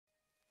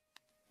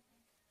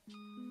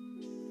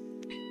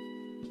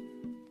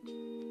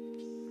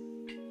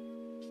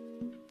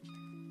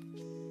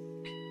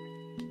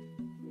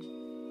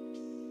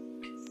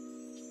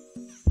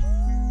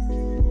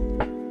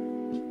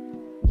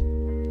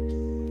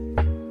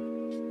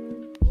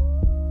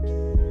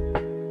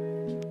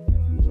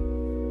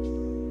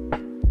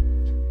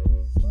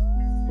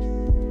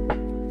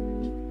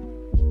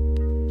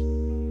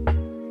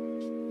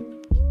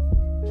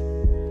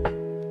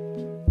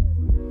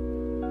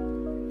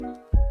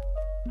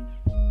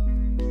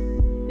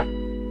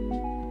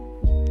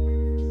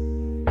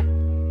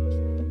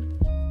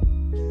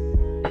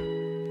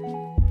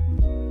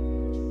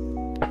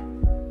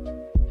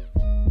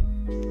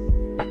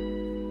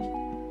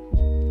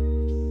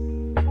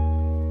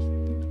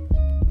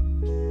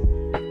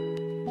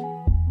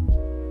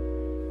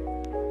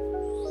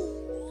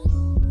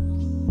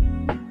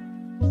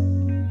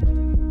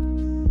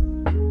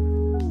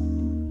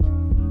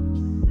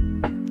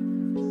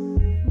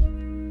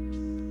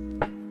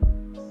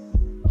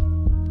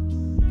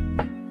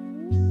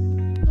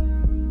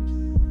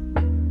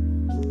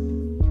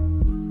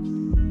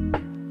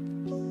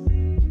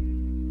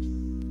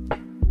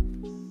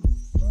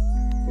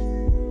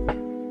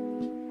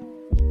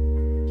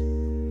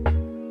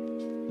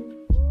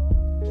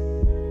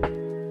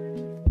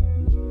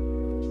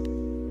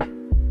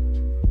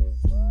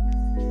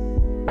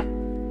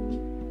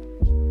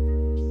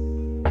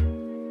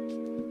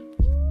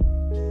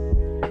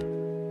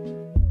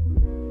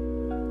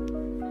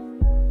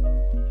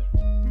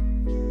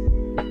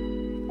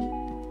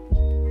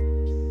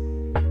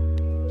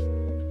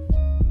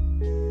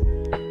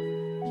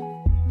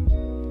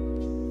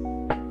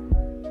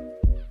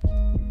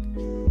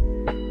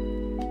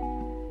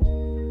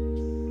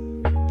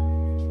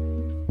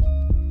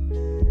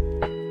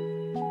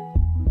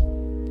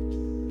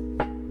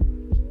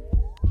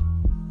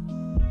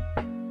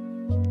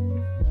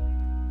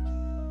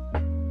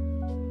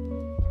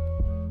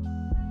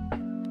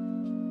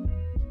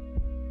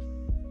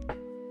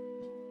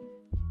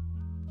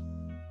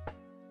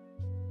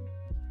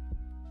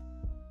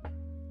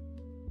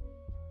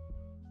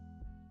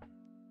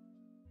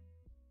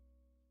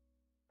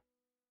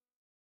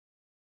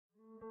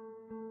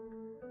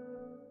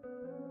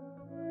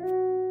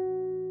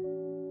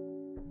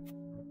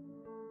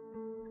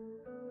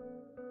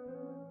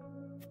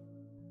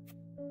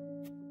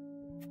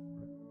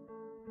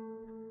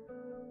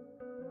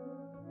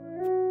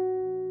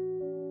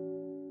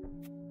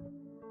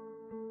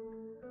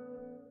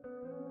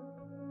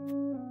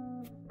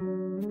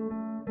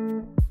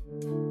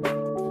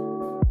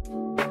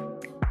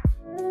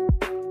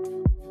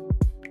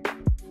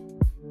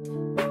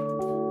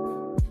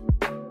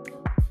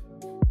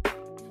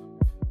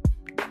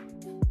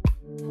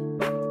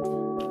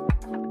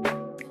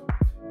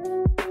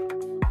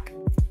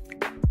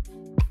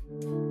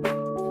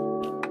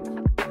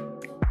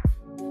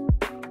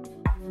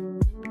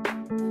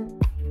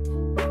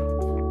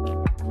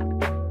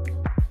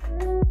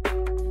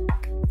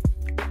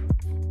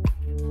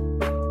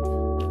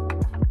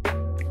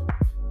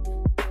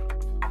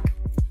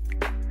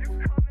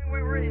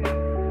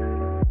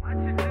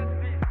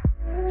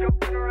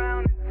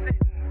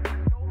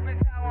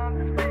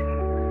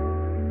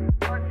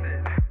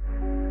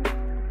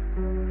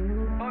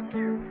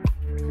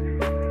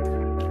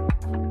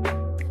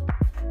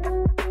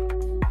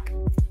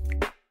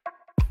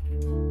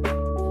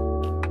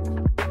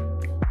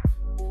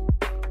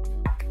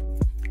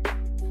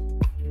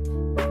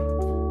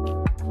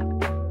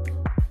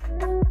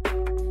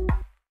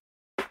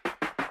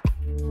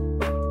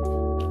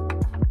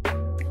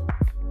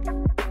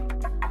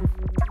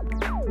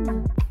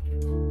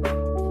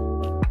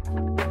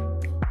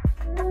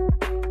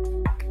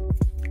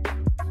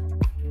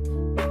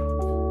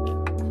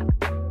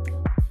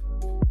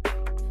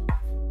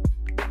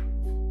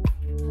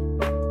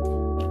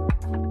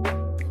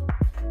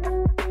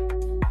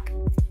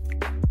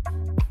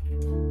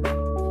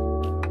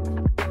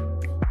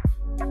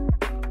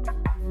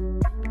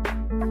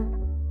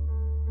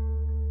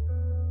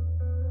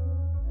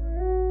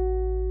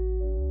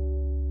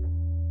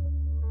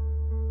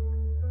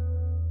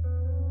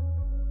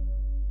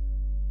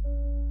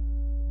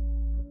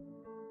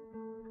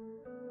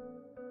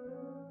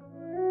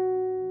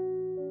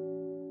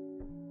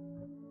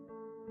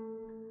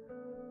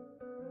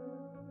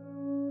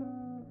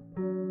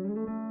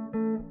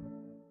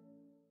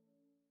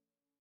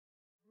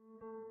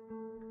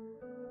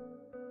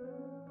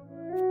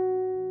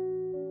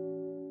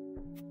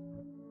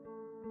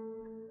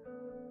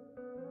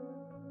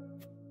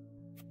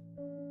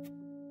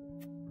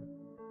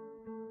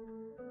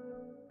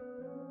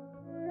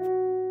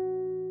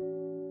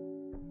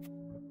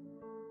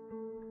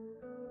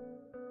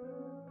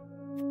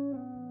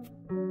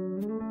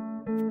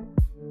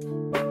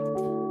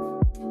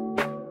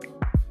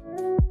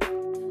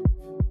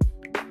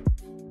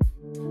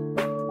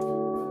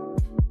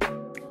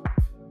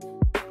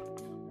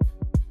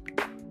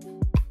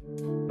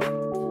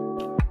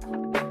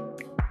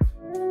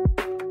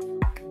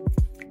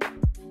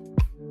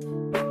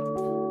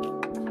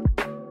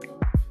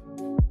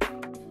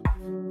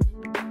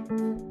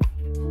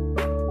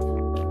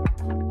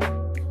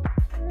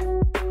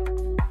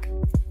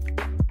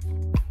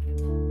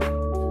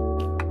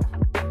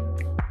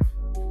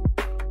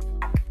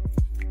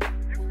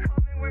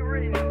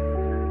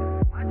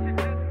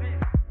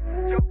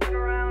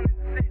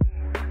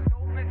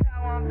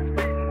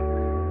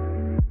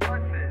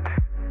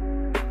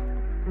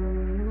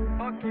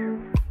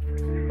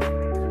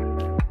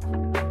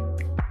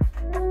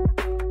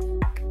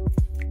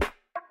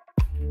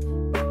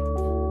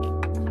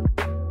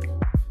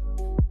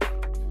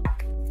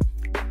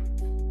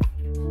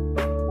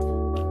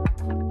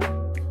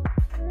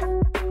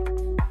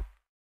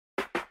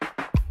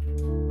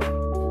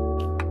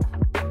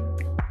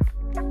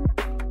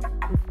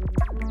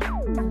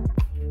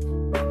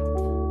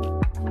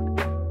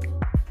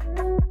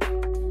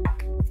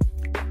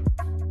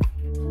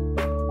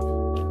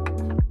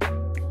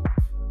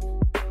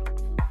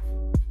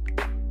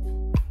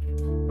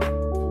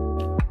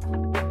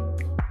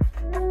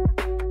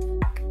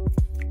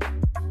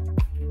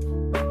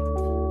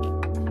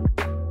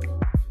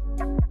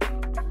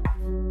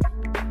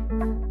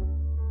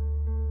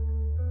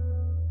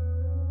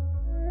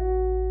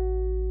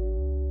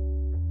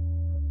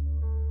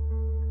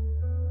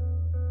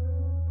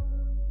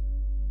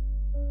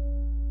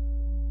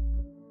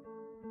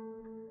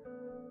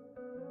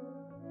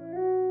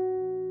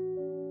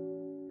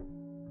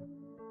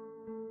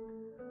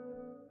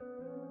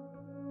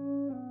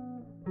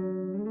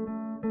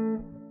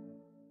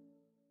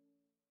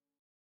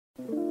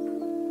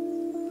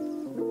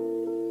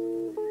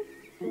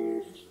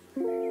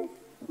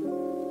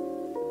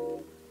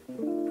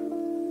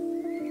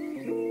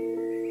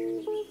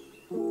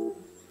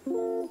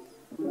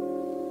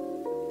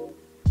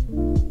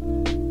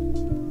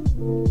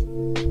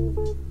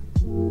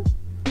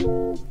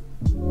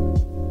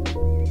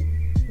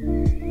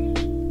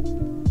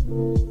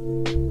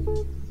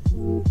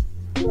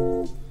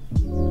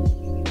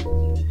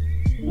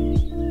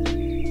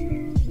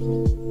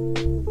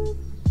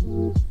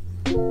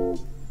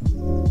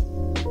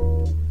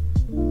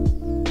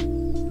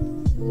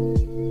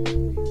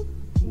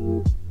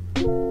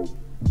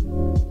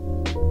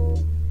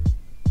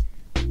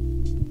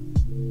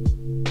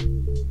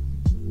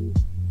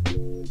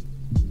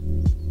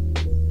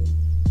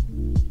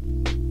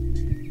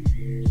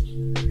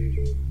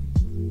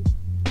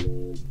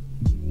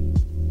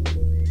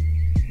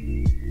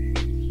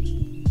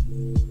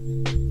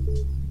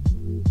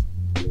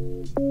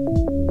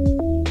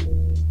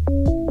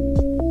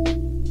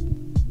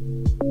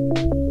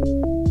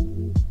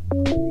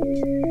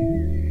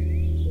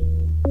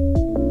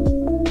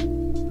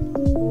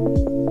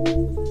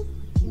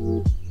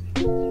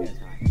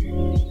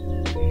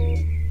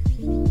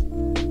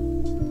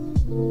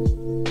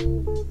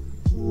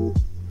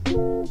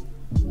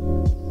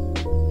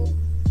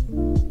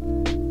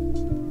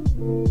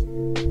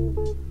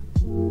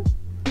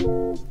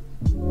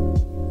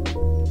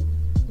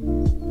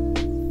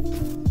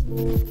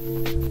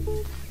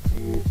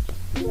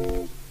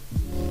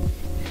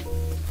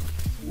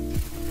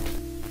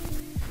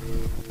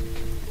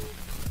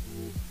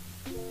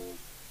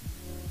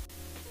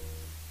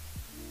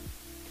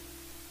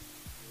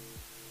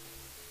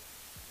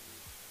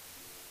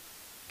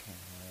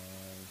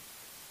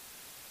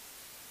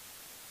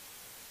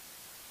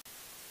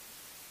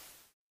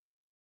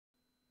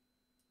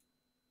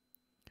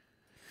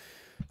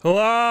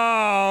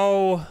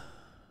Hello.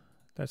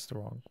 That's the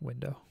wrong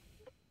window.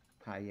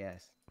 Hi,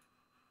 yes.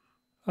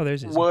 Oh,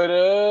 there's his. What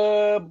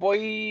up,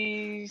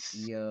 boys?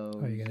 Yo,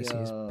 Oh, you're gonna see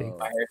his big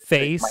My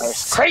face.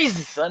 hair's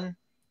crazy, son.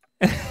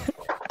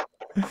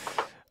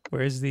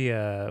 Where's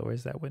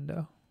that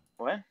window?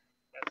 What?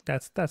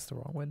 That's the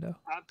wrong window.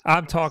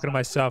 I'm talking to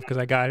myself because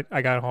I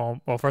got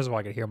home. Well, first of all,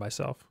 I could hear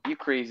myself You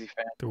crazy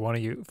fan. through one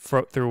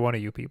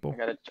of you people.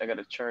 I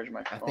gotta charge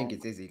my phone. I think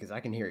it's Izzy because I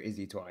can hear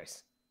Izzy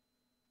twice.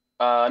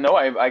 No,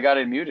 I got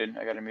it muted.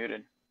 I got it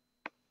muted.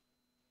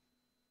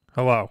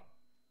 Hello.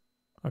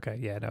 Okay,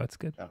 yeah, no, it's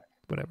good. Oh.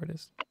 Whatever it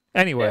is.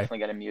 Anyway, Definitely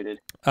got it muted.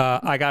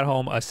 I got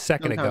home a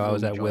second ago. I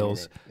was at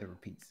Will's. It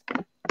repeats.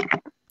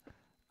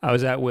 I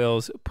was at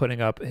Will's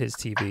putting up his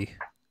TV.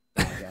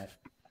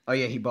 Oh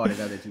yeah, he bought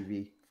another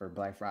TV for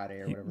Black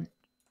Friday or whatever.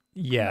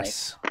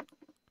 Yes. Nice.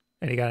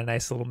 And he got a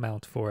nice little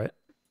mount for it.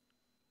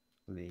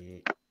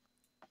 Lit.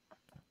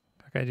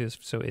 I gotta do this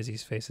so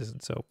Izzy's face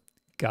isn't so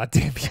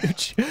goddamn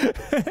huge.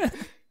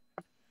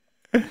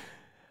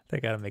 They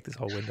gotta make this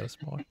whole window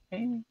smaller.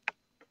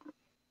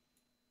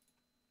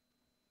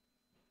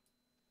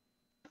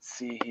 Let's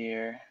see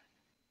here.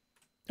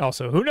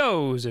 Also, who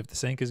knows if the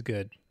sync is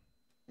good?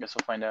 Guess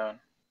we'll find out.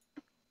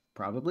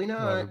 Probably not.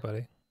 Hello,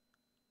 everybody.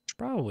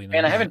 Probably not.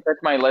 And I haven't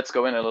checked my Let's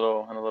Go in a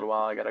little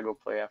while. I gotta go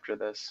play after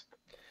this.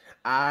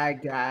 I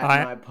got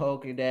my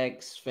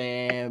Pokédex,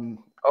 fam.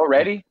 Oh,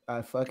 ready?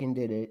 I fucking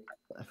did it.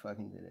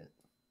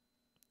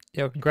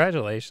 Yo,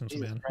 congratulations,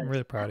 Jesus man. Christ. I'm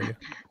really proud of you.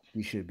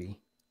 You should be.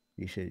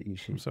 You should.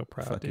 I'm so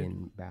proud,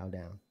 fucking bow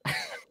down.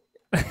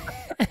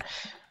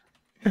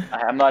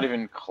 I'm not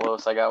even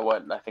close. I got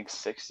what? I think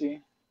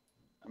 60.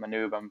 I'm a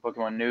noob. I'm a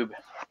Pokemon noob.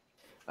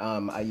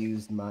 I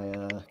used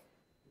my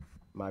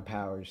my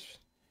powers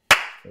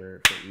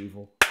for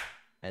evil,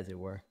 as it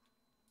were.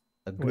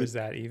 What does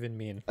that even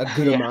mean? A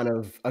good amount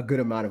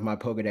of my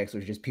Pokedex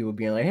was just people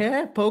being like,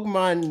 "Hey,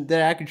 Pokemon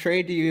that I could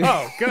trade to you."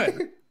 Oh,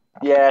 good.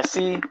 Yeah,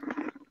 see?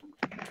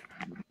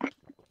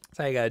 That's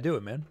how you gotta do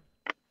it, man.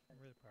 I'm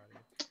really proud of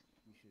you.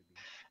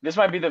 This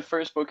might be the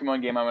first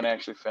Pokemon game I'm gonna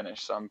actually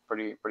finish, so I'm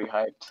pretty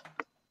hyped.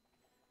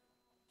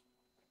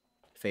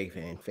 Fake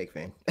fan.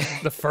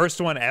 The first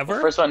one ever?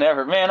 The first one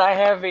ever. Man, I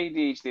have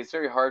ADHD. It's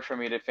very hard for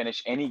me to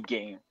finish any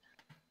game.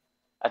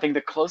 I think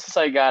the closest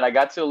I got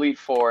to Elite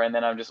Four, and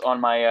then I'm just on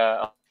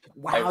my.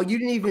 Wow, you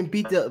didn't even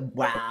beat the.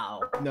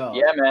 Wow, no.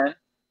 Yeah, man.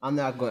 I'm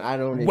not going. I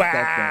don't accept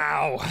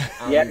wow.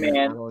 that. Yeah, man.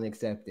 I don't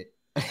accept it.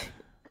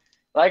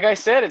 Like I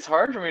said, it's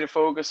hard for me to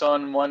focus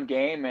on one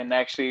game and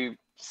actually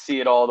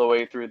see it all the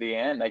way through the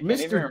end. I can't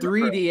even Mr.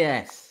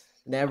 3DS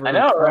never. I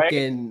know,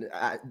 fucking,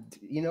 right?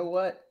 You know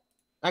what?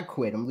 I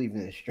quit. I'm leaving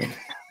this stream.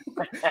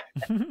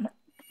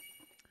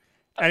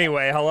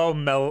 Anyway, hello,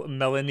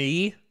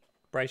 Melanie,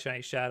 Bright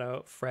Shiny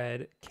Shadow,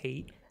 Fred,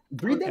 Kate.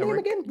 Read that name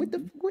again. What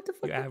the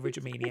fuck? You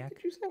average maniac. What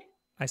did you say?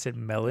 I said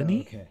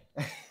Melanie. Oh,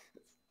 okay.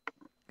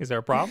 Is there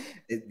a problem?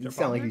 It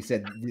sounded like you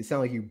said. It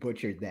sounded like you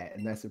butchered that,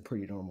 and that's a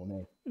pretty normal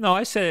name. No,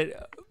 I said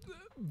it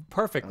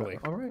perfectly.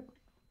 All right.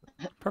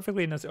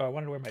 Perfectly. Oh, I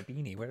wanted to wear my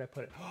beanie. Where did I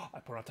put it? Oh, I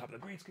put it on top of the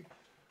green screen.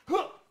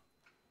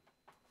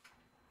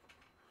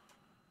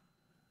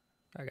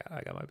 I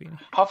got my beanie.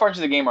 How far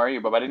into the game are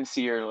you, Bob? I didn't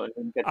see your.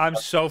 I'm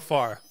so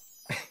far.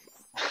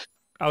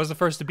 I was the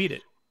first to beat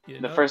it.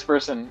 The first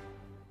person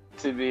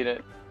to beat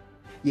it.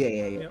 Yeah.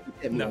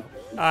 Yep. No,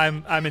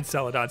 I'm in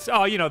Celadon.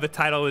 Oh, you know the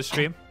title of the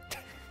stream.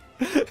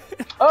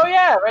 Oh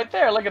yeah, right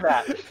there. Look at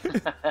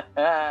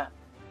that.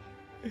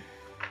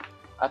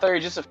 I thought you were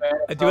just a fan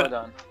of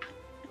Celadon.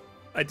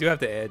 I do have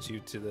to add you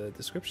to the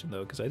description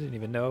though, because I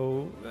didn't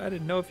know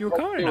if you were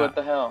coming or not. What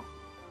the hell?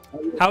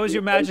 How is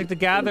your Magic the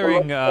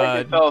Gathering?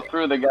 It fell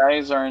through. The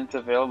guys aren't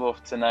available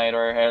tonight,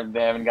 or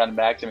they haven't gotten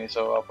back to me,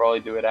 so I'll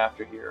probably do it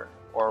after here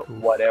or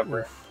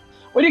whatever. Oof.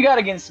 What do you got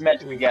against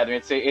Magic the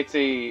Gathering? It's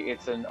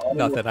an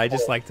nothing. I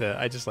just like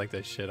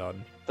to shit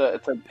on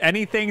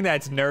anything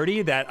that's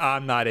nerdy that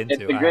I'm not into.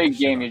 It's a great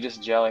game. You're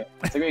just jelly.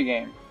 It's a great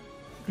game.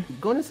 I'm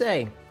gonna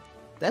say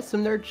that's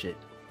some nerd shit.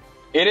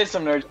 It is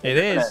some nerd shit. It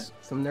is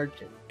some nerd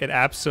shit. It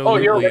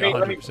absolutely. Oh,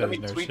 let me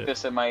tweet shit.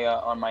 this at my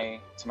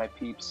to my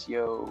peeps.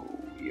 Yo.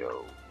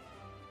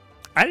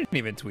 I didn't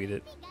even tweet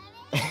it.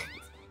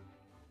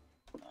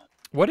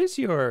 What is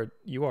your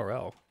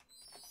URL?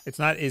 It's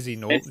not Izzy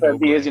Nobre. It's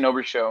the Izzy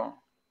Nobre Show.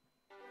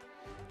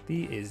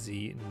 The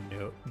Izzy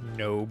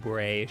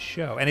Nobre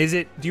Show. And is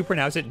it? Do you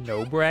pronounce it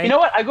Nobre? You know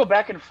what? I go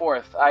back and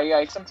forth.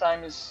 I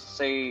sometimes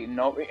say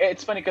no.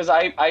 It's funny because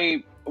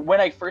I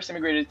when I first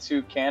immigrated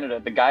to Canada,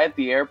 the guy at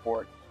the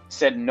airport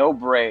said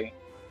Nobre,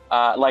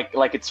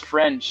 like it's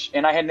French,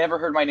 and I had never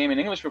heard my name in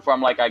English before.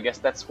 I'm like, I guess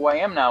that's who I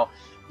am now.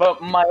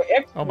 But my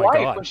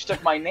ex-wife, when she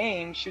took my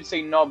name, she would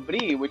say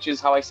Nobri, which is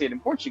how I say it in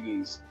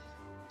Portuguese.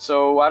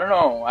 So I don't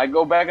know. I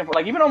go back and forth.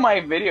 Like even on my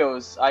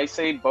videos, I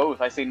say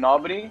both. I say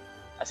Nobri.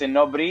 I say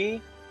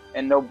Nobri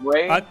and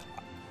Nobre.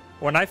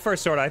 When I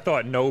first saw it, I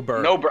thought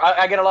Nober. Nober.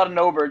 I get a lot of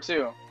Nober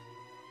too.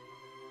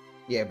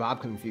 Yeah,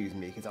 Bob confused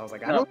me because I was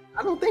like, I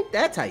don't think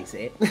that's how you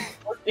say it.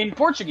 In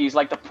Portuguese,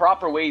 like the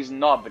proper way is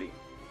Nobre.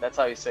 That's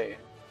how you say it.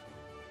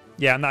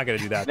 Yeah, I'm not gonna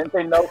do that. Then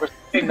say no,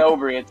 say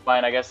Nobry. It's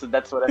fine. I guess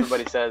that's what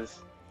everybody says.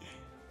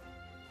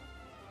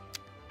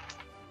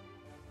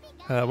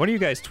 What do you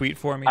guys tweet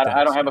for me? I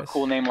don't have guys. a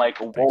cool name like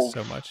Thanks Wulff.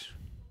 so much.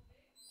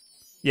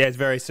 Yeah, it's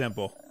very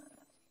simple.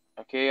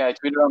 Okay, I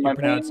tweeted on my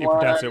main you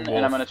pronounce it one, and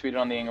Wulff. I'm gonna tweet it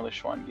on the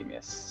English one. Give me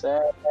a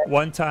sec.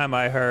 One time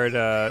I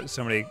heard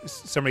somebody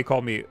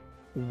called me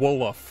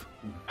Wulff.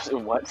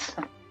 What?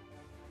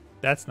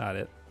 That's not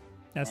it.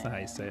 That's not how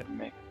you say it.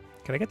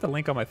 Can I get the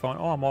link on my phone?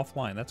 Oh, I'm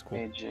offline. That's cool.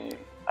 AJ.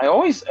 I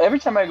always, every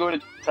time I go to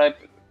type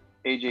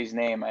AJ's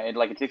name,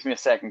 it takes me a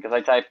second because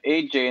I type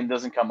AJ and it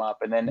doesn't come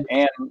up, and then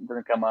Ann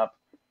doesn't come up.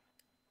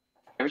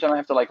 Every time I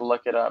have to like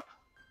look it up.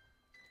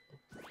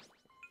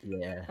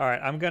 Yeah. All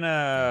right, I'm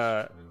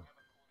gonna.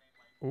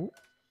 Ooh.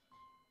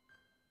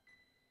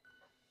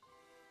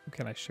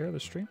 Can I share the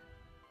stream?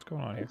 What's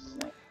going on here?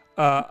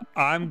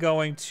 I'm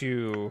going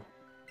to.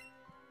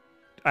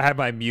 I have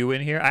my Mew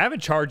in here. I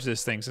haven't charged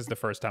this thing since the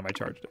first time I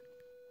charged it.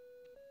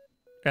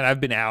 And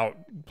I've been out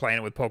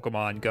playing with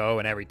Pokemon Go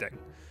and everything.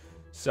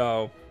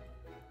 So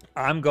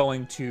I'm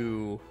going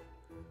to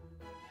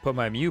put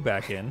my Mew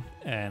back in,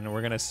 and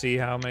we're going to see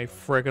how many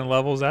friggin'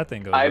 levels that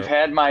thing goes I've up.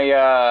 had my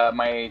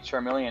my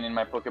Charmeleon in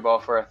my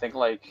Pokeball for I think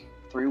like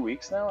 3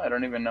 weeks now. I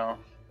don't even know.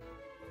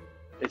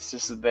 It's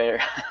just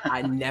there.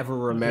 I never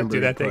remember.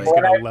 Dude, that thing's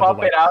When gonna I level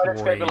pop it out,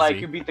 it's gonna be like,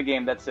 crazy. you beat the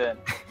game, that's it.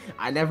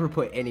 I never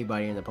put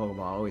anybody in the Pokeball.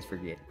 I always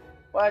forget.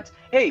 What?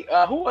 Hey,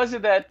 who was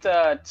it that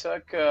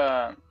took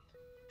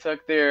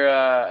their?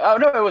 Oh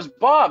no, it was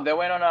Bob that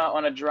went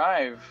on a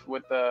drive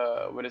with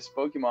his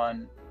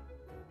Pokemon.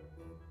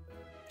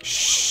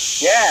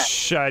 Yeah.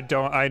 Shh, I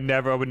would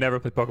never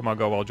play Pokemon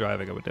Go while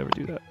driving. I would never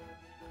do that.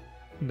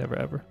 Never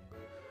ever.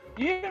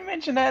 You didn't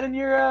mention that in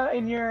your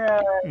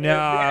No,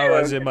 I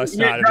was. It must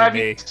not have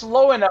been me.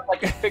 Slow enough,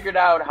 like you figured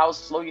out how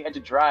slow you had to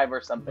drive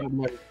or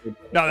something.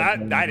 No, I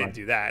didn't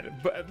do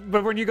that.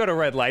 But when you go to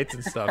red lights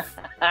and stuff,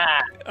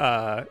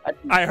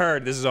 I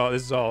heard this is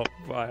all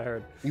I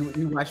heard.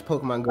 You watch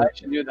Pokemon Go. I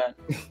should do that.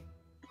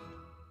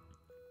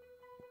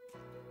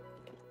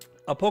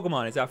 A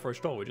Pokemon is out for a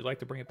stroll. Would you like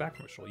to bring it back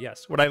from a stroll?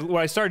 Yes. What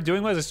I started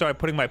doing was I started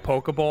putting my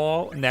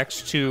Pokeball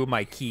next to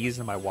my keys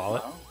and my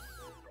wallet.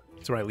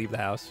 So when I leave the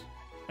house,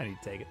 I need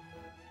to take it.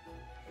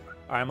 All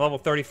right, I'm level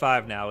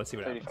 35 now. Let's see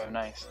what 35, happens.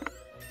 nice.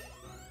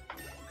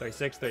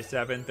 36,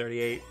 37,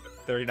 38,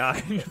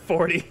 39,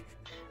 40.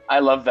 I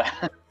love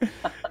that.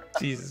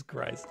 Jesus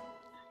Christ.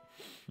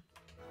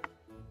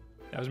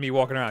 That was me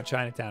walking around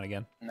Chinatown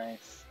again.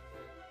 Nice.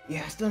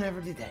 Yeah, I still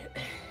never did that.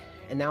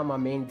 And now my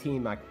main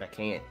team, I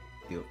can't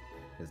do it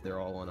because they're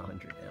all on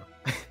 100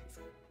 now.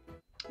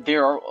 They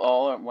are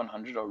all at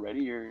 100 already.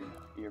 Your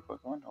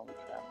Pokemon. Holy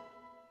crap.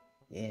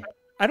 Yeah.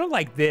 I don't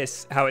like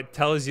this, how it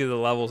tells you the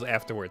levels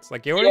afterwards.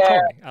 Like, you already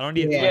told me. I don't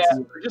need Yeah,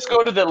 just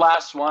go to the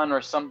last one or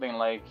something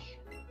like.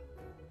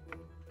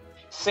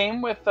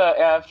 Same with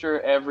after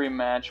every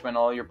match when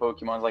all your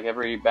Pokemons, like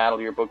every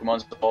battle, your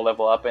Pokemons all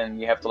level up and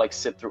you have to like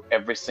sit through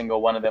every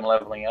single one of them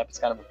leveling up. It's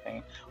kind of a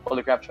pain.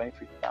 Holy crap,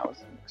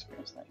 23,000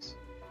 experience, nice.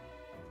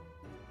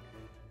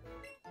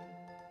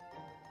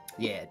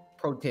 Yeah,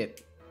 pro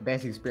tip.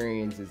 Best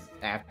experience is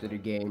after the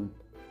game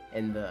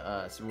in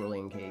the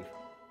Cerulean Cave.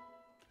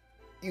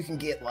 You can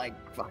get like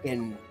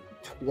fucking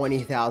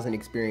 20,000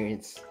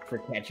 experience for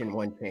catching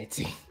one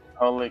Fancy.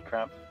 Holy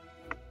crap.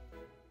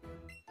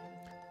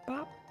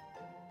 Bop.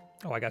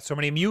 Oh, I got so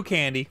many Mew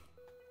candy.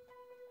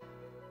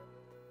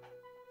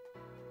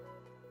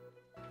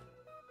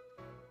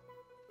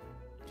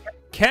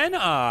 Can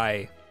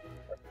I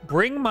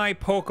bring my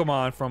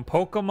Pokemon from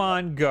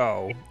Pokemon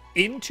Go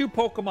into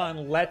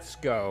Pokemon Let's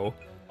Go,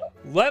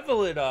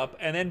 level it up,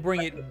 and then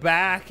bring it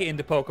back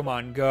into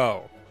Pokemon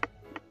Go?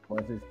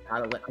 Once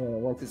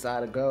it's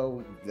out of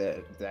Go,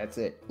 that's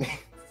it.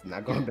 It's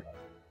not going back.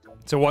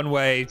 It's a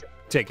one-way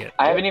ticket.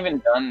 I haven't even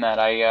done that.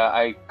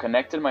 I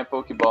connected my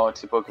Pokeball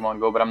to Pokemon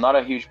Go, but I'm not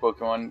a huge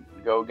Pokemon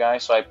Go guy,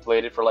 so I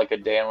played it for like a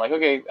day. I'm like,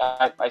 okay,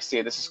 I see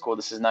it. This is cool.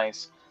 This is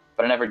nice.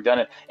 But I never done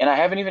it, and I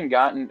haven't even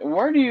gotten.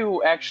 Where do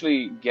you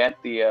actually get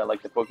the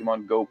like the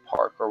Pokemon Go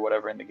Park or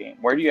whatever in the game?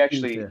 Where do you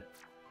actually?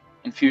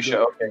 In Fuchsia.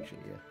 Okay.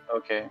 Yeah.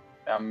 Okay.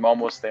 I'm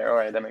almost there. All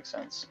right, that makes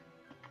sense.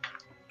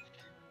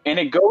 And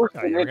it goes.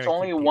 Oh, yeah, it's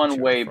only one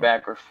way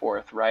back or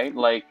forth, right?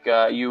 Like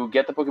you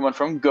get the Pokemon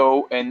from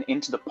Go and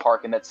into the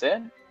park, and that's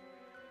it.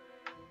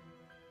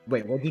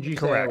 Wait, what did you say?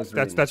 Correct.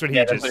 That's what he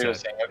just said.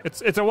 Saying.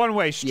 Okay. It's a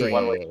one-way street.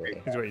 One-way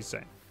street. Is what he's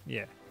saying.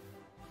 Yeah.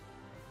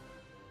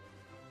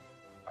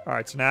 All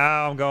right, so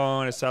now I'm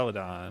going to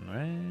Celadon,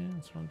 right?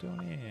 That's what I'm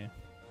doing here.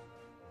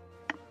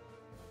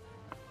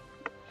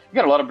 You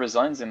got a lot of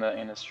Brazilians in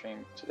the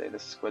stream today.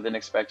 This is cool. I didn't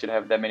expect you to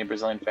have that many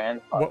Brazilian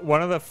fans.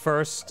 One of the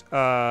first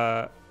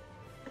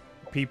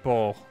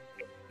people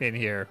in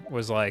here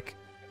was like,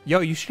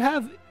 "Yo, you should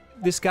have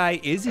this guy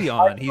Izzy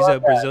on. He's a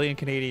Brazilian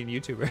Canadian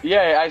YouTuber."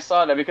 Yeah, I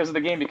saw that because of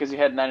the game, because you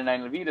had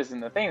 99vidas in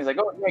the thing. He's like,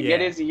 "Oh, yeah, get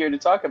Izzy here to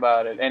talk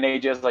about it." And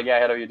AJ's like, "Yeah,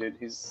 ahead of you, dude.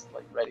 He's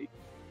like ready."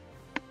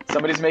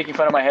 Somebody's making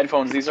fun of my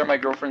headphones. These are my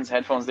girlfriend's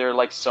headphones. They're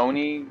like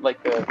Sony,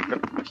 like the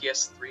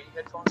PS3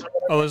 headphones. Or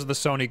whatever. Oh, those are the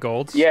Sony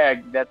Golds?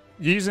 Yeah, that.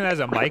 You using it as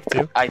a mic,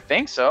 too? I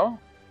think so.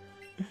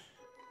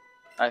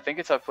 I think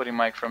it's outputting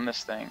mic from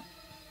this thing.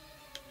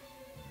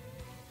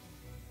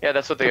 Yeah,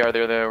 that's what they are.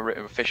 They're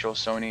the official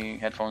Sony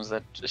headphones.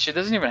 That she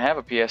doesn't even have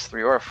a PS3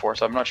 or a 4,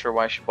 so I'm not sure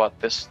why she bought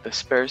this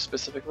pair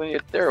specifically.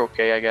 They're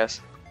okay, I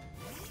guess.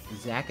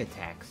 Zach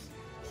Attacks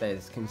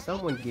says, "Can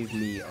someone give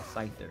me a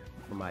Scyther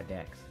for my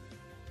decks?"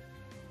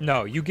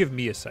 No, you give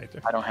me a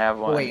Scyther. I don't have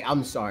one. Wait,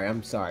 I'm sorry.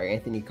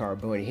 Anthony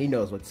Carboni, he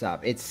knows what's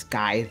up. It's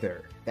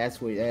Scyther.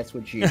 That's what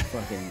you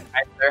fucking.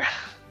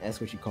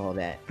 That's what you call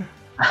that.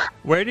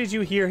 Where did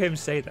you hear him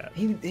say that?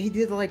 He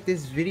did like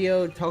this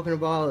video talking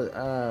about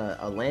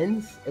a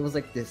lens. It was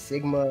like the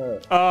Sigma.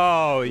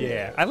 Oh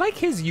yeah, I like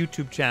his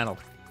YouTube channel.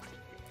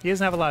 He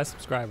doesn't have a lot of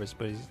subscribers,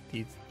 but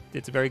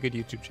it's a very good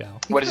YouTube channel.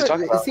 What is he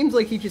talking about? It seems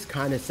like he just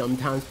kind of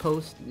sometimes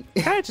posts.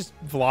 Kind of just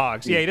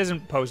vlogs. Yeah, he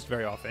doesn't post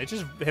very often. It's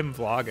just him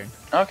vlogging.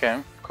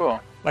 Okay, cool.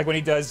 Like when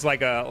he does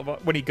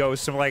when he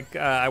goes to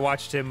I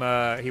watched him.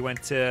 He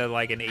went to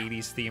like an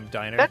 '80s themed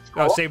diner. That's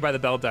cool. Oh, Saved by the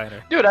Bell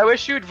diner. Dude, I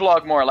wish you'd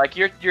vlog more. Like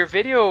your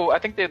video, I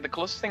think the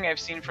closest thing I've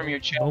seen from your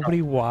channel.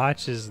 Nobody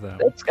watches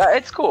them.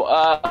 It's cool.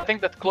 I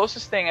think the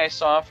closest thing I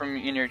saw from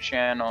in your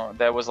channel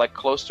that was like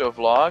close to a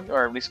vlog,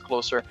 or at least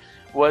closer,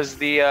 was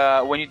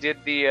the when you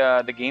did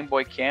the Game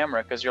Boy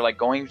camera, because you're like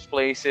going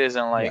places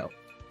and like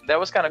that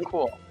was kind of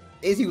cool.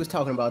 Izzy was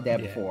talking about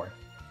that before,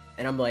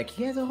 and I'm like,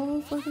 he has a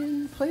whole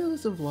fucking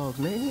playlist of vlogs,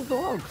 man. He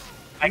vlogs.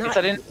 I guess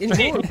I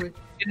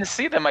didn't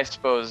see them, I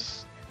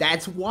suppose.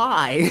 That's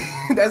why.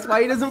 That's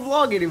why he doesn't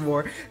vlog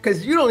anymore,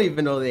 because you don't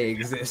even know they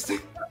exist.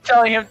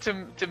 Telling him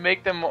to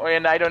make them,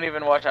 and I don't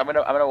even watch. I'm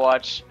gonna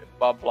watch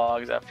Bob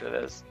vlogs after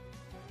this.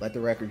 Let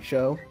the record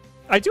show.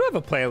 I do have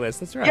a playlist.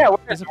 That's right. Yeah,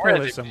 there's a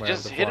playlist somewhere.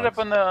 Just hit it up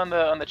on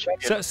the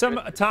chat. So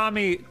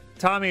Tommy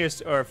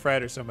or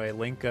Fred or somebody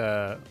link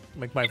my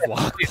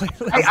vlog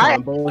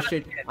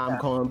playlist. I'm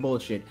calling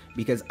bullshit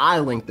because I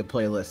linked the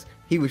playlist.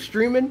 He was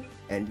streaming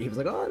and he was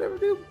like, "Oh, I never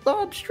do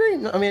Bob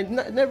stream. I mean,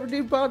 never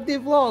do Bob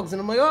did vlogs."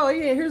 And I'm like, "Oh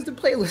yeah, here's the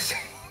playlist."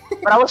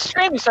 But I was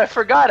streaming, so I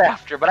forgot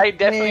after. But I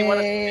definitely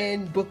want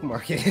to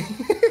bookmark it.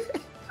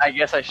 I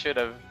guess I should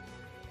have.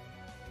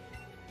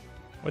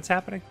 What's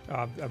happening?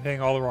 Oh, I'm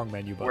hitting all the wrong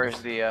menu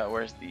buttons.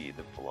 Where's the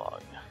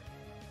vlog?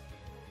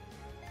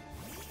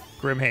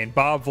 Grimhane,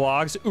 Bob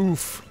vlogs.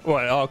 Oof.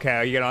 What? Okay,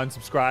 are you gonna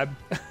unsubscribe?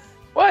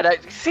 What?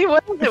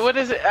 What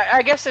is it?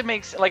 I guess it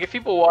makes like if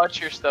people watch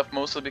your stuff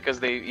mostly because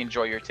they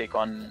enjoy your take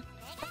on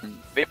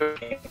video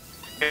games,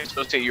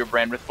 associate your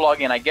brand with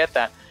vlogging, and I get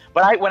that.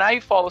 But when I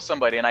follow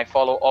somebody and I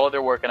follow all of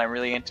their work and I'm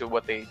really into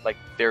what they like,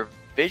 their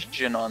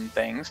vision on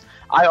things,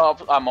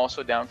 I'm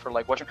also down for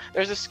like watching.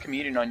 There's this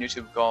comedian on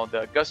YouTube called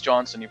Gus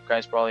Johnson. You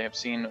guys probably have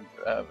seen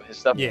his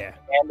stuff. Yeah.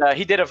 And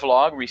he did a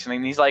vlog recently,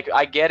 and he's like,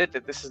 "I get it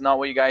that this is not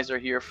what you guys are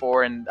here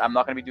for, and I'm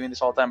not going to be doing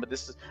this all the time. But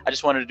this is. I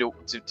just wanted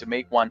to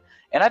make one,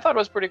 and I thought it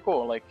was pretty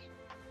cool. Like,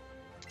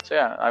 so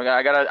yeah,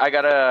 I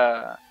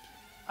gotta.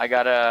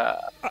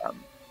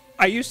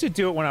 I used to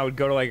do it when I would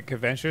go to like a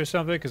convention or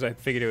something because I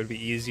figured it would be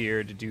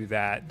easier to do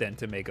that than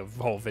to make a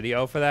whole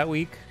video for that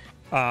week.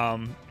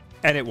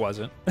 And it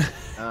wasn't.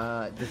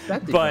 But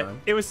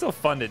it was still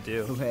fun to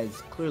do. Who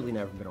has clearly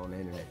never been on the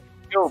internet.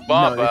 Yo,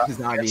 Bob. No, this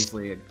is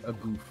obviously a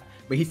goof.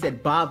 But he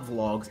said Bob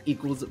vlogs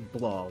equals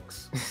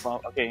blogs.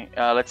 Bob, okay,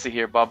 let's see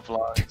here. Bob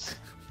vlogs.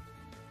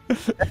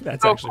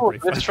 That's actually cool. pretty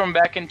fun. This is from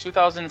back in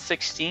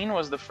 2016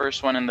 was the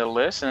first one in the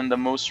list, and the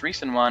most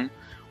recent one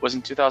was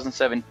in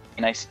 2017.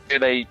 I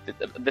see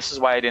this is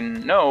why I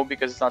didn't know,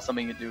 because it's not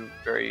something you do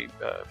very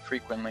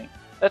frequently.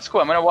 That's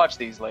cool. I'm gonna watch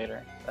these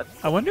later.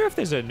 I wonder if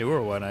there's a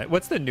newer one.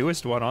 What's the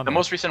newest one on? The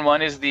most recent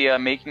one is the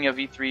Making of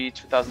E3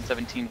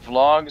 2017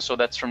 vlog. So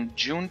that's from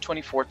June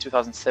 24,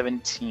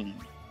 2017.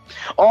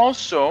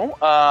 Also,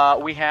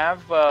 we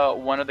have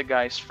one of the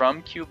guys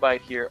from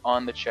Qbyte here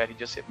on the chat. He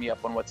just hit me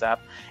up on WhatsApp,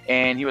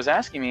 and he was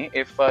asking me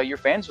if your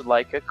fans would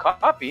like a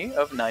copy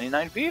of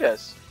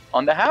 99vidas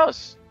on the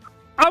house.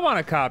 I want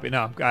a copy.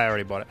 No, I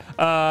already bought it.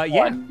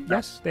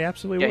 Yes, they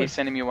absolutely would. Yeah, he's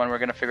sending me one. We're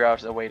gonna figure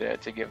out a way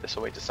to give this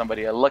away to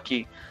somebody, a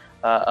lucky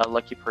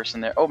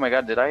person there. Oh my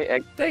God, did I?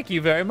 Thank you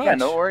very much. Yeah,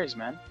 no worries,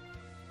 man.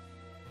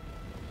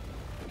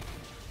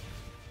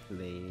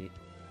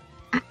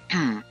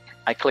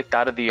 I clicked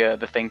out of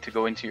the thing to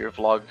go into your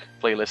vlog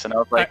playlist, and I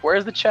was like,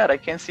 "Where's the chat? I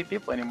can't see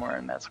people anymore."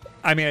 And that's.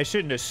 I mean, I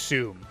shouldn't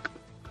assume.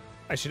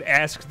 I should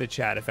ask the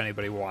chat if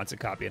anybody wants a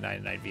copy of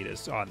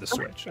 99vidas on the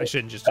Switch. I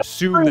shouldn't just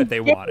assume that they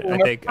want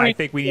it. I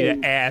think we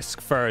need to ask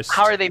first.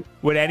 How are they?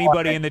 Would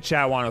anybody in the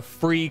chat want a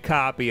free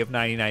copy of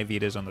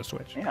 99vidas on the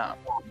Switch? Yeah.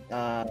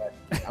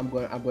 I'm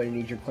going to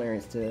need your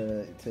clearance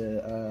to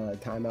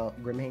time out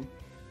Grimhane.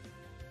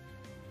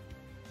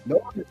 No.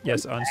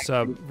 Yes,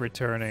 unsub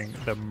returning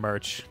the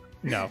merch.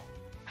 No.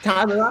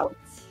 Time out.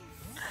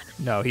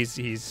 No,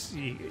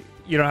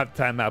 you don't have to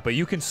time out, but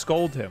you can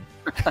scold him.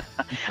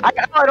 I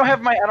don't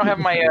have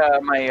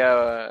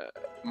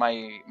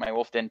my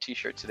Wulff Den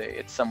t-shirt today.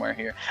 It's somewhere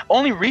here.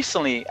 Only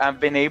recently I've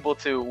been able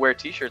to wear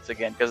t-shirts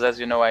again, because as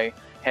you know, I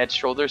had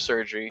shoulder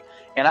surgery,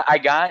 and I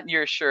got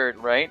your shirt,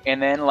 right?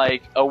 And then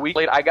like a week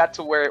later, I got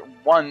to wear it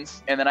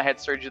once, and then I had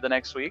surgery the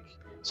next week,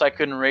 so I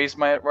couldn't raise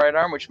my right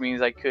arm, which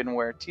means I couldn't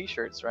wear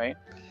t-shirts, right?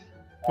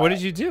 What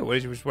did you do? What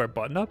did you just wear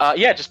button-ups?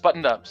 Yeah, just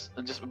buttoned ups.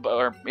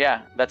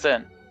 Yeah, that's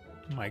it.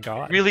 Oh my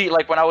god. Really,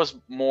 like when I was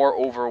more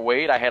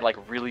overweight, I had like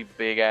really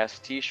big ass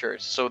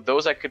t-shirts. So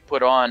those I could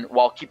put on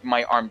while keeping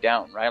my arm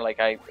down, right? Like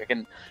I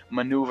can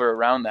maneuver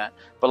around that.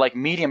 But like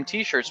medium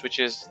t-shirts, which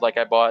is like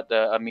I bought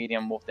a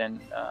medium Wulff Den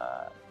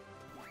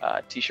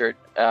t-shirt.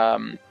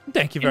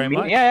 Thank you very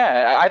much.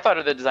 Yeah, I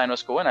thought the design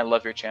was cool, and I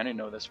love your channel. You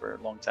know this for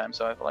a long time,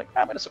 so I feel like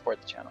I'm gonna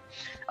support the channel.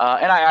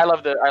 And I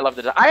love the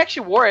design. I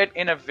actually wore it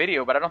in a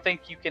video, but I don't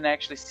think you can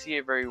actually see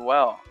it very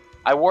well.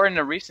 I wore it in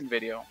a recent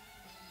video.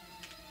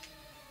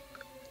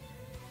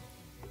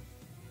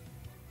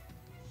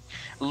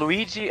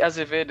 Luigi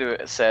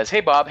Azevedo says, "Hey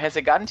Bob, has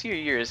it gotten to your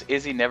ears?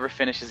 Izzy never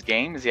finishes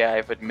games." Yeah, I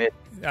admit.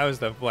 That was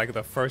the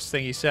first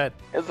thing he said.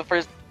 It was the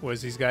first.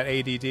 Was he's got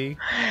ADD?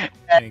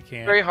 And he can't.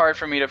 It's very hard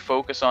for me to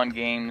focus on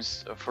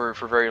games for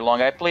very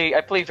long. I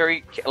play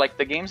very like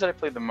the games that I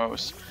play the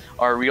most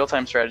are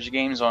real-time strategy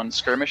games on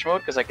skirmish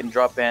mode because I can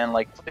drop in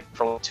like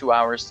for 2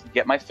 hours,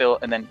 get my fill,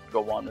 and then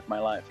go on with my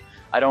life.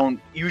 I don't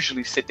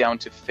usually sit down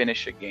to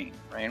finish a game,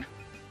 right?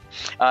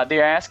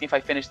 They're asking if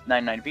I finished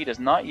 99vidas.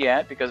 Not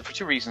yet, because for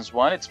two reasons.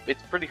 One, it's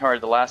pretty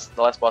hard. The last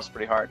boss is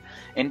pretty hard.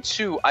 And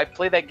two, I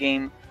played that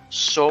game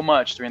so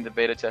much during the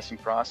beta testing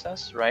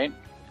process, right?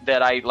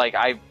 That I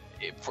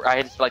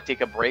had to like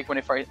take a break when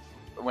it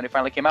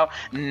finally came out.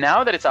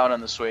 Now that it's out on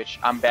the Switch,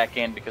 I'm back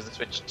in because the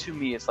Switch to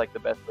me is like the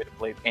best way to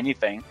play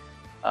anything.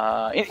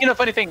 You know,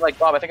 funny thing, like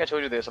Bob, I think I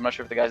told you this. I'm not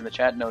sure if the guys in the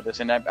chat know this,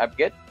 and I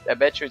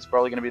bet you it's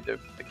probably going to be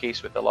the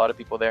case with a lot of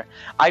people there.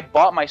 I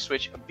bought my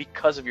Switch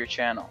because of your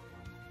channel.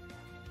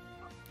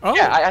 Oh.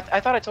 Yeah,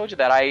 I thought I told you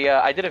that.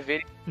 I did a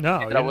video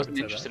that I wasn't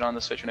interested on the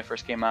Switch when it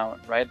first came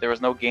out, right? There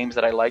was no games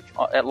that I liked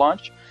at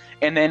launch.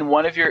 And then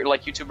one of your,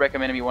 like, YouTube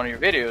recommended me one of your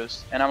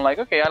videos, and I'm like,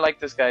 okay, I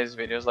like this guy's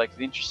videos, like,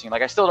 interesting.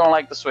 Like, I still don't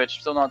like the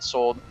Switch, still not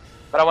sold,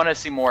 but I want to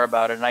see more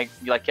about it. And I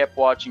like kept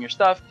watching your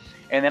stuff,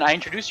 and then I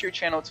introduced your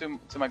channel to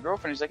my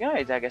girlfriend. She's like, yeah,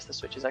 I guess the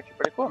Switch is actually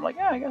pretty cool. I'm like,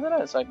 yeah, I guess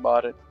it is. So I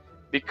bought it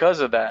because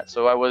of that.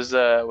 So I was,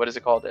 what is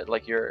it called?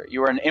 Like, you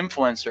were an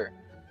influencer.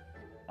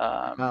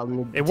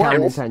 It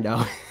worked.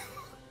 Nintendo.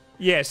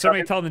 Yeah,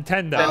 somebody tell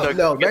Nintendo.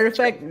 No, matter of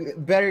fact,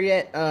 better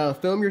yet,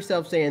 film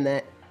yourself saying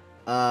that,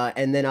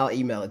 and then I'll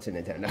email it to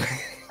Nintendo.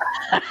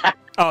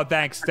 Oh,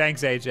 thanks,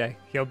 AJ.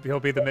 He'll be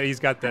he's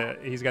got the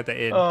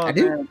in. Oh, I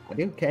do.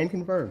 Can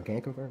confirm.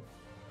 Which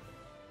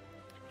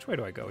way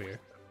do I go here?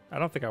 I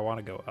don't think I want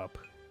to go up.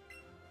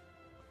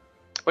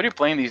 What are you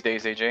playing these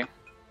days, AJ?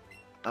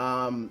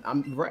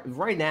 I'm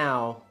right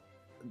now,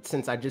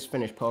 since I just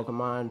finished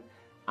Pokemon,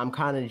 I'm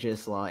kind of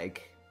just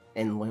like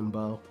in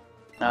limbo.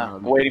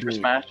 Waiting for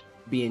Smash.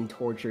 Being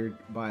tortured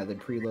by the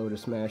preload of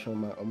Smash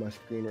on my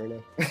screen right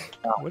now.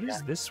 What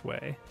is this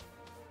way?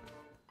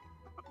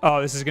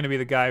 Oh, this is gonna be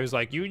the guy who's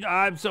like,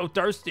 I'm so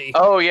thirsty.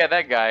 Oh yeah,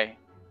 that guy.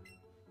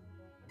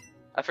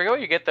 I forget what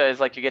you get. Is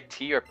like you get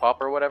tea or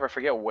pop or whatever. I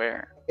forget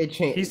where. It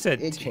changes. He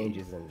said it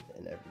changes in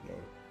every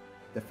game.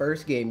 The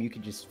first game you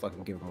could just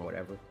fucking give him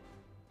whatever.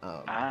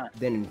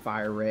 Then in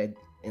Fire Red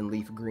and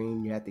Leaf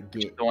Green, you have to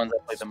get the ones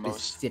that play the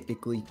most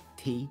specifically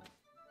tea.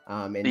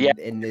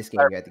 In this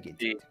game, you have to get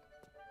tea.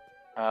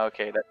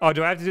 Okay. Oh,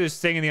 do I have to do this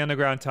thing in the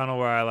underground tunnel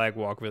where I like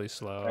walk really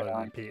slow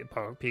and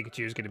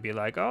Pikachu's gonna be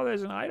like, oh,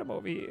 there's an item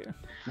over here?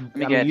 I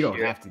mean, you don't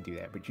have to do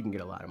that, but you can get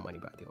a lot of money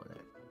by doing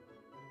that.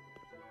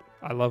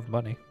 I love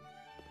money.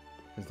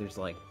 Because there's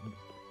like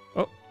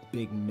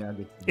big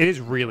nuggets. It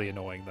is really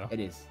annoying though. It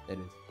is.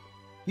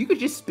 You could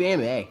just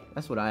spam A.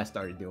 That's what I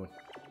started doing.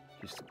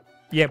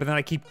 Yeah, but then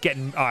I keep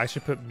getting. Oh, I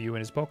should put Mew in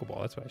his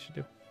Pokeball. That's what I should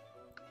do.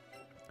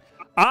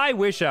 I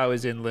wish I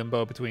was in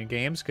limbo between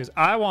games because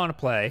I want to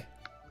play.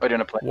 What are you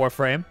gonna play?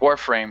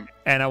 Warframe.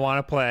 And I want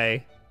to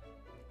play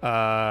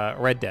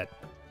Red Dead.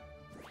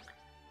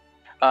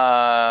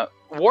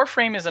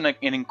 Warframe is an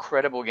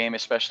incredible game,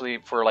 especially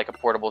for like a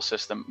portable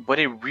system. But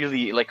it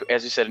really, like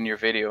as you said in your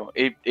video,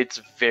 it's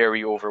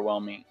very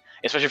overwhelming,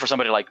 especially for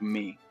somebody like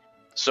me.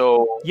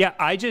 So yeah,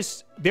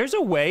 there's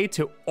a way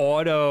to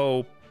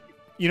auto.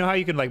 You know how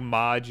you can like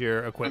mod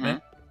your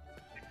equipment?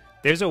 Mm-hmm.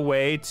 There's a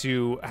way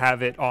to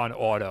have it on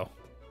auto.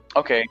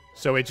 Okay.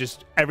 So it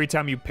just, every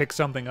time you pick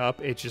something up,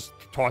 it just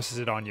tosses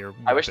it on your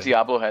weapon. I wish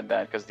Diablo had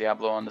that, because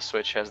Diablo on the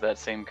Switch has that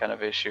same kind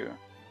of issue.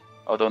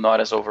 Although not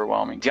as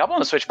overwhelming. Diablo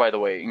on the Switch, by the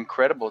way,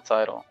 incredible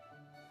title.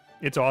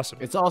 It's awesome.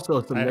 It's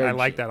also some I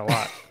like that a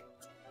lot.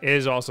 It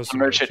is also some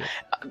nerd shit.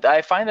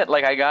 I find that,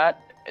 like, I got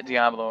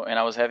Diablo, and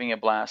I was having a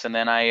blast. And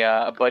then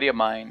a buddy of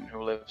mine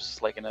who lives,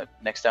 like, in the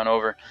next town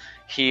over,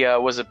 he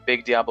was a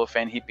big Diablo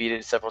fan. He beat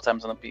it several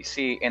times on the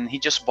PC, and he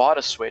just bought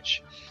a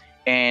Switch.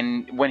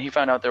 And when he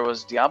found out there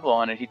was Diablo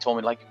on it, he told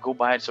me, like, go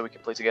buy it so we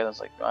can play together. I was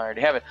like, I already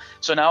have it.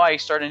 So now I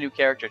start a new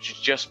character.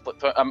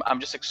 I'm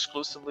just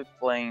exclusively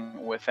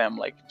playing with him.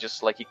 Like,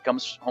 just like he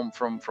comes home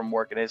from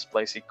work at his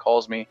place, he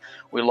calls me,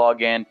 we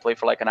log in, play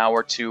for like an hour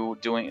or two,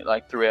 doing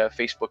like through a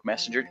Facebook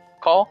Messenger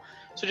call.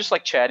 So just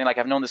like chatting, like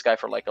I've known this guy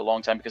for like a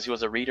long time because he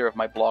was a reader of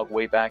my blog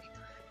way back.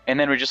 And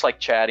then we're just like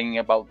chatting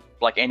about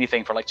like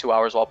anything for like 2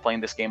 hours while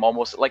playing this game.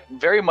 Almost like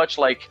very much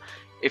like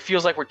it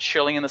feels like we're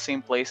chilling in the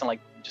same place and like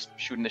just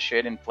shooting the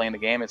shit and playing the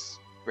game. It's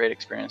a great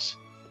experience.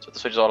 That's what the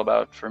Switch is all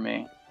about for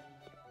me.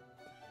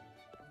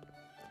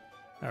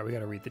 All right, we got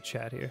to read the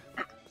chat here.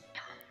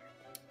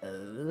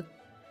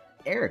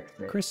 Eric.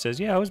 Chris says,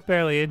 yeah, I was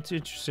barely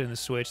interested in the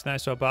Switch. Then I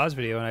saw Bob's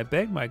video, and I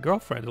begged my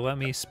girlfriend to let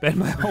me spend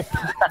my whole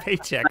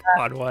paycheck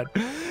on one.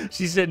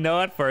 She said no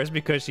at first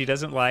because she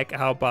doesn't like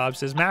how Bob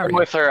says Mario. I'm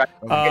with her. I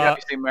can have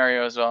you say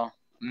Mario as well.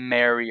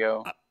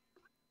 Mario.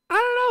 I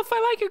don't know if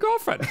I like your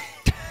girlfriend.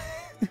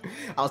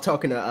 I was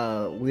talking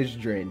to Wulff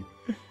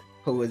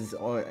who was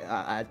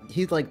on.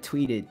 He like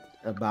tweeted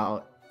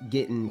about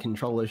getting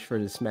controllers for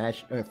the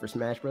Smash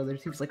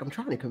Brothers. He was like, I'm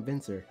trying to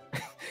convince her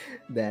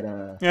that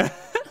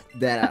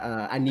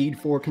I need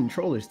 4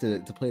 controllers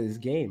to play this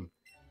game.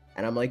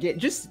 And I'm like, yeah,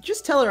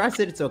 just tell her I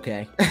said it's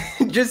okay.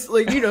 Just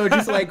like,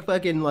 just like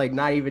fucking like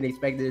not even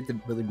expecting it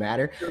to really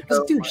matter.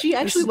 Because dude, she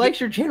actually likes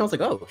your channel. I was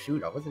like, oh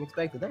shoot, I wasn't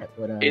expecting that.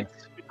 But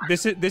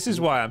this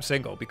is why I'm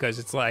single, because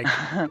it's like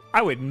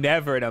I would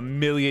never in a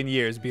million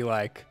years be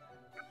like,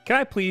 can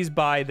I please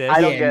buy this?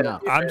 I don't get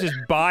it. I'm just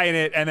buying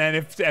it, and then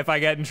if I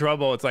get in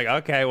trouble, it's like,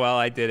 okay, well,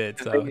 I did it.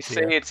 So they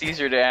say it's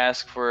easier to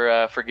ask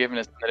for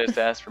forgiveness than it is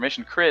to ask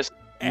permission. Chris,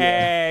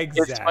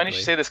 exactly. It's funny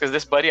you say this because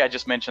this buddy I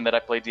just mentioned that I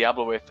played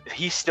Diablo with,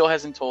 he still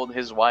hasn't told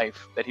his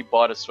wife that he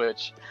bought a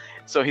Switch,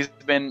 so he's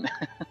been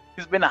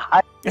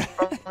hiding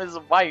from his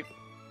wife.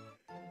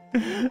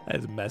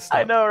 That's messed up.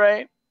 I know,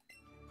 right?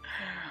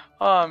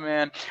 Oh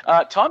man,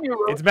 Tom,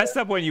 it's messed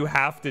up when you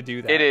have to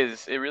do that. It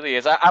is. It really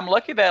is. I'm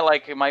lucky that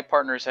like my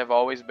partners have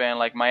always been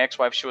like my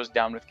ex-wife. She was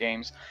down with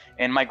games,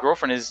 and my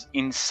girlfriend is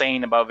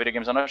insane about video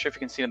games. I'm not sure if you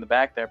can see it in the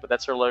back there, but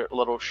that's her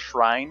little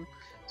shrine.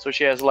 So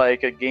she has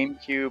like a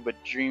GameCube, a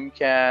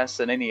Dreamcast,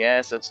 an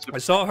NES. I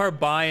saw her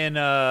buying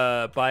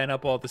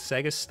up all the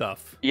Sega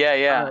stuff.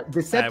 Yeah.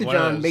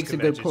 Decepticon makes a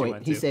good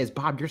point. He says,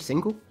 "Bob, you're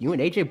single. You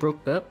and AJ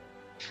broke up."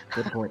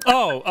 Good point.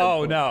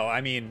 Oh no.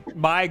 I mean,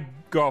 my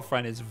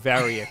girlfriend is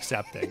very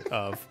accepting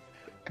of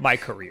my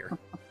career.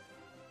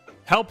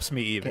 Helps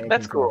me even.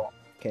 That's cool.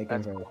 Okay,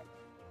 that's cool.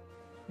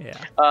 Yeah,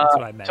 that's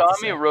what I meant.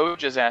 Tommy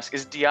Rojas asks,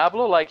 is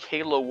Diablo like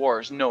Halo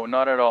Wars? No,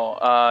 not at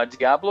all.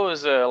 Diablo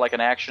is like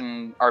an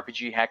action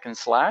RPG hack and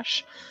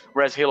slash,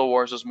 whereas Halo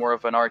Wars is more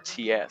of an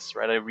RTS,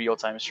 right? A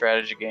real-time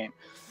strategy game.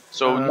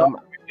 So not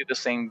really the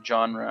same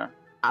genre.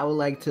 I would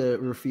like to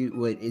refute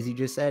what Izzy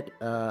just said.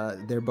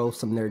 They're both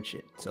some nerd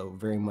shit, so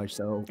very much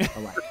so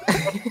alike.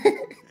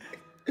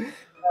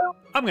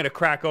 I'm gonna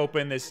crack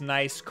open this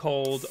nice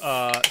cold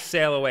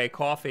sail away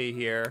coffee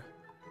here.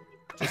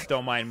 Just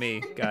don't mind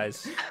me,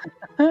 guys.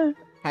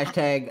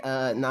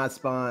 Hashtag not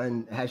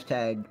spawn.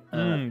 Hashtag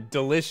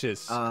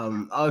delicious.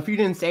 Oh, if you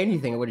didn't say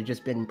anything, it would have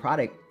just been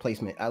product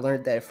placement. I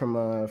learned that from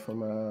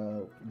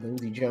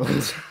Lindsay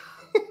Jones.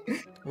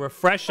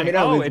 Refreshing.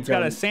 I mean, it's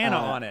got a Santa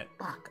on it.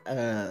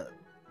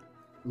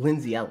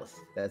 Lindsay Ellis.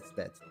 That's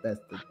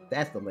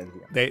the Lindsay.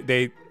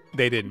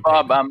 They didn't.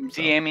 Bob, I'm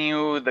DMing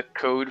you the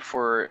code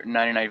for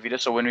 99vidas,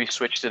 so when we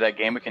switch to that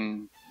game, we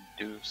can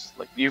do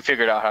like you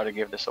figured out how to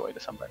give this away to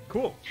somebody.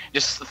 Cool.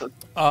 Just throw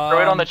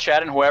it on the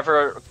chat, and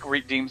whoever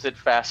redeems it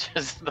fast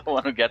is the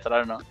one who gets it. I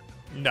don't know.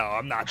 No,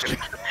 I'm not doing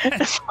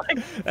that.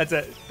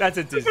 That's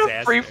a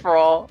disaster. Free for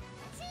all.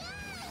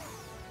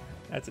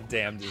 That's a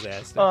damn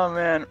disaster. Oh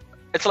man,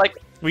 it's like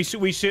we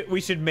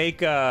should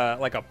make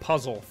like a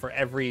puzzle for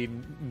every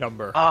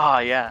number. Ah,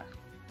 yeah.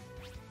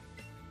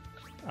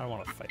 I don't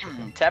want to fight with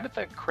him.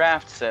 Tabitha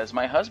Craft says,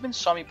 my husband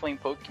saw me playing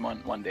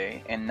Pokemon one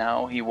day, and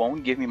now he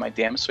won't give me my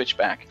damn Switch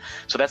back.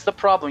 So that's the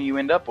problem you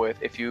end up with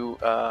if you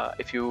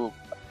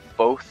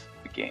both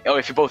game. Oh,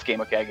 if you both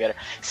game. Okay, I get it.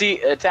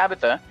 See,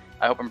 Tabitha,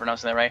 I hope I'm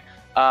pronouncing that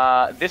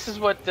right. This is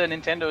what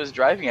Nintendo is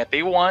driving at.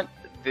 They want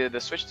the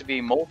Switch to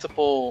be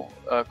multiple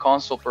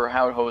console per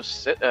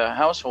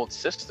household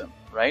system,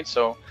 right?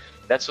 So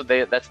that's what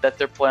that's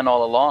their plan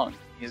all along.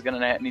 He's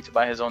gonna need to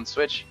buy his own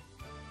Switch.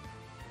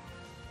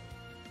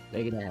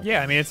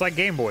 Yeah, I mean, it's like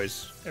Game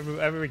Boys.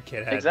 Every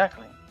kid had.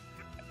 Exactly.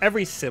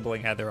 Every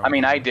sibling had their own. I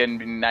mean, I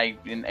didn't,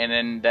 and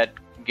then that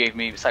gave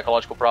me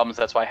psychological problems.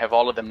 That's why I have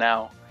all of them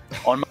now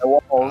on my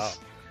walls.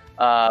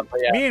 Oh. But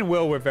yeah. Me and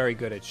Will were very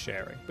good at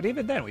sharing, but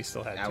even then, we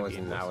still had. I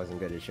wasn't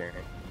good at sharing.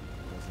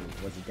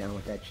 Wasn't down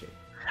with that shit.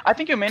 I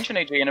think you mentioned,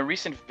 AJ, in a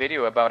recent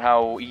video about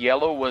how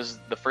Yellow was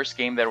the first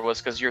game that was,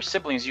 because your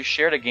siblings, you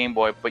shared a Game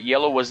Boy, but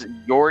Yellow was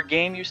your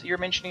game you're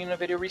mentioning in a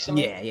video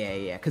recently?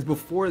 Yeah. Because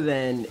before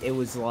then, it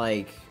was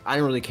like, I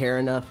didn't really care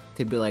enough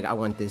to be like, I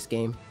want this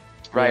game.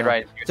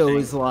 Right. So it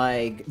was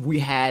like, we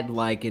had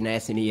like an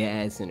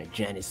SNES and a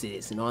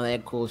Genesis and all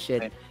that cool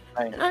shit.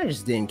 Right. And I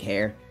just didn't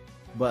care.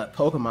 But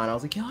Pokemon, I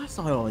was like, yo, I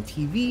saw it on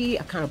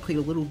TV. I kind of played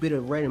a little bit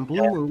of Red and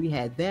Blue, and we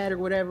had that or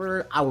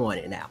whatever. I want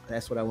it now.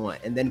 That's what I want.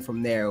 And then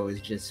from there, it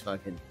was just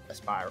fucking a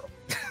spiral.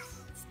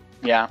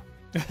 Yeah.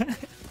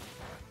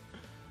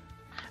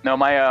 No,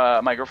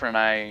 my girlfriend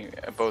and I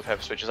both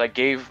have Switches. I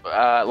gave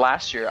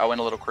last year. I went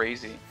a little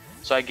crazy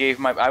So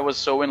I was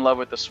so in love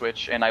with the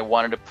Switch, and I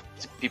wanted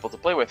people to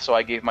play with. So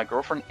I gave my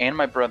girlfriend and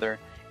my brother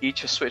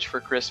each a Switch for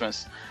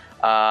Christmas,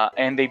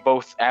 and they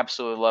both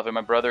absolutely love it.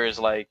 My brother is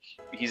like,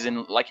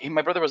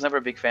 my brother was never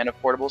a big fan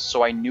of portables,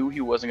 so I knew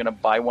he wasn't gonna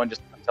buy one.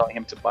 Just telling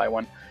him to buy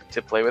one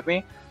to play with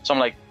me. So I'm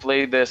like,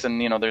 play this,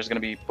 and there's gonna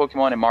be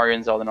Pokemon and Mario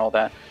and Zelda and all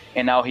that.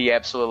 And now he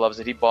absolutely loves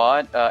it. He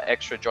bought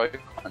extra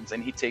Joy-Cons,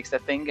 and he takes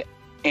that thing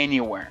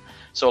anywhere.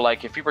 So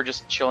like, if people are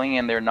just chilling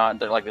and they're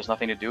like, there's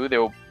nothing to do,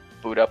 they'll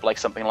boot up like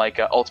something like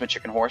Ultimate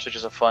Chicken Horse, which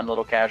is a fun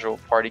little casual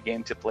party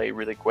game to play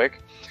really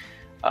quick,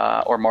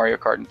 or Mario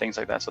Kart and things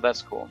like that. So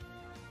that's cool.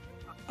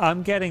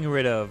 I'm getting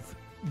rid of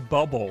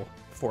Bubble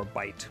for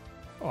Bite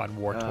on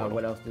War Turtle.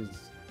 What else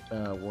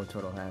does War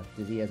Turtle have?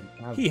 Does he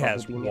have He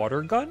has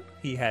Water Gun,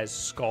 he has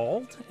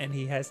Scald, and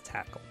he has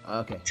Tackle.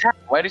 Okay.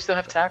 Why do you still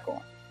have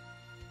Tackle?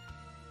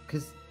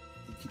 Because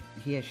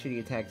he has shitty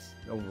attacks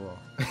overall.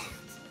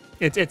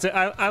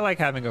 I like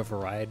having a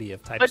variety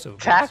of types But of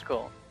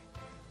Tackle.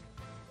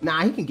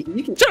 Nah, you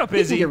can Shut up, he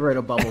Izzy. can get rid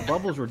of Bubble.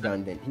 Bubble's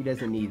redundant. He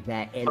doesn't need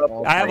that. And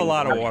all I have a three.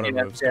 lot of water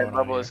moves going on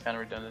Bubble here. is kind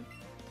of redundant.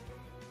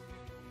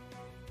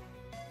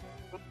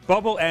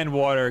 Bubble and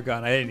Water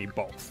Gun. I didn't need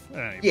both.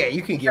 Yeah,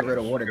 you can get rid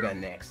of Water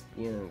Gun next.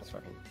 It's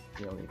fucking.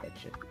 You don't need that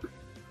shit.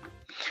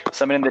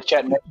 Someone in the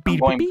chat, I'm Beep,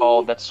 going beep.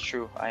 bald. That's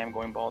true. I am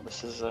going bald.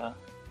 This is a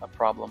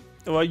problem.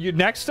 Well,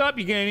 next up,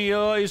 you're gonna need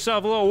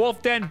yourself a little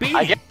Wulff Den beanie.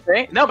 I guess,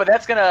 right? No, but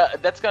that's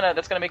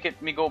gonna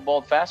make me go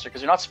bald faster,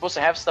 because you're not supposed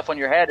to have stuff on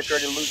your head if you're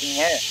already losing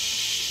hair.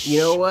 You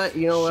know what?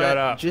 Shut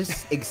up.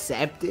 Just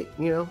accept it.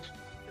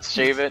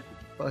 Shave it.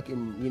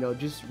 Fucking.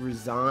 Just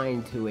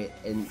resign to it,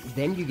 and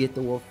then you get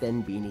the Wulff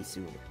Den beanie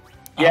soon.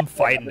 I'm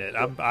fighting it.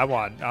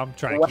 I'm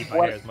trying to keep my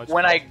hair as much.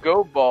 When I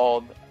go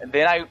bald,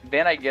 then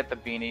I get the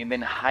beanie and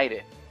then hide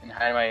it and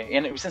hide my.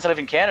 And since I live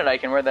in Canada, I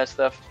can wear that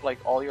stuff like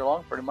all year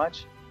long, pretty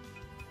much.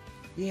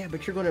 Yeah,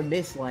 but you're gonna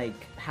miss like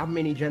how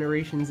many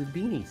generations of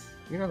beanies?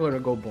 You're not gonna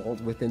go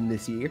bald within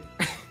this year.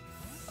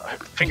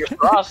 Fingers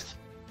crossed.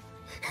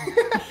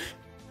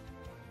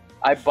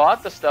 I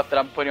bought the stuff that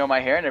I'm putting on my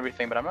hair and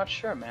everything, but I'm not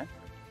sure, man.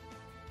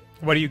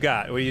 What do you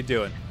got? What are you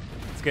doing?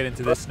 Let's get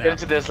into this now.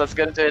 Let's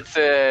get into it.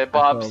 It's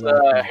Bob's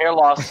hair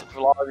loss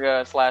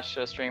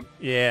vlog / stream.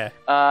 Yeah.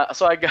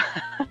 So I got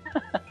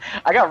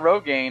I got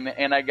Rogaine,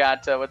 and I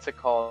got what's it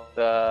called,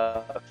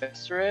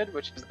 Finasteride,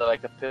 which is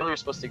the pill you're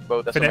supposed to take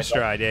both. That's what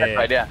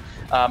Finasteride,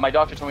 yeah. My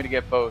doctor told me to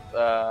get both.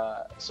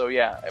 So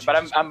yeah, but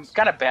I'm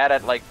kind of bad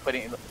at like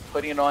putting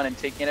it on and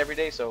taking it every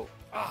day. So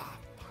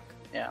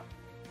yeah.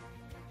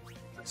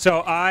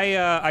 So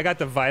I got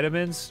the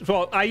vitamins.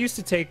 Well, I used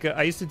to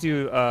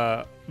do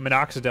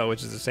minoxidil,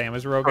 which is the same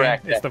as Rogaine.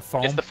 Correct, It's yeah. the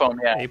foam. It's the foam,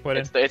 yeah. You put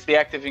it's the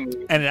active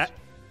ingredient. and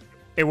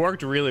it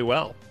worked really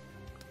well.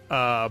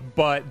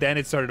 But then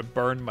it started to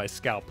burn my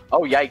scalp,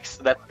 Oh yikes,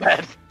 that's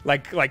bad.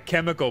 like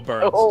chemical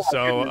burns. Oh, my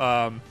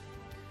So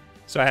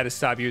so I had to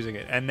stop using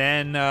it. And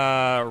then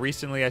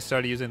recently I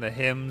started using the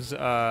Hims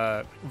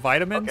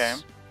vitamins. Okay.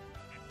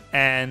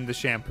 And the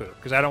shampoo,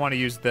 because I don't want to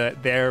use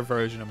their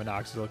version of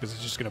minoxidil, because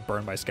it's just gonna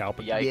burn my scalp.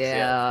 Yikes,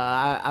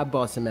 Yeah, I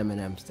bought some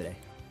M&Ms today.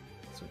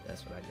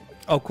 That's what I did.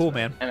 Oh, cool,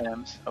 man.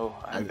 M&Ms. Oh,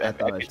 I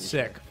thought it was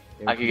Sick.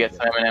 I could get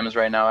some M&Ms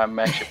right now. I'm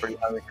actually pretty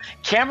hungry.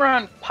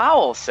 Cameron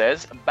Powell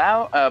says,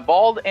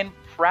 bald and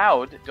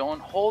proud, don't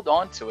hold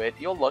on to it.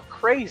 You'll look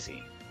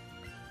crazy.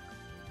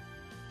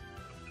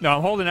 No,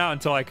 I'm holding out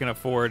until I can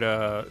afford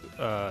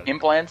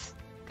Implants?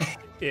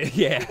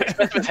 yeah,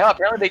 Expensive as hell.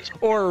 Apparently they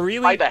or a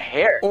buy the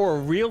hair. or a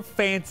real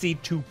fancy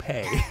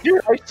toupee. Dude,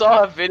 I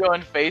saw a video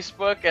on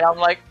Facebook, and I'm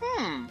like,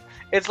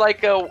 it's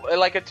like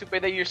a toupee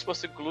that you're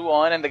supposed to glue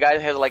on, and the guy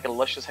has like a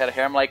luscious head of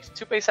hair. I'm like,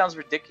 toupee sounds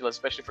ridiculous,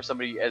 especially for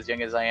somebody as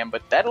young as I am,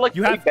 but that looked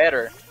way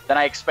better than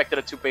I expected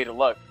a toupee to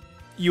look.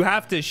 You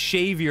have to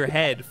shave your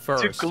head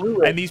first.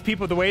 glue it. And these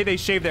people, the way they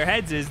shave their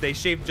heads is they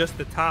shave just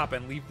the top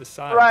and leave the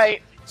sides.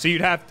 Right. So you'd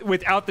have,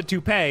 without the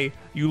toupee,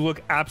 you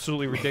look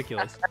absolutely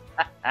ridiculous.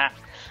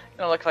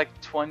 I look like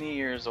 20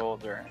 years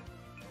older.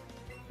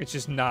 It's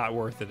just not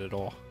worth it at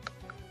all.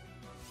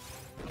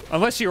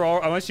 Unless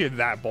you're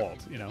that bald,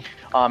 you know.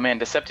 Oh man,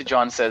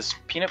 Decepticon says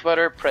peanut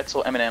butter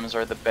pretzel M&Ms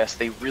are the best.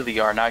 They really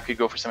are. Now I could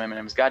go for some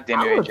M&Ms. God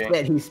damn you, I would AJ.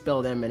 bet he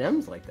spelled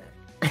M&Ms like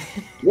that.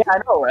 Yeah, I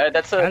know.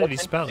 That's How did he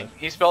spell it?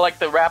 He spelled like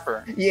the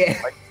rapper.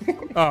 Yeah.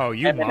 Oh,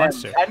 you M&Ms.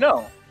 monster. I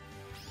know.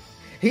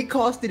 He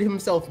costed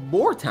himself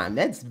more time.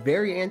 That's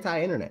very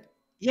anti-internet.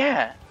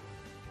 Yeah.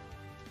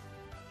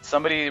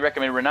 Somebody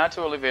recommended,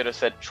 Renato Oliveira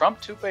said, Trump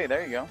toupee.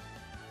 There you go.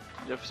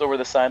 Just over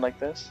the side like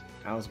this.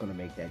 I was gonna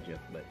make that joke,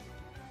 but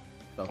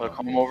Well,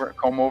 comb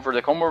over.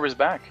 The comb over is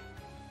back.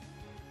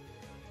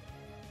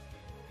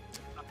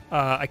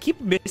 I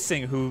keep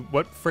missing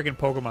what friggin'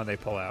 Pokemon they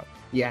pull out.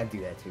 Yeah, I do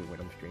that too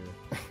when I'm streaming.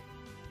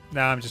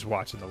 Now I'm just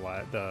watching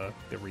the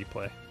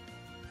replay.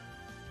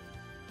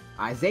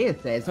 Isaiah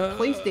says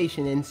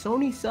PlayStation and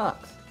Sony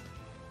sucks.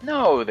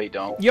 No, they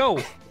don't. Yo,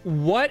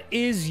 what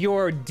is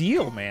your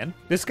deal, man?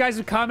 This guy's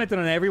commented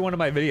on every one of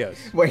my videos.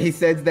 Where he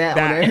says that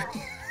on air.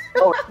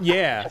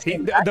 Yeah,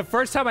 the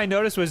first time I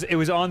noticed it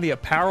was on the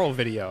apparel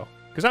video,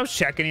 because I was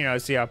checking, to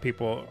see how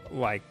people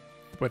like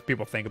what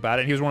people think about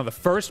it. And he was one of the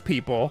first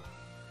people.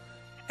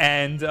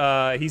 And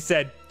he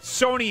said,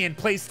 Sony and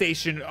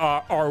PlayStation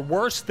are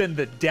worse than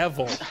the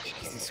devil.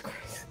 Jesus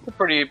Christ. A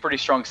pretty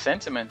strong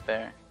sentiment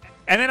there.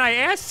 And then I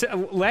asked,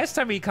 last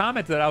time he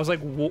commented, I was like,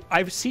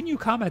 I've seen you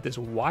comment this.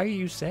 Why are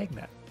you saying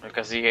that?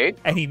 Because he hates.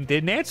 And he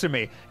didn't answer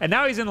me. And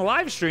now he's in the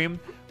live stream.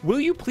 Will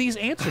you please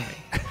answer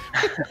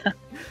me?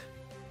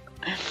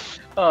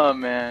 Oh,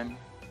 man.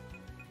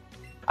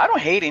 I don't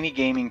hate any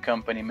gaming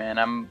company, man.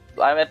 I'm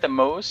at the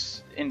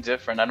most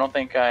indifferent. I don't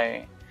think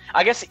I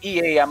guess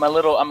EA. I'm a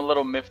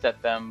little miffed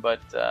at them,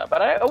 but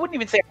I wouldn't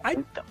even say I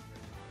hate them.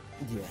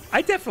 Yeah.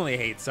 I definitely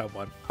hate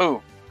someone.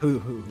 Who?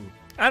 Who?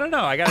 I don't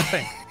know. I gotta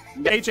think.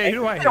 AJ, who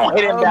do I hate? I don't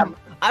hate them.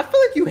 I feel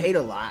like you hate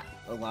a lot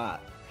of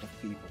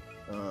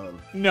people.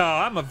 No,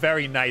 I'm a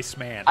very nice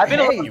man. I've been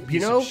Hey, you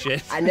piece of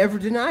shit. I never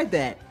denied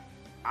that.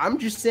 I'm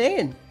just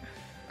saying.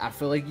 I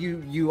feel like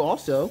you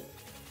also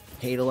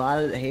hate a lot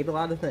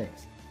of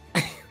things.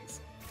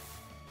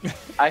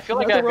 I feel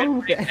like Nothing I've been wrong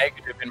with pretty that.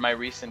 negative in my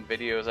recent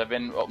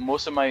videos.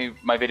 Most of my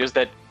videos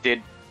that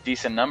did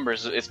decent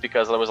numbers, it's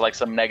because there was like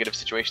some negative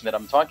situation that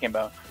I'm talking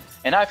about,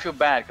 and I feel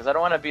bad because I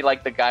don't want to be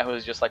like the guy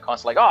who's just like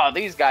constantly like, oh,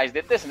 these guys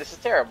did this and this is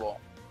terrible.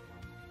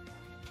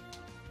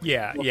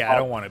 Yeah, I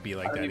don't want to be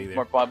like that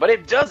either. But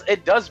it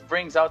does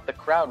brings out the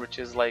crowd, which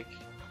is like,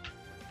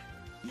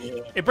 Yeah.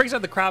 It brings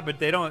out the crowd, but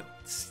they don't.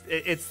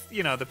 It's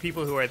the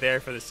people who are there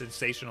for the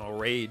sensational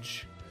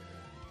rage.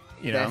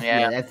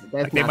 That's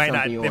Like they might not.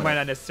 something you They might want.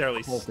 not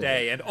necessarily hold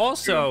stay, and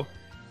also,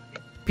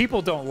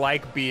 people don't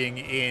like being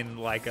in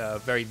like a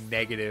very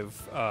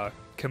negative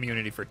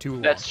community for too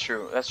long. that's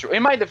true.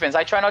 In my defense,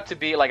 I try not to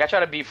be like, I try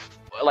to be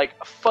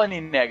like funny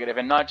negative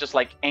and not just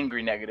like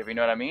angry negative. You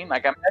know what I mean?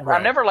 Like I'm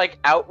Right. never like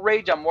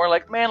outraged. I'm more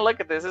like, man, look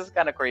at this. This is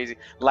kind of crazy,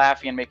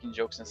 laughing and making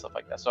jokes and stuff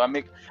like that. So I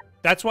make.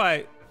 That's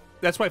why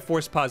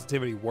forced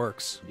positivity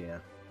works. Yeah.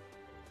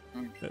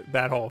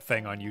 That whole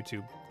thing on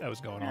YouTube that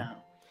was going on.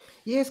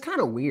 Yeah, it's kind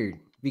of weird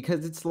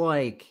because it's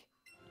like,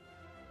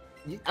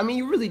 I mean,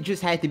 you really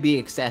just had to be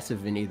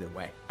excessive in either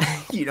way.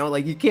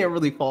 Like you can't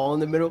really fall in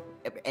the middle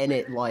and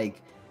it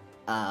like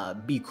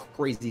be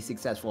crazy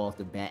successful off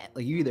the bat.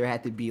 Like you either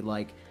had to be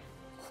like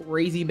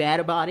crazy bad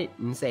about it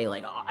and say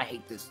like, oh, I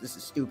hate this. This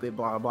is stupid,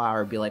 blah, blah,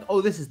 or be like, oh,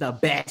 this is the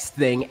best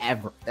thing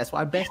ever. That's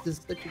why best is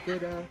such a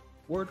good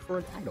word for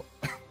a title.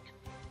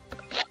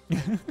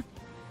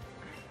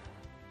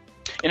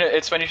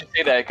 It's funny you should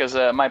say that because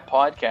one of my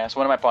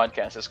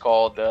podcasts is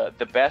called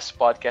The Best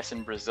Podcast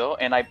in Brazil,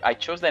 and I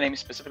chose that name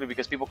specifically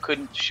because people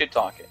couldn't shit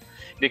talk it.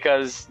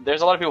 Because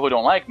there's a lot of people who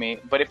don't like me,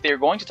 but if they're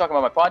going to talk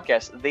about my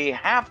podcast, they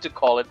have to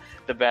call it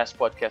The Best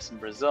Podcast in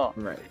Brazil.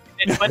 Right.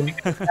 It's funny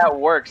because that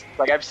works.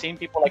 Like I've seen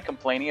people like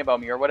complaining about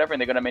me or whatever,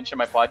 and they're gonna mention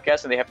my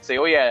podcast, and they have to say,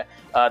 "Oh yeah,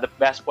 the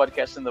best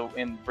podcast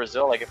in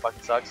Brazil." Like it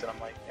fucking sucks, and I'm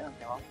like, yeah.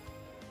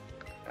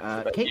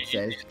 Kate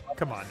says,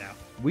 Come on now.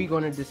 we're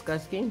going to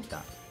discuss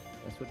GameStop.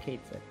 That's what Kate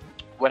said.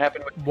 What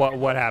happened with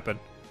What happened?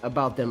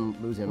 About them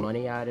losing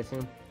money, I'd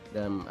assume.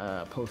 Them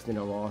posting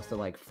a loss to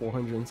like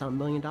 $400 and something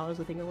million, I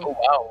think it was. Oh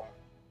wow,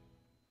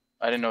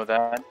 I didn't know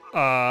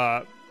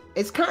that.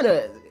 It's kind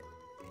of,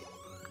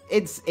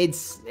 it's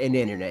an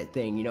internet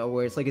thing,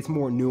 where it's like it's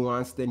more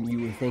nuanced than you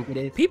would think it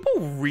is. People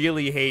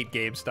really hate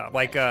GameStop,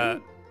 like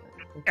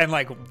and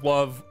like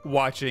love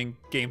watching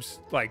games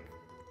like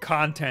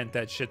content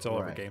that shits all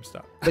over Right.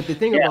 GameStop. But the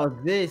thing Yeah.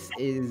 about this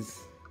is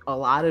a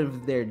lot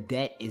of their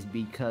debt is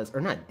because,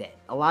 or not debt,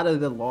 a lot of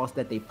the loss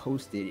that they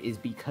posted is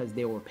because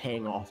they were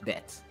paying off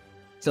debts.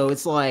 So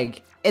it's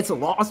like, it's a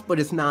loss, but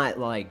it's not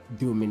like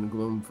doom and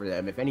gloom for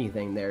them. If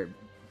anything, they're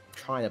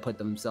trying to put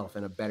themselves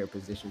in a better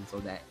position so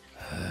that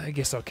I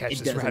guess I'll catch it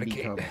this doesn't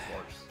become Raticate.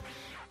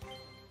 worse.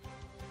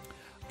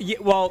 Yeah,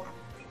 well,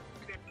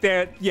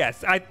 they're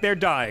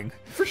dying.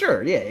 For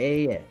sure,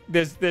 yeah.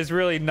 There's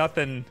really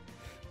nothing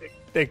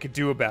they could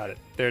do about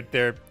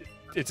it.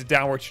 It's a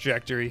downward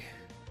trajectory.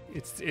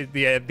 It's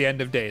the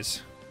end of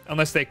days,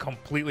 unless they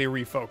completely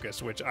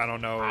refocus, which I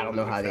don't know. I don't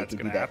know if how they that's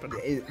can do gonna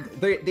that.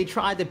 happen. They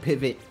tried to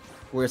pivot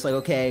where it's like,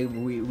 okay,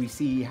 we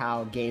see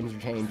how games are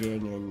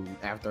changing, and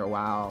after a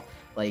while,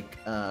 like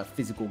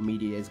physical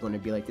media is going to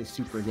be like this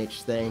super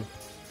niche thing,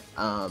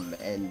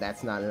 and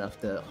that's not enough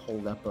to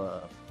hold up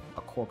a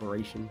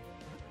corporation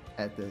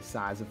at the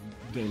size of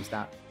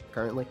GameStop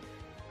currently.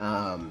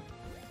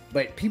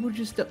 But people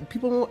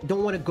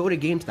don't want to go to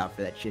GameStop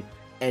for that shit.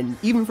 And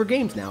even for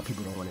games now,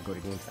 people don't want to go to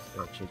GameStop for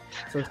that shit.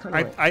 So it's kind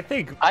of like, I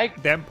think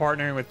them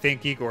partnering with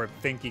ThinkGeek or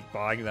ThinkGeek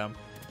buying them,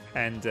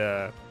 and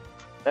That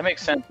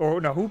makes sense. or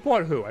no, who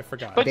bought who? I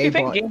forgot. But they you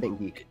think bought Game-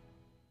 ThinkGeek.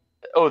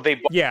 Oh, they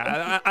bought.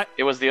 Yeah,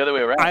 It was the other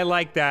way around. I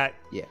like that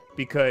Yeah.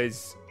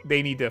 because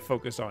they need to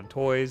focus on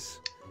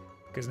toys,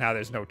 because now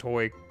there's no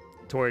Toys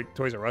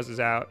R Us is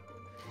out.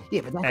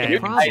 Yeah, but that's And- the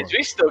problem.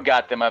 We still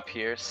got them up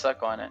here.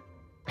 Suck on it.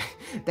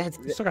 That's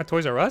You still got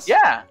Toys R Us?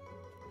 Yeah.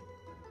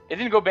 It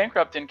didn't go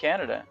bankrupt in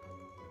Canada.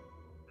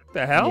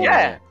 The hell?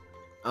 Yeah.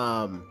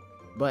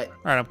 But All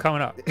right, I'm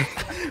coming up.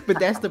 but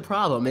that's the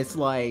problem. It's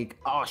like,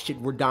 oh shit,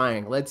 we're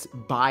dying. Let's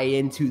buy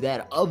into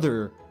that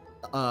other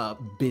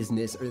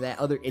business or that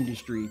other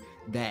industry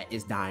that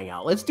is dying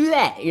out. Let's do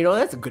that. You know,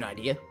 that's a good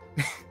idea.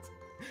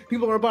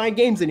 People aren't buying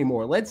games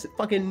anymore. Let's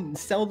fucking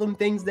sell them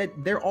things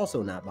that they're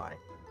also not buying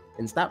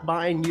and stop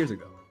buying years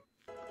ago.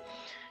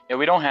 Yeah,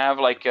 we don't have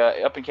like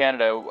up in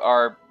Canada.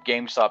 Our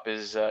GameStop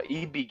is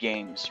EB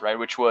Games, right?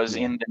 Which was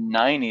in the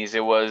 90s. It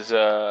was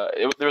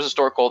there was a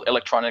store called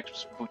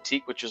Electronics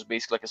Boutique, which was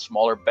basically like a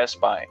smaller Best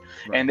Buy,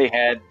 and they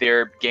had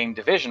their game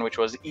division, which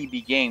was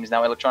EB Games.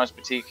 Now Electronics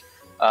Boutique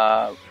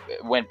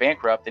went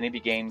bankrupt, and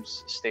EB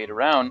Games stayed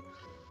around,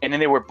 and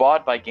then they were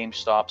bought by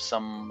GameStop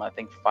some, I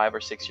think, 5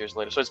 or 6 years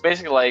later. So it's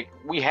basically like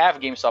we have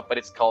GameStop, but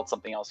it's called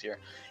something else here.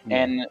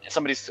 And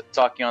somebody's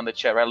talking on the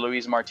chat, right?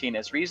 Luis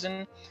Martinez,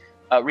 reason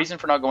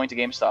for not going to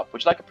GameStop.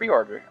 Would you like a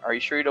pre-order? Are you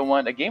sure you don't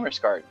want a gamer's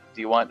card?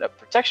 Do you want a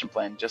protection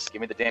plan? Just give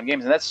me the damn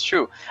games. And that's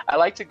true. I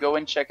like to go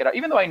and check it out,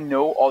 even though I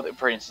know all the,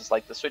 for instance,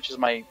 like the Switch is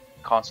my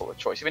console of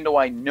choice. Even though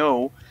I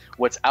know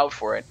what's out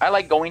for it, I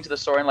like going to the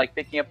store and like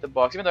picking up the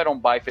box. Even though I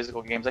don't buy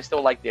physical games, I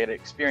still like the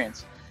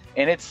experience.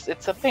 And it's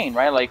a pain,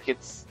 right? Like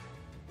it's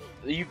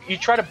you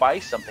try to buy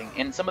something,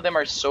 and some of them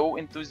are so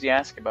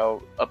enthusiastic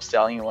about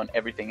upselling you on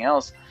everything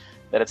else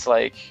that it's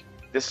like,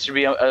 this should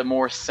be a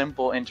more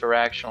simple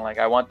interaction. Like,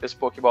 I want this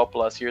Pokeball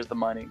Plus. Here's the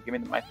money. Give me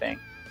my thing.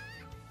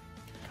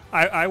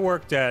 I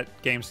worked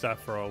at GameStop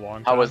for a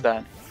long time. How was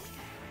that?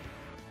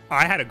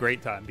 I had a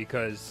great time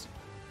because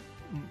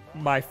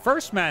my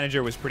first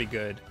manager was pretty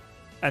good.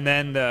 And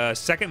then the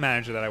second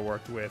manager that I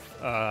worked with,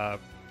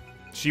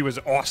 she was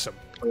awesome.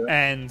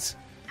 And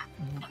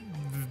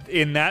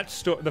in that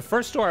store, the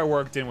first store I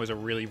worked in was a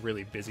really,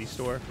 really busy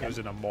store. It was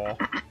in a mall.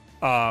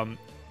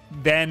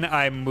 Then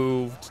I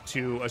moved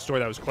to a store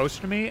that was closer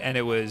to me, and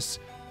it was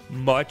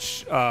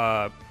much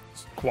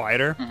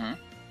quieter.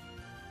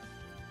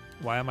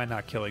 Why am I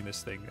not killing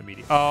this thing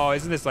immediately? Oh,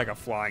 isn't this like a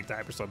flying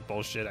type or some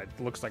bullshit? It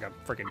looks like a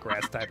freaking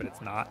grass type, and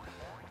it's not.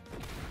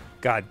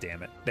 God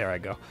damn it. There I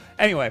go.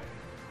 Anyway,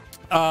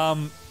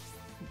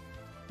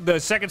 the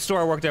second store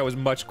I worked at was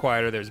much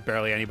quieter. There was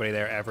barely anybody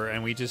there ever,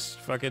 and we just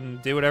fucking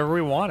did whatever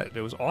we wanted.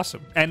 It was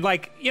awesome. And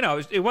like, you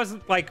know, it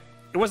wasn't like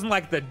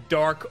the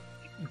dark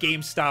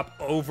GameStop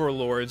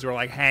overlords were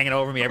like hanging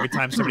over me every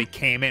time somebody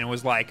came in and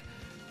was like,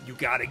 you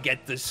gotta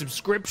get the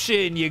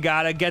subscription, you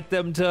gotta get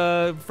them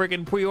to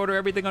freaking pre-order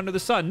everything under the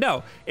sun.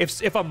 No,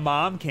 if a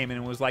mom came in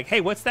and was like,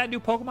 hey, what's that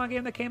new Pokemon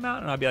game that came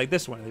out? And I'd be like,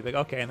 this one. And they'd be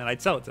like, okay, and then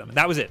I'd sell it to them, and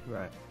that was it.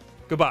 Right.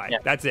 Goodbye. Yeah.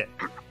 That's it.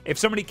 If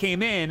somebody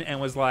came in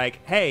and was like,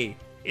 hey,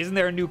 isn't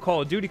there a new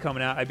Call of Duty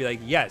coming out? I'd be like,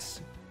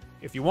 yes.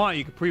 If you want,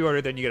 you can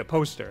pre-order, then you get a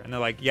poster. And they're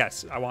like,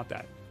 yes, I want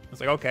that. I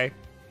was like, okay,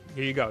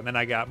 here you go. And then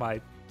I got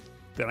my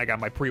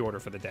pre-order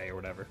for the day or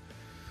whatever.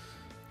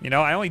 You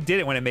know, I only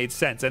did it when it made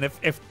sense. And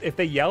if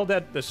they yelled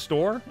at the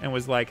store and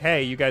was like,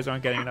 hey, you guys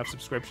aren't getting enough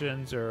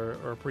subscriptions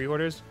or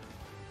pre-orders,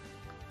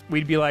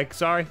 we'd be like,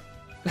 sorry.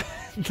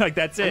 Like,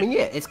 that's it. I mean,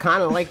 yeah, it's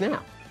kind of like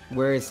now,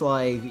 where it's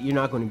like, you're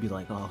not going to be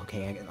like, oh,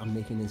 okay, I'm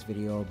making this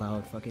video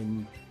about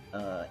fucking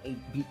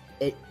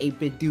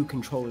 8-bit do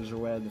controllers or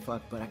whatever the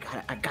fuck, but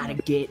I gotta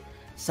get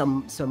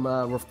some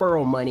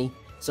referral money.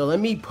 So let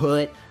me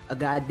put a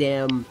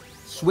goddamn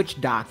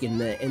Switch doc in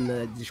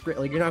the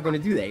description. Like, you're not going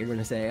to do that. You're going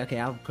to say, okay,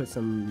 I'll put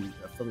some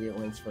affiliate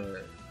links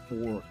for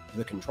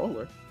the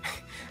controller.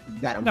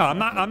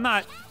 I'm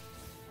not.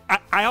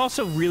 I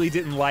also really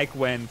didn't like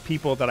when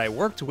people that I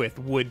worked with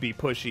would be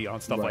pushy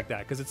on stuff like that,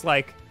 because it's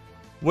like,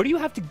 what do you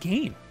have to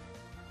gain?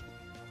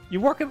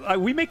 You work.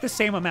 We make the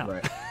same amount.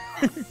 Right.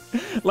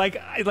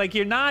 like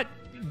you're not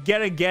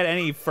gonna get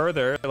any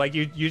further. Like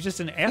you're just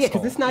an asshole. Yeah,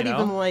 because it's not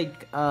even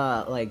like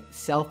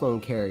cell phone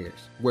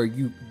carriers where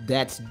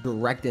that's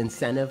direct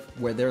incentive,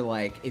 where they're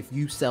like, if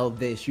you sell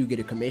this, you get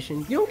a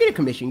commission. You don't get a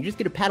commission. You just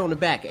get a pat on the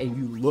back and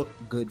you look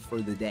good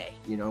for the day.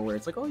 You know, where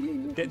it's like, oh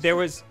yeah. There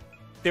was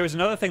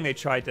another thing they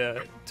tried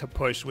to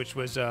push, which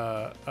was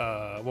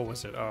what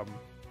was it?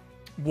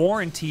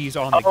 Warranties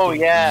on the game. Oh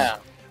yeah.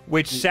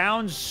 Which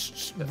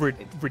sounds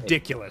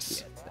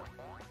ridiculous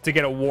to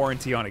get a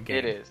warranty on a game.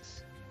 It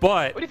is.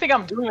 But what do you think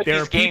I'm doing with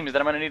these games that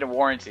I'm going to need a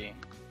warranty?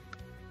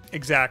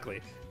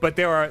 Exactly. But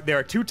there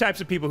are two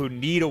types of people who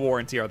need a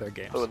warranty on their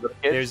games.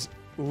 There's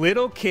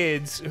little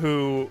kids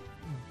who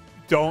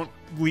don't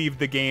leave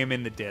the game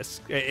in the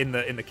disc in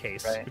the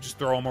case, right. Just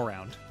throw them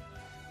around.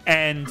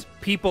 And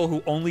people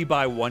who only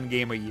buy one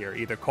game a year,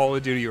 either Call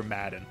of Duty or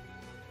Madden.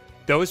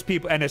 Those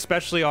people, and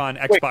especially on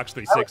Xbox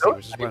 360,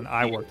 which is when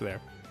I worked there.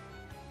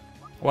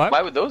 What?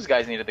 Why would those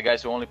guys need it? The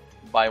guys who only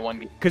buy one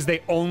game? Because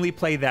they only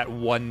play that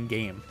one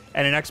game.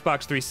 And an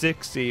Xbox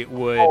 360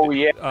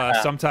 would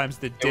sometimes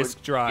the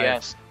disc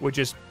drive would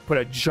just put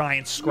a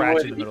giant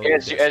scratch in the middle of the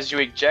disc. As you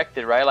eject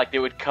it, right? Like they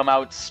would come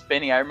out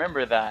spinning. I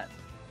remember that.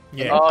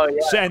 Yeah. Oh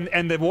yeah. So,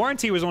 and the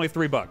warranty was only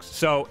 $3.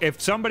 So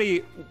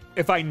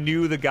if I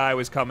knew the guy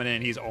was coming in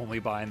and he's only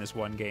buying this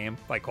one game,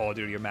 like Call of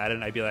Duty or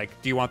Madden, I'd be like,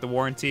 do you want the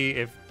warranty?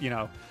 If, you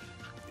know,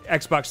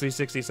 Xbox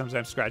 360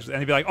 sometimes scratches, and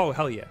they'd be like, oh,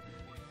 hell yeah.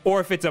 Or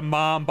if it's a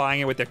mom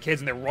buying it with their kids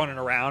and they're running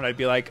around, I'd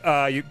be like,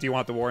 do you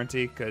want the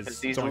warranty?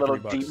 Because these little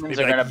demons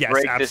are going to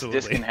break this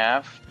disc in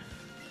half.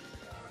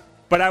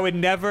 But I would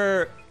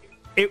never...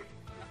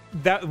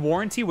 that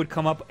warranty would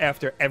come up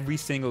after every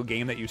single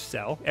game that you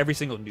sell, every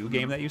single new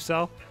game that you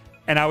sell,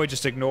 and I would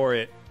just ignore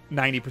it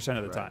 90%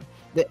 of the time.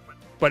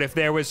 But if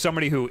there was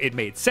somebody who it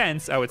made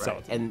sense, I would sell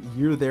it. And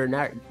you're their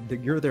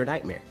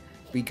nightmare,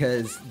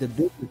 because the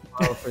business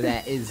model for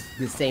that is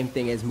the same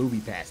thing as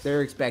MoviePass.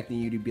 They're expecting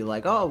you to be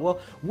like, oh,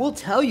 well, we'll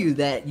tell you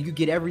that you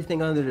get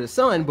everything under the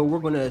sun, but we're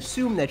going to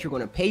assume that you're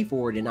going to pay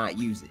for it and not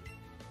use it.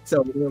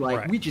 So they're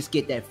like, we just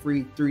get that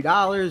free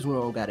 $3. We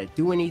don't got to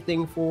do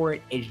anything for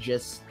it. It's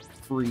just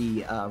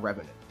free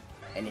revenue.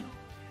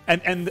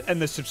 And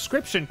the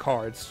subscription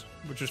cards,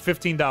 which was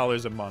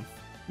 $15 a month,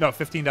 no,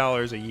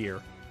 $15 a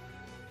year.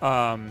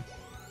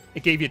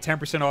 It gave you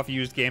 10% off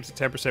used games and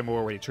 10%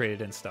 more when you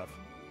traded in stuff.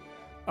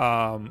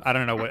 I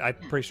don't know what, I'm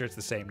pretty sure it's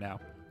the same now.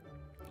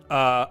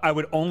 I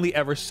would only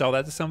ever sell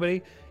that to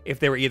somebody if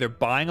they were either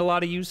buying a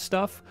lot of used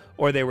stuff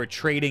or they were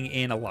trading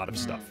in a lot of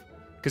stuff.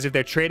 Because if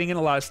they're trading in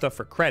a lot of stuff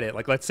for credit,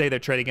 like let's say they're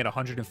trading in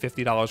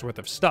 $150 worth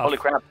of stuff, holy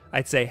crap,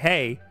 I'd say,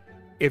 hey,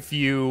 if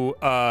you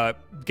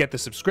get the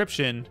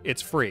subscription,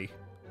 it's free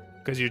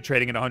because you're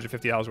trading in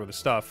 $150 worth of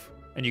stuff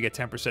and you get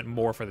 10%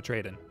 more for the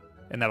trade-in.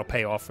 And that'll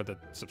pay off for the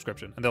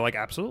subscription. And they're like,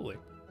 absolutely.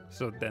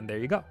 So then there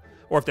you go.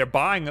 Or if they're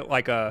buying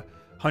like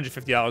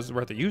 $150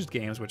 worth of used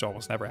games, which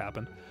almost never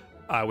happened,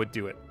 I would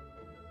do it.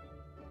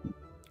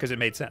 Because it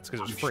made sense, because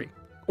it was free.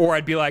 Or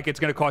I'd be like, it's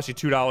going to cost you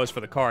 $2 for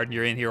the card, and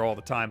you're in here all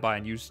the time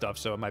buying used stuff,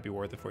 so it might be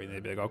worth it for you. And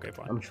they'd be like, okay,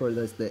 fine. I'm sure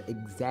that's the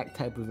exact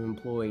type of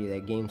employee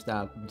that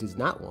GameStop does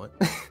not want.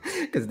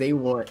 Because they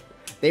want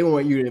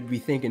you to be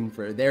thinking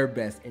for their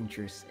best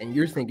interests, and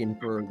you're thinking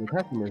for the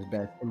customer's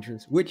best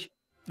interests, which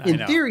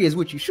in theory is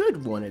what you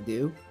should want to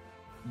do,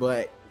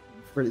 but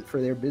for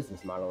their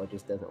business model, it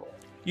just doesn't work.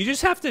 You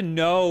just have to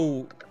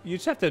know. You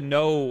just have to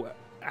know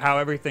how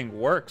everything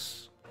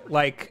works.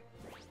 Like,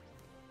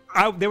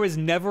 there was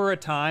never a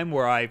time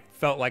where I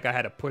felt like I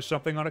had to push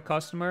something on a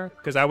customer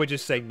because I would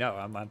just say no.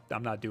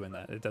 I'm not doing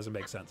that. It doesn't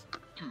make sense.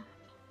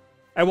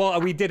 And well,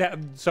 we did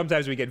have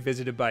sometimes we get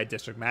visited by a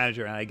district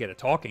manager and I get a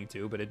talking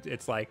to, but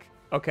it's like,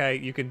 okay,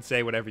 you can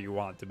say whatever you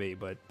want to me,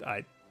 but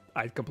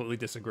I completely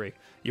disagree.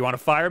 You want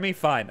to fire me?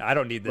 Fine. I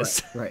don't need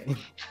this. Right.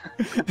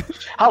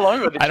 How long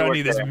ago did you I don't work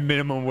need there? this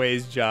minimum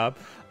wage job.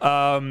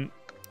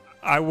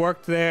 I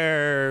worked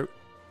there.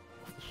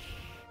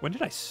 When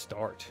did I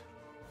start?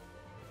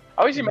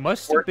 I always imagine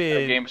Must have working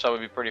at been. GameStop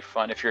would be pretty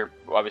fun if you're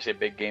obviously a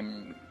big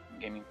gaming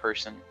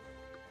person.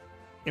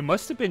 It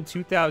must have been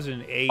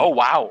 2008. Oh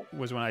wow,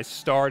 Was when I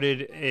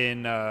started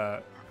in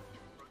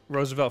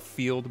Roosevelt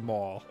Field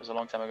Mall, it was a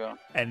long time ago.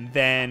 and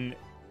then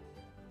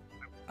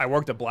I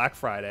worked a Black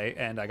Friday,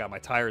 and I got my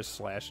tires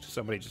slashed.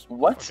 Somebody just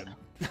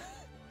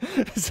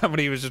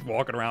somebody was just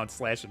walking around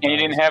slashing. And you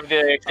tires. didn't have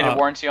the extended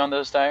warranty on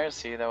those tires?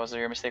 See, that was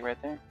your mistake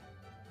right there.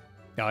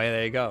 Oh yeah,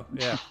 there you go.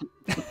 Yeah,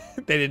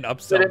 they didn't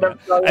upsell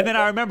me. And then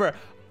I remember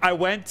I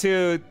went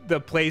to the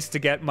place to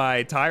get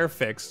my tire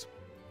fixed,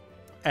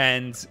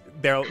 and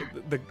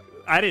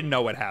I didn't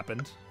know what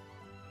happened,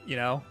 you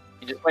know,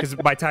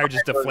 because my tire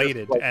just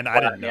deflated, and I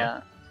didn't know.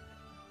 Yeah.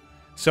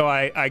 So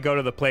I go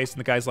to the place, and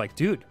the guy's like,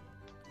 "Dude,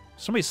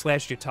 somebody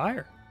slashed your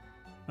tire,"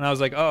 and I was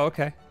like, "Oh,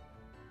 okay."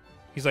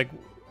 He's like,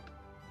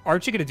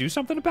 "Aren't you gonna do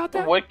something about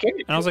that?" What can you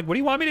do? And I was like, "What do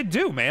you want me to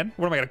do, man?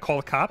 What am I gonna call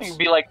the cops?" You'd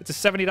be like It's a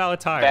 $70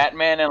 tire.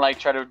 Batman and like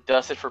try to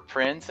dust it for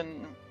prints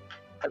and.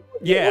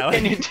 Yeah. What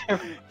can you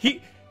do?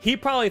 He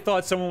probably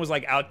thought someone was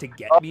like out to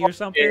get me or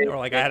something, or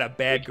like I had a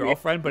bad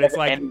girlfriend. But it's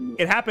like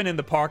it happened in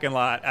the parking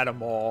lot at a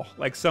mall.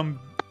 Like some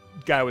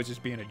guy was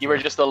just being a jerk. You were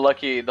just the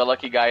lucky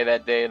guy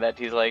that day that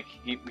he's like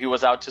he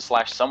was out to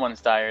slash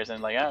someone's tires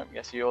and like, oh,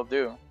 guess you'll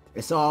do.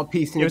 It's all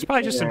piecing. It was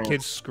probably just some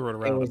kids screwing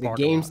around. It was in the the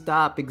parking lot.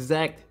 GameStop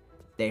exec.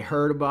 They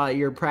heard about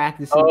your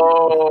practicing.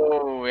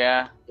 Oh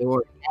yeah. They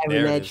were having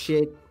There it that is.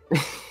 shit.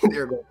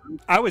 They're going,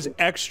 I was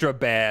extra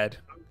bad.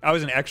 I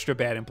was an extra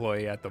bad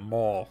employee at the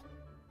mall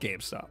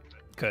GameStop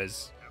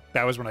because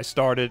that was when I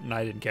started and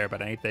I didn't care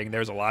about anything.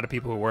 There was a lot of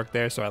people who worked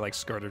there, so I like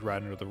skirted right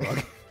under the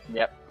rug.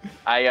 Yep.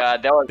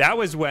 That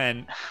was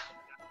when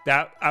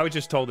I was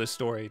just told this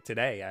story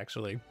today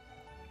actually.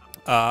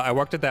 I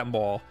worked at that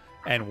mall,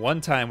 and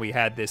one time we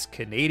had this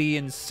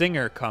Canadian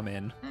singer come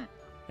in,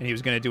 and he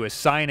was going to do a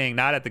signing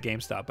not at the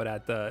GameStop but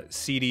at the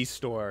CD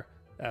store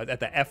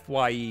at the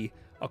FYE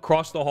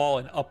across the hall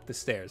and up the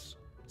stairs,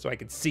 so I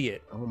could see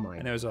it. oh my.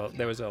 And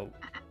there was a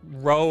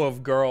row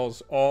of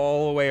girls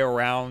all the way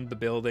around the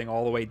building,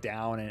 all the way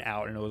down and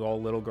out, and it was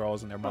all little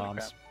girls and their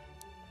moms.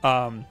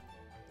 And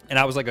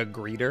I was like a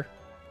greeter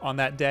on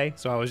that day,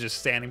 so I was just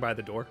standing by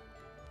the door,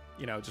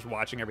 you know, just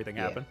watching everything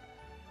happen.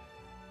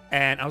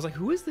 And I was like,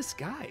 who is this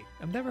guy?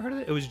 I've never heard of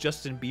it. It was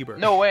Justin Bieber.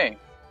 No way.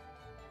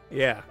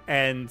 Yeah,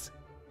 and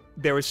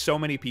there was so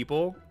many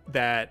people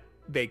that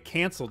they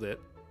canceled it.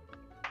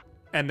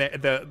 And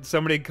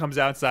somebody comes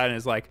outside and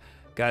is like,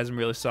 guys, I'm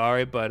really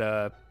sorry,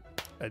 but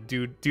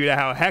due to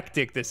how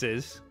hectic this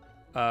is,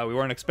 we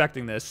weren't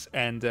expecting this,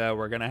 and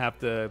we're gonna have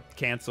to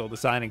cancel the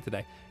signing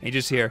today. And you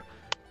just hear,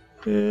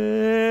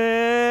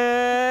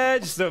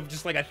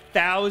 just like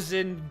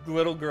 1,000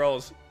 little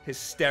girls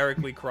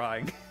hysterically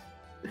crying.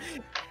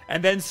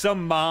 And then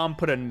some mom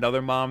put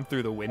another mom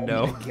through the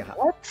window. Oh my God.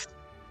 What?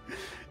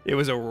 It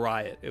was a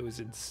riot. It was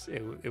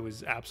it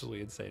was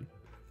absolutely insane.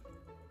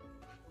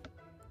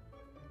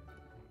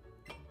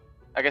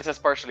 I guess that's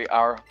partially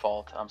our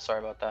fault. I'm sorry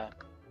about that.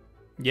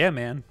 Yeah,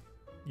 man.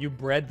 You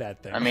bred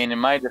that thing. I mean, in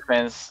my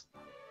defense,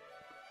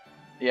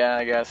 yeah,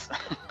 I guess.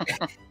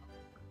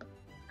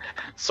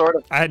 Sort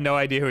of. I had no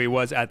idea who he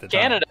was at the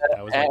time. Canada,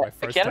 That was like my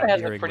first Canada time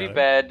has a hearing pretty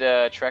about it.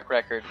 bad track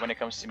record when it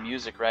comes to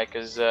music, right?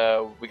 Because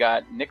we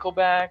got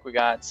Nickelback, we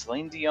got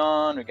Celine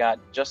Dion, we got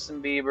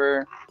Justin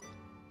Bieber.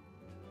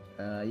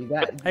 You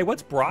got Hey,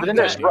 what's Brock? But then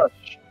there's doing?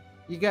 Rush.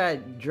 you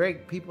got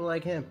Drake, people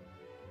like him.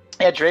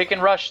 Yeah, Drake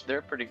and Rush,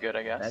 they're pretty good,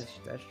 I guess.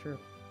 That's true.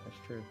 That's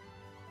true.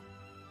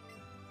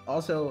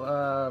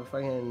 Also,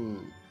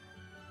 fucking,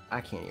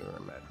 I can't even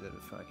remember the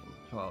fucking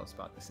what I was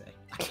about to say.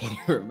 I can't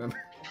even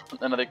remember.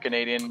 Another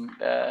Canadian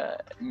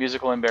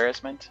musical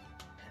embarrassment.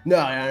 No.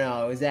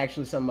 It was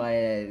actually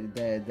somebody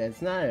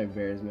that's not an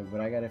embarrassment, but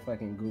I gotta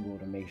fucking Google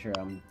to make sure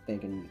I'm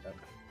thinking of.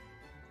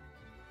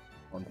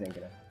 I'm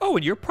thinking of. Oh,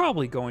 and you're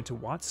probably going to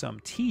want some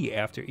tea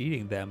after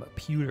eating them.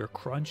 Pewter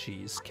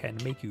crunchies can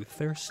make you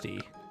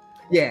thirsty.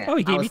 Yeah. Oh,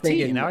 he gave I me was tea.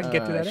 thinking, Now I can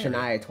get through that area.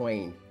 Shania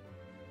Twain.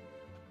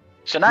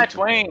 Shania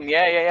Twain,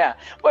 yeah.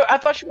 Well, I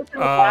thought she was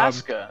from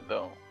Alaska,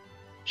 though.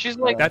 She's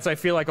like, That's I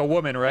feel like a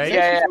woman, right?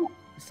 yeah.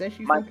 Says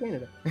she's My- from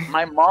Canada.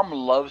 My mom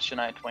loves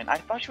Shania Twain. I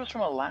thought she was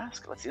from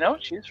Alaska. Let's see. No,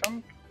 she's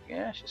from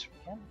Canada.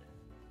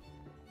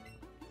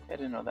 I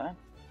didn't know that.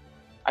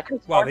 I could.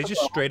 Wow, they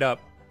just straight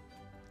up.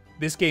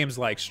 This game's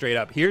like straight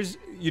up. Here's,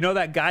 you know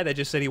that guy that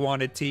just said he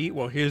wanted tea?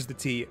 Well, here's the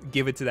tea.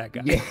 Give it to that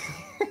guy. Yeah.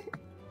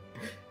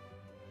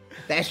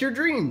 That's your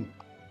dream.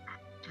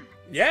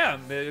 Yeah,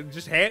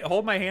 just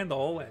hold my hand the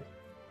whole way.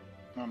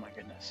 Oh my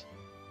goodness.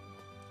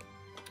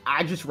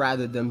 I just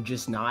rather them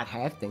just not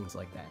have things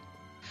like that.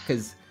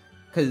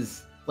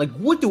 Cause like,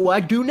 what do I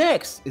do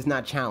next is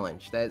not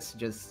challenge. That's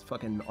just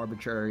fucking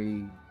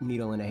arbitrary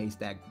needle in a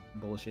haystack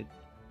bullshit.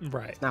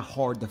 Right. It's not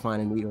hard to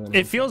find a needle in a It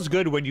haystack. feels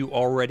good when you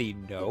already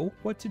know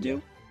what to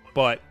do,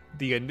 but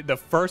the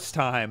first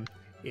time,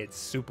 it's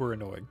super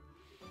annoying.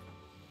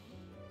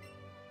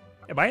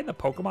 Am I in the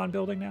Pokemon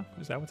building now?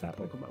 Is that what's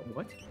happening? Pokemon,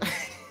 what?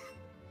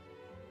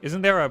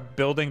 Isn't there a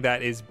building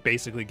that is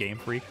basically Game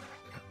Freak?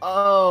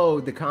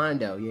 Oh, the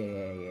condo.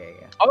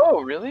 Yeah.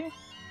 Oh, really?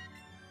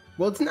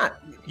 Well, it's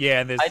not.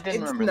 Yeah, and there's I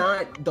didn't It's remember.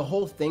 not. The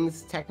whole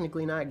thing's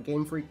technically not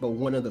Game Freak, but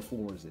one of the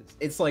floors is.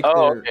 It's like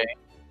Oh, okay.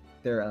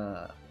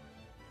 their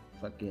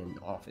fucking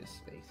office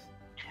space.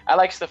 I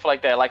like stuff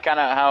like that. Like kind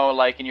of how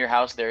like in your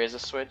house there is a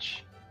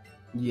switch.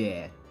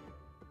 Yeah.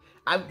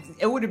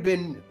 It would have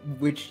been,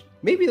 which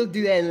maybe they'll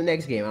do that in the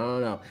next game. I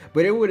don't know,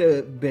 but it would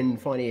have been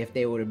funny if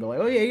they would have been like,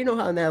 oh yeah, you know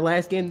how in that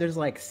last game there's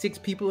like 6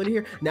 people in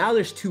here. Now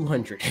there's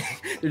 200.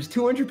 There's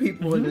 200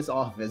 people in this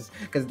office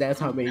because that's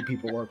how many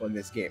people work on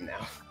this game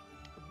now.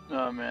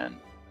 Oh man.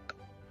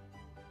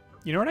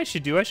 You know what I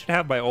should do? I should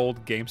have my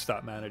old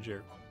GameStop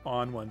manager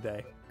on one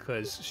day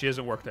because she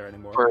doesn't work there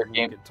anymore. For We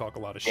game- could talk a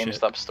lot of shit.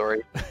 GameStop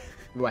story.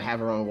 Do I have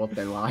her on Wulff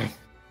Den Live?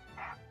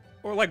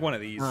 Or like one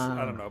of these.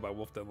 I don't know about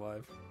Wulff Den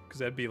Live because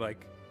that'd be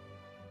like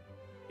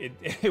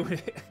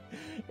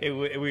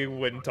we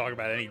wouldn't talk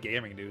about any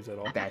gaming news at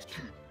all. That's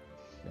true.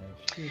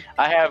 That's true.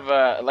 I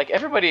have like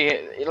everybody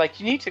like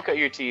you need to cut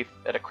your teeth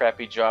at a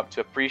crappy job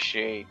to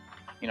appreciate,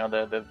 you know,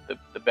 the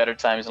better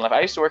times in life.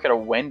 I used to work at a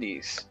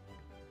Wendy's,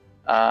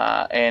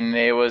 and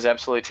it was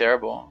absolutely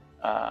terrible.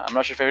 I'm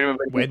not sure if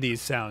everybody.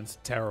 Wendy's sounds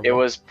terrible. It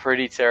was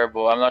pretty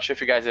terrible. I'm not sure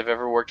if you guys have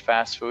ever worked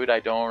fast food. I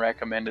don't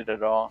recommend it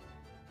at all.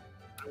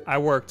 I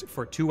worked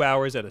for 2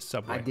 hours at a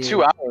Subway. I did.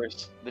 2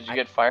 hours? Did you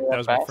get fired? That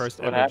was my fast? first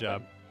What ever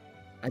happened?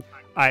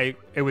 job.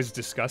 It was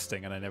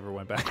disgusting, and I never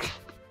went back.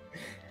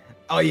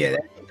 Oh yeah,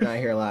 I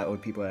hear a lot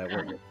with people that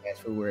work at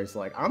fast food where it's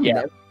like, I'm Yeah.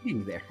 never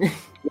eating there.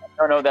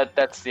 No,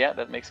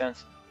 that makes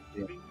sense.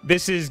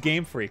 This is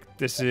Game Freak.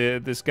 This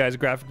guy's a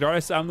graphic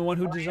artist. I'm the one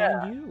who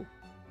designed you.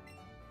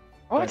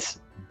 What?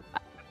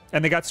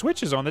 And they got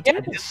switches on the Yeah,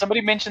 table.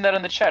 somebody mentioned that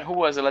in the chat. Who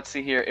was it? Let's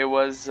see here. It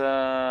was who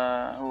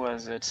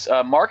was it?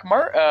 Mark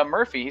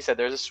Murphy. He said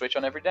there's a switch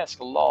on every desk.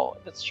 Lol.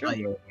 That's true. Oh,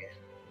 yeah.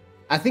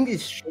 I think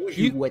it shows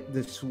you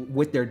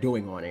what they're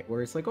doing on it,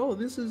 where it's like, oh,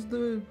 this is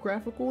the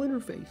graphical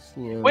interface.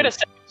 You know? Wait a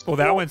second. Well,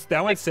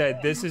 that one said,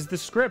 "This is the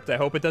script. I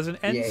hope it doesn't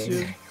end Yeah,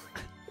 soon."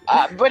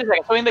 Wait a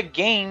second. So in the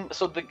game,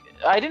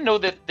 I didn't know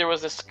that there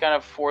was this kind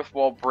of fourth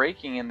wall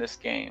breaking in this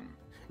game.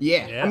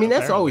 Yeah. Yeah, I mean that's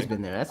apparently. always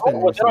been there. That's Oh, been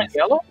was it on since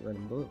yellow? Red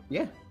and Blue.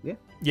 Yeah.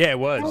 Yeah, it I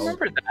was.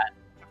 remember that.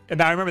 And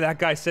I remember that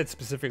guy said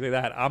specifically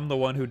that I'm the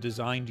one who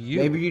designed you.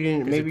 Maybe you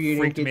didn't. 'Cause Maybe it you didn't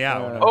freaked get me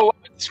out. Oh,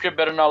 the script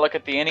better not look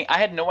at the ending. I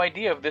had no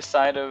idea of this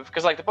side of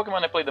because like the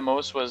Pokemon I played the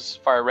most was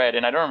Fire Red,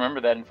 and I don't remember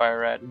that in Fire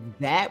Red.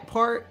 that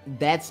part.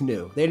 That's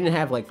new. They didn't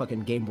have like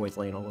fucking Game Boys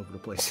laying all over the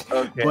place,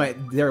 Okay. but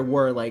there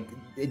were like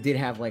it did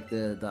have like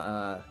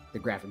the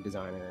graphic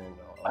designer and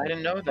all. I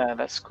didn't know that.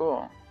 That's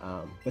cool.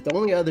 But the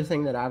only other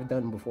thing that I've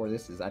done before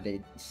this is I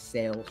did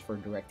sales for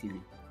DirecTV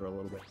for a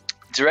little bit.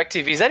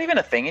 DirecTV, is that even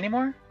a thing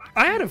anymore?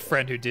 I had a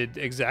friend who did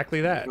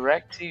exactly that.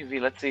 DirecTV,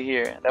 let's see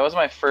here. That was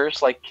my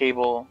first like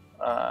cable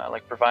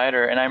like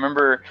provider. And I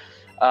remember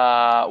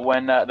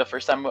when the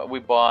first time we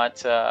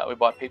bought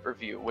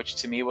pay-per-view, which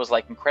to me was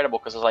like incredible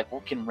because I was like, we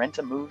can rent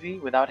a movie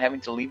without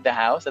having to leave the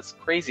house. That's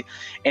crazy.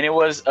 And it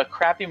was a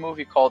crappy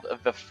movie called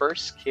The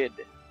First Kid.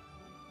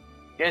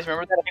 You guys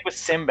remember that? I think it was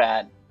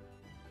Sinbad.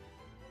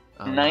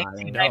 Oh,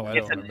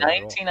 It's a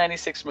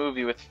 1996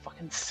 movie with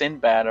fucking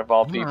Sinbad of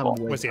all people.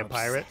 Was he a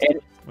pirate?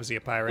 Was he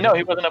a pirate? No,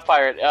 he wasn't a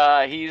pirate.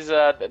 He's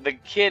the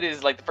kid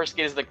is like the first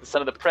kid is like the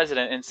son of the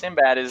president, and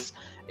Sinbad is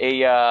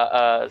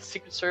a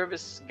Secret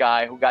Service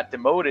guy who got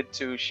demoted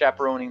to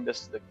chaperoning the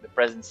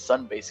president's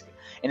son, basically.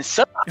 And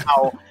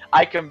somehow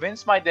I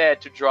convinced my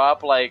dad to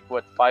drop like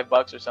what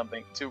 $5 or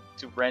something to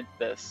rent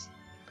this.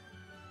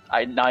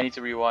 Now I need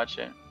to rewatch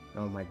it.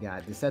 Oh my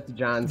God,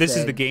 Decepticon. This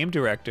is the game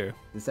director.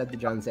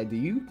 Decepticon said, "Do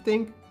you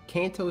think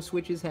Kanto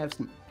Switches have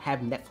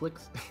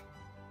Netflix?"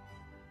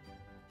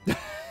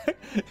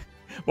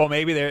 Well,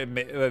 maybe they're.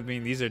 I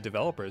mean, these are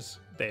developers.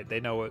 They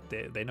know what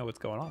they know what's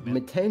going on, man.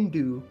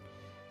 Matendu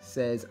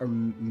says, or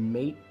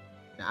mate,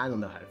 I don't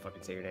know how to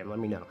fucking say your name. Let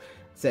me know.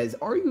 Says,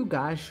 are you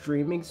guys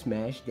streaming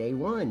Smash Day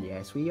 1?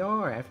 Yes, we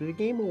are. After the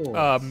Game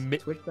Awards.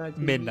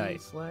 Midnight.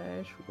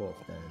 /Wulff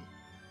Den.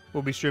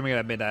 We'll be streaming it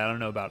at midnight. I don't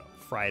know about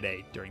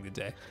Friday during the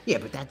day. Yeah,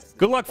 but that's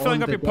good luck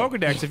filling up your day.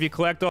 Pokedex. If you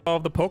collect all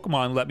of the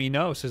Pokemon, let me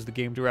know, says the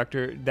game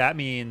director. That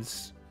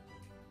means,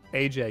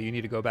 AJ, you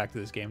need to go back to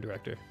this game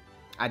director.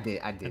 I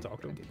did.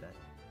 Talk to him. I did that.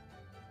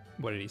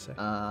 What did he say?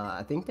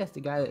 I think that's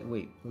the guy that.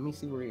 Wait, let me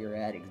see where you're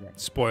at exactly.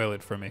 Spoil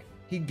it for me.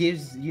 He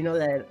gives, you know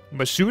that.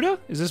 Masuda?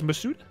 Is this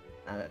Masuda?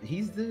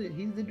 He's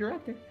the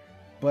director,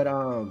 but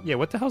Yeah.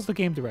 What the hell's the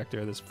game director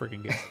of this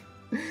freaking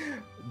game?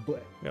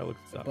 but Yeah, look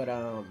this up. but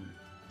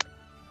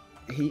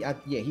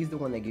he's the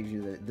one that gives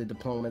you the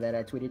diploma that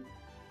I tweeted.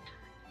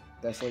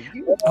 That's like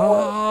you.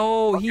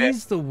 Oh, Okay.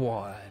 he's the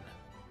one.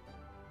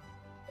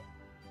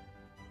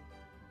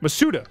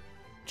 Masuda.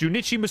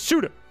 Junichi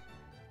Masuda.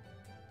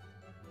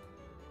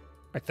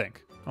 I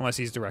think. Unless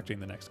he's directing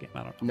the next game.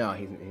 I don't know. No,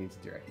 he's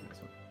directing this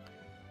one.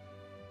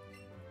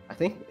 I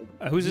think.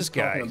 Who's he's this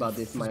guy? talking about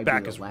this His might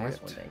back be is the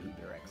last ripped. one that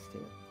he directs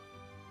too.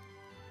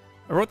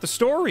 I wrote the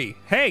story.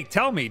 Hey,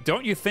 tell me,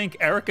 don't you think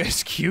Erica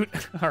is cute?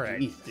 All right,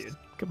 Jesus. dude.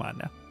 Come on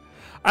now.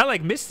 I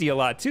like Misty a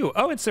lot too.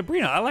 Oh, and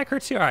Sabrina. I like her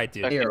too. All right,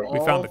 dude. Okay. We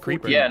found the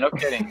creeper. Yeah, no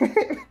kidding.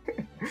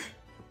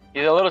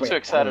 He's a little Wait, too I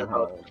excited don't know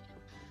how-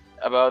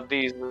 about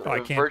these I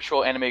can't.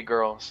 virtual anime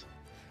girls.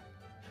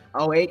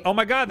 Oh wait. Oh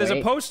my God, there's a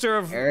Wait. poster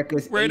of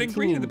Erica's red and 18.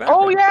 green in the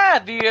background. Oh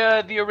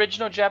yeah, the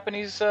original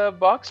Japanese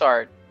box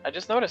art. I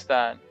just noticed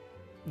that.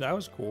 That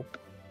was cool.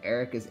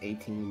 Erica's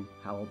 18.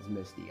 How old is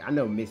Misty? I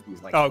know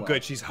Misty's like. Oh, 12.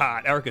 good. She's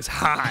hot. Erica's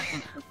hot.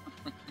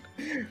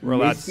 We're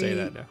allowed to say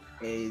that now.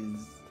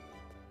 Is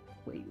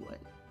wait, what?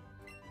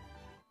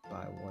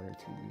 By 1 or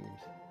 2 years.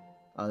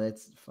 Oh,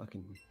 that's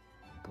fucking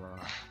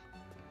Brock.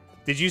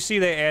 Did you see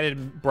they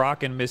added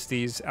Brock and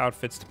Misty's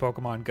outfits to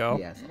Pokemon Go?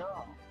 Yes. No.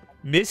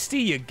 Misty,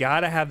 you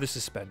gotta have the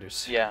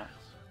suspenders. Yeah.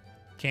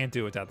 Can't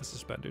do it without the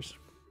suspenders.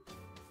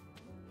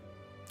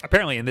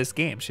 Apparently in this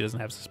game, she doesn't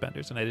have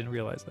suspenders, and I didn't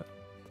realize that.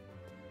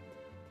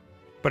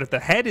 But if the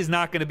head is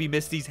not going to be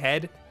Misty's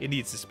head, it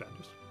needs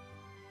suspenders.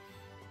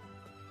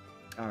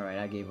 All right,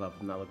 I gave up.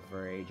 I'm not looking for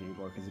her age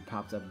anymore because it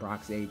pops up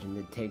Brock's age and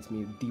it takes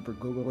me deeper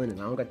Googling, and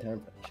I don't got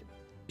time for that shit.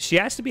 She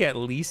has to be at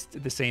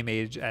least the same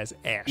age as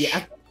Ash.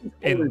 Yeah,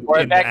 Or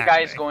in that the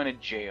guy's anime. going to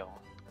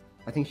jail.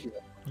 I think she.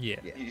 Yeah.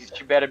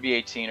 She better be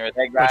 18, or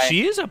that guy. But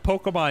she is a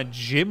Pokemon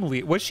gym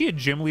leader. Was she a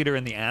gym leader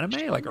in the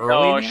anime? Like early?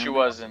 No, in the she anime?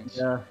 wasn't.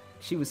 Yeah,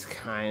 she was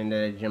kind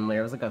of a gym leader.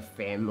 It was like a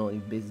family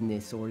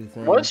business sort of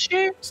thing. Was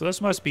she? So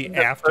this must be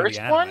The after first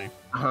the anime. one?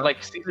 Uh-huh.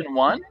 Like season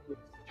 1?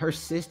 Her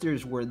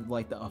sisters were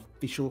like the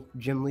official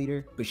gym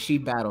leader, but she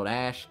battled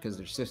Ash because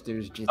her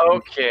sisters just.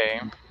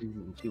 Okay.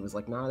 And she was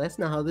like, "No, that's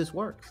not how this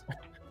works."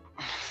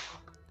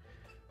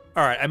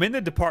 All right, I'm in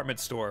the department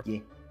store. Yeah.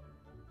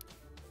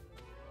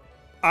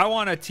 I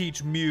want to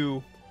teach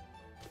Mew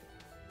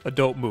a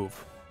dope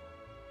move.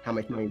 How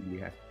much money do you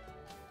have?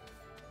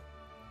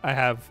 I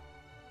have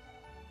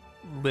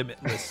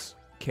limitless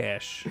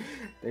cash.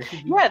 There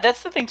should be. Yeah,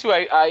 that's the thing too.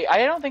 I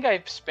don't think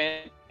I've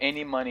spent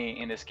any money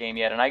in this game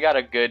yet, and I got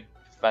a good,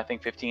 I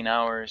think, 15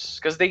 hours.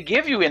 Because they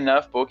give you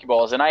enough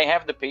Pokeballs, and I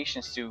have the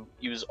patience to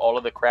use all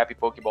of the crappy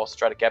Pokeballs to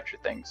try to capture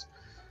things.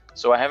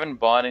 So I haven't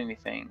bought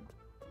anything.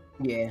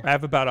 Yeah. I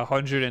have about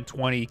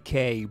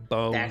 120K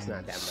bones. That's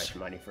not that much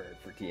money for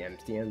TMs.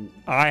 TM.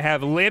 I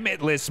have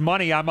limitless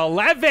money. I'm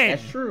 11.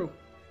 That's true.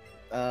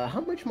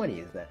 How much money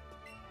is that?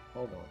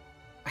 Hold on.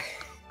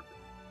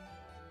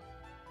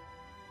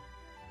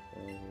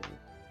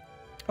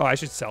 Oh, I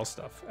should sell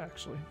stuff,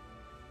 actually.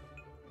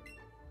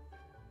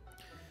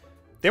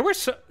 There were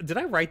so. Did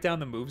I write down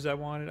the moves I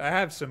wanted? I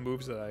have some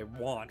moves that I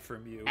want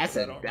from you. That's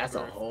but I a don't that's a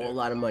remember if whole they're-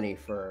 lot of money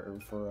for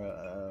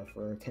a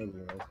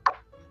 10-year-old.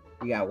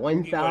 You got What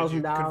did you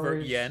 $1,000.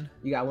 convert yen?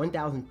 You got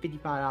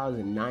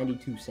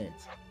 $1,055.92.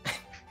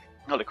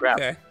 Holy crap.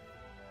 Okay.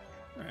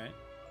 All right.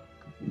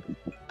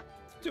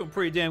 Doing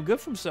pretty damn good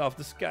for himself,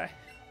 this guy.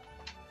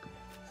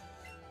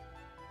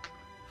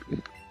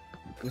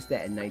 What's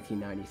that in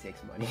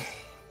 1996 money?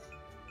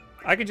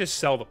 I can just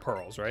sell the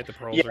pearls, right? The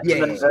pearls Yeah, are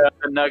Yeah, good.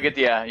 the nugget.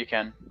 Yeah, you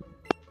can.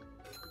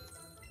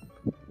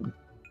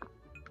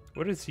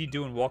 What is he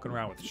doing walking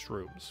around with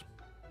shrooms?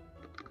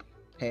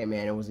 Hey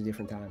man, it was a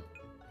different time.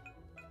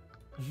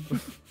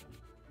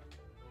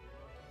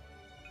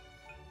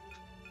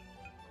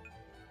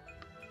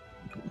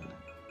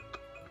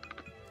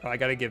 Oh, I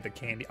gotta give the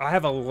candy. I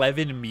have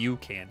 11 Mew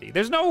candy.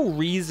 There's no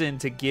reason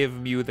to give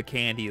Mew the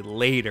candy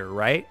later,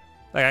 right?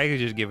 Like, I could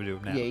just give it to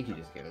him now. Yeah, you can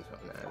just give it to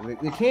him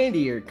now. The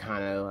candy are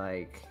kind of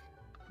like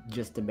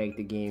just to make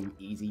the game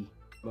easy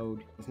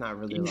mode. It's not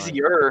really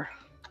Easier.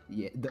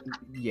 Like,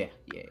 yeah.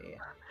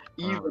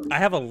 Even. I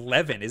have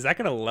 11. Is that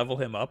gonna level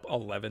him up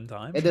 11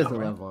 times? It doesn't No,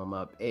 right? level him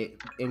up. It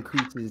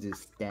increases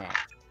his stats.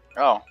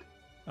 Oh.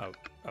 Oh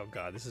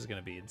god, this is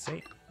gonna be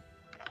insane.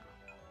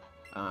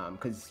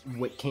 Because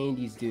what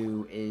candies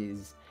do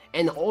is,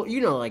 and all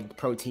like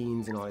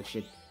proteins and all that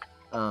shit,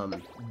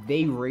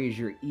 they raise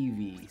your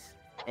EVs,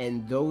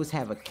 and those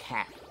have a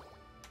cap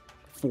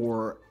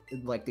for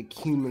like the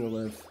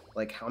cumulative,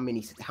 like how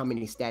many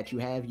stats you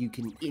have. You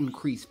can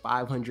increase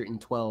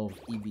 512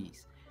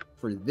 EVs.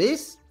 For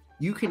this,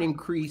 you can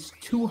increase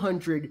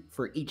 200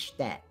 for each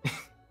stat.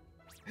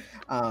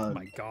 Oh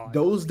my god.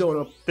 Those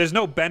don't. There's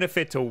no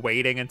benefit to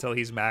waiting until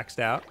he's maxed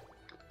out.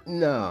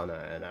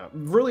 No.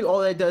 Really, all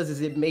that does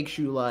is it makes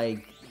you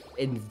like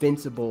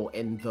invincible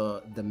in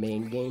the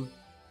main game.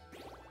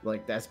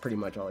 Like that's pretty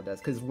much all it does.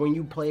 Because when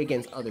you play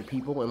against other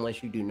people,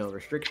 unless you do no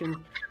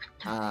restriction,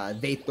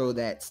 they throw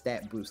that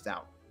stat boost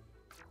out.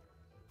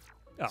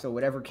 Oh. So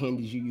whatever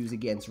candies you use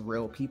against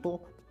real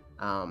people,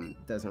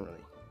 doesn't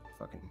really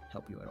fucking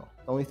help you at all.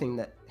 The only thing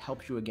that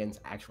helps you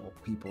against actual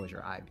people is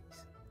your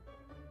IVs.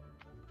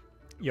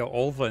 Yo,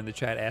 Olva in the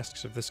chat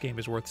asks if this game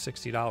is worth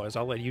 $60.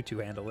 I'll let you two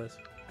handle this.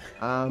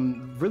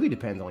 Really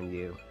depends on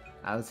you.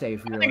 I would say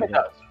if you're I think like it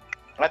does.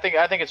 I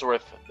think it's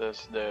worth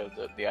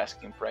the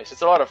asking price.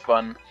 It's a lot of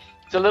fun.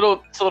 It's a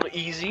little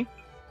easy,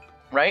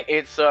 right?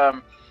 It's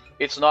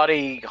not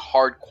a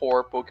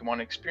hardcore Pokemon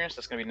experience.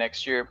 That's gonna be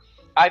next year.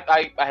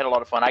 I had a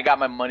lot of fun. I got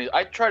my money.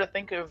 I try to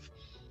think of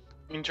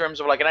in terms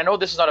of like, and I know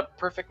this is not a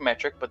perfect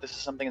metric, but this is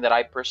something that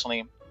I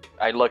personally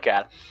look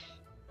at.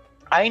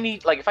 I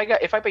need like if I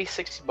pay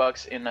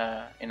 $60 in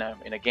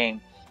a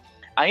game,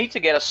 I need to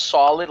get a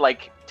solid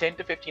like 10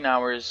 to 15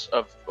 hours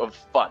of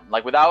fun,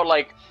 like without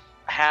like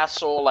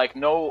hassle, like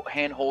no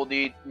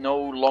hand-holdy, no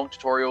long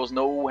tutorials,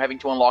 no having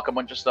to unlock a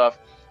bunch of stuff.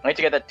 I need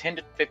to get that 10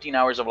 to 15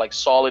 hours of like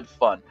solid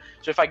fun.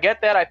 So if I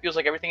get that, I feels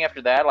like everything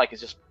after that like is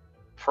just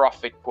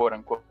profit, quote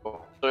unquote.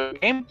 So a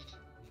game,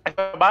 if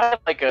I buy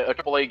like a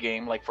AAA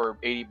game like for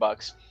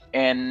 $80,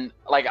 and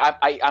like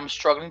I'm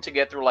struggling to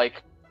get through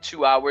like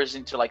 2 hours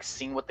into like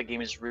seeing what the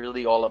game is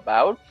really all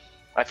about,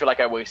 I feel like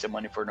I wasted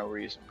money for no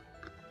reason.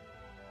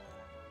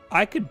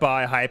 I could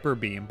buy Hyper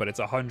Beam, but it's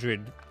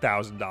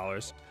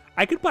 $100,000.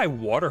 I could buy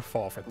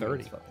Waterfall for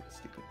 30. It's fucking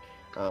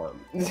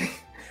stupid.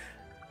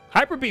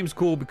 Hyper Beam's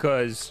cool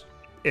because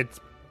it's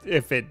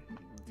if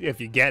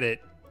you get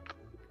it,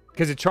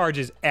 because it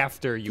charges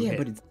after you hit.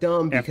 But it's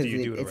dumb after because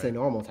you do it it's right. a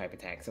normal type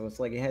attack, so it's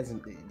like it's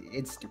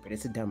stupid.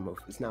 It's a dumb move.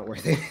 It's not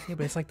worth it. Yeah,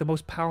 but it's like the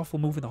most powerful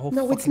move in the whole.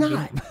 No, it's fucking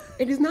not. game.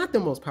 It is not the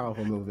most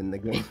powerful move in the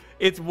game.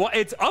 It's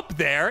up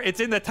there. It's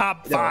in the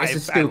top No, 5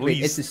 it's at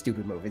least. It's a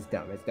stupid move. It's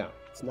dumb. It's dumb.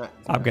 It's not.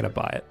 I'm gonna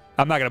buy it.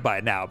 I'm not gonna buy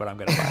it now, but I'm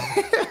gonna buy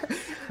it.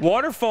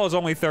 Waterfall is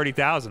only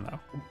 30,000 though.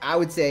 I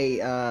would say,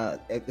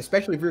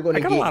 especially if you're going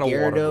to get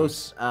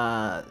Gyarados,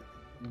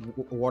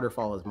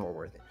 Waterfall is more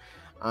worth it.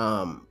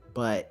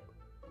 But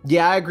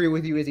yeah, I agree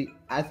with you, Izzy.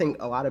 I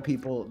think a lot of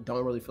people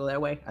don't really feel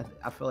that way.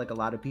 I feel like a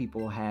lot of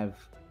people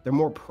they're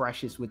more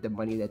precious with the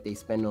money that they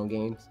spend on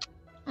games.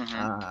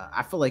 Mm-hmm.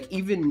 I feel like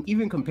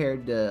even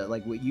compared to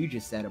like what you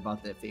just said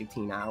about the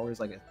 15 hours,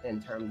 like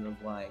in terms of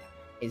like,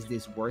 is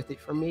this worth it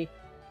for me?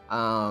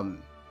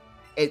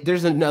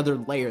 There's another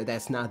layer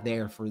that's not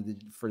there for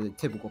the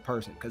typical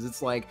person, because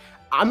it's like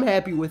I'm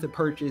happy with a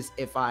purchase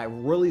if I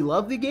really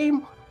love the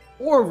game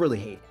or really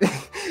hate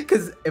it.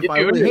 Because if I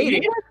really hate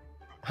it,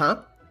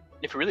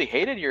 if you really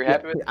hate it, you're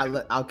happy with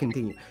it? I'll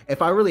continue.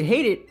 If I really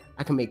hate it,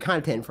 I can make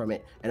content from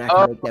it, and I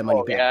can make that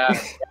money back.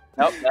 Yeah.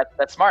 Nope,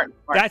 that's smart.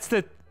 That's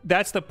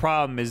the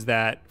problem, is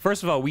that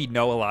first of all, we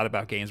know a lot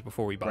about games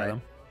before we buy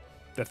them.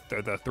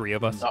 The three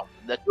of us. No,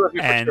 that's for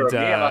sure. Me, I'm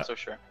not so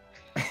sure.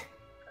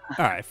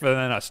 All right, for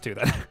then us too,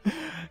 then,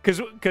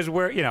 because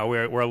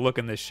we're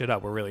looking this shit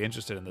up. We're really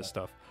interested in this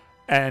stuff,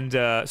 and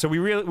so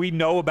we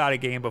know about a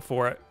game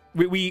before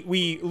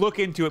we look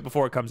into it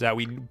before it comes out.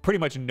 We pretty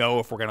much know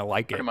if we're gonna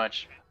like it. Pretty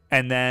much.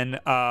 And then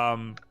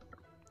I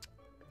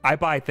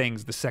buy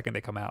things the second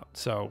they come out.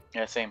 So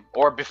yeah, same,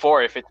 or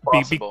before if it's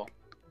possible.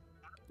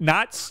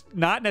 Not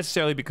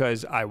necessarily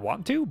because I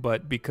want to,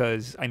 but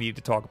because I need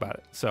to talk about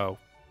it. So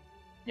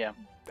yeah,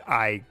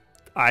 I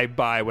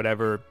buy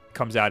whatever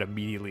comes out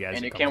immediately as it comes out.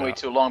 And you can't wait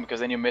too long, because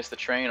then you miss the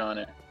train on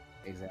it.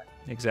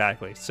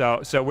 Exactly.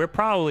 So we're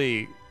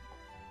probably,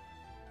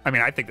 I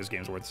mean, I think this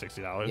game's worth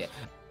 $60. Yeah.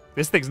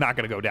 This thing's not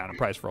going to go down in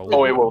price for a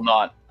little Oh, it will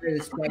not.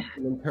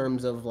 In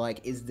terms of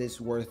like, is this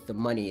worth the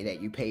money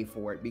that you pay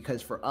for it?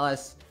 Because for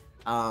us,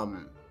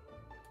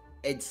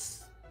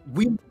 it's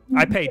we.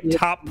 I pay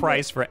top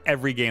price for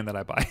every game that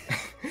I buy.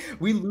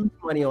 We lose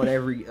money on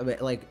every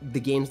like the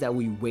games that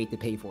we wait to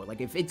pay for.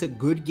 Like if it's a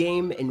good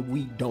game and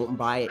we don't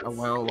buy it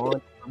around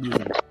launch, we're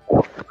losing.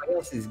 Everybody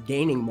else is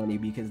gaining money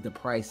because the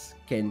price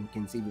can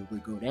conceivably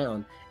go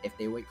down if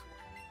they wait for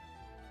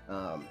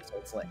it. So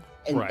it's like,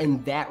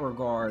 in that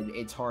regard,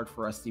 it's hard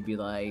for us to be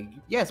like,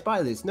 yes,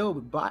 buy this. No,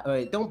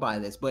 don't buy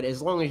this. But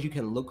as long as you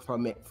can look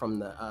from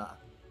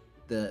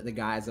the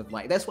guise of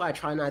like, that's why I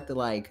try not to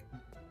like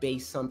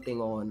base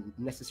something on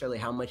necessarily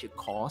how much it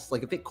costs.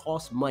 Like if it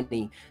costs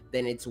money,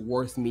 then it's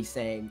worth me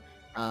saying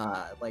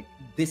like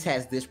this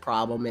has this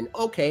problem, and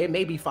okay, it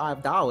may be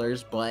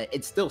 $5, but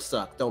it still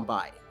sucks, don't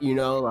buy it, you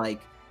know, like,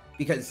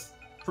 because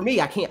for me,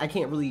 I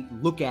can't really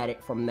look at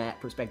it from that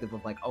perspective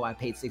of like, oh, I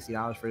paid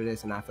 $60 for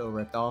this and I feel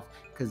ripped off,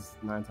 because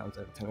 9 times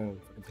out of 10 I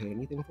don't fucking pay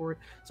anything for it.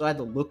 So I had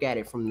to look at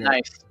it from there.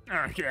 Nice.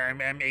 Okay,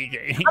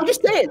 I'm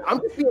just saying, I'm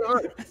just being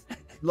honest.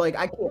 Like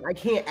I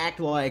can't act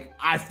like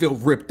I feel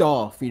ripped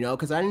off, you know,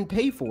 because I didn't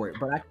pay for it.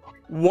 But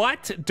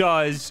what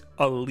does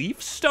a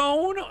leaf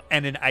stone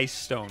and an ice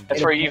stone do?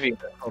 That's for Eevee.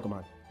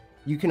 Pokemon.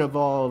 You can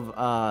evolve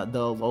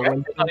the low Yeah,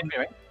 it's not Eevee,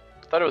 right?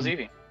 I thought it was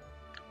Eevee.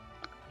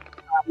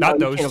 Not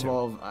no, those you can't two.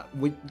 evolve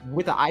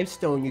with the ice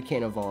stone. You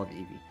can't evolve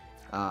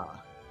Eevee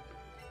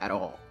at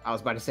all. I was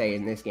about to say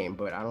in this game,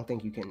 but I don't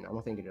think you can. I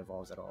don't think it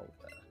evolves at all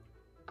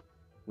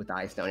with the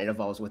ice stone. It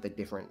evolves with a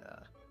different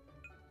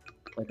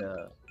like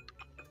a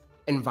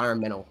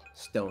environmental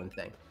stone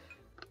thing.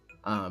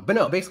 But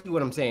no, basically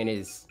what I'm saying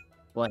is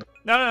like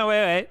No,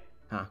 wait.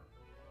 Huh?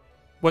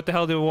 What the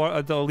hell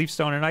do the leaf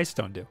stone and ice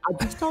stone do?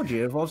 I just told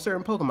you, it evolves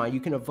certain Pokemon. You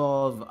can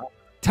evolve.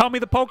 Tell me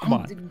the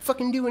Pokemon. I'm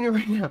fucking doing it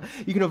right now.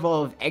 You can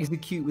evolve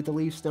Execute with the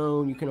Leaf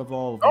Stone. You can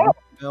evolve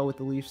Bell with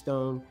the Leaf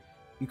Stone.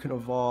 You can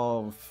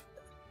evolve.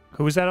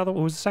 Who was that other?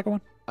 Who was the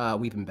second one?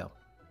 Weeping Bell.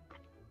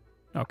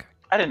 Okay.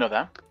 I didn't know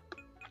that.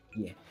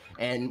 Yeah.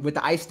 And with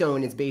the Ice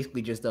Stone, it's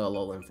basically just a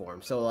Alolan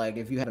form. So, like,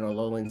 if you had an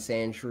Alolan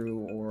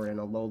Sandshrew or an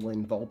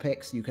Alolan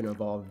Vulpix, you can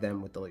evolve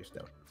them with the Leaf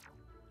Stone.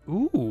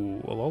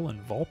 Ooh,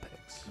 Alolan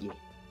Vulpix. Yeah.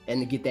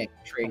 And to get that,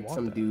 trade want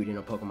some that. dude in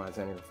a Pokemon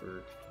Center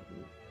for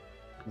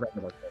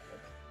regular Vulpix.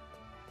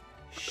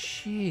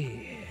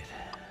 Shit.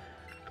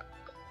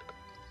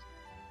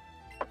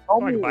 Tommy,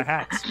 Oh, I can buy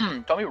hats.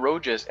 Tommy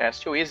Rojas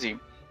asked, "Yo, Izzy,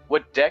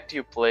 what deck do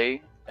you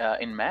play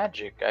in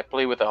Magic?" I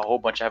play with a whole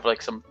bunch. I have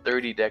like some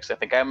 30 decks. I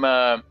think I'm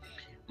a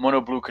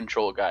mono blue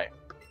control guy.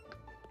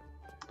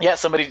 Yeah,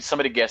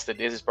 somebody guessed it.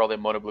 This is probably a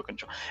mono blue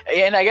control.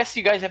 And I guess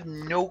you guys have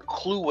no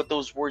clue what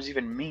those words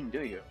even mean,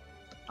 do you?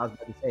 I was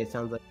about to say, it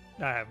sounds like.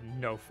 I have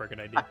no freaking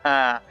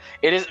idea.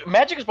 It is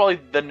Magic is probably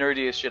the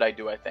nerdiest shit I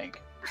do. I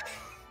think.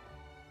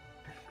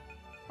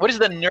 What is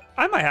the nerd?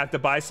 I might have to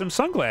buy some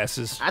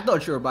sunglasses. I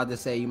thought you were about to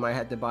say you might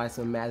have to buy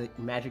some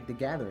Magic the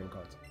Gathering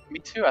cards. Me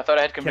too. I thought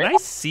I had Can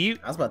convinced. I see?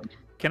 I was about to.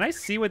 Can I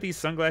see what these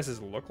sunglasses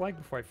look like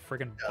before I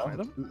freaking buy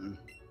them? Mm-mm.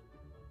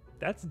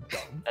 That's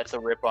dumb. That's a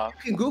ripoff.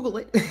 You can Google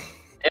it.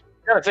 I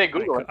gotta say,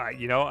 Google it.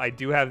 You know, I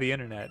do have the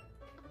internet.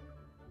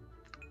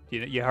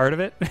 You heard of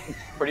it?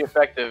 Pretty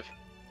effective.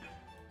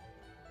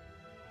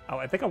 Oh,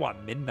 I think I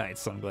want midnight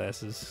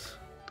sunglasses.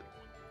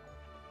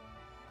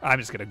 I'm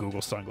just gonna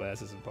Google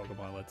sunglasses in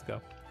Pokemon. Let's go.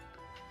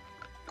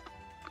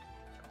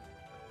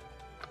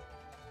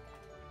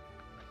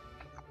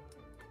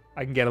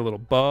 I can get a little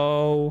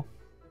bow.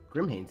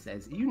 Grimhane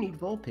says, you need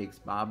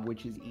Vulpix, Bob,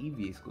 which is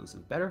Eevee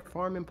exclusive. Better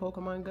farm in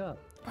Pokemon Go.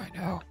 I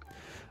know.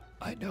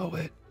 I know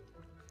it.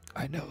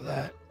 I know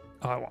that.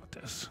 Oh, I want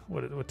this.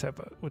 What type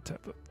of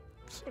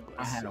sunglasses?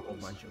 I had a whole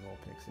bunch of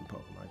Vulpix in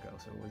Pokemon Go,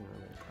 so it wasn't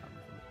really a problem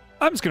for me.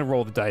 I'm just gonna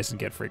roll the dice and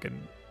get freaking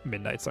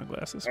midnight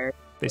sunglasses.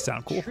 They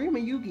sound cool. Stream a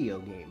Yu-Gi-Oh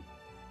game.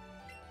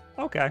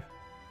 Okay.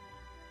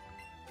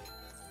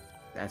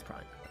 That's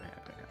probably gonna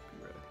happen. I gotta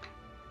be real.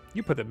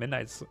 You put the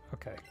midnights.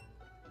 Okay.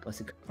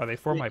 Unless it- Are they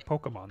for my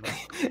Pokemon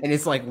though? and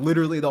it's like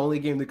literally the only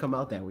game to come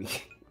out that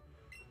week.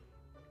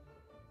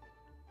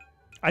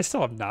 I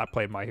still have not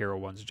played My Hero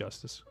 1's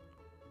Justice.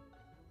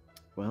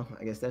 Well,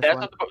 I guess that's That's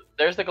why.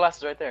 there's the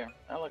glasses right there.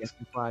 That I looks. guess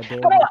that's why I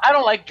did. I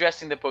don't like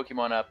dressing the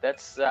Pokemon up.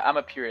 That's I'm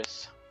a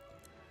purist.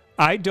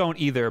 I don't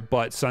either,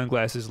 but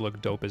sunglasses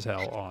look dope as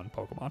hell on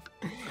Pokemon.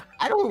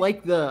 I don't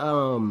like the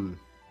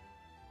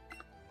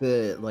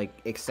like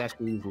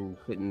accessories and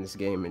fit in this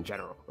game in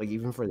general. Like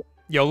even for the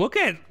Yo, look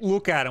at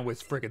him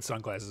with freaking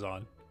sunglasses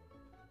on.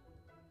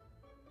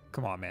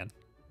 Come on, man.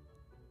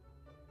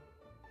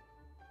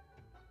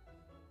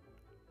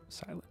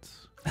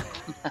 Silence.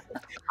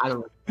 I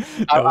don't.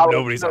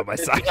 Nobody's on my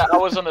side. I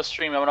was on the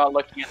stream. I'm not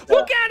looking at.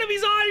 Look at him.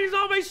 He's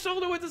on my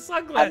shoulder with the I'm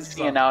sunglasses.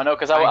 seeing it on. now. No,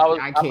 because I was.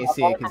 I can't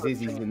see it because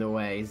Izzy's in the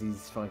way.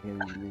 Izzy's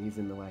fucking. He's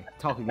in the way.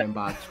 Talk again,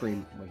 Bob.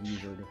 Scream like you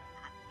usually do.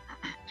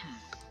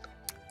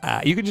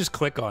 You can just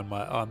click on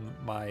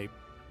my.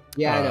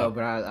 Yeah, I know,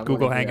 but I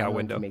Google wanted to- Hangout I wanted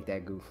window. to make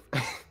that goof.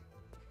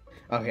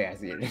 Okay, I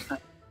see it. Look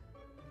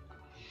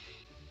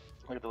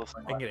at the little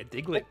I can get a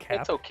Diglett cap.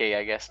 It's okay,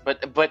 I guess.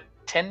 But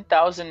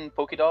 10,000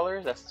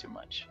 Poké-Dollars? That's too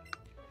much.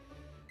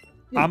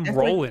 Dude, I'm that's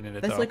rolling in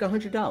it That's though. like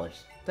 $100.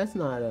 That's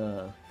not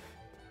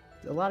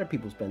A lot of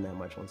people spend that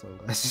much on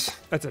sunglasses.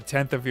 That's a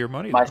tenth of your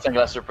money. My though.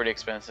 sunglasses are pretty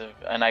expensive,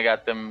 and I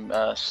got them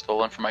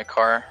stolen from my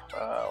car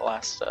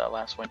last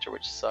winter,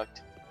 which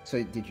sucked.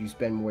 So did you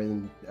spend more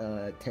than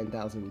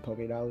 10,000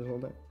 Poké dollars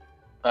on that?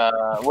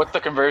 What's the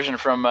conversion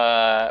from?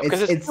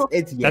 Because It's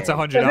That's yen.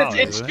 $100.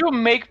 it's isn't it? two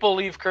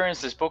make-believe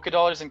currencies, Poké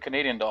dollars and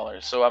Canadian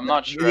dollars. So I'm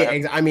not sure.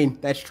 Yeah, I mean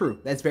that's true.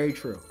 That's very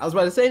true. I was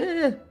about to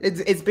say,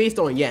 it's based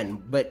on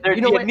yen, but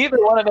you know Yeah, what?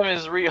 neither one of them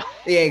is real.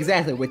 Yeah,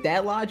 exactly. With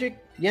that logic,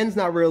 yen's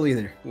not real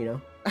either.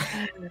 You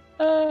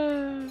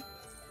know.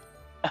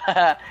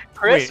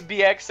 Chris Wait.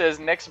 BX says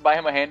next buy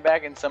him a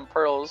handbag and some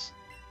pearls.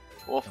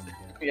 Wolf.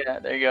 Yeah,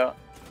 there you go.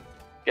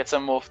 Get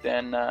some Wulff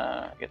Den.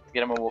 Get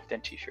him a Wulff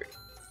Den t-shirt.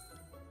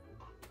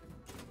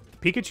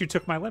 Pikachu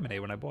took my lemonade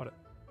when I bought it.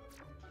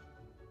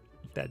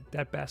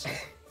 That bastard.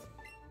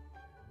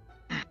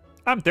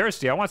 I'm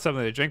thirsty. I want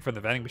something to drink from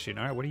the vending machine.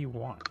 All right, what do you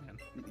want, man?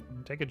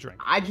 Take a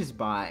drink. I just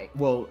buy.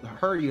 Well,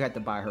 you have to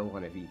buy her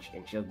one of each,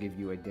 and she'll give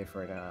you a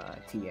different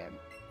TM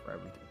for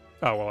everything.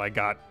 Oh well, I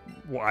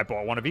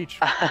bought one of each.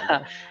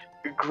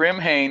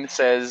 Grimhane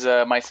says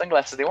my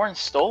sunglasses, they weren't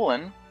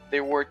stolen. They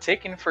were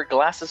taken for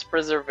glasses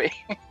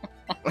preservation.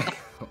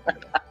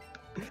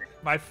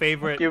 My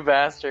favorite You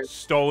bastard.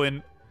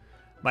 stolen.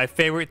 My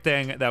favorite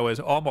thing that was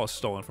almost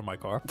stolen from my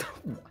car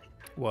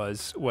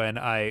was when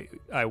when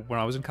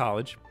I was in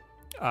college.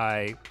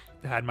 I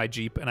had my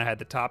Jeep and I had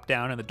the top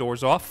down and the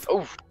doors off.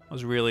 Oof. I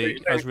was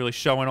really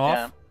showing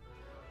off.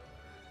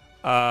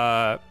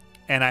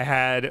 And I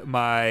had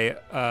my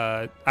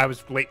I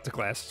was late to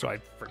class, so I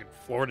freaking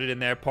floored it in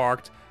there,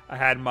 parked. I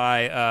had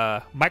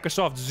my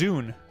Microsoft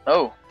Zune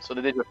Oh, so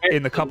they did you a favor.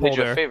 in the cup They did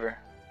you a holder. favor.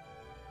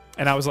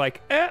 And I was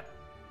like, nah,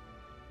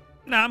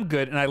 I'm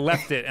good. And I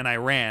left it and I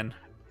ran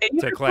Hey, you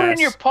to could put it in class.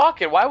 your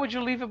pocket. Why would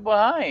you leave it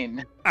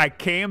behind? I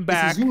came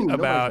back Zune. Nobody's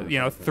about,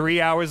 gonna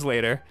 3 hours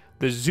later.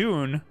 The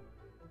Zune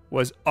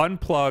was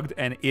unplugged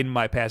and in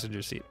my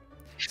passenger seat.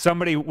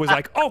 Somebody was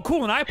like, oh,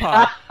 cool, an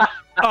iPod.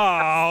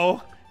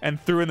 Oh, and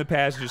threw in the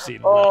passenger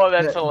seat. Oh,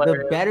 that's The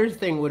hilarious. better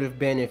thing would have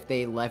been if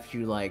they left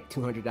you like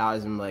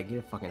 $200 and like, get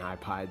a fucking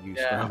iPod, you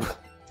Yeah. scrub.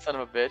 Son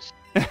of a bitch.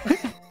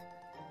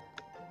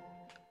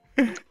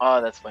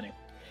 Oh, that's funny.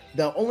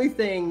 The only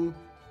thing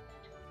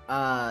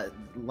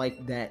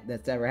like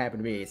that's ever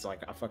happened to me, it's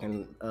like a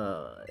fucking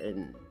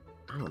in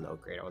I don't know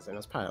what grade I was in. I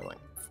was probably like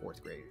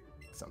 4th grade,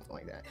 something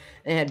like that.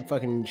 They had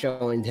fucking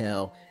show and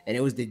tell, and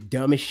it was the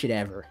dumbest shit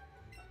ever.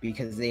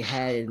 Because they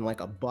had it in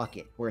like a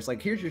bucket where it's like,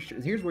 here's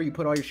where you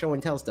put all your show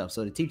and tell stuff,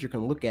 so the teacher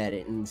can look at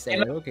it and say,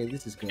 okay,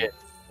 this is good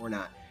or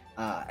not.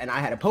 And I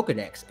had a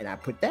Pokedex, and I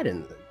put that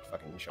in the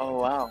fucking show. Oh,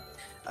 wow.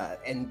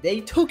 And they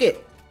took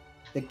it.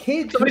 The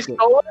kid took Somebody it.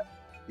 stole it?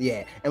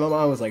 Yeah, and my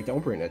mom was like, "Don't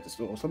bring that to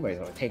school. Somebody's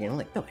gonna take it." I'm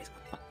like, "Nobody's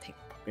gonna fucking take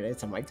Pokedex."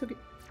 Somebody took it.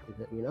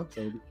 You know.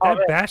 So, That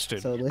man.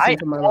 bastard. so listen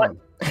to my mom.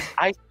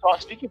 I saw,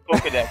 speaking of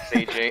Pokedex,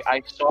 AJ,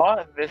 I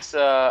saw this,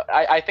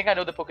 I think I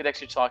know the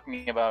Pokedex you're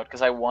talking about,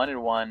 because I wanted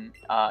one,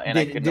 and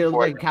I couldn't Did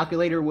afford like it.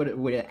 calculator with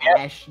an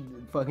ash,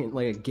 fucking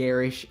like a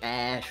garish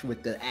ash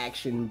with the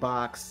action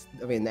box.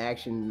 I mean, the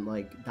action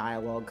like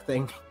dialogue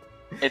thing.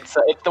 It's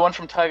the one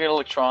from Target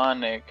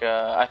Electronic.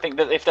 I think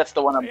that if that's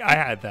the one I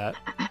had that.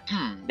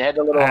 they had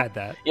a little, I had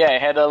that. yeah,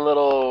 it had a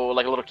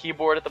little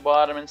keyboard at the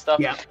bottom and stuff.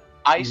 Yeah.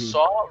 I Mhm.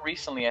 saw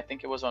recently, I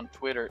think it was on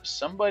Twitter,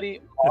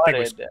 somebody That thing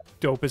was modded.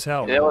 dope as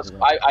hell. It was.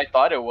 I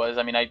thought it was.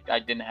 I mean, I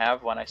didn't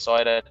have one. I saw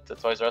it at the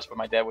Toys R Us, but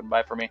my dad wouldn't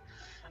buy it for me.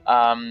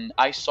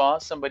 I saw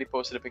somebody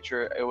posted a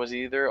picture. It was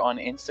either on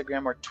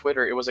Instagram or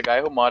Twitter. It was a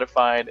guy who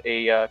modified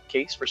a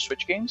case for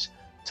Switch games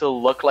to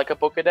look like a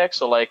Pokedex.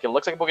 So like it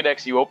looks like a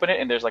Pokedex. You open it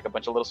and there's like a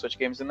bunch of little Switch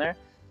games in there.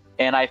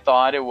 And I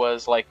thought it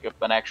was like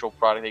an actual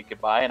product that you could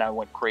buy, and I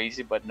went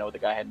crazy. But no, the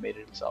guy had made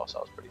it himself, so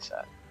I was pretty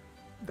sad.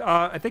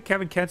 I think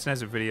Kevin Kenson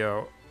has a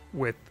video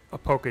with a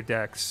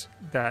Pokedex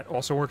that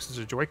also works as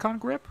a Joy-Con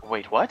grip,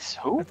 Wait, what?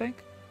 I Who?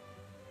 think.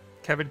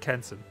 Kevin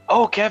Kenson.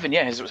 Oh, Kevin.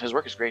 Yeah, his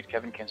work is great.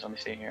 Kevin Kins, let me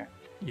see here.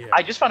 Yeah.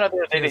 I just found out the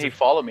other day He that has he a-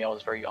 followed me. I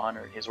was very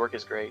honored. His work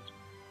is great.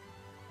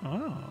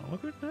 Oh,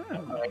 look at that.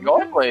 Going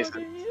Look at places.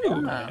 fucking you, Yeah.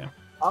 man.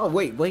 Oh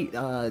wait.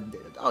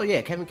 Oh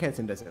yeah, Kevin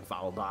Kenson doesn't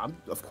follow Bob.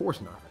 Of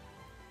course not.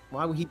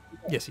 Why would he?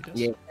 Yes, he does.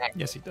 Yeah.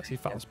 Yes, he does. He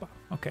follows Bob.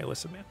 Okay,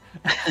 listen, man.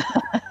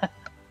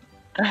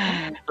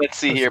 Let's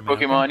see here, Listen,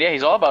 man, Pokemon. Yeah,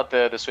 he's all about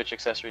the Switch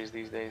accessories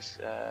these days.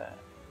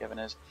 Kevin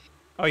is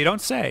Oh, you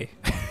don't say.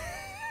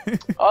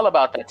 all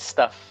about that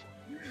stuff.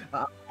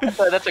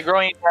 That's a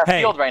growing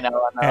Hey. field right now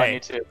on Hey.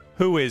 YouTube.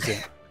 Who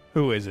isn't?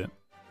 Who isn't?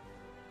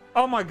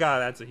 Oh my god,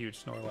 that's a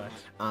huge Snorlax.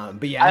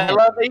 But yeah, I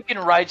love that you can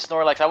ride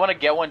Snorlax. I want to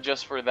get one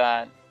just for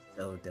that.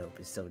 so dope.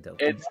 It's so dope.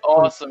 It's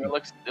awesome. It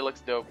looks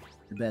dope.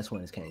 The best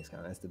one is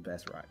Kangaskhan. That's the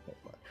best rock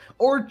Pokemon.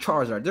 Or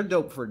Charizard. They're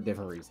dope for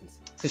different reasons.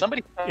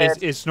 Somebody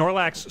said, Is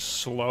Snorlax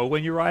slow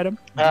when you ride him?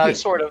 Yeah.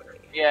 sort of,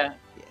 yeah.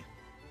 Yeah.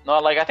 No,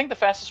 like I think the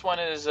fastest one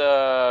is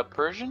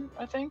Persian.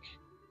 I think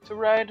to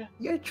ride.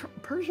 Yeah,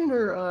 Persian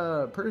or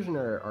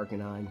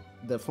Arcanine,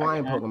 the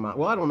flying Arcanine. Pokemon.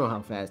 Well, I don't know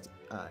how fast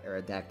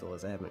Aerodactyl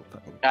is. I haven't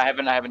fucking. I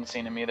haven't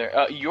seen him either.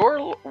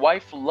 Your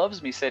wife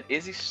loves me said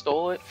Izzy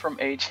stole it from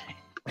AJ.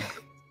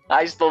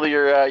 I stole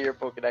your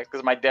Pokédex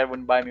because my dad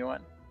wouldn't buy me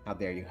one. How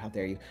dare you? How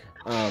dare you?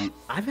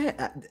 I've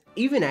had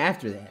even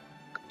after that,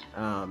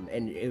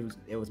 and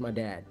it was my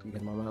dad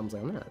because my mom's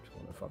like, I'm not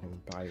going to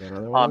fucking buy you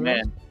another one. Oh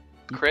man,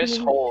 Chris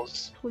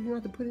Holes. Told you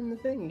not to put it in the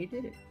thing. You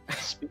did it.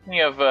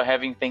 Speaking of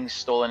having things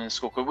stolen in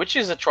school, which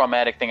is a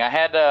traumatic thing, I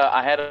had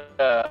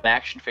an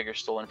action figure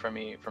stolen from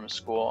me from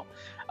school.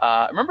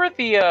 Remember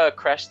the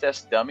crash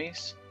test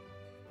dummies?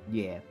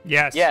 Yeah.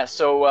 Yes. Yeah.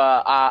 So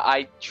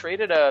I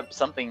traded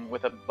something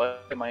with a buddy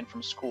of mine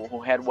from school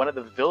who had one of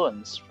the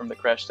villains from the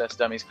crash test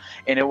dummies,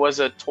 and it was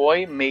a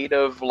toy made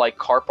of like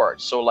car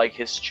parts. So like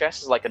his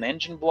chest is like an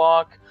engine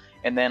block,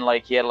 and then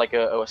like he had like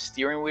a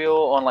steering wheel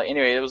on like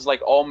anyway, it was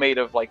like all made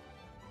of like.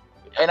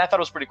 And I thought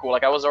it was pretty cool.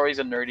 Like I was always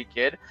a nerdy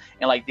kid,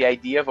 and like the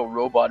idea of a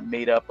robot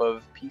made up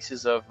of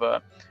pieces of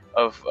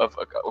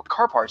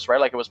car parts, right?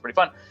 Like it was pretty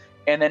fun.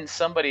 And then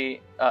somebody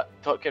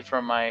took it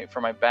from my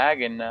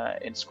bag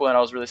in school, and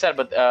I was really sad.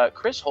 But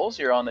Chris Holes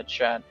here on the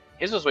chat,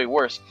 his was way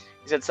worse.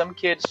 He said some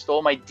kid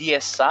stole my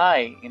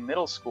DSi in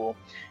middle school.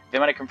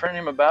 Then when I confronted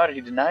him about it,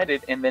 he denied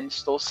it, and then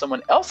stole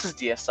someone else's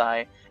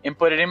DSi and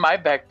put it in my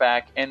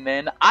backpack, and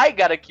then I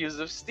got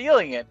accused of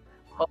stealing it.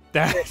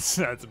 That's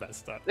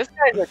messed up. This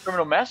guy's a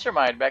criminal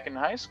mastermind back in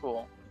high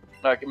school,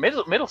 like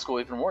middle school,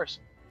 even worse.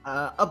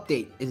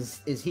 Update: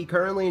 Is he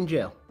currently in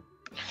jail?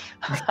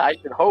 I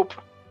should hope.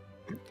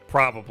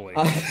 Probably.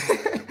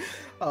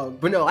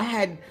 But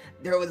no,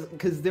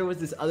 there was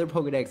this other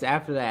Pokedex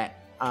after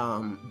that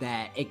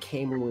that it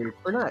came with,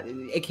 or not,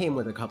 it came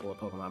with a couple of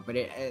Pokemon, but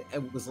it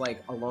was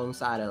like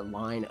alongside a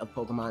line of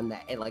Pokemon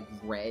that it like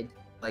read.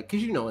 Like,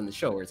 cause you know in the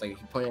show where it's like if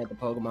you point at the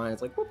Pokemon,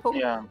 it's like what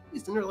Pokemon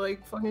is, and they're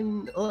like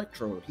fucking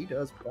Electrode. He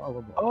does blah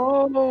blah blah.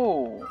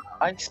 Oh,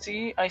 I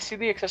see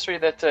the accessory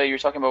that you're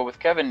talking about with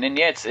Kevin, and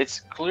yeah, it's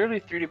clearly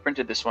 3D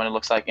printed. This one it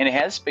looks like, and it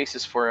has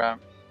spaces for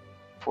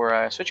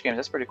Switch games.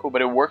 That's pretty cool.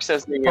 But it works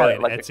as the probably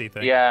an like Etsy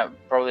thing. Yeah,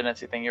 probably an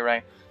Etsy thing. You're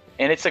right.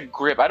 And it's a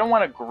grip. I don't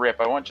want a grip.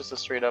 I want just a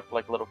straight up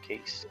like little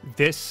case.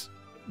 This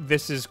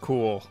is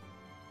cool.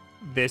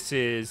 This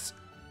is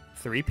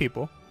 3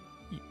 people.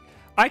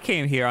 I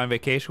came here on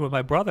vacation with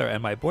my brother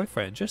and my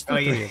boyfriend, just the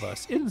 3 of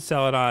us, in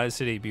Celadon,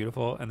 City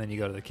Beautiful. And then you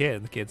go to the kid,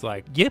 and the kid's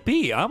like,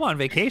 "Yippee! I'm on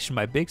vacation.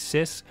 My big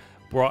sis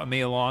brought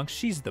me along.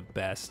 She's the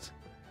best."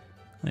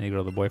 And you go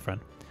to the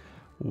boyfriend.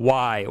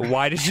 Why?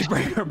 Why did you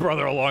bring her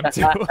brother along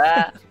too?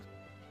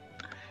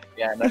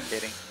 Yeah, no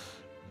kidding.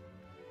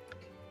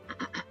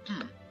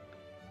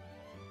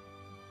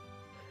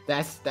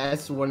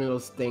 That's one of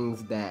those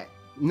things that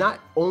not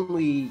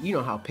only, you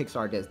know how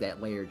Pixar does that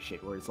layered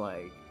shit where it's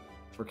like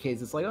for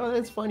kids it's like, oh,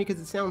 that's funny because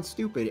it sounds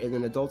stupid, and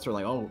then adults are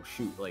like, oh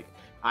shoot, like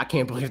I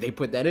can't believe they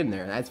put that in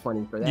there. That's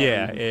funny for that.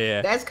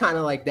 Yeah. That's kind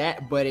of like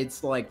that, but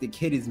it's like the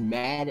kid is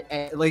mad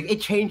at, like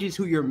it changes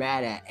who you're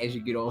mad at as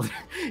you get older,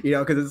 you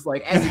know, because it's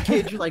like as a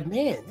kid you're like,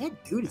 man,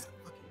 that dude is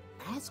a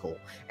fucking asshole,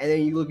 and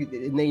then you look at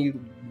it, and then you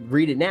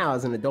read it now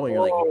as an adult, and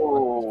you're like,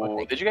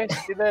 oh, did you guys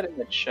see that in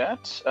the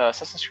chat?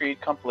 Assassin's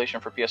Creed compilation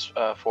for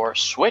PS4,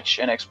 Switch,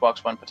 and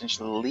Xbox One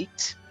potentially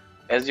leaked.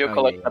 Ezio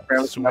collection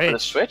apparently coming for the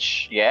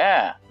Switch.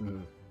 Yeah.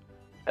 Mm.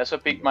 That's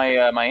what piqued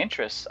my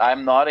interest.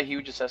 I'm not a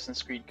huge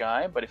Assassin's Creed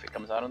guy, but if it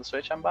comes out on the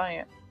Switch, I'm buying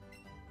it.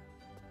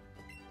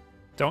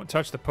 Don't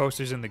touch the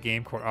posters in the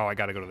game corner. Oh, I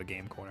gotta go to the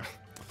game corner.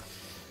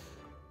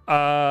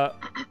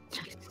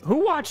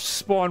 Who watched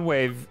Spawn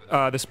Wave,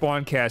 the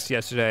Spawn cast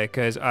yesterday?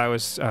 Because I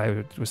was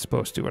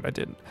supposed to, but I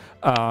didn't.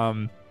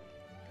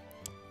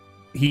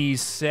 He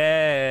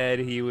said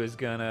he was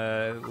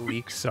gonna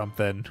leak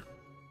something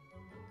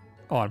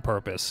on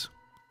purpose.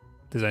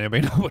 Does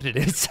anybody know what it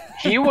is?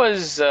 He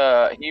was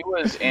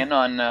in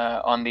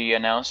on the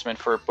announcement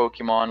for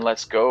Pokemon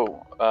Let's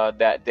Go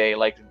that day.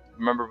 Like,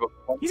 remember?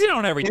 He's in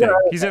on everything.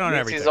 He's in on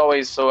everything. He's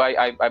always so.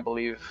 I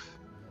believe.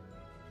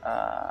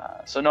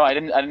 So no, I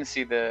didn't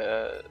see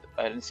the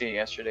I didn't see it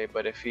yesterday.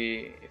 But if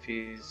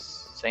he's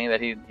saying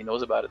that he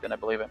knows about it, then I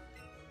believe him.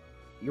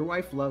 Your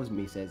wife loves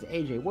me says,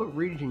 AJ, what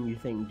region you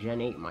think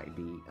Gen 8 might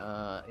be?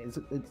 It's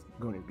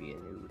going to be a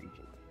new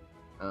region.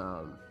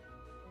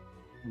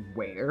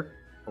 Where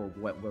or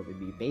what will it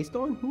be based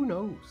on? Who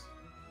knows?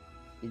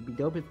 It'd be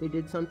dope if they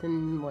did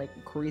something like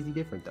crazy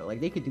different though.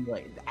 Like they could do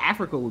like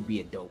Africa would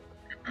be a dope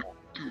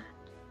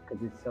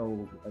because it's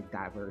so like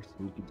diverse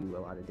and you could do a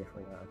lot of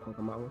different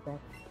Pokemon with that.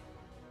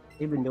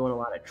 They've been doing a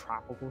lot of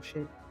tropical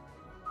shit.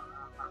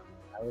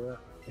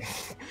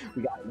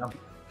 We got enough.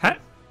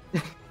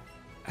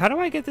 How do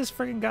I get this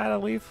freaking guy to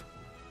leave?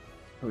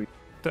 Do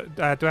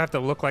I have to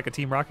look like a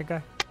Team Rocket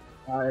guy?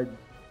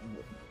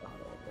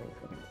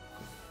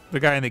 The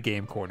guy in the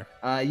game corner.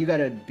 You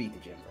gotta beat the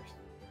gym first.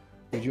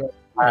 Did you?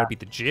 I gotta beat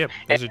the gym.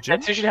 There's a gym?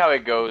 That's usually how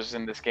it goes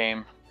in this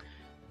game.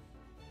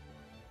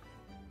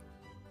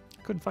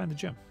 I couldn't find the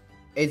gym.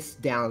 It's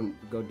down.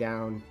 Go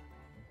down.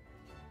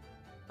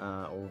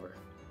 Over,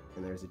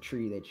 and there's a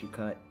tree that you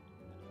cut.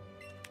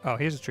 Oh,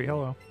 here's a tree.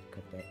 Hello.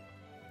 Cut that.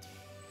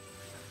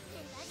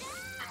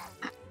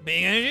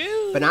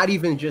 But not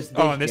even just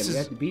this gym. This You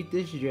have to beat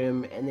this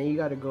gym, and then you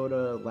gotta go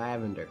to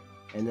Lavender,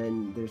 and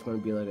then there's gonna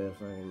be like a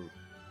fucking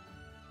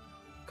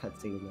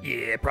cutscene.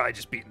 Yeah, probably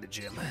just beating the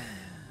gym.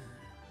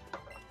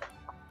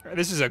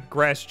 This is a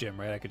grass gym,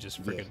 right? I could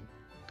just freaking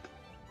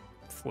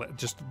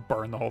just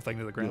burn the whole thing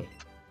to the ground.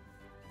 Yeah.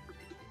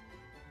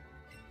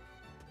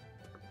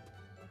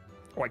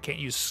 Oh, I can't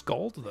use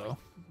Scald, though.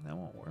 That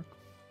won't work.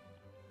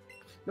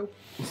 Nope.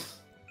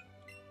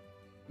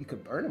 You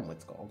could burn him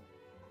with Scald,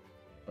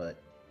 but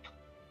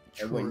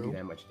it wouldn't do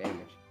that much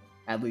damage.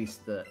 At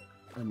least the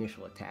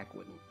initial attack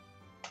wouldn't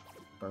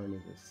burn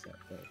as a set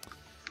thing.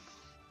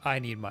 I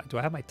need my... Do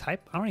I have my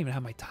type? I don't even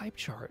have my type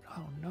chart.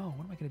 Oh, no.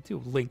 What am I going to do?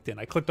 LinkedIn.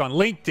 I clicked on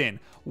LinkedIn.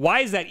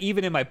 Why is that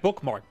even in my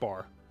bookmark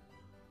bar?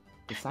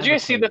 Did you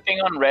guys see the thing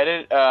on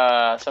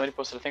Reddit? Somebody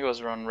posted, I think it was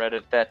on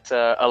Reddit, that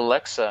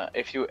Alexa,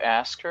 if you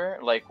ask her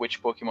like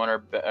which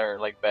Pokemon are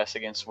like best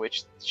against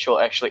which, she'll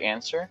actually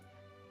answer.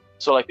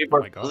 So like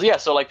people,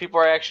 so like people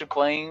are actually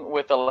playing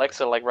with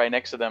Alexa like right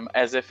next to them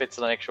as if it's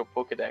an actual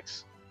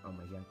Pokedex. Oh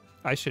my god!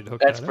 I should hook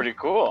That's that pretty up.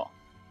 cool.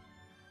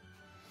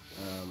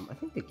 I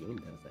think the game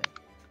does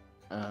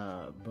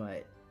that.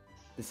 But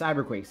the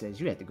Cyberquake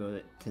says you have to go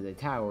to the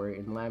tower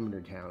in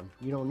Lavender Town.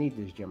 You don't need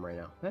this gym right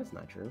now. That's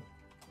not true.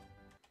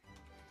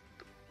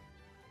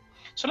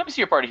 So let me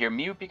see your party here.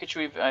 Mew,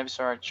 Pikachu,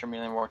 Ivysaur,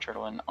 Charmeleon,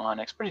 Wartortle, and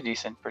Onix. Pretty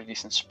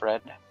decent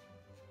spread.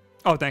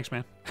 Oh, thanks,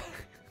 man. I'm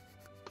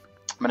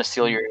gonna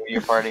steal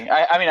your party.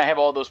 I mean, I have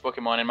all those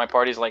Pokemon, and my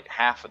party's like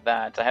half of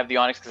that. I have the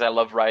Onix because I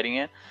love riding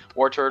it.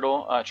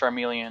 Wartortle,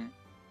 Charmeleon,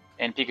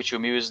 and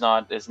Pikachu. Mew is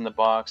in the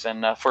box.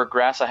 And for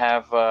grass, I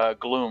have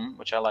Gloom,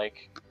 which I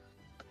like.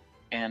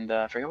 And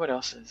I forget what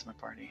else is my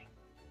party.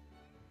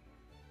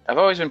 I've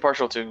always been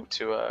partial to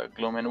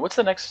Gloom. And what's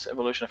the next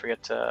evolution? I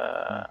forget.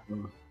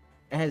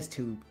 It has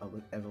two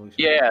evolutions.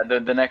 Yeah,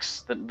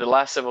 the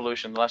last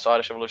evolution, the last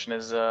Oddish evolution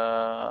is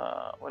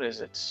what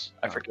is it?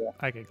 I forget.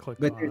 I can click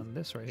But on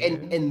this right here.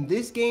 In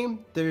this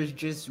game, there's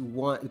just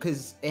one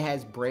because it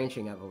has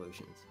branching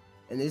evolutions.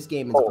 And this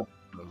game is,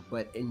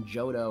 but in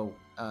Johto,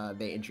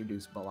 they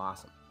introduced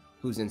Blossom,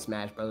 who's in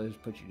Smash Brothers,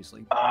 Put You to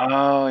Sleep.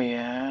 Oh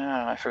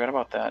yeah, I forgot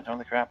about that.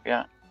 Holy crap!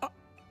 Yeah.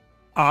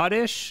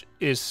 Oddish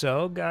is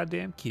so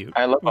goddamn cute.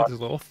 I love with his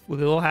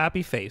little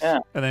happy face. Yeah.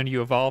 And then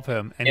you evolve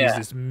him, and he's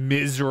this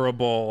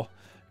miserable,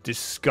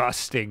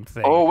 disgusting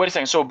thing. Oh, wait a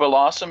second. So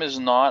Blossom is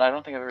not. I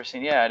don't think I've ever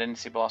seen. Yeah, I didn't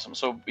see Blossom.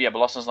 So yeah,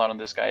 Blossom's not on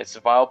this guy. It's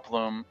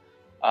Vileplume,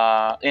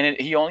 and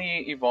he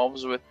only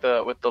evolves with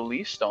the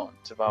Leaf Stone.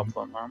 It's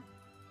Vileplume, huh?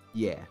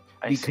 Yeah,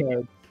 see.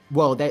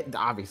 Well, that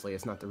obviously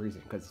it's not the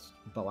reason because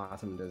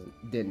Blossom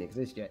didn't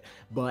exist yet.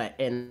 But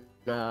in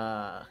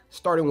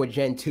starting with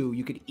Gen 2,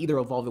 you could either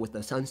evolve it with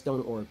a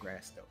Sunstone or a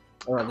Grass Stone.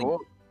 Or a Cool.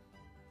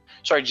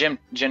 Sorry, Gen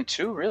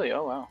 2, really?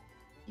 Oh wow.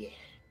 Yeah.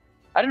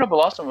 I didn't know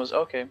Blossom was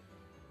okay.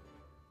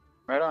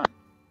 Right on.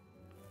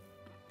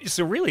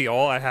 So really,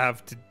 all I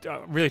have to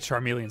really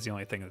Charmeleon's the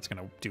only thing that's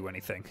gonna do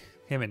anything.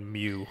 Him and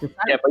Mew.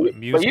 Yeah, but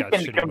you got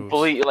can shitty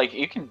completely moves. like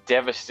you can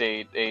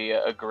devastate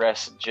a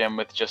grass gym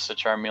with just a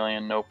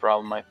Charmeleon, no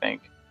problem. I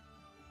think.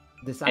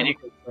 The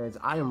Cyberquake says,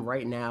 I am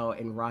right now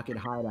in Rocket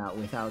Hideout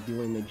without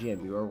doing the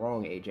gym. You are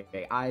wrong,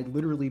 AJ. I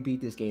literally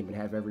beat this game and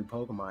have every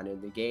Pokemon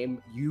in the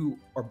game. You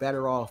are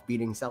better off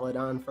beating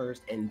Celadon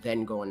first and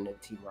then going to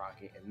Team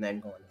Rocket and then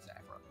going to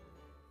Saffron.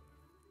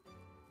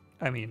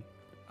 I mean,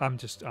 I'm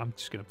just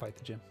gonna fight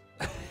the gym.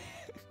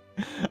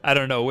 I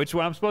don't know which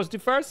one I'm supposed to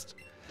do first,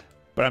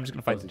 but I'm just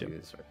gonna fight the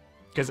gym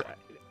because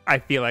I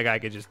feel like I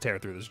could just tear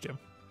through this gym.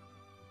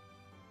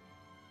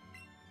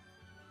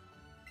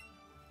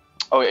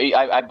 Oh,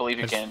 I believe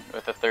you can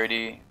with a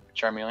 30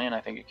 Charmeleon. I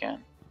think you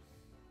can.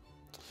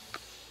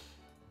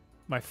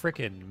 My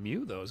freaking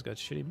Mew though has got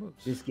shitty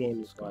moves. This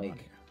game is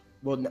like,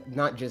 well,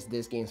 not just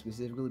this game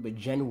specifically, but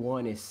Gen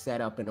 1 is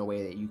set up in a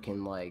way that you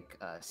can like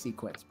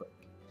sequence break.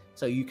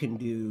 So you can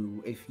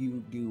do, if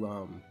you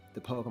do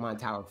the Pokemon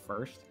Tower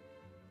first,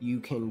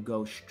 you can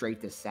go straight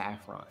to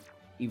Saffron,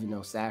 even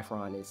though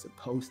Saffron is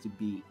supposed to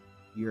be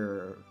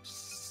your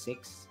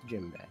 6th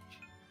gym badge.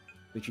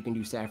 But you can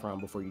do Saffron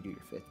before you do your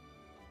 5th.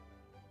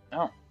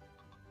 Oh.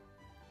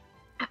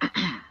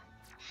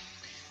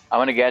 I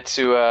want to get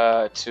to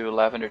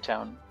Lavender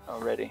Town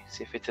already.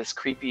 See if it's as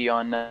creepy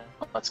on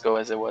Let's Go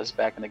as it was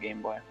back in the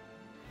Game Boy.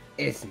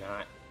 It's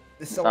not.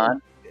 It's not?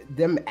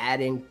 Them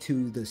adding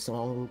to the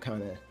song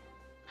kind of.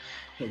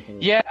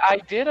 Yeah, I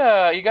did.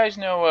 You guys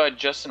know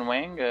Justin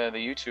Wang, the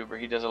YouTuber.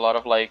 He does a lot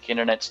of like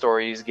internet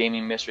stories,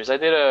 gaming mysteries. I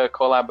did a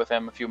collab with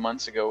him a few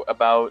months ago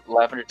about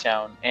Lavender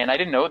Town, and I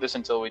didn't know this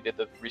until we did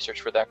the research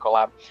for that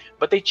collab.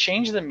 But they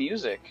changed the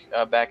music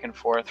back and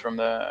forth from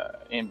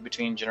in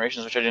between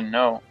generations, which I didn't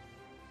know.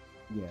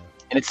 Yeah,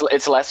 and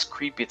it's less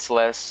creepy. It's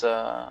less. You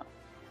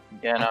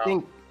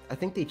know. I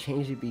think they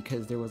changed it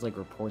because there was like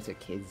reports of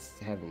kids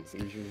having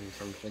seizures or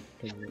some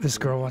shit. This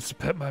girl wants to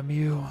pet my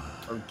Mew.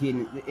 Or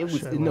getting they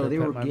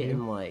were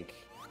getting like.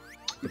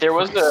 There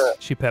was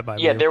she pet my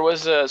yeah Mew. There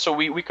was so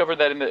we covered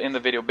that in the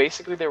video.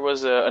 Basically, there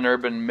was an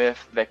urban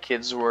myth that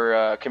kids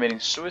were committing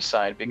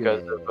suicide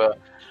because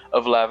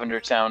of Lavender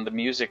Town, the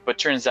music. But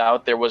turns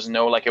out there was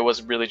no it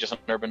was really just an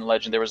urban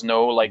legend. There was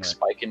no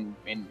spike in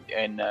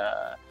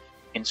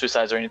in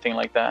suicides or anything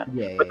like that.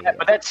 Yeah,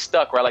 But that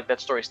stuck, right? Like that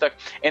story stuck.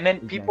 And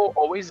then people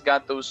always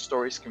got those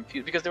stories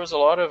confused because there was a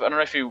lot of, I don't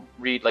know if you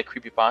read like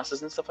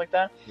creepypastas and stuff like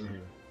that. Mm-hmm.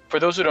 For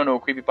those who don't know,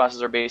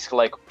 creepypastas are basically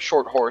like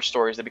short horror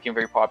stories that became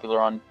very popular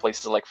on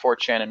places like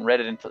 4chan and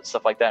Reddit and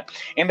stuff like that.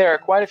 And there are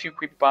quite a few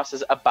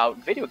creepypastas about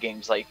video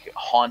games, like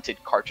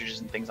haunted cartridges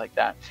and things like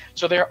that.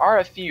 So there are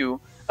a few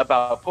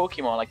about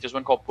Pokemon. Like there's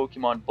one called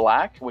Pokemon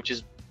Black, which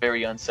is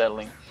very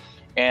unsettling.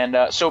 And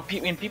so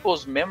in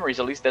people's memories,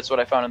 at least that's what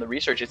I found in the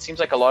research, it seems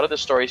like a lot of the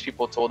stories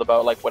people told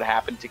about like what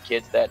happened to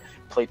kids that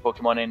played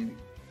Pokemon and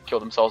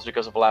killed themselves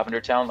because of Lavender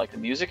Town, like the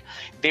music,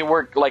 they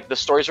were like the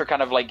stories were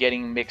kind of like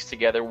getting mixed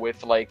together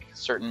with like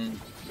certain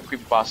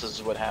creepypastas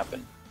is what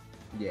happened.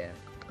 Yeah.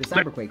 The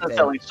Cyberquake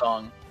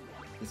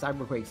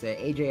said,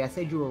 AJ, I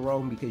said you were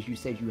wrong because you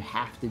said you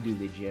have to do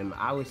the gym.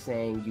 I was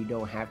saying you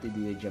don't have to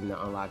do the gym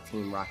to unlock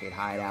Team Rocket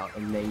Hideout,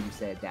 and then you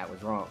said that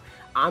was wrong.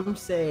 I'm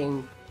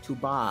saying to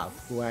Bob,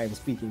 who I am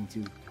speaking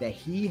to, that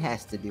he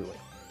has to do it.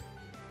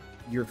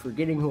 You're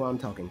forgetting who I'm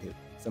talking to.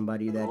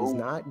 Somebody that is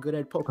not good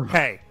at Pokemon.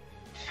 Hey!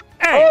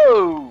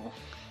 Oh!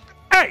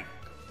 Hey!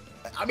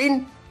 I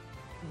mean,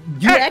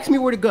 you asked me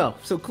where to go,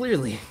 so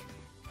clearly.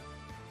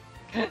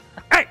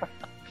 Hey!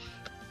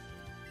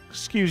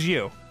 Excuse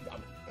you.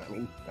 I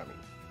mean.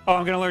 Oh,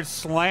 I'm gonna learn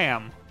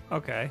Slam.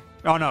 Okay.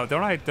 Oh no,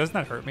 doesn't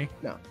that hurt me?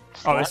 No.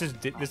 Oh, this is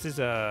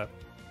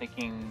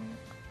thinking.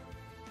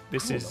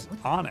 This is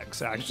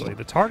Onyx, actually.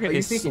 The target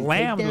is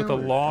slammed with a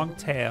long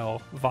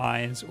tail,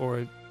 vines,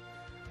 or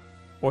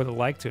the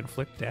like to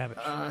inflict damage.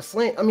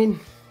 Slam. I mean,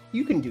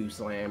 you can do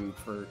Slam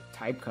for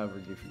type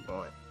coverage if you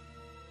want.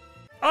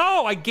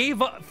 Oh, I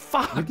gave up.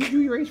 Fuck. What did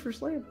you erase for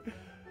Slam?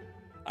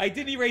 I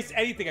didn't erase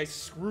anything. I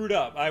screwed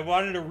up. I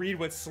wanted to read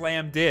what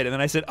Slam did, and then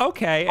I said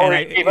okay,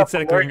 and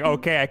instead of clicking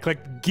okay, I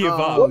clicked give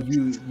up. Oh,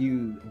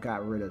 you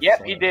got rid of. Yep,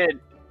 Slam. he did.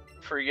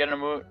 Forget a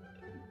move.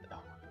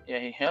 Yeah,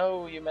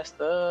 you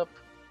messed up.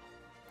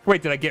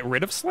 Wait, did I get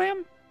rid of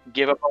Slam?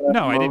 Give up on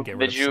No, I didn't get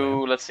rid of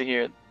Slam. Let's see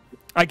here.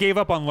 I gave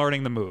up on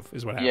learning the move,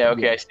 is what happened. Yeah,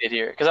 okay, I see it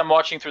here. Because I'm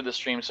watching through the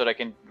stream so that I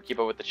can keep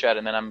up with the chat,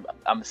 and then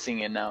I'm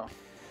seeing it now.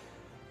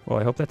 Well,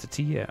 I hope that's a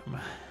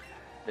TM.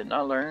 Did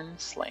not learn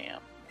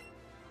Slam.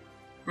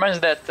 Reminds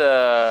me of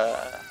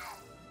that,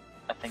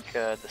 I think,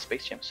 the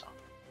Space Jam song.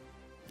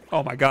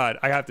 Oh my god,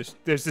 I have to.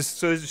 There's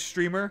a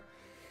streamer.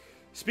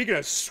 Speaking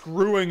of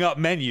screwing up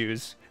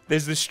menus,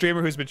 there's this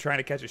streamer who's been trying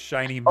to catch a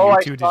shiny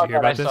Mewtwo. Did you hear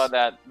about this? I saw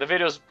that. The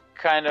video's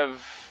kind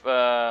of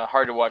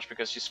hard to watch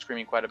because she's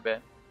screaming quite a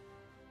bit.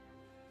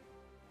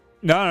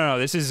 No.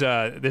 This is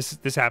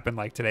this happened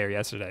like today or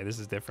yesterday. This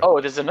is different.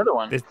 Oh, there's another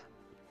one.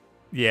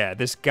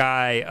 This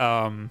guy.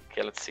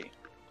 Okay, let's see.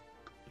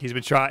 He's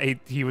been trying.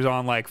 He was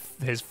on like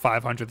his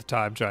 500th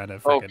time trying to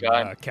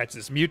freaking catch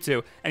this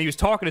Mewtwo, and he was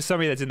talking to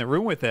somebody that's in the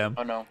room with him.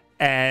 Oh no!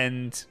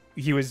 And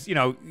he was,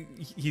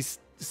 he's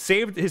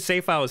saved his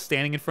save file is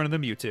standing in front of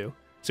the Mewtwo.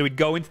 So he'd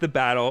go into the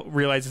battle,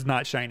 realize it's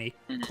not shiny,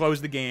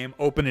 close the game,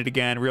 open it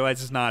again,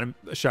 realize it's not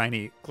a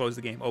shiny, close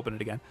the game, open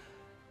it again.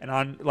 And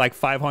on like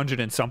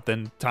 500 and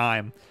something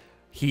time,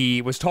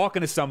 he was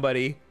talking to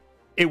somebody.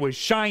 It was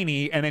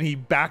shiny, and then he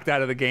backed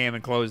out of the game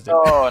and closed it.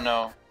 Oh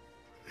no!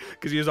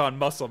 Because he was on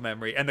muscle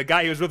memory, and the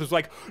guy he was with was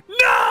like,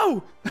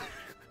 "No!"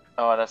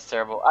 Oh, that's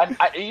terrible.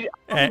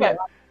 And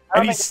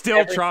he's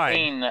still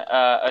trying.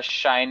 A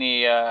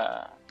shiny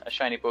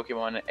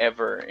Pokemon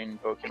ever in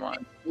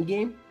Pokemon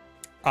game.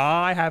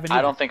 I haven't.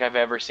 I don't think I've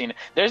ever seen it.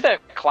 There's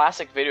that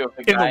classic video of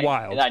a guy in the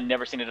wild. and I've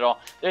never seen it at all.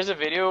 There's a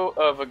video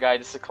of a guy.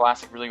 This is a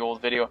classic, really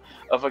old video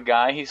of a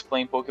guy. He's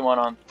playing Pokemon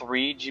on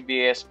 3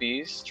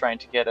 GBASPs, trying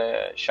to get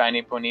a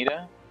shiny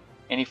Ponyta,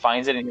 and he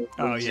finds it and he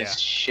loses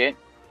shit.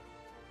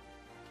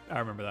 I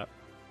remember that.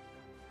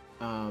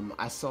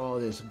 I saw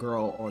this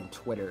girl on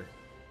Twitter.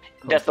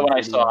 That's the one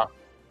I saw,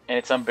 and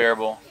it's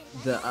unbearable.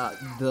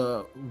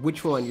 The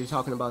which one you're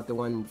talking about? The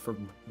one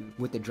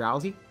with the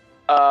Drowsy?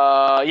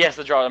 Yes,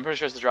 the Drowsy. I'm pretty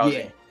sure it's the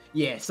Drowsy.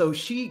 Yeah. So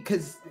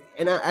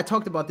and I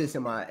talked about this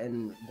in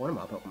one of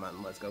my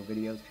Pokemon Let's Go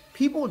videos.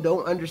 People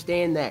don't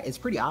understand that it's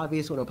pretty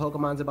obvious when a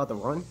Pokemon's about to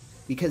run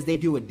because they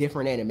do a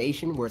different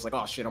animation where it's like,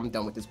 oh shit, I'm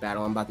done with this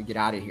battle. I'm about to get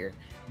out of here.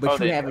 But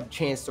you have a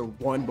chance to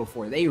run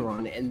before they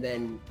run and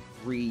then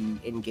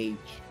re-engage.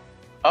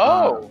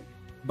 Oh.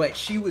 But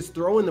she was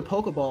throwing the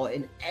Pokeball,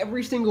 and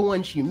every single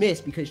one she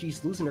missed because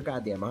she's losing her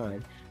goddamn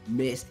mind.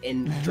 Missed,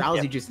 and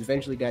Drowsy just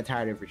eventually got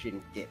tired of her shit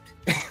and dipped.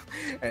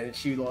 And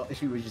she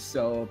was just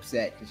so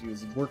upset because she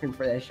was working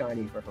for that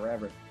shiny for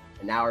forever,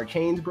 and now her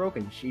chain's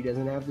broken. She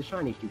doesn't have the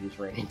shiny she just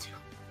ran into.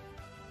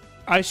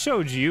 I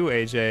showed you,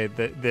 AJ,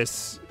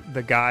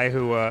 the guy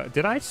who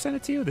did I send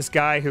it to you? This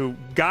guy who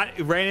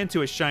ran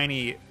into a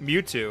shiny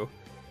Mewtwo,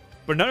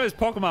 but none of his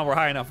Pokemon were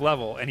high enough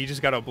level, and he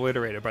just got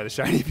obliterated by the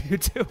shiny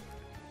Mewtwo.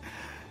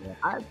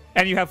 Yeah,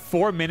 and you have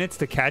 4 minutes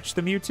to catch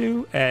the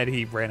Mewtwo, and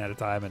he ran out of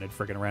time, and it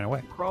freaking ran away.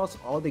 Across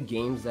all the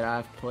games that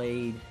I've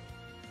played,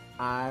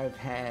 I've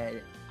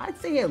had, I'd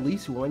say, at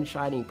least one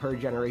shiny per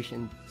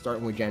generation,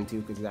 starting with Gen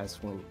 2, because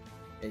that's when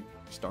it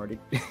started.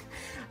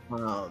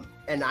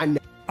 And I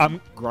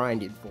never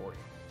grinded for it.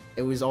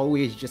 It was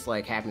always just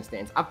like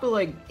happenstance. I feel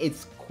like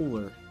it's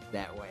cooler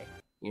that way,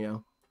 you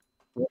know.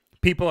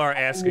 People are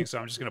asking, so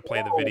I'm just gonna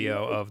play the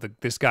video of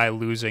this guy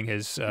losing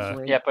his.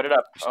 Yeah, put it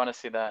up. I want to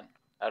see that.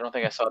 I don't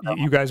think I saw that.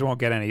 You guys won't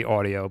get any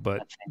audio,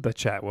 but the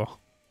chat will.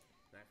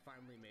 I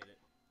finally made it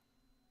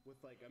with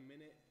like a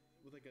minute,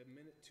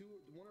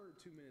 one or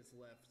two minutes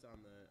left on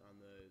the.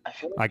 I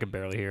feel like I can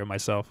barely hear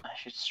myself. I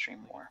should stream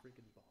more.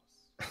 Freaking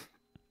boss.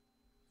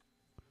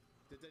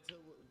 Did I tell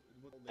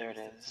what There it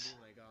they said to is.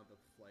 me when I got on the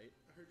flight?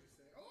 I heard you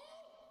say,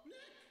 "Oh, Nick!"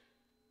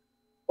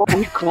 Oh,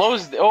 he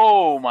closed.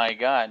 Oh my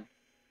god.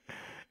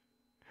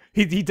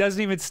 He doesn't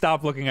even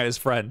stop looking at his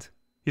friend.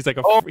 He's like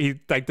he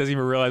like doesn't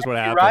even realize what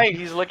happened. Right,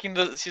 he's looking,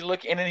 and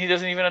then he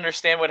doesn't even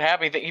understand what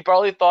happened. He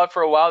probably thought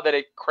for a while that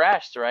it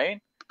crashed,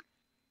 right?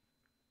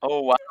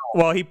 Oh wow.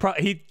 Well,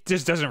 he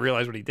just doesn't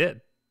realize what he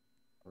did.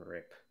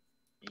 Rip.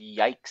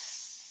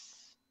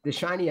 Yikes. The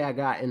shiny I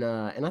got in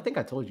and I think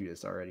I told you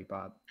this already,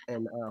 Bob.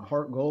 And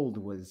Heart Gold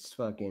was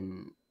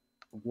fucking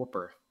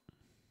Whooper,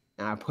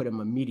 and I put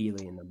him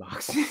immediately in the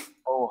box.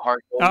 Oh,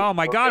 Heart Gold. Oh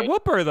my God,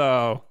 Whooper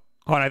though.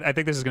 Hold on, I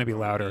think this is gonna be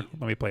louder.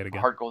 Let me play it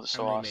again. Heart Gold is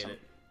so I awesome. made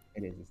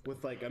it It is.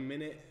 with like a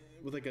minute,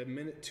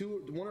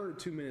 one or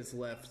two minutes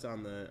left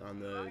on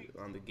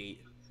the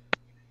gate.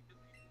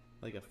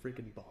 Like a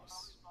freaking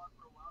boss.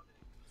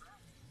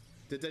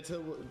 Did I tell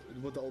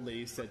what the old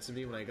lady said to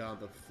me when I got on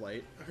the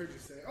flight? I heard you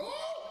say,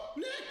 "Oh,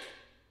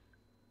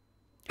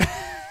 Nick!"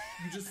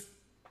 You just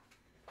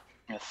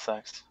That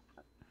sucks.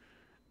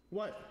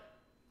 what?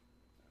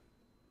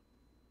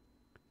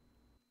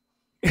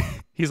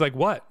 He's like,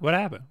 what? What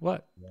happened?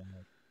 What?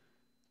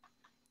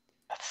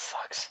 That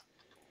sucks.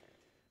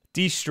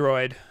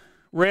 Destroyed.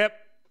 Rip.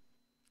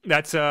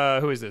 That's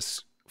who is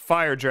this?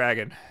 Fire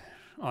Dragon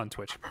on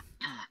Twitch.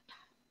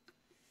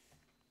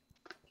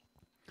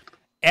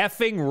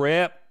 Effing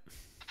rip.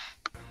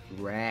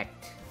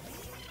 Wrecked.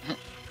 Oh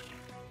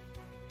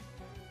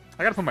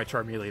I gotta put my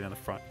Charmeleon in the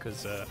front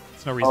because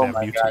there's no reason Oh to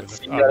my have god,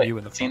 Mewtwo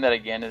in the seeing front. that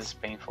again is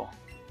painful.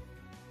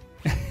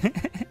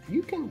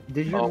 You can.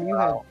 Did your Mew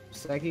have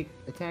psychic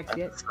attacks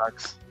yet? That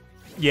sucks.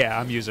 Yeah,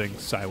 I'm using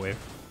Psywave.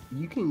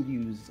 You can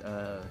use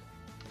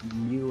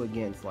Mew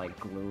against like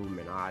Gloom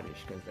and Oddish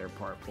because they're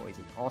part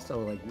poison.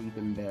 Also like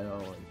Weeping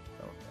Bell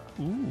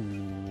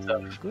and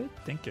Ooh, good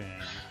thinking.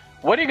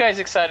 What are you guys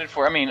excited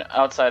for? I mean,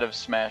 outside of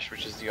Smash,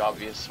 which is the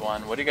obvious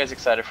one, what are you guys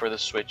excited for the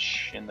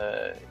Switch in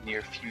the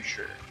near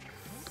future?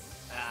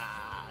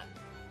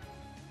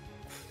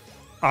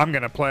 I'm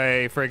gonna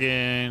play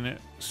friggin'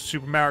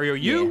 Super Mario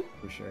U yeah,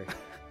 for sure.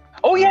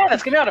 Oh yeah,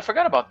 that's coming out. I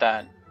forgot about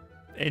that.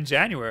 in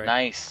January.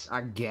 Nice.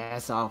 I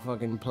guess I'll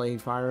fucking play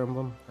Fire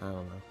Emblem. I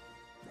don't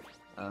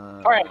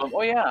know. Fire Emblem.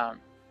 Oh yeah.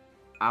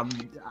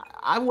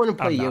 I want to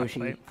play I'm not Yoshi.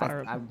 playing Fire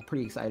Emblem. I'm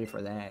pretty excited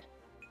for that.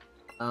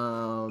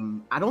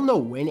 I don't know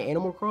when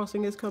Animal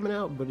Crossing is coming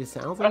out, but it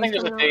sounds I don't like think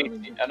it's there's a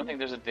coming date. out. I don't think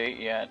there's a date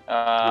yet.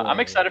 I'm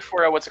excited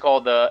for what's it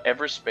called,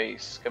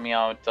 Everspace, coming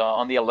out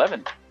on the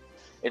 11th.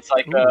 It's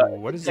like Ooh,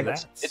 what is it's like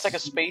that? it's like a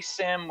space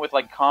sim with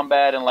like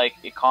combat and like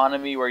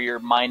economy where you're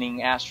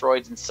mining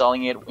asteroids and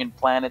selling it in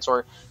planets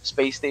or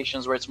space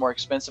stations where it's more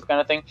expensive kind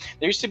of thing.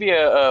 There used to be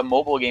a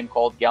mobile game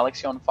called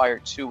Galaxy on Fire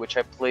 2, which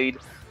I played.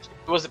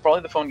 It was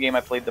probably the phone game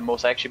I played the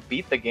most. I actually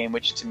beat the game,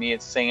 which to me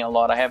it's saying a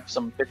lot. I have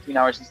some 15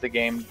 hours into the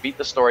game, beat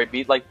the story,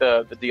 beat like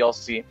the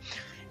DLC.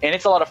 And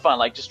it's a lot of fun,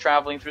 like just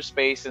traveling through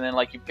space, and then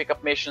like you pick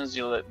up missions.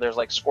 There's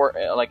like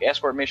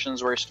escort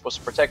missions where you're supposed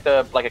to protect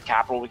a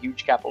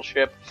huge capital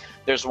ship.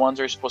 There's ones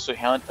where you're supposed to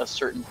hunt a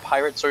certain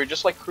pirate. So you're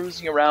just like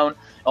cruising around,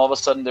 and all of a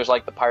sudden there's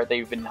like the pirate that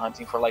you've been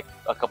hunting for like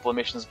a couple of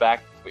missions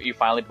back. You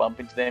finally bump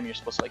into them. You're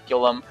supposed to like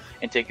kill them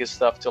and take his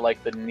stuff to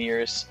like the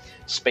nearest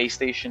space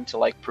station to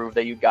like prove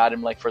that you got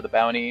him, like for the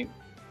bounty,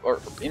 or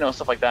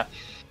stuff like that.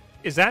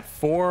 Is that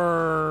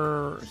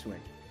for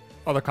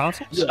other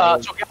consoles? Yeah.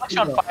 So Galaxy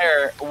on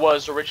Fire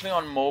was originally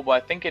on mobile.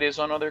 I think it is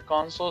on other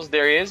consoles.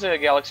 There is a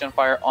Galaxy on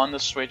Fire on the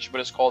Switch, but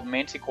it's called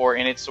Manticore,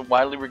 and it's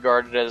widely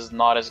regarded as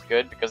not as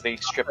good because they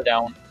stripped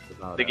down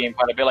the game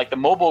quite a bit. Like the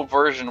mobile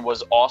version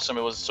was awesome.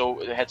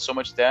 It had so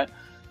much depth,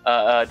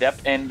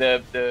 and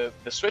the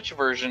Switch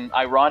version,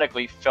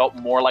 ironically, felt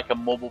more like a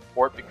mobile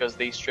port because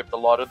they stripped a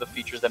lot of the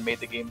features that made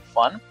the game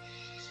fun.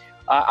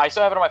 I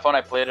still have it on my phone. I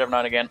play it every now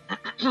and again,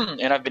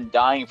 and I've been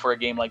dying for a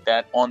game like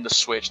that on the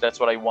Switch. That's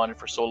what I wanted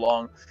for so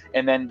long.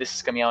 And then this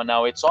is coming out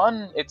now. It's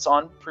on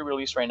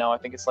pre-release right now. I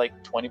think it's like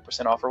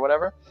 20% off or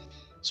whatever.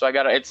 So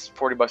it's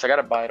 $40. I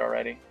gotta buy it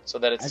already, so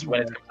that it's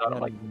when it comes out, I'm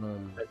like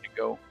ready to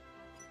go.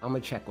 I'm gonna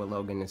check with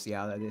Logan to see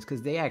how that is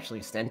because they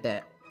actually sent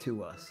that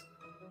to us.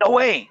 No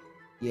way.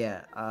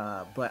 Yeah,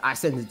 but I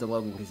sent it to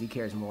Logan because he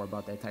cares more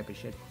about that type of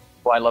shit.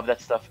 Oh, I love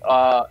that stuff.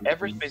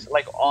 Everspace,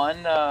 like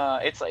on,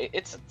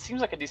 it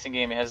seems like a decent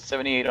game. It has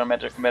 78 on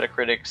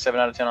Metacritic, 7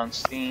 out of 10 on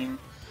Steam.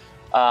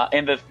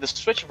 And the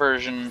Switch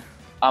version,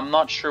 I'm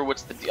not sure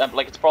what's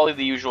like. It's probably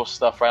the usual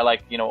stuff, right?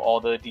 Like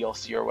all the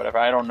DLC or whatever.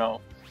 I don't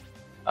know.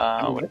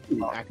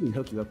 I can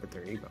hook you up with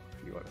their ego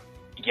if you want to.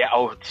 Yeah.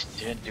 Oh,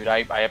 dude,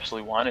 I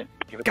absolutely want it.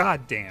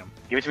 God damn.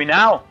 Give it to me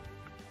now.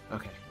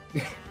 Okay.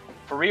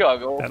 For real, I'll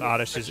go. That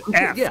Oddish is Okay,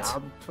 aft. yeah,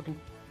 I'll fucking.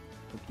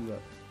 Hook you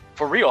up.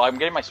 For real, I'm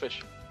getting my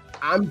Switch.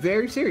 I'm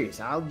very serious.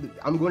 I'm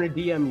going to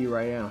DM you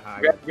right now.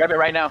 Grab it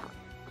right now.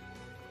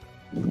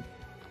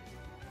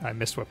 I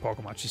missed what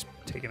Pokemon she's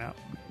taking out.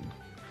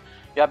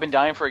 Yeah, I've been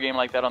dying for a game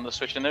like that on the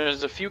Switch, and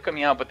there's a few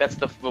coming out, but that's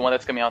the one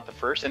that's coming out the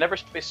first. And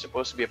Everspace is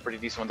supposed to be a pretty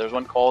decent one. There's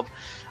one called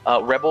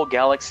Rebel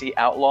Galaxy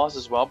Outlaws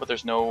as well, but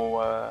there's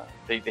no,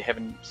 they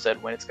haven't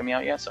said when it's coming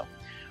out yet, so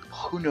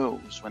who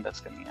knows when that's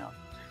coming out.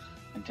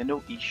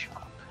 Nintendo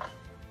eShop.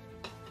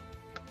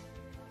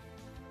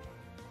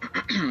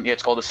 Yeah,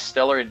 it's called the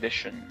Stellar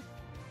Edition.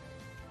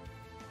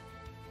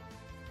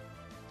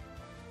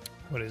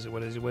 What is it?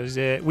 What is it? What is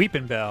it?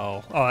 Weeping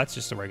Bell. Oh, that's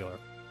just a regular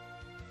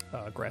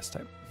grass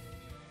type.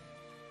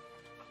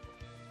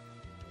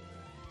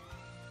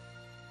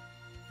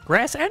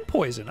 Grass and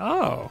poison.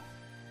 Oh.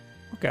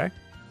 Okay.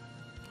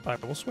 I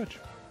will switch.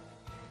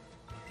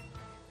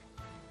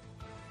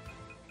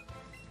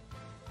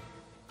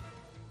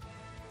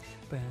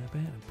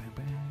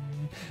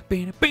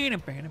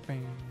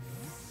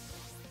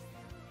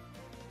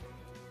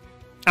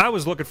 I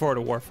was looking forward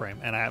to Warframe,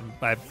 and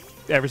I've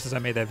ever since I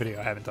made that video,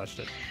 I haven't touched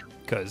it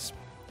because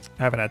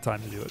I haven't had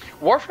time to do it.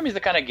 Warframe is the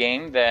kind of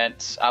game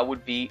that I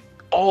would be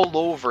all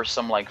over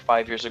some like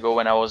 5 years ago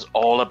when I was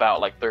all about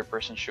like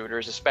third-person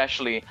shooters,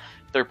 especially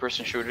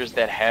third-person shooters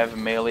that have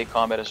melee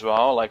combat as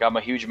well. Like I'm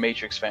a huge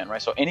Matrix fan,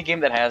 right? So any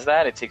game that has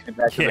that, it takes me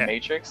back to the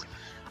Matrix.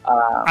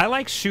 I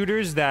like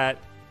shooters that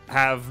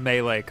have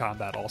melee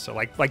combat also,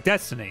 like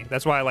Destiny.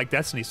 That's why I like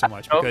Destiny so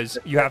much, because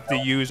you have to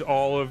use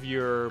all of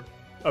your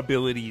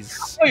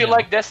abilities. Oh, you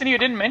like Destiny? You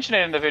didn't mention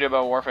it in the video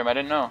about Warframe. I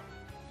didn't know.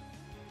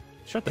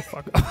 Shut the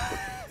fuck up.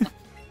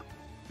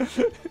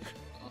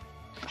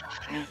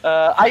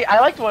 I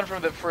liked one for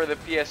the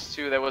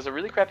PS2 that was a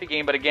really crappy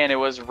game, but again, it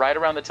was right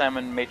around the time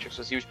when Matrix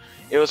was huge.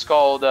 It was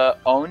called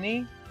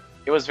Oni.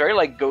 It was very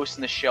like Ghost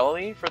in the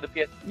Shell-y for the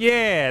PS.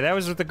 Yeah, that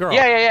was with the girl.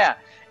 Yeah.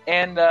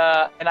 And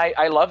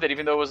I loved it,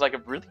 even though it was like a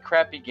really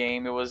crappy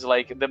game. It was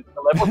like the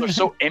levels were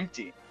so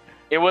empty.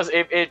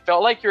 It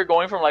felt like you were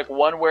going from like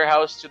one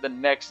warehouse to the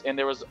next, and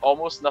there was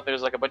almost nothing. There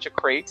was like a bunch of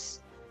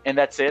crates, and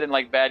that's it, and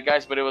like bad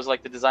guys. But it was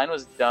like the design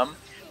was dumb.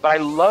 But I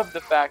love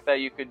the fact that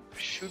you could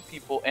shoot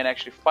people and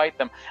actually fight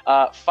them.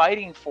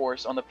 Fighting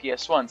Force on the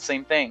PS1,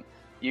 same thing.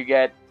 You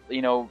get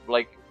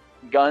like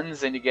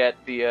guns, and you get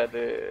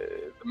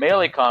the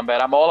melee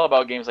combat. I'm all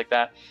about games like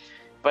that.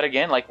 But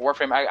again, like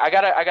Warframe, I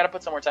gotta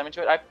put some more time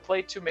into it. I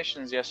played 2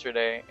 missions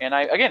yesterday, and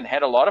I again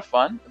had a lot of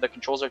fun. The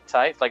controls are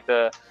tight, like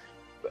the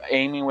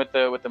aiming with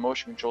the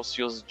motion controls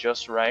feels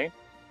just right,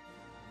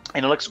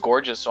 and it looks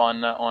gorgeous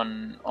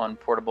on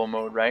portable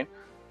mode, right?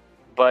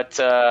 But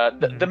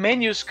the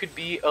menus could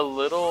be a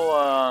little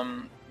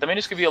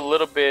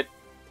bit.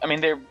 I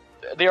mean,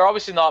 they're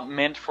obviously not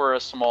meant for a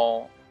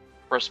small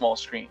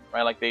screen,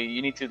 right? Like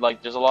you need to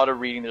like. There's a lot of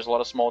reading. There's a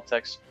lot of small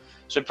text.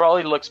 So it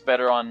probably looks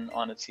better on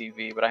a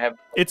TV, but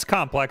It's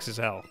complex as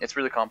hell. It's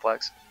really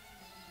complex.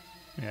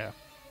 Yeah.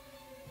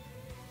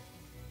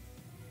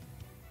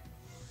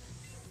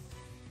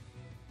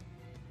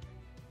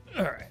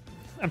 All right.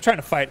 I'm trying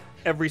to fight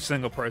every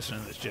single person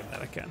in this gym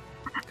that I can,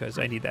 because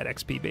I need that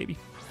XP, baby.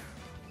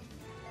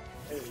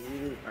 All right,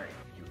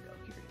 here we go.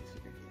 Here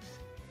it is.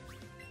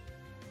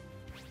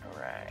 All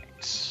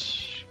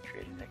right.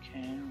 Create an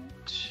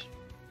account.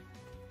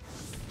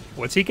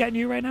 What's he getting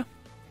you right now?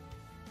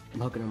 I'm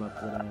hooking him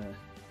up with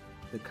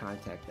the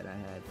contact that I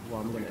had.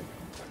 Well,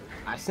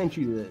 I sent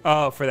you the.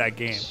 Oh, for that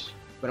game.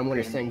 But I'm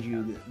gonna send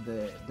you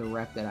the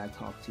rep that I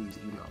talked to's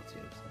email to. So.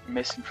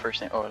 Missing first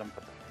name. Oh, let me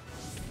put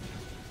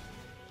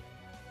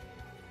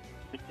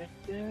that.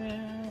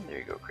 There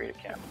you go. Create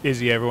account.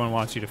 Izzy, everyone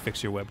wants you to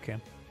fix your webcam.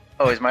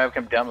 Oh, is my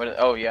webcam down?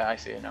 Oh yeah, I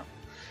see it now.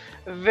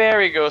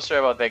 There you go. Sorry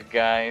about that,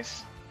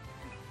 guys.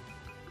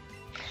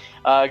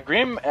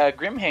 Grim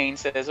Hayne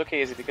says,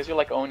 okay, is it because you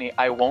like Oni?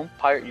 I won't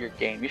pirate your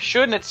game. You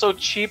shouldn't. It's so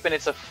cheap and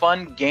it's a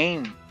fun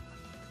game.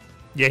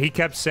 Yeah, he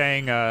kept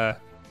saying,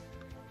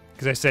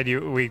 because I said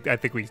I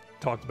think we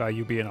talked about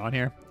you being on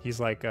here. He's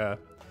like,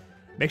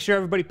 make sure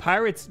everybody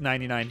pirates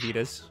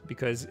 99vidas,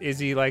 because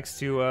Izzy likes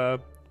to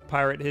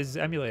pirate his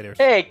emulators.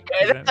 Hey,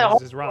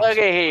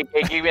 okay,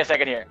 hey, give me a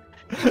second here.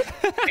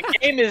 The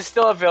game is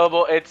still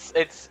available.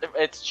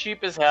 It's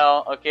cheap as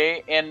hell,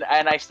 okay, and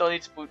I still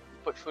need to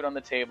put food on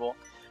the table.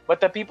 But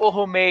the people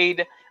who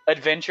made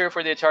Adventure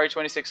for the Atari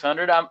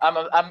 2600,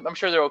 I'm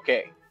sure they're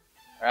okay.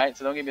 All right,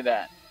 so don't give me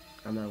that.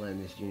 I'm not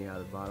letting this genie out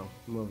of the bottle.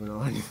 Moving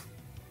on.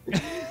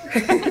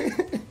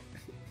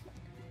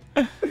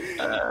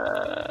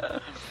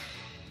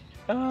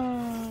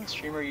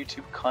 Streamer,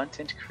 YouTube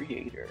content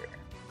creator.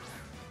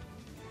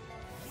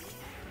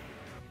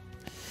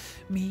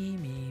 Me.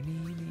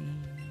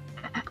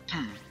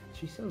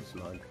 She's so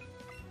smug.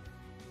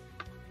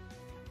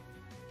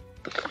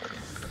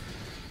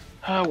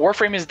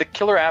 Warframe is the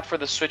killer app for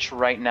the Switch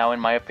right now, in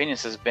my opinion,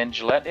 says Ben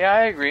Gillette. Yeah,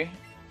 I agree.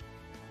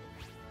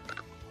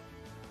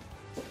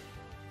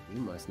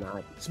 You must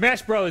not.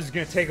 Smash Bros is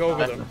gonna take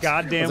over the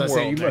goddamn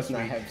world. You must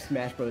not have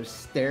Smash Bros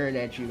staring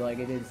at you like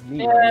it is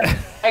me.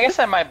 Yeah, I guess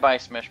I might buy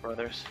Smash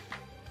Brothers.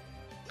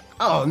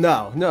 Oh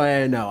no!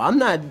 I'm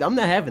not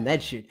having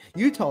that shit.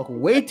 You talk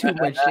way too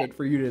much shit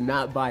for you to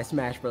not buy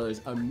Smash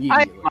Brothers I immediately.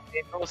 might.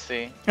 We'll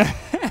see.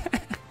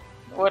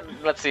 What?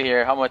 Let's see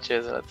here. How much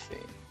is it? Let's see.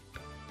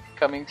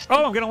 Coming.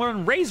 Oh, I'm gonna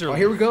learn Razor. Oh,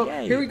 here we go.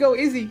 Yay. Here we go,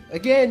 Izzy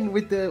again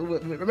with the.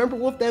 Remember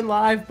Wulff Den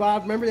Live,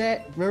 Bob? Remember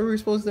that? Remember we were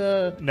supposed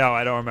to. No,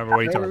 I don't remember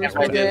what you're Remember we talking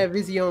were about. supposed to have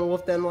Izzy on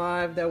Wulff Den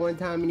Live that one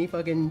time, and he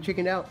fucking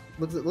chickened out.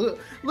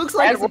 Looks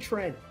like it's a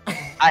trend.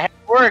 I have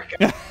work.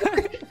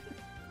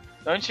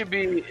 Don't you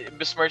be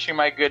besmirching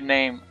my good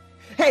name.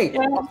 Hey,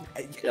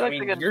 Yeah. I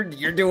mean,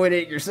 you're doing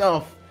it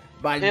yourself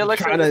by Yeah, it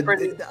looks trying like to.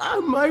 it's pretty- I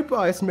might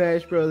buy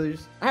Smash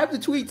Brothers. I have the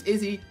tweets,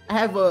 Izzy. I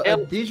have a Yeah.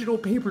 digital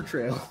paper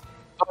trail.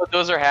 Oh,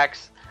 those are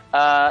hacks.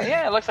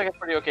 Yeah, it looks like a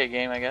pretty okay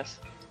game, I guess.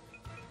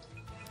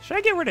 Should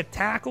I get rid of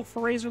Tackle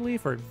for Razor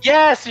Leaf or?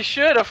 Yes, you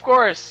should, of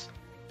course.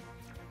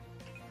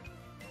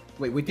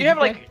 Wait, what did You have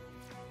say? like.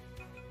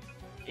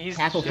 He's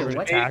Tackle Get for rid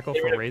what? of Tackle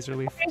for Razor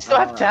Leaf? You still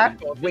have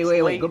tackle.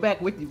 Wait. Go back.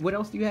 What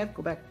else do you have?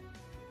 Go back.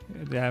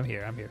 Yeah, I'm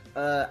here. I'm here.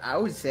 I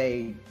would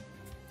say,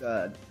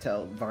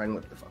 tell Vine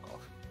Whip the fuck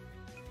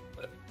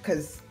off,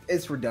 because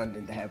it's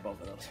redundant to have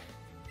both of those.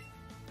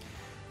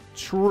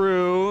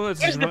 True.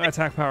 Let's Here's the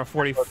attack power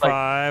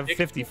 45,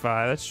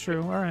 55. That's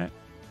true. All right.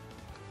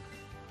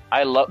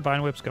 I love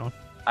Vine Whip's going.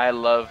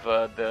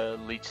 the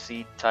leech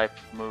seed type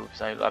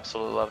moves. I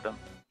absolutely love them.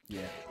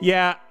 Yeah.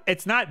 Yeah,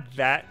 it's not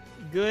that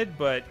good,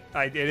 but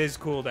it is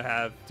cool to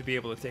have to be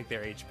able to take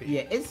their HP.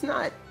 Yeah, it's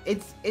not.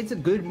 It's a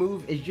good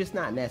move. It's just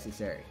not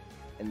necessary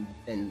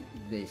in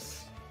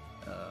this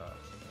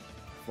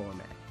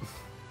format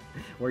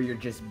where you're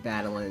just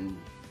battling.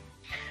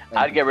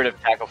 I'd get rid of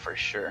tackle for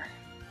sure.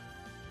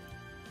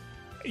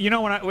 You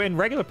know, in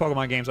regular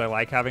Pokemon games, I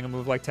like having a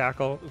move like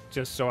Tackle,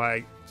 just so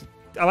I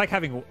like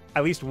having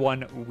at least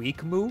one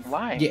weak move.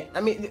 Why? Yeah, I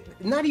mean,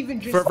 not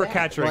even just For that,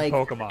 capturing like,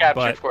 Pokemon, Capture,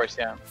 but of course,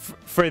 yeah.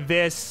 for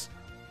this,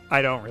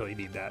 I don't really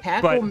need that.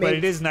 Tackle But it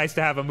makes- is nice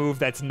to have a move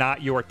that's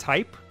not your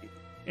type,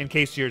 in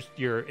case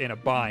you're in a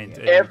bind.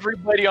 and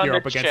Everybody on you're the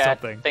up against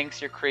chat something.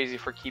 thinks you're crazy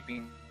for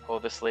keeping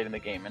this late in the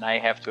game, and I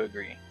have to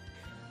agree.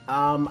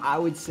 I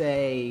would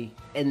say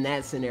in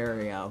that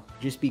scenario,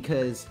 just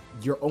because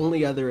your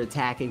only other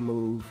attacking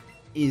move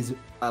is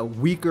a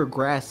weaker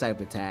grass type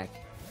attack,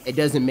 it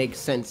doesn't make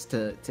sense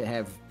to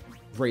have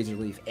Razor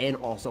Leaf and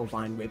also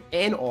Vine Whip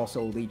and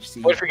also Leech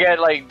Seed. But forget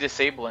like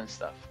disable and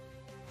stuff.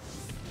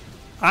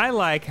 I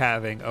like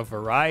having a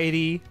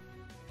variety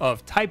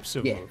of types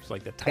of Yeah. moves,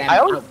 like the That- type. I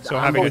always- So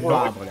I'm having with a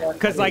Rob on that.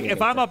 Because I like think it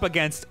if I'm makes up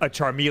against a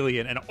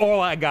Charmeleon and all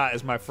I got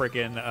is my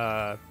freaking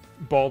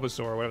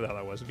Bulbasaur, or whatever the hell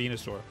that was,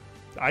 Venusaur,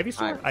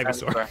 Ivysaur,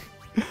 Ivysaur,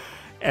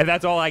 and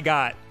that's all I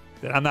got,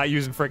 then I'm not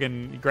using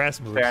freaking grass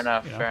moves. Fair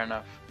enough. you know? Fair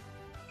enough.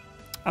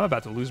 I'm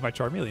about to lose my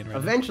Charmeleon right now.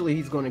 Eventually,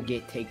 he's going to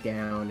get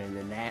takedown, and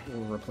then that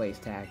will replace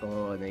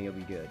tackle, and then you'll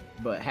be good.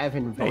 But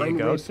having There you Vine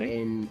go, Whip see?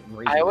 and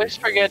Razor I always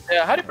Leaf- forget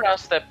how do you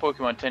pronounce that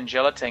Pokemon?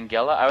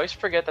 Tangela. I always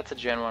forget that's a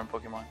Gen 1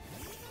 Pokemon.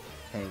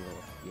 Tangle,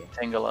 yeah.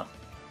 Tangela.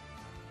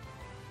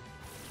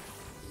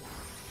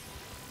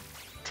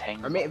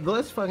 I mean,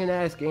 let's fucking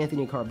ask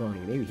Anthony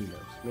Carboni. Maybe he knows.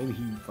 Maybe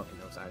he fucking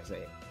knows how to say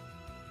it.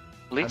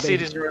 Leech I bet Seed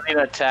he- is really an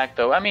attack,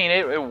 though. I mean,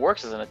 it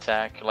works as an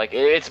attack. Like,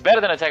 it's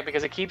better than attack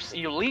because it keeps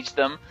you leech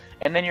them,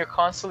 and then you're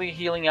constantly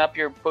healing up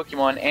your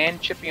Pokemon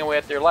and chipping away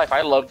at their life.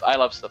 I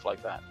love stuff like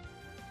that.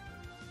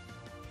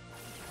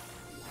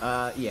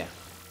 Yeah.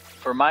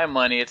 For my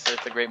money, it's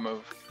a great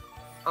move.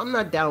 I'm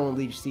not down with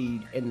Leech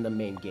Seed in the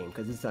main game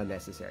because it's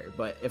unnecessary.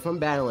 But if I'm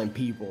battling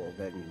people,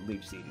 then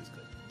Leech Seed is good.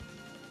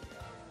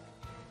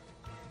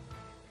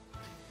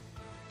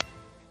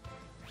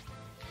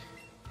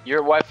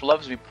 Your wife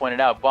loves me pointed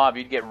out. Bob,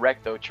 you'd get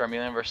wrecked though.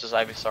 Charmeleon versus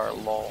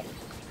Ivysaur, lol.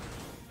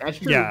 That's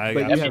true, Yeah,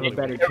 but I you have a absolutely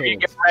better You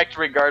chance. get wrecked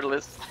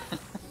regardless.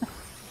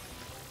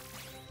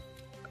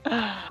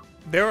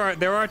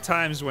 There are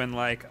times when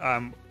like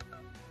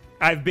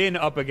I've been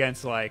up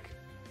against like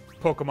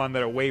Pokemon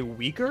that are way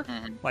weaker,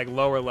 Mhm. like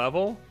lower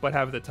level, but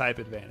have the type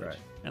advantage. Right.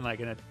 And like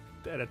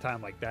at a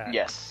time like that,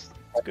 Yes.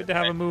 it's good to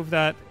have a move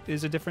that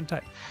is a different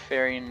type.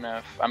 Fair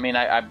enough. I mean,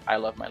 I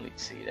love my Leech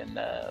Seed and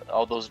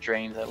all those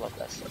drains. I love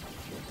that stuff.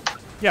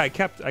 Yeah, I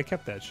kept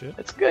that shit.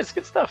 It's good. It's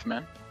good stuff,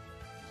 man.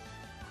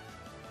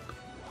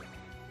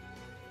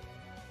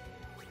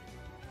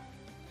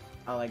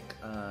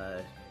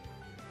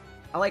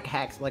 I like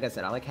hacks. Like I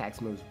said, I like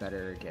hacks moves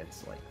better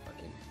against like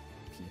fucking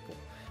people.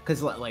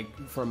 Cause like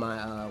for my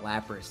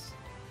Lapras,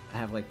 I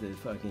have like the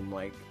fucking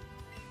like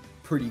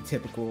pretty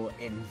typical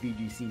in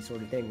VGC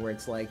sort of thing where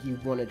it's like you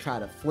want to try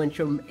to flinch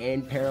them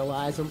and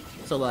paralyze them.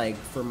 So like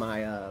for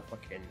my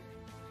fucking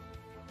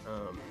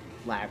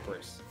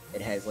Lapras,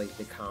 it has like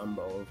the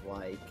combo of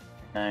like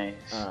Nice.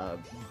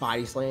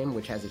 body slam,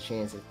 which has a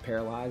chance of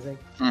paralyzing.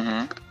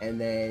 Mm-hmm.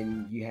 And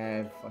then you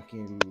have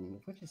fucking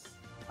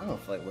I don't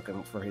feel like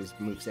looking for his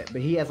moveset,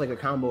 but he has like a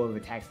combo of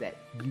attacks that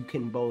you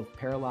can both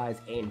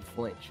paralyze and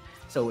flinch.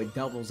 So it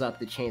doubles up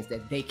the chance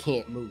that they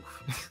can't move.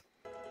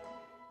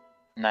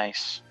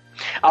 Nice.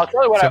 I'll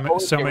tell you what. I've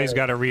always Somebody's heard.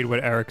 got to read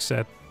what Eric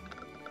said.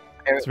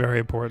 It's very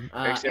important.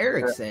 Eric said-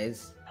 Eric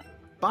says,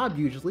 Bob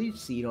usually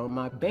see it on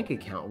my bank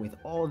account with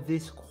all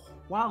this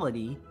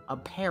quality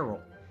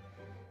apparel.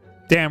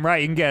 Damn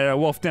right, you can get it at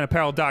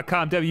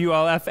wulfdenapparel.com.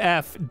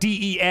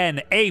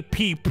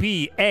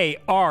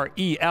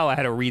 WULFFDENAPPAREL. I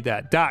had to read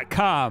that.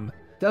 .com.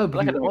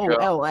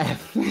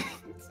 WOLF.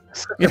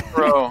 Such a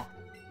pro.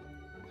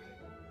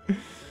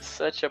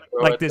 Such a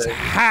pro. Like this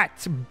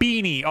hat,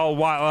 beanie. Oh,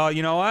 wow.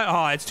 You know what?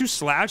 Oh, it's too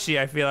slouchy,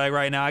 I feel like,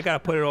 right now. I got to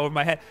put it over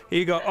my head. Here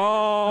you go.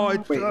 Oh,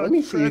 it's Wait, let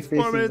me see if this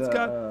transforming. is It's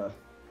got... oh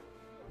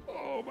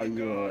my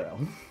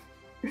God.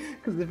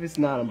 Because if it's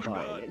not, I'm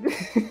buying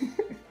it.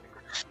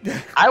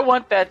 I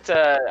want that.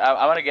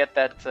 I want to get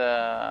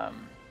that.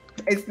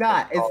 It's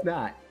not. It's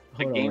not.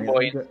 The Hold Game on,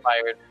 Boy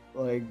inspired.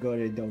 Like, go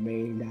to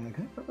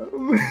domain.com.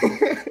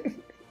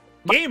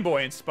 Game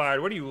Boy inspired.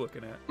 What are you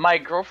looking at? My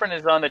girlfriend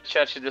is on the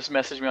chat. She just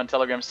messaged me on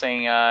Telegram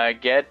saying,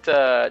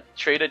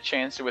 trade a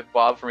Chansey with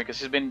Bob for me because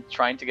she's been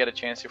trying to get a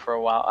Chansey for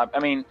a while. I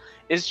mean,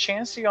 is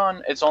Chansey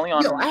on? It's only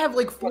on. Yo, I have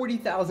like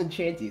 40,000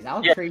 Chanseys.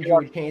 I'll trade you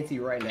a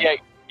Chansey right now. Yeah,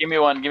 give me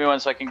one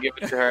so I can give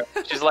it to her.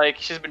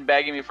 She's been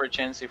begging me for a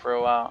Chansey for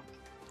a while.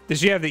 Does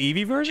she have the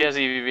Eevee version? She has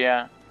Eevee,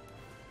 yeah.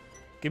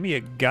 Give me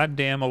a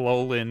goddamn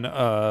Alolan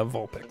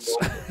Vulpix.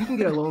 You can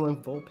get a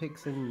Alolan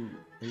Vulpix in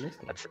this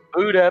thing. Let's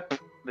boot up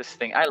this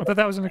thing. I thought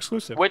that was an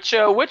exclusive. Which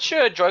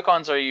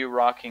Joy-Cons are you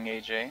rocking,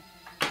 AJ?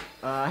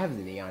 I have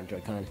the Neon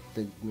Joy-Con.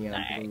 The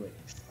Neon blue.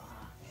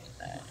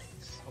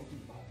 Nice.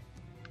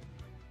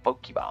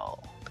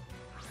 Pokeball.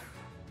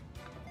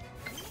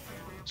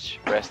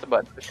 Press the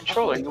button for the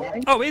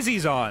controller. Oh,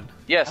 Izzy's on.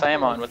 Yes, I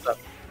am on. What's up?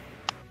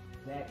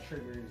 That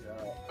triggers.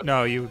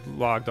 No, you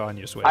logged on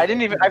your Switch. I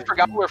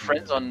forgot we were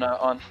friends on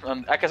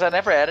because I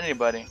never had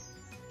anybody.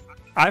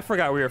 I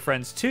forgot we were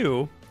friends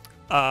too,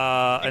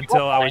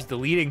 until I was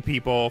deleting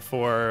people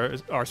for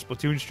our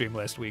Splatoon stream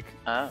last week.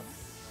 Oh.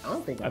 I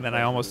don't think. And then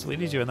I almost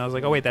deleted you, and I was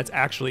like, oh wait, that's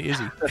actually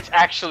Izzy. That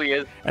actually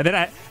is. And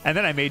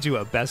then I made you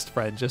a best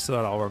friend just so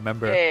that I'll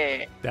remember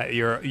that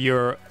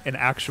you're an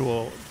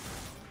actual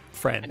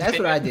friend. That's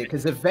what I did,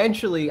 because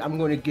eventually I'm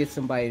going to get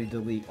somebody to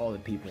delete all the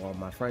people on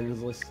my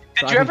friends list.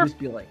 So Did you ever just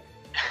be like,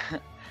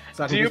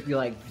 just be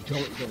like,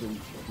 don't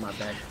delete my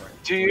bad friend.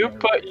 Do you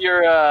put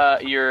your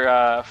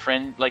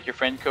friend your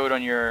friend code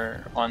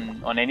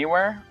on on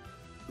anywhere?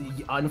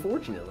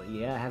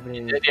 Unfortunately, yeah, I have it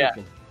in the Yeah.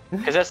 description.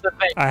 Because that's the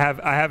thing. I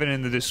have it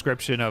in the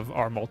description of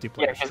our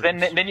multiplayer. Yeah, because then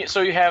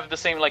you have the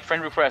same like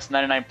friend request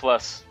 99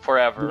 plus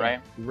forever, Yeah,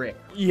 right? Rick.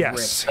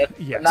 Yes. Rick.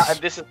 Yes.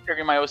 This is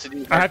triggering my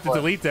OCD. I have to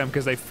delete them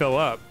because they fill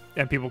up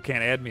and people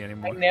can't add me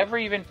anymore. I never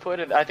even put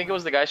it. I think it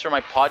was the guys from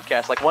my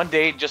podcast. Like one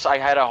day, I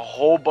had a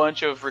whole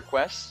bunch of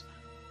requests,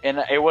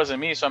 and it wasn't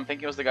me. So I'm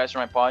thinking it was the guys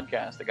from my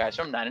podcast, the guys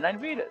from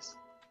 99vidas.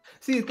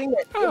 See, the thing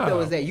though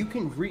is that you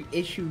can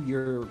reissue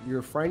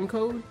your friend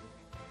code,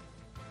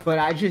 but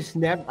I just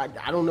never.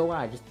 I don't know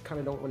why. I just kind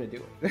of don't want to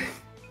do it.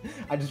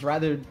 I just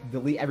rather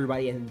delete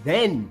everybody and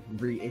then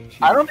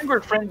reissue. I don't think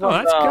we're friends. Oh,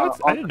 on, that's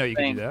good. I on didn't know you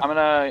could thing. do that.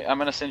 I'm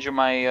gonna send you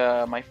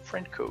my my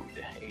friend code,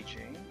 AJ.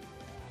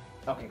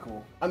 Okay,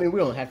 cool. I mean, we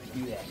don't have to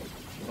do that,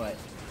 but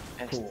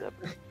cool.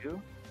 SW.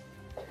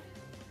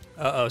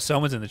 Uh-oh,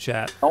 someone's in the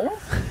chat. Oh,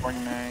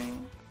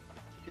 49.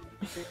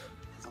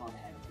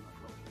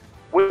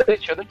 With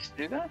each other to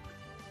do that?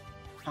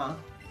 Huh?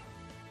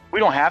 We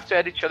don't have to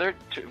add each other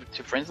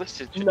to friends list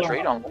to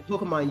trade on.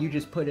 Pokemon, you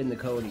just put in the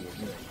code and you're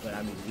good. But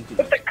I mean, you could.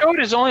 But the code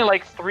is only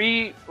like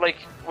 3. Like,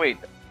 wait.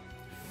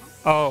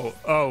 Oh,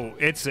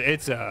 it's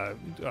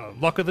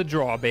luck of the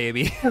draw,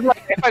 baby.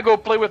 Like, if I go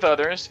play with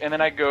others, and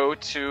then I go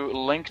to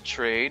link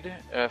trade,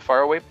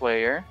 faraway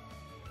player,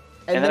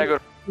 and then I go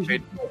to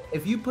trade.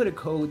 If you put a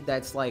code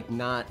that's like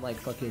not like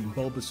fucking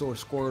Bulbasaur,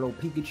 Squirtle,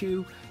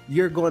 Pikachu,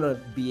 you're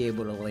gonna be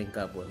able to link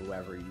up with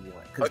whoever you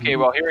want. Okay,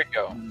 well here we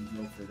go.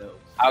 For those.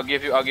 I'll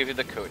give you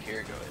the code.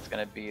 Here we go. It's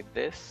gonna be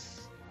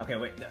this. Okay,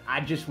 wait.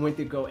 I just went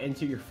to go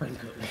enter your friend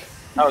code.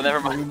 Oh, never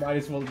So we mind. might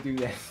as well do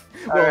that.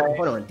 All Well, right.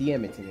 hold on.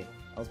 DM it to me.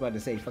 I was about to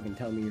say fucking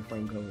tell me your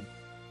friend code,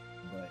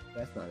 but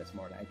that's not a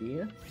smart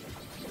idea.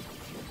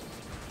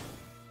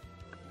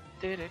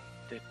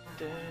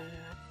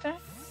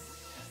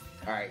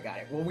 All right, got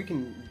it. Well, we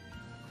can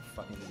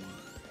fucking do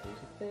the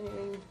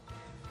thing.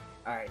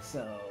 All right,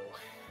 so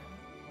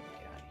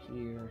get out of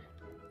here.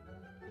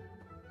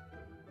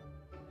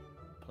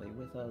 Play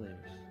with others.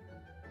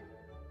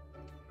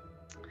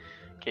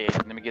 Okay,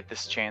 let me get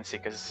this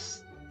Chansey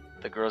because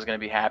the girl's gonna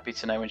be happy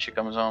tonight when she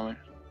comes home.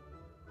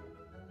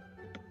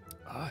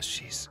 Oh,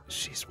 she's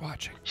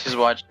watching. She's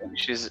watching.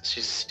 She's.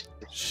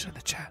 Shh in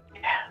the chat.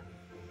 Yeah.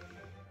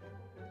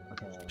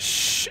 Okay.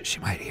 Shh, she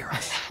might hear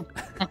us.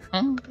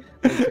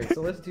 Okay,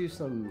 so let's do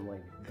some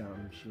like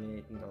dumb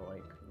shit. You know,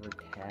 like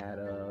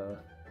Rattata.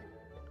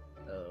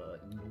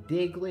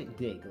 Diglett.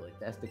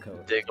 That's the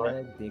code.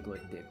 Diglett.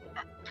 Diglett.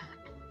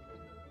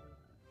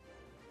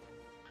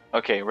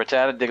 Okay,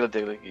 Rattata,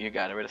 Diglett. You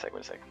got it. Wait a sec.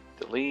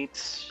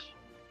 Delete.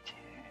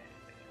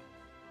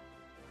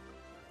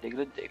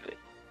 Diglett.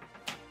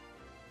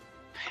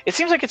 It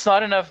seems like it's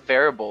not enough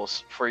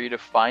variables for you to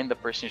find the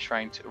person you're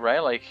trying to, right?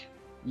 Like,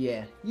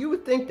 Yeah, you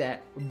would think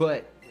that,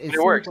 but it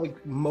seems works.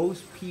 like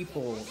most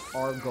people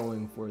are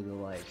going for the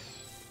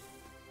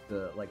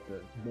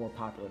more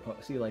popular.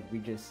 See, like we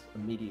just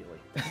immediately.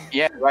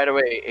 Yeah, right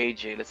away.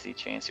 AJ, let's see,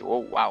 Chansey. Whoa,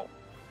 wow.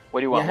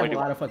 What do you want? I have What do a you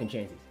lot want? of fucking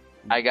chances.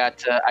 I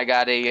got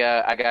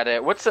a.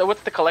 What's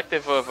the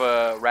collective of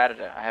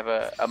Ratata? I have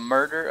a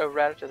murder of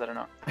Ratatas. I don't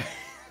know.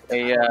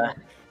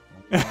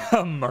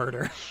 A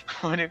murder.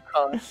 What do you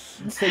call it?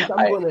 Since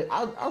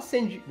I'll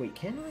send you. Wait,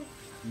 can I?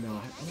 No,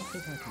 I don't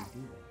think I can do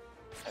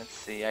that. Let's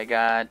see. I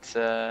got.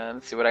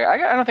 Let's see what I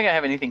got. I don't think I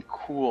have anything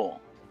cool.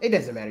 It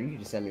doesn't matter. You can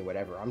just send me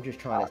whatever. I'm just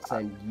trying to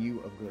send you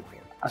a good one.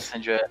 I'll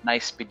send you a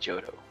nice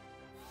Pidgeotto.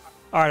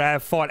 All right, I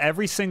have fought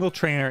every single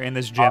trainer in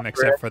this gym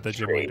except for the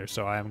gym leader,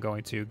 so I am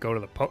going to go to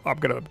the I'm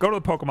gonna go to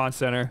the Pokemon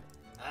Center,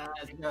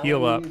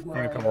 heal up. I'm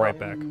gonna come right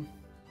back.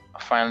 I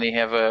finally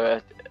have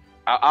a.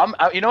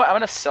 You know what? I'm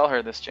gonna sell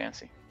her this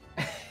Chansey.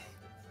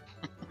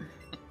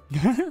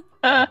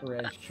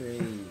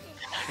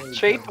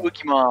 Trade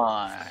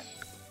Pokemon.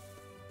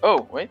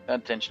 Oh wait,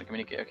 attention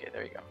communicate. Okay,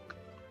 there you go.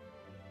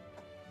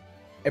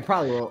 It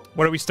probably won't.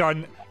 What are we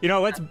starting? You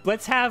know,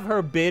 let's have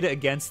her bid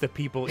against the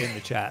people in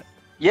the chat.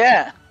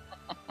 Yeah.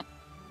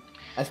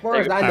 As far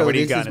as I know, what do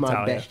you this got, is my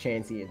Natalia? best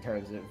Chansey in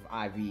terms of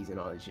IVs and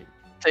all that shit.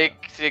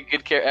 Take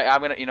good care.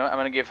 I'm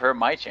gonna give her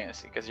my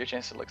Chansey because your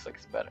Chansey looks like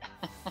it's better.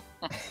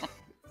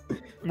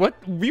 What?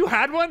 You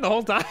had one the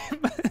whole time?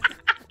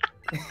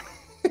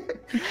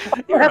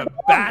 You're a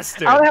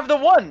bastard. I don't have the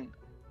one,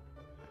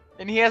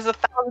 and he has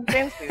 1,000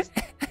 Chanseys.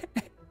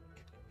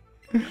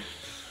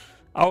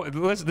 Oh,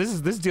 listen,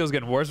 this deal's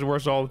getting worse and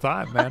worse all the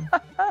time, man.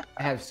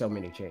 I have so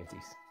many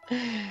Chanseys.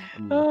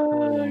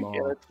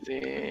 Okay, let's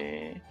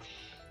see.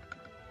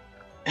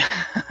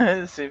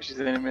 Let's see if she's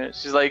in a minute.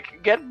 She's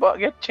like, get a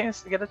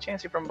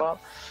Chansey from Bob.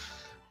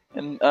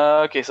 And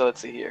okay, so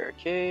let's see here.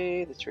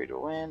 Okay, the trade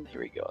will win.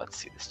 Here we go. Let's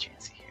see this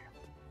Chansey here.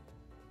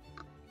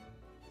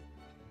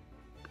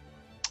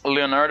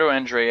 Leonardo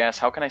Andre asks,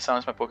 how can I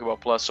silence my Pokeball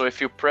Plus? So if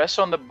you press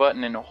on the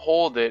button and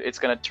hold it, it's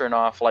gonna turn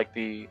off like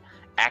the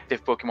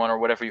active Pokemon or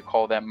whatever you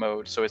call that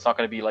mode. So it's not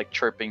gonna be like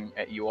chirping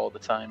at you all the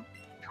time.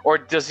 Or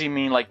does he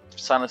mean like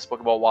silence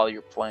Pokeball while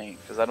you're playing?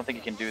 Because I don't think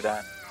you can do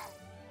that.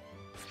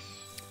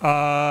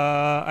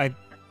 I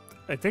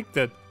think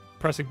that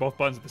pressing both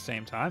buttons at the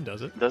same time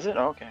does it. Does it?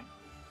 Oh, okay.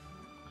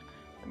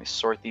 Let me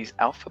sort these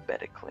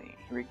alphabetically.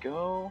 Here we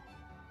go.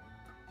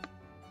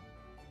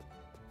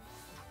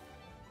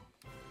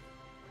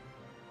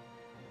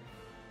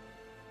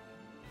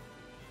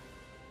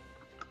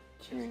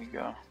 Here we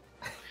go.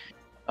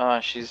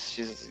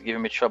 She's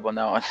giving me trouble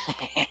now.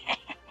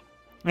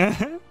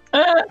 Like,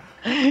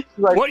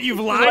 what, you've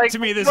lied to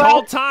me this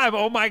whole time?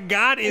 Oh my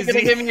God, is he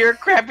gonna give me your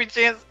crappy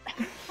chance?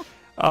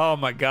 Oh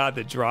my God,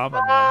 the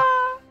drama, man.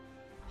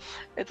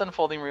 It's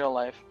unfolding real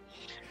life.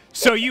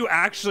 So you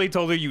actually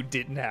told her you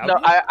didn't have? No,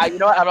 I you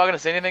know what? I'm not gonna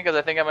say anything because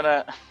I think I'm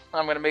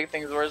gonna make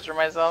things worse for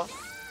myself.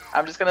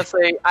 I'm just gonna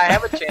say I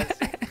have a chance.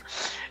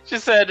 She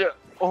said,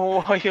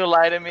 "Oh, you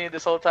lied to me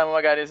this whole time. Oh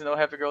my God, there's no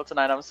happy girl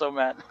tonight. I'm so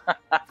mad."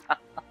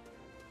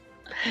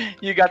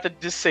 You got the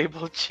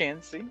disabled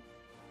Chansey.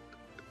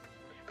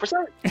 For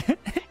some,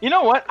 you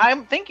know what?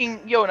 I'm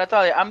thinking, yo,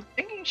 Natalia, I'm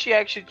thinking she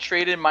actually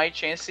traded my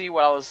Chansey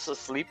while I was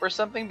asleep or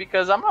something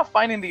because I'm not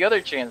finding the other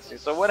Chansey.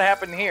 So what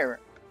happened here?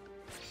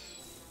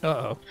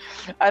 Uh-oh.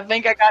 I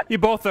think I got. You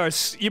both are.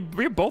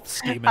 You're both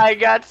scheming. I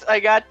got.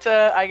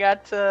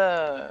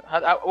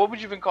 What would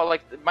you even call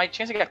like my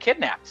Chansey got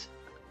kidnapped?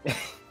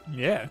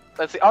 Yeah.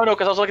 Let's see. Oh no,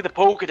 because I was looking at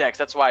the Pokedex.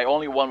 That's why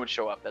only one would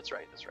show up. That's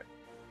right. That's right.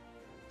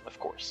 Of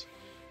course.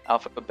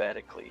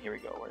 Alphabetically. Here we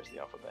go. Where's the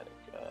alphabetic?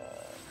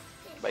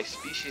 By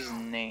species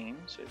name.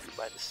 So it'd be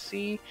by the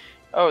C.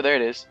 Oh, there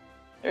it is.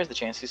 There's the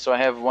Chansey. So I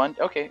have one.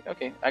 Okay.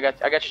 Okay. I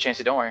got your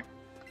Chansey. Don't worry.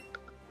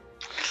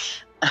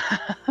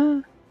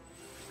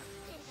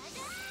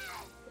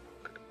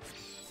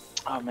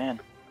 Oh man.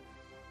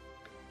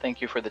 Thank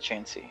you for the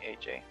Chansey,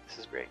 AJ. This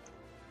is great.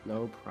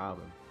 No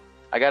problem.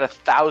 I got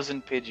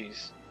 1,000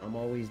 Pidgeys. I'm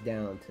always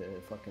down to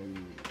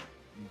fucking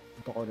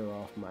barter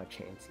off my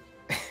Chansey.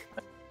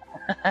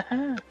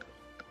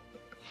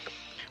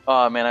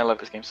 Oh man, I love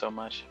this game so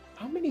much.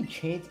 How many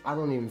Chansey? I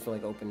don't even feel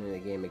like opening the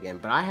game again,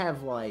 but I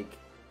have like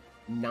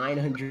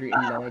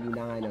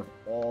 999 of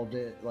all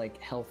the like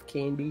health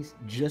candies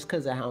just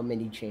because of how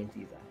many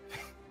Chanseys I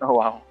have. Oh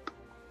wow.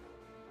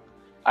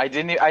 I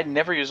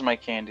never use my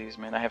candies,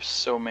 man. I have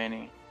so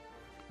many.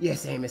 Yeah,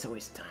 same. It's a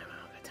waste of time. I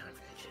don't got time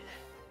for that shit.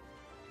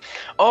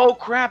 Oh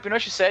crap! You know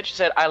what she said? She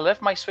said, "I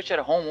left my Switch at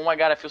home. Oh my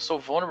God, I feel so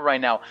vulnerable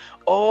right now."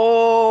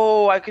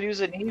 Oh, I could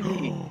use an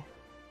Eevee.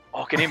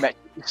 Oh, can you imagine?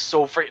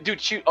 So freaking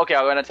dude. Shoot. Okay,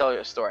 I'm gonna tell you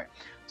a story.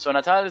 So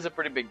Natalia is a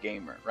pretty big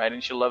gamer, right?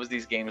 And she loves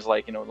these games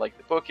like, you know, like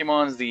the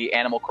Pokemons, the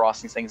Animal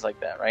Crossing, things like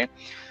that, right?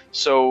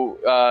 So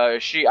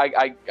I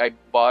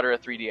bought her a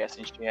 3DS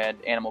and she had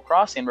Animal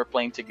Crossing. We're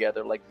playing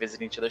together, like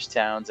visiting each other's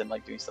towns and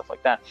like doing stuff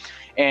like that.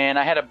 And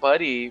I had a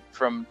buddy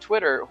from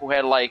Twitter who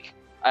had like,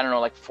 I don't know,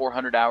 like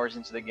 400 hours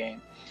into the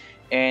game.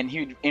 And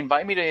he would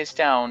invite me to his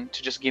town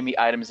to just give me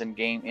items and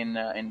game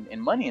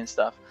in money and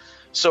stuff.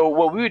 So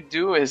what we would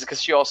do is,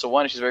 because she also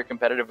won, she's very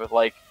competitive with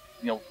like,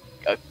 you know,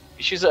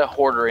 she's a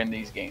hoarder in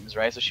these games,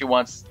 right? So she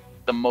wants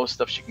the most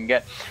stuff she can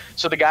get.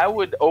 So the guy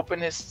would open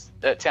his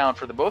town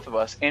for the both of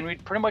us, and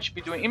we'd pretty much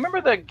be doing. You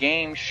remember the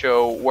game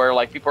show where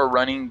like people are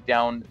running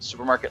down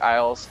supermarket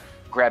aisles,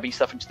 grabbing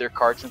stuff into their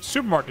carts and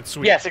Supermarket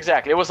sweep. Yes,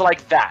 exactly. It was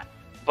like that,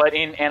 but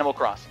in Animal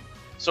Crossing.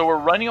 So we're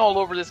running all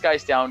over this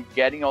guy's town,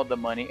 getting all the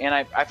money, and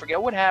I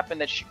forget what happened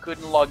that she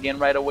couldn't log in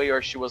right away,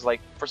 or she was like,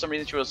 for some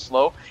reason she was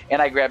slow,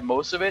 and I grabbed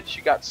most of it.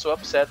 She got so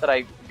upset that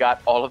I got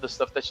all of the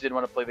stuff that she didn't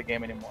want to play the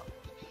game anymore.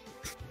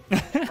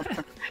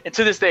 And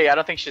to this day, I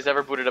don't think she's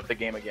ever booted up the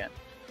game again.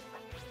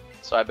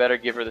 So I better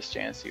give her this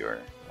chance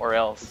here, or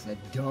else. Said,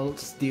 don't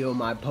steal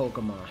my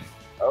Pokemon.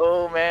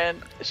 Oh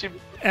man,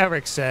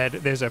 Eric said,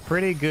 "There's a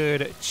pretty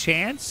good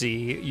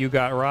chancey you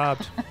got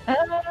robbed."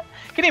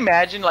 Can you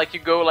imagine, like, you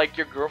go, like,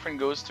 your girlfriend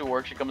goes to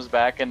work, she comes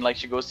back, and, like,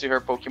 she goes to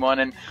her Pokemon,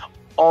 and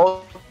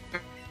all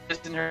is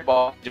in her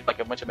ball, like,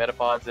 a bunch of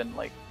Metapods and,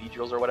 like,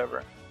 Beedrills or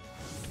whatever.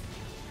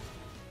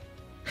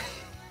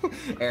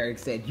 Eric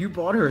said, you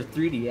bought her a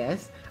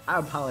 3DS? I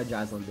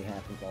apologize on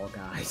behalf of all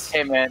guys.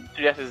 Hey, man,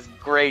 3DS is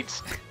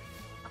great.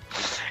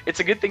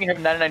 It's a good thing you have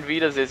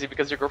 99vidas, Izzy,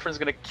 because your girlfriend's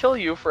gonna kill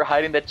you for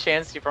hiding that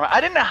Chansey from her.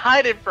 I didn't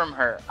hide it from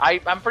her.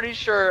 I'm pretty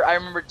sure I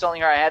remember telling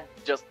her I had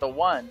just the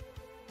one.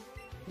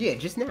 Yeah,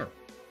 just now.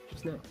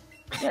 Just now.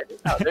 Yeah,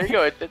 oh, there you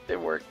go. It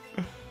worked.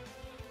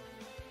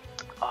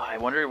 Oh, I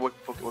wonder what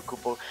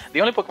Pokemon. The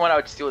only Pokemon I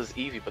would steal is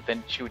Eevee, but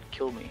then she would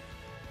kill me.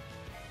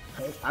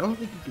 I don't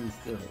think you can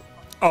steal it.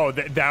 Oh,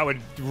 that would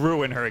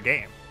ruin her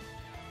game.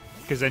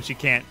 Because then she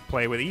can't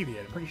play with Eevee.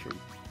 I'm pretty sure.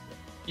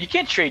 You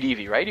can't trade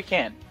Eevee, right? You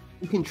can.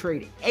 You can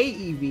trade a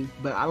Eevee,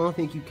 but I don't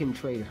think you can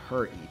trade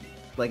her Eevee.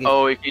 Like,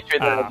 Oh, if you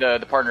trade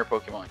the partner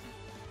Pokemon.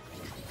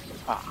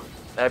 Ah,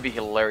 that'd be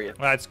hilarious.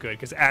 Well, that's good,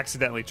 because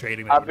accidentally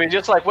trading I'd that. be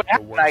just like, what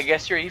happened? worst. I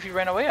guess your Eevee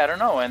ran away. I don't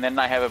know. And then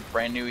I have a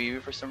brand new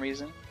Eevee for some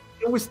reason.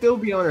 it would still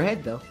be on her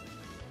head, though.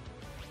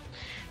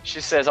 She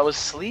says, I was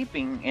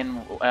sleeping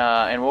and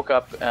woke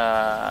up.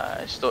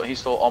 He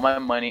stole all my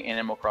money in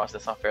Animal Cross.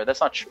 That's not fair. That's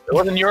not true. It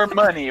wasn't your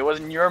money. It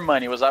wasn't your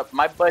money. It was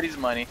my buddy's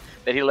money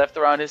that he left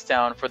around his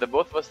town for the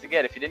both of us to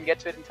get. If you didn't get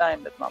to it in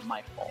time, that's not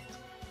my fault.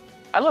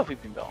 I love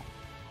Weeping Bell.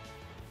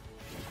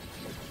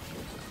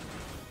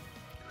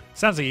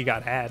 Sounds like you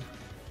got had.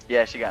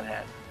 Yeah, she got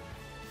had.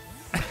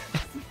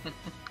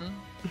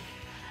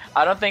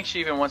 I don't think she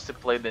even wants to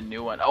play the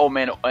new one. Oh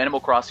man, Animal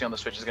Crossing on the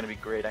Switch is going to be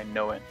great. I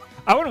know it.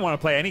 I wouldn't want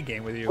to play any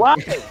game with you. Why?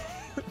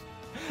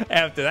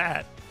 After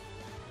that.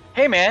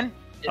 Hey man.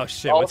 Oh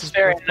shit. All What's his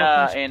fair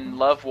Pokemon? in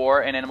Love,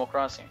 War, and Animal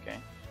Crossing, okay?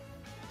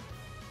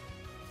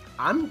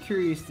 I'm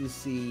curious to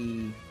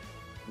see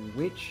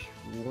which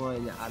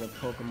one out of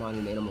Pokemon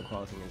and Animal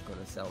Crossing is going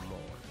to sell more.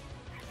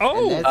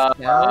 Oh, And that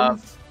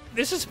sounds...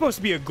 this is supposed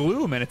to be a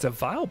Gloom, and it's a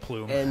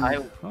Vileplume. and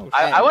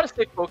I want to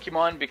say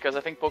Pokemon because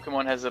I think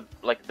Pokemon has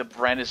the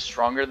brand is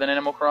stronger than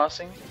Animal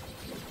Crossing.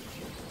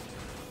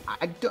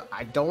 I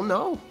don't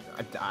know.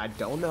 I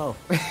don't know.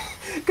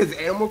 Because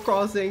Animal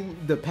Crossing,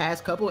 the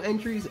past couple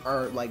entries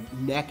are like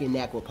neck and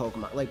neck with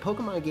Pokemon. Like,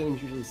 Pokemon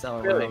games usually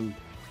sell around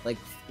like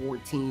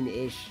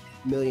 14-ish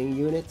million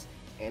units.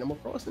 Animal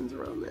Crossing's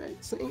around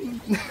that same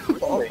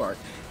ballpark.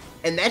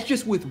 And that's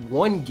just with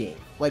one game.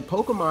 Like,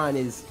 Pokemon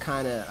is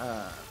kind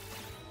of,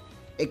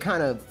 it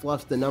kind of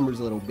fluffs the numbers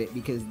a little bit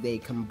because they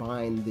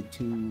combine the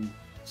two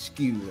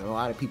SKUs. And a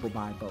lot of people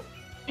buy both.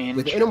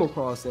 With Animal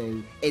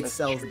Crossing, it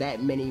sells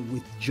that many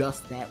with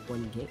just that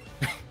one game.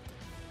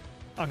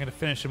 I'm going to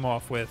finish him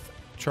off with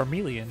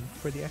Charmeleon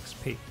for the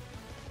XP.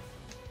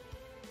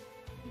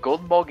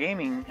 Golden Ball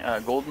Gaming,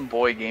 Golden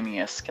Boy Gaming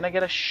S. Can I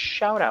get a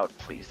shout out,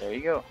 please? There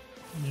you go.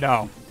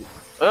 No.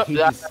 Oh, He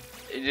just-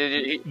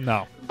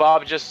 No.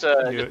 Bob just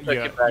took You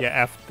it back.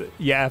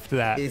 after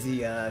that. Is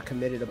he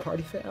committed a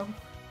party foul?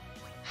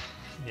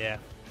 Yeah.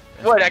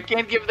 What? I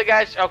can't give the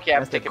guy. Okay, I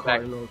have That's to take the it back.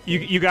 Cardinal.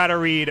 You got to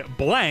read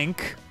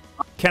blank.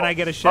 Can I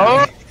get a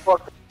shout? Oh,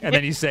 And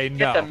then you say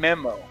get the no.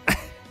 memo.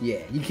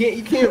 Yeah, you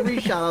can't read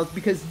shoutouts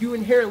because you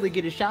inherently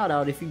get a shout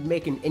out if you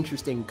make an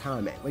interesting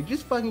comment. Like,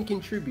 just fucking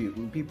contribute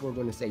and people are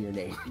going to say your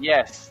name.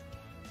 Yes,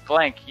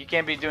 blank. You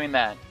can't be doing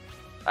that.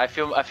 I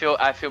feel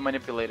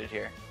manipulated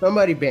here.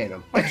 Somebody ban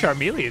him. My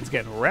Charmeleon's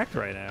getting wrecked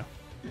right now.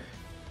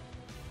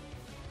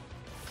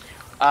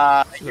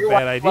 This is a Your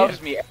bad wife idea.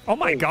 loves me. Oh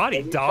my god, he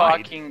Are you died.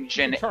 talking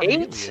Gen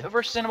Charmeleon. 8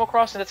 versus Animal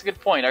Crossing? That's a good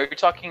point. Are you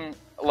talking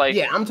like?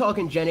 Yeah, I'm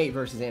talking Gen 8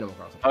 versus Animal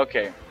Crossing.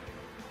 Okay.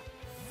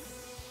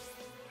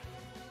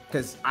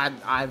 Because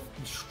I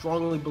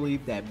strongly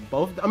believe that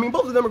both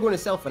of them are going to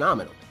sell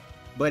phenomenal.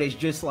 But it's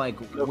just like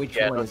which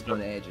Yeah, one no is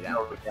going to edge it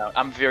out. doubt.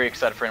 I'm very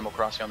excited for Animal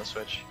Crossing on the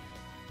Switch.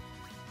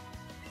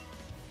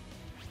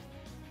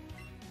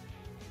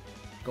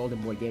 Golden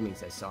Boy Gaming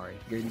says sorry.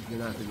 You're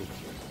not going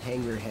to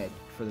hang your head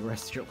for the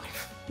rest of your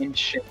life. In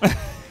shit.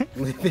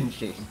 Live in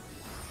shame.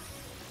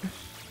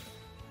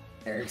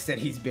 Eric said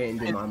he's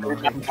banned in my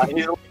mind.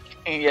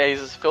 He's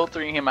just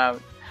filtering him out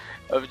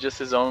of just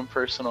his own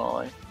personal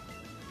life.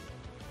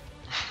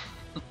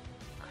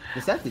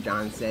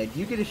 Decepticon said,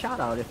 you get a shout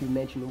out if you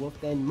mention the Wulff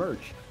Den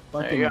merch.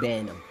 There Fucking you go.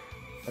 ban him.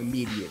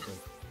 Immediately.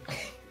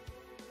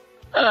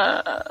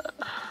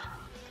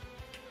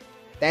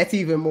 That's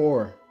even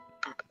more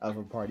of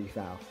a party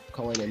foul.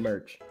 Calling it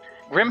merch.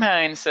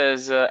 Grimhine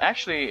says,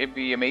 actually, it'd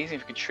be amazing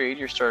if you could trade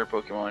your starter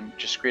Pokemon.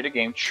 Just create a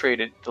game, trade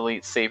it,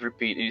 delete, save,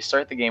 repeat. And you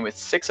start the game with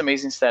 6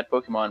 amazing stat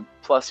Pokemon,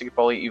 plus you could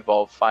probably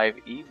evolve 5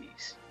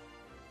 Eevees.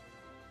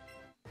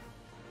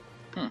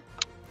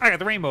 I got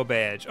the rainbow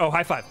badge. Oh,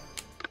 high five.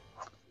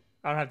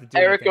 I don't have to do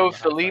Erico anything.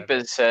 Felipe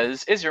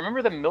says, Izzy,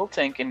 remember the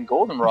Miltank and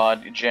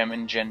Goldenrod gem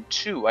in Gen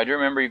 2? I do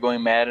remember you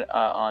going mad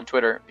on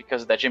Twitter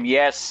because of that gem.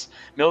 Yes,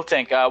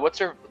 Miltank. What's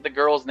the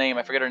girl's name?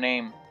 I forget her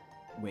name.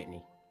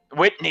 Whitney.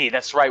 Whitney,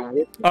 that's right.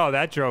 Whitney. Oh,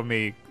 that drove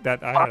me.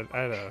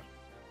 I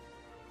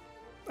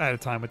had a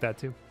time with that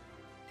too.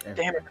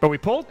 Damn it. But we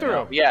pulled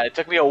through. Yeah, it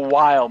took me a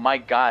while. My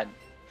God.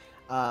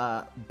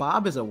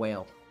 Bob is a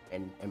whale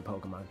in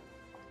Pokemon.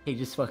 He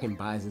just fucking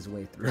buys his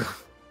way through.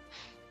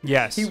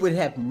 Yes. He would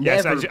have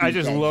Yes, never. I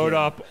just beat that load gym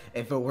up.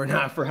 if it were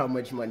not for how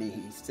much money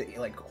he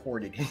like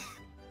hoarded.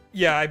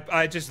 Yeah,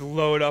 I just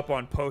load up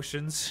on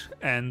potions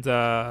and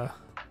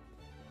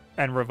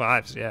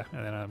revives. Yeah,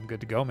 and then I'm good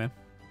to go, man.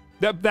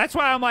 That's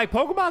why I'm like,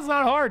 Pokemon's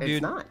not hard, dude.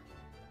 It's not.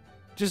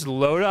 Just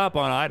load up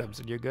on items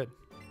and you're good.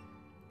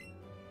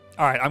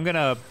 All right, I'm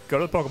gonna go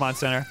to the Pokemon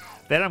Center.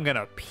 Then I'm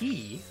gonna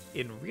pee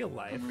in real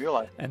life.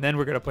 And then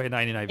we're gonna play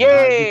 99 vidas.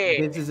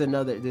 Yay!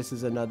 This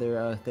is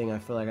another thing I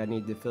feel like I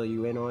need to fill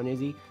you in on,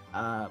 Izzy.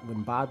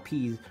 When Bob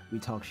pees, we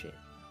talk shit.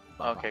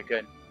 Okay,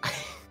 good.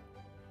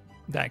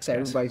 Thanks, It's guys.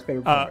 everybody's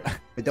favorite part.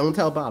 But don't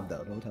tell Bob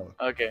though. Don't tell him.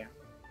 Okay.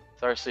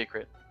 It's our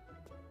secret.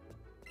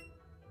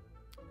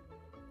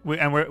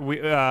 It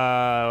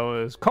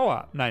was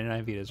co-op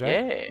 99 vidas,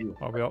 right?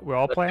 Yeah. We're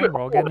all playing.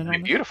 We're all getting in on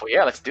this? Beautiful.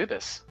 Yeah, let's do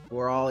this.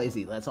 We're all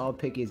Izzy. Let's all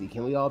pick Izzy.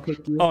 Can we all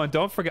pick you? Oh, and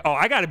don't forget. Oh,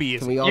 I gotta be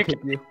Can Izzy. we all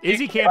pick you?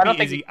 Izzy I can't don't be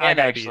think Izzy. you I can,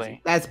 gotta be actually.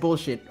 Izzy. That's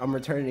bullshit. I'm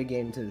returning the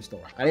game to the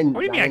store. I didn't. What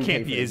do you mean I didn't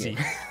can't pay be for the Izzy?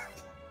 game.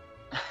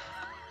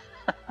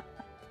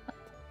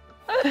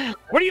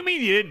 What do you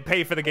mean you didn't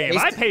pay for the game?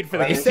 I paid for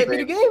the They game. sent me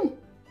the game.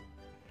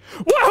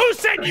 What? Who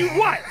sent you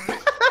what?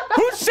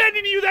 Who's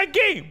sending you that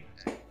game?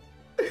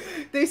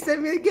 They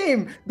sent me the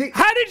game.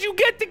 How did you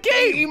get the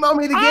They game? emailed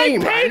me the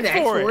game. I paid didn't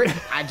ask for it.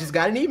 I just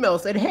got an email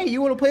said, "Hey,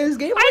 you want to play this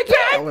game?" I'm I like,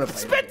 "Yeah, I want to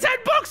play spent this game."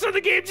 $10 on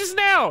the game just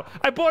now.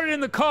 I bought it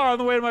in the car on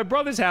the way to my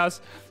brother's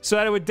house so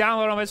that it would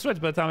download on my Switch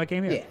by the time I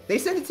came here. Yeah, they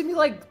sent it to me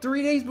like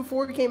 3 days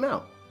before it came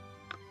out.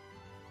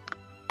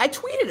 I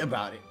tweeted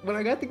about it when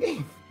I got the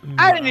game.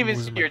 I didn't even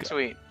see your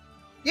tweet.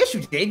 Yes,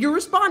 you did. You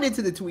responded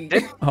to the tweet.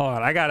 Hold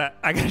on, I gotta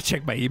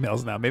check my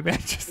emails now. Maybe I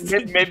just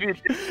Maybe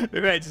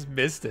maybe I just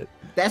missed it.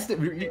 That's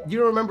the. You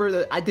don't remember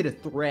that? I did a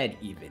thread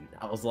even.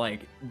 I was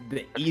like,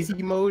 the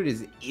easy mode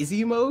is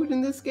easy mode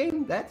in this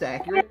game. That's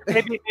accurate.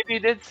 maybe you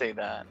did say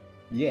that.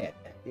 Yeah.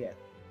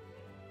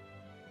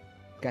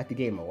 Got the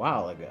game a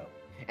while ago,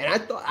 and I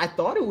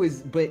thought it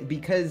was, but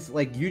because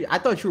like I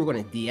thought you were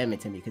going to DM it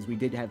to me because we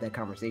did have that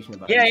conversation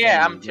about. Yeah, it.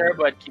 yeah. I'm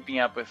terrible at keeping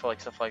up with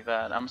like stuff like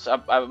that.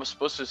 I was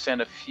supposed to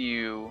send a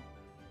few.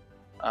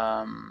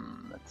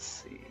 Let's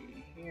see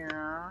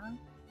here.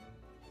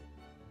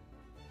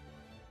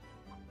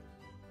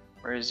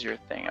 Where's your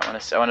thing? I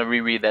want to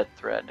reread that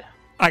thread.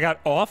 I got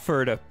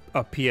offered a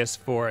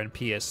PS4 and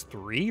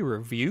PS3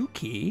 review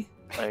key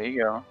There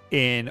you go.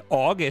 in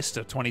August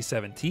of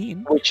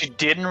 2017. Which you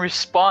didn't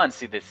respond.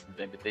 See this?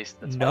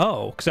 That's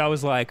No, because I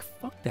was like,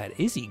 "Fuck that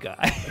Izzy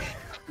guy."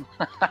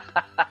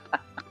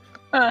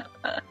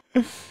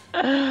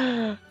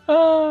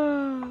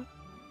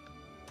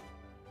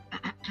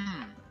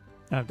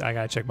 I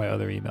gotta check my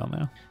other email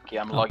now. Okay,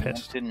 I'm I'm logging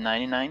pissed. into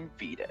 99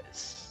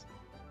 vidas.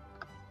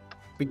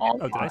 Oh,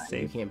 did I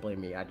save? You can't blame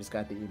me. I just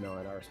got the email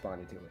and I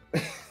responded to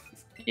it.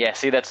 Yeah,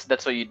 see, that's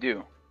what you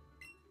do.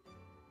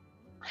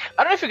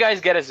 I don't know if you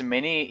guys get as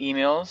many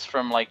emails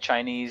from like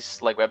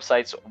Chinese like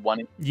websites.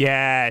 And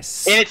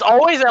Yes. it's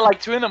always at like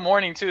 2 in the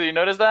morning too. You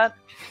notice that?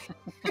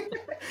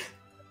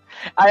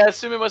 I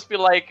assume it must be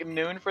like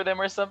noon for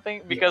them or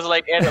something because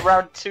like at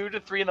around 2 to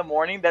 3 in the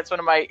morning, that's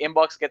when my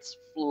inbox gets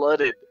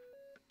flooded.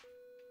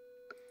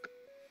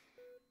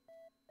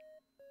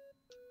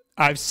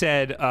 I've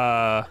said,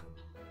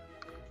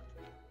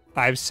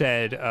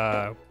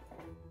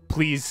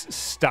 please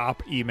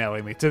stop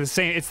emailing me.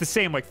 It's the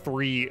same like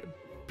 3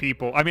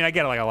 people. I mean, I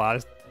get like a lot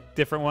of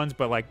different ones,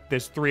 but like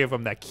there's 3 of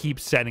them that keep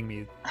sending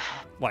me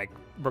like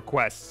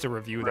requests to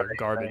review their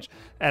garbage.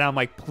 And I'm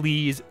like,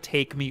 please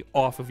take me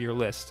off of your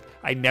list.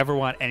 I never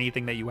want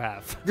anything that you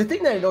have. The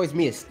thing that annoys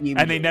me is Steam.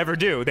 And they never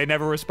do. They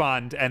never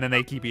respond, and then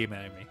they keep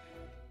emailing me.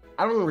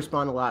 I don't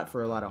respond a lot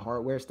for a lot of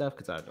hardware stuff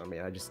because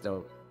I just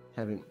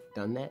haven't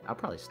done that. I'll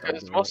probably start.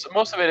 doing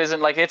Most of it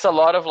isn't like it's a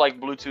lot of like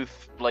Bluetooth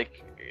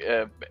like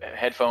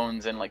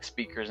headphones and like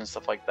speakers and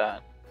stuff like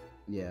that.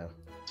 Yeah.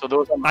 So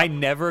those are I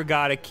never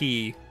got a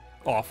key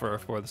offer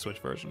for the Switch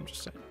version. I'm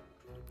just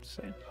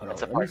saying.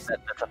 that's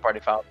a party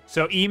foul.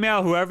 So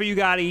email whoever you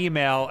got to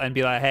email and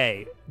be like,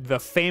 hey, the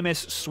famous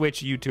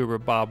Switch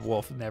YouTuber Bob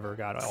Wulff never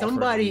got an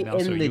Somebody offer.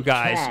 So in the you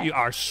guys chat. you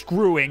are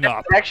screwing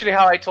up. That's actually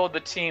how I told the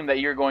team that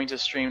you're going to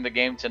stream the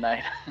game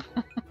tonight.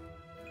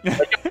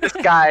 Like, this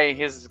guy,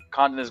 his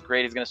content is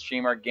great. He's gonna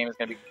stream our game. It's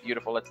gonna be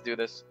beautiful. Let's do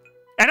this.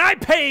 And I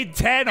paid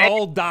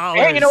 $10.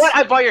 Hey, you know what?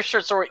 I bought your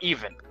shirt, so we're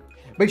even.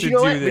 But you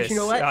know what? But you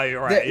know what? Oh, you're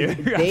right. You're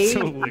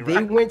absolutely they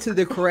right. went to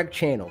the correct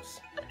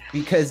channels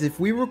because if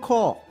we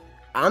recall,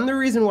 I'm the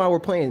reason why we're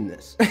playing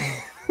this.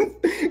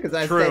 Because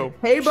I said,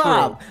 "Hey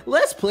Bob,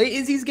 let's play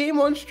Izzy's game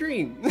on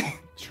stream."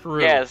 True.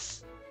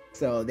 Yes.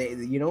 So they,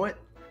 you know what?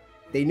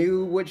 They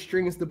knew what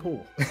strings to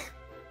pull.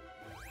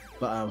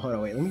 But hold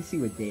on, wait. Let me see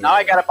what day. Now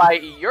I gotta buy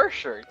your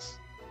shirts.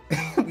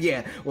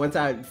 Yeah, once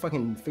I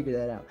fucking figure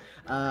that out.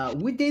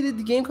 What day did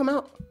the game come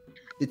out?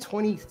 The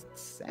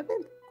 27th?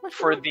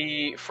 For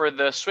the Switch, For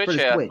the Switch,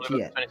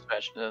 yeah.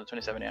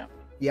 27, yeah.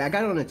 Yeah, I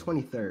got it on the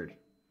 23rd.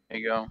 There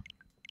you go.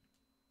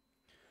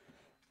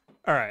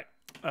 All right.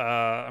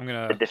 I'm The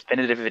gonna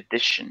definitive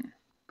edition.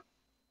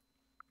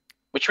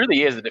 Which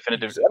really is the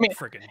definitive. I mean,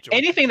 freaking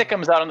anything that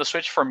comes out on the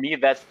Switch, for me,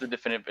 that's the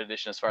definitive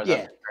edition as far as I'm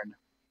concerned.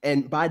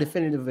 And by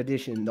definitive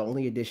edition, the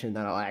only edition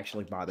that I'll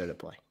actually bother to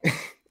play.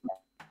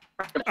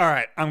 All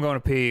right, I'm going to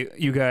pee.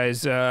 You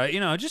guys,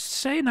 just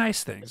say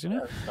nice things, you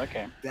know?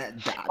 Okay.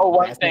 One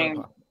One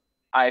thing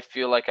I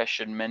feel like I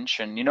should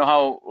mention. You know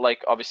how,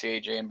 like, obviously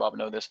AJ and Bob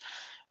know this.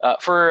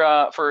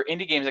 For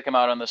indie games that come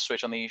out on the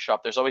Switch on the eShop,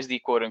 there's always the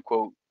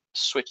quote-unquote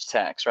Switch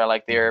tax, right?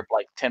 Like they're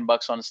like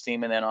 $10 on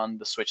Steam, and then on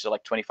the Switch they're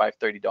like $25,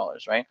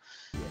 $30, right?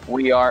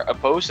 We are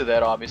opposed to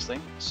that, obviously.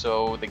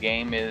 So the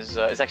game is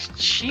actually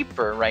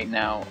cheaper right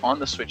now on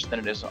the Switch than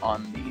it is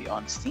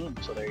on Steam.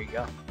 So there you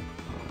go.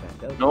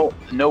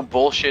 No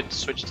bullshit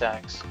Switch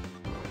tax.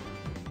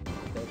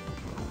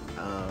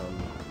 I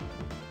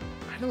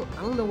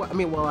don't know why. I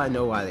mean, well, I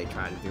know why they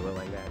try to do it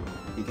like that,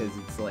 because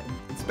it's like,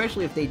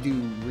 especially if they do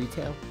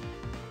retail,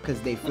 because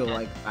they feel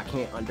like I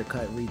can't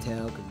undercut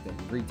retail, because then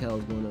retail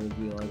is going to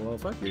be like, well,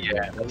 fuck you.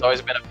 Yeah, that's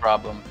always been a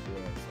problem.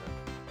 Yeah,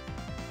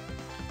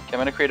 Okay,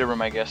 I'm gonna create a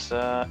room, I guess.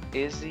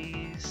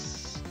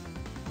 Izzy's.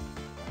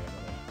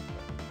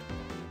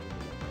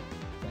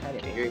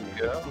 Okay, here you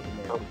go.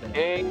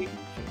 Okay.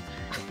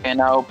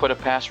 And I'll put a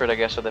password, I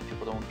guess, so that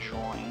people don't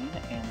join.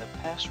 And the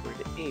password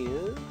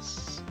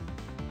is...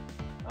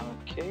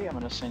 Okay, I'm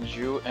gonna send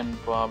you and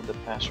Bob the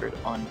password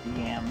on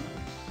DM.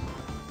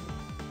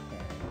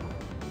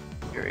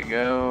 Here we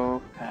go.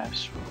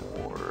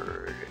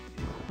 Password.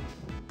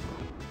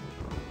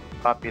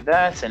 Copy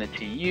that, send it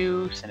to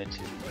you, send it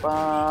to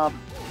Bob.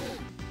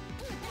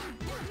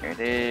 Here it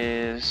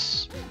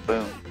is.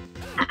 Boom.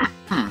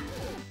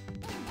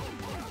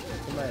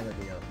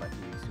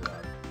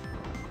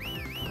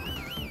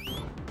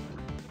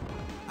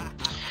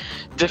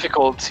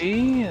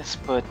 Difficulty, let's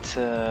put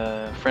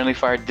friendly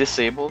fire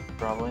disabled,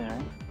 probably,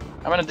 right?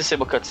 I'm gonna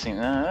disable cutscene.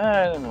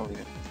 I'm gonna leave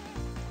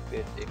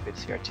it. If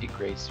it's CRT,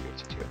 great,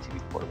 CRT, TV,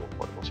 portable,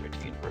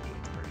 CRT, inverted,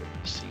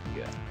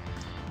 sepia.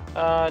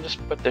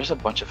 But there's a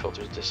bunch of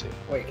filters disabled.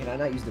 Wait, can I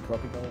not use the Pro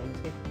controller in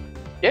this game?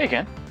 Yeah, you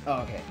can.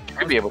 Oh, okay. You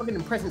should be able to. I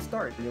was pressing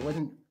start, and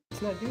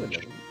it's not doing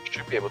it. You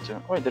should be able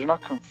to. Wait, did it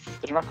not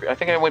I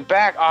think I went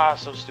back. Ah,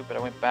 so stupid, I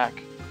went back.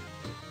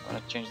 I'm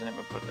gonna change the name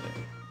and put the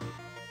name.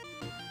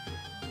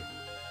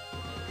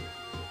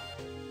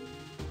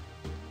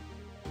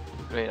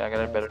 Wait, I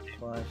got a better name.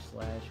 //minus.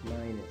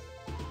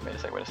 Wait a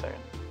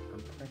second.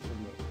 I'm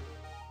pressing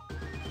it.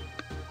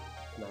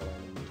 Not on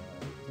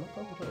my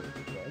Pro controller.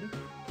 Ready?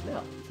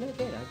 No, it's not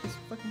dead. I just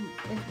fucking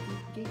entered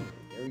the game.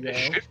 There we go. It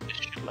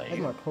should let I have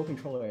you. my Pro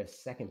controller as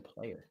second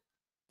player.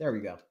 There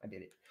we go. I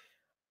did it.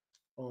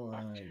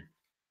 On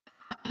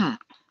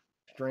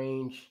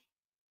strange.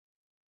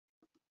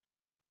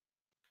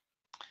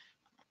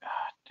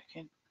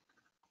 Okay.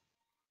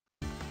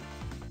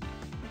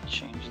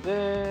 Change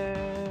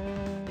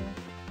this.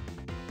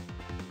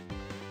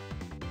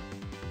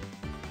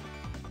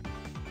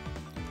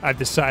 I've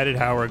decided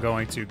how we're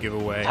going to give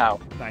away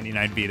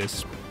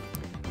 99vidas.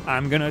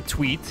 I'm gonna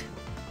tweet.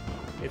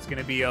 It's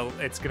gonna be a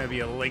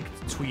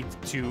linked tweet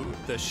to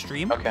the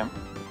stream. Okay.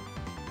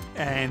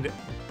 And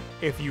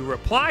if you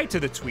reply to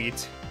the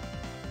tweet,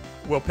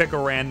 we'll pick a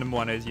random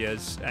one as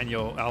yes, and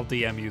I'll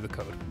DM you the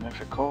code.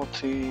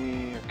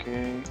 Difficulty,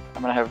 okay.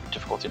 I'm gonna have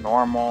difficulty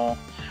normal.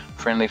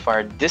 Friendly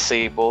fire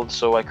disabled.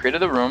 So I created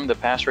the room. The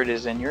password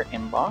is in your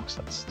inbox.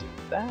 Let's do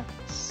that.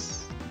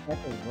 Is that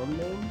the room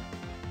name?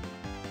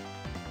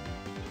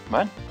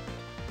 What?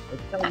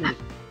 It's telling me.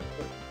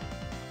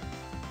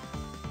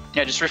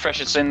 Yeah, just refresh.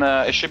 It's in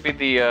the. It should be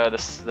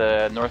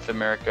the North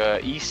America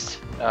East,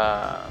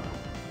 the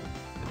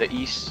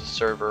East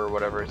server, or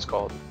whatever it's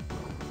called.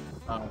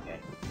 Oh, okay.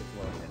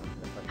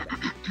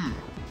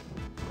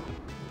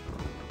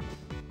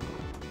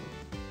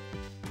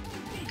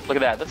 Look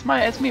at that.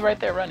 That's me right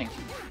there running.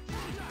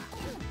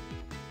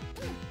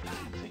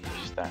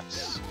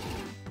 Stats.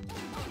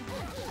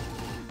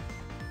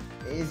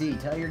 Izzy,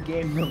 tell your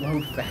game to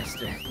load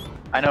faster.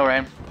 I know,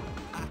 right?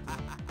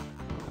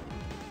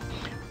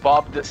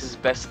 Bob does his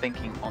best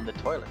thinking on the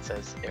toilet,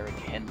 says Eric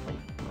Henley.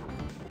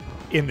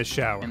 In the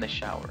shower. In the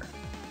shower.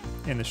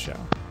 In the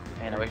shower.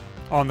 Anyway.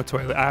 On the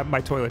toilet.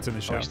 My toilet's in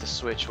the shower. I wish the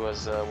Switch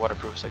was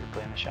waterproof so I could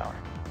play in the shower.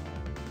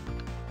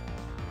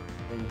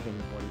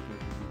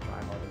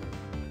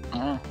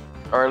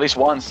 Or at least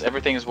once.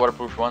 Everything is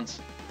waterproof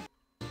once.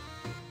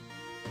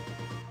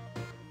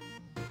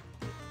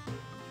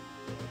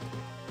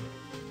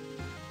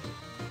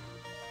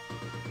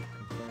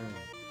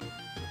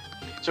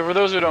 So for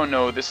those who don't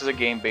know, this is a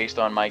game based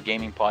on my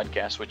gaming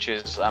podcast, which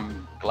is,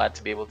 I'm glad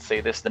to be able to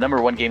say this, the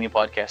 #1 gaming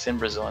podcast in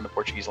Brazil in the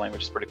Portuguese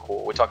language. Is pretty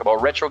cool. We talk about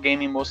retro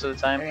gaming most of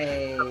the time.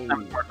 Hey.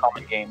 More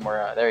common game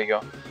where, there you go.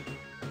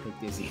 Pick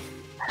Dizzy.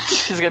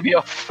 It's gonna be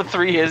up for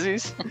 3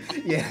 Izzies.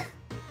 Yeah.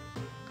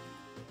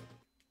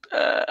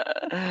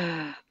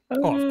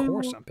 Oh, of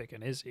course I'm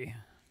picking Izzy.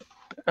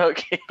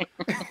 Okay.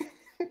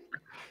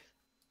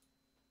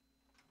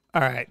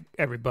 All right,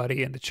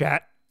 everybody in the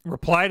chat,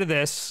 reply to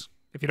this.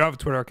 If you don't have a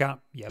Twitter account,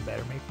 you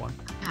better make one.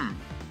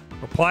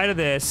 Reply to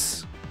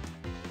this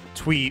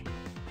tweet.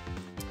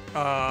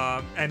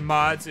 And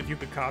mods, if you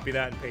could copy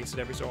that and paste it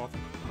every so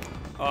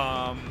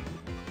often.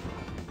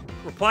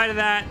 Reply to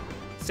that.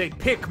 Say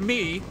pick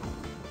me,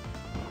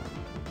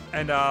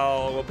 and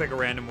we'll pick a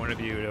random one of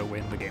you to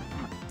win the game.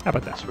 How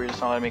about that? So we're just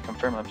not letting me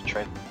confirm. I have to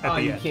try. Oh,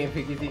 you can't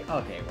pick Izzy?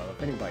 Okay, well,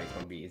 if anybody's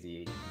gonna be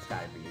Izzy, it's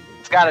gotta be Izzy.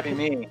 It's gotta be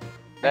me.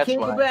 That's I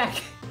can't why. go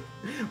back.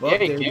 Well, Yeah,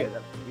 there you we can.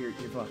 go. You're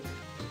fucked.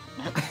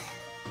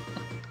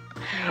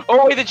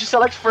 Oh wait, did you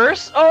select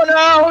first? Oh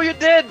no, you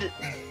did!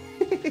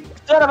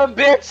 Son of a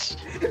bitch!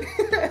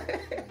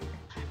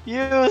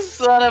 You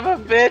son of a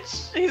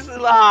bitch! He's no!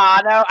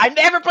 I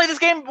never play this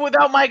game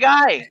without my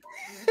guy.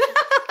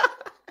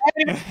 I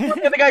don't even know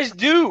what the other guys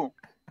do.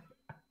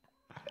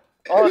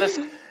 Oh, this.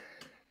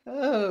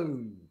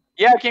 Oh.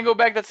 Yeah, I can't go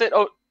back. That's it.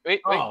 Oh,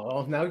 wait. Oh,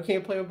 well, now we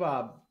can't play with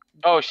Bob.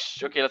 Oh,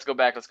 okay, let's go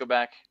back. Let's go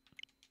back.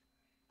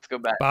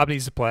 Bob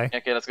needs to play.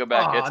 Okay, let's go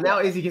back. Oh, now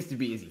Izzy gets to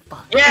be Izzy.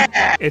 Fuck.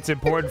 Yeah! It's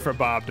important for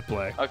Bob to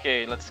play.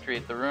 Okay, let's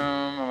create the room.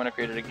 I'm gonna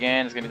create it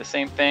again. It's gonna be the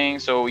same thing.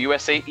 So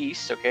USA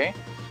East, okay?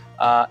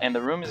 And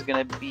the room is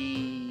gonna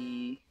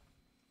be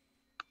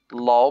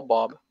lol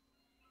Bob.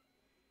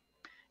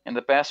 And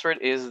the password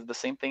is the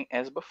same thing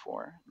as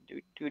before.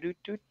 Do.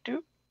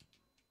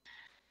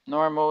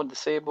 Normal,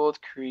 disabled,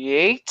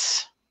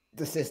 create.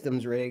 The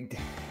system's rigged.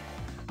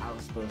 I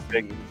was supposed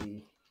to be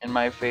Izzy. In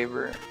my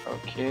favor.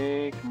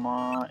 Okay, come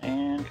on,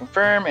 and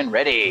confirm, and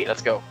ready.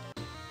 Let's go.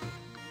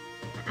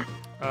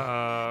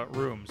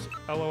 Rooms.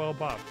 LOL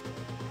Bob.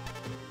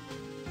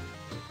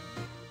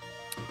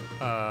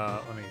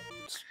 Let me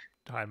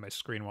hide my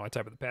screen while I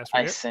type in the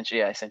password. I sent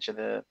you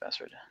the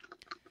password.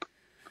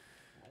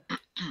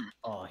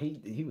 Oh,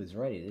 he was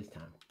ready this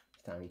time.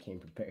 This time he came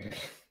prepared.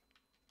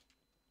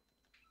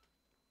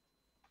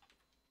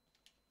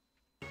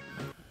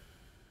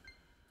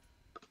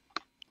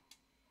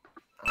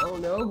 I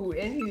don't know who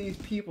any of these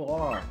people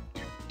are.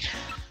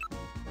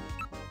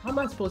 How am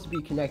I supposed to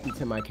be connected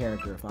to my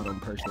character if I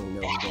don't personally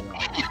know who they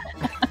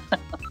are?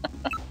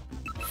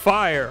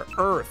 Fire,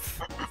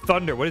 earth,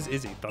 thunder. What is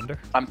Izzy? Thunder?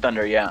 I'm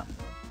Thunder, yeah.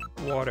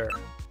 Water.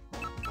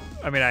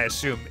 I mean, I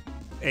assume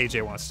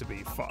AJ wants to be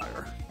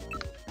fire.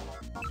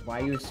 Why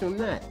you assume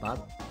that,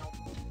 Bob?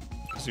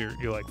 Because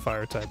you like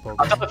fire type I'll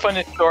Pokemon. tell the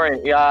funny story.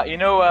 Yeah, you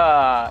know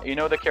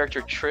the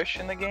character Trish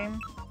in the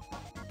game?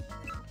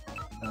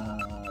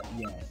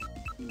 Yes.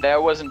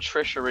 That wasn't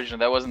Trish originally.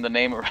 That wasn't the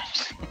name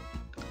originally.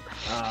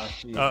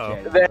 Geez, Uh-oh.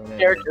 yeah,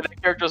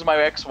 That character was my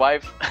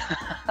ex-wife.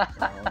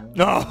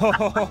 No.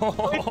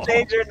 We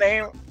changed her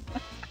name.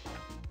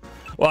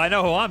 Well, I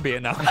know who I'm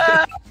being now.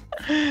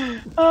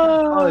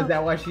 Oh, is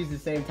that why she's the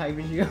same type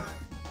as you?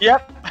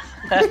 Yep.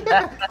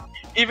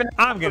 even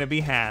I'm gonna be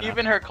Hannah.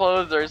 even her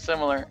clothes are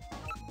similar.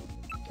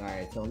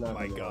 Alright, so nothing.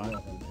 my God.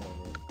 Nothing.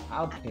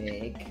 I'll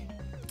pick.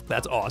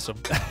 That's awesome.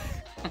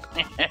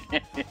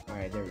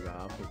 Alright, there we go.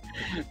 I'll pick.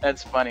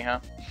 That's funny, huh?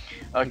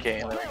 Okay,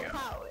 there we go.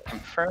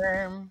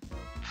 Confirm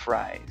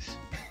fries.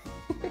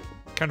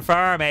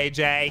 Confirm,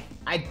 AJ.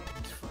 You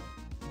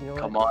know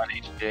what? Come on,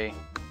 HJ.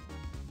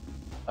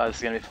 Oh, this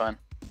is gonna be fun.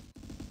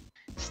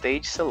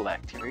 Stage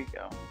select. Here we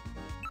go.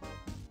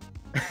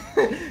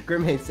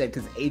 Grimhane said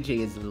because AJ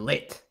is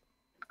lit.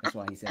 That's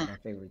why he said my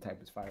favorite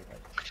type is fire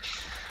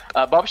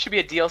type. Bob should be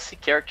a DLC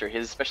character.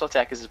 His special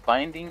attack is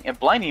blinding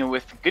you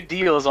with good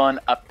deals on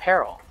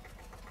apparel.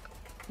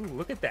 Ooh,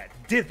 look at that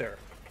dither.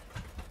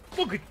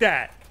 Look at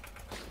that.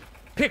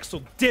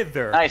 Pixel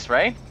dither. Nice,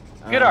 right?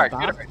 Good art.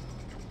 Bob? Good art.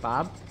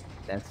 Bob,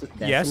 that's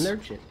Yes? some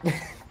nerd shit.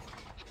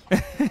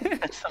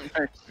 That's some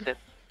nerd shit.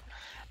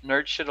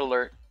 Nerd shit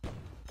alert.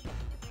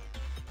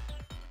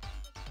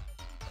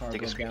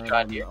 Take a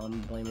screenshot here. I'm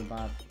blaming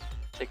Bob.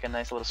 Take a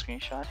nice little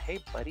screenshot. Hey,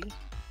 buddy.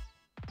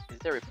 Is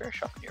there a repair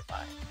shop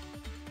nearby?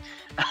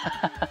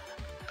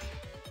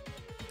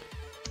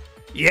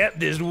 Yep,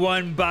 there's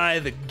one by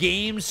the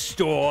game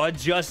store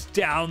just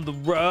down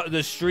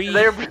the street.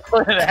 They're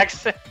putting an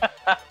accent.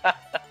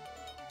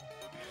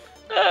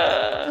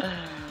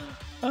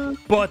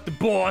 But the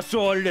boss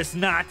ordered us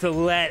not to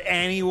let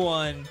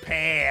anyone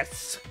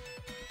pass.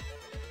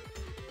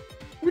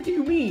 What do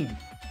you mean?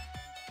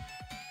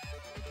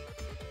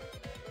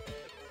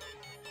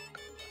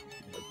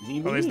 What do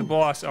you Oh, there's the mean?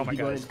 boss. Oh Is my he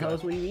god. going it's to tell good.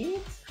 us what he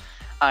means?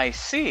 I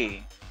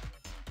see.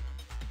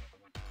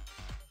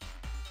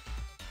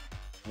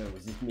 No,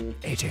 is this me?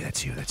 AJ,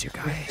 that's you. That's your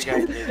guy.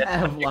 I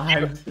have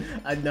lives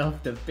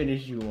enough to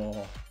finish you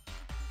all.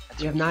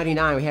 We have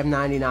 99. We have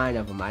 99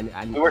 of them.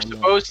 We were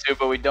supposed to,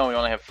 but we don't. We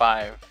only have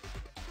 5.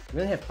 We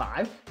only have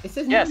 5? It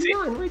says Yeah, see?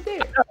 99 right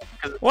there.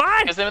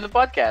 What? Because I'm in the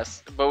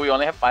podcast, but we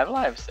only have 5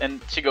 lives.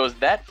 And she goes,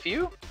 that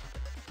few?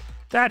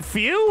 That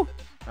few?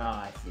 Oh,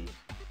 I see.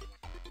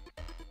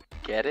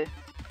 Get it?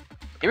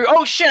 Here we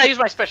Oh shit! I used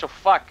my special.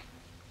 Fuck.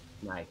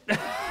 Nice. Nice.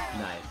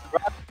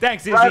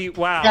 Thanks, Izzy.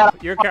 Wow, Yeah,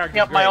 your fucking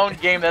character's up great. my own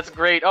game. That's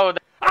great. Oh,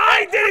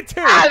 I did it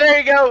too. there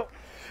you go.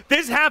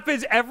 This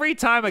happens every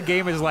time a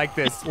game is like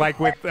this. Like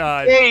with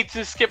Hey,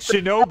 to skip the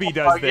Shinobi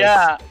does this.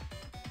 Yeah.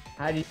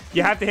 How do you?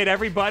 You have to hit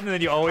every button, and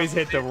then you always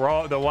hit the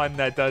one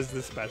that does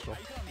the special.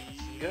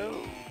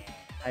 Go.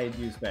 How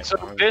do you special?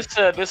 So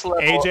this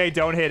level, AJ,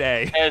 don't hit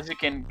A. as you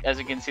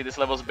can see, this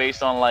level is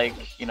based on like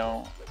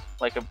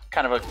like a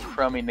kind of a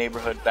crummy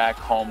neighborhood back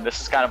home. This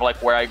is kind of like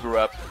where I grew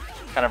up,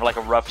 kind of like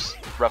a rough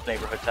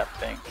neighborhood type of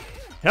thing.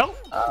 Help!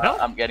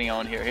 Help! I'm getting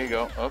on here. Here you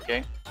go.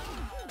 Okay.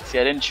 See,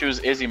 I didn't choose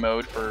Izzy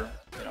mode for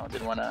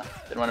didn't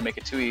wanna make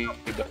it too easy,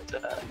 but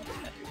there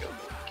you go.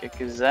 Kick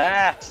his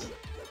ass.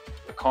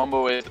 The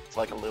combo is it's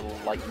like a little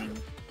lightning.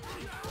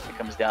 It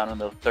comes down on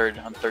the third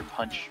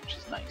punch, which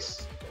is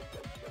nice.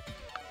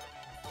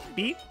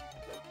 Beat.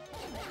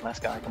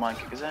 Last guy, come on,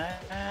 kick his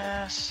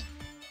ass.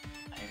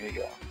 Here you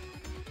go.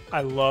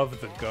 I love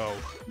the go.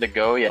 The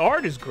go, yeah. The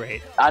art is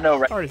great. I know,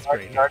 right? Art is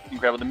great. Art is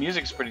incredible. The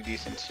music's pretty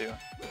decent too.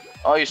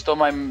 Oh, you stole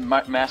my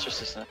Master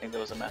System. I think that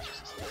was a Master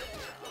System.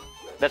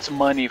 That's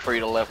money for you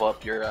to level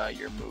up your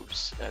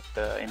moves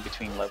at in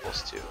between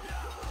levels too.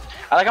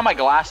 I like how my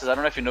glasses. I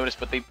don't know if you noticed,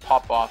 but they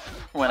pop off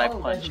when I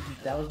punch.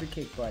 That was the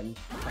kick button.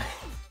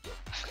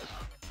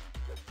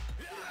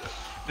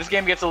 This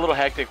game gets a little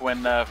hectic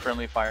when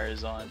friendly fire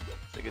is on.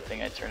 It's a good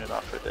thing I turned it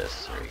off for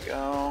this. There you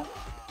go.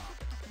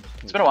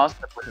 It's been a while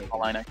since I played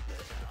online.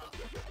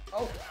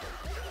 Oh.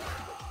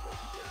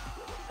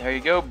 There you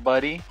go,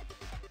 buddy,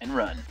 and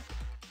run.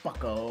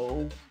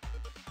 Fucko.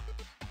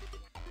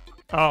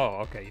 Oh,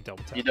 okay. You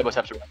double tap. You double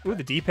tap to run. Ooh,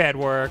 the D-pad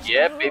works.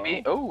 Yeah,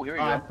 baby. Oh, here we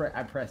Oh, go.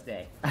 I pressed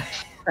A.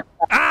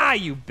 Ah,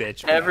 you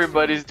bitch.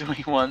 Everybody's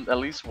doing one at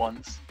least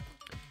once.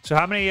 So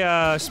how many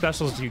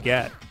specials do you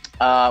get?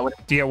 What,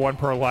 Do you get one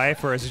per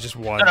life, or is it just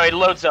one? no, it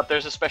loads up.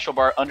 There's a special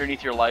bar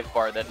underneath your life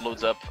bar that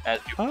loads up as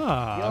you.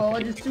 Ah, Yo, okay.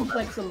 I just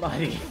suplex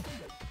somebody.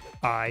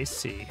 I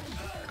see.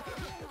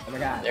 Oh my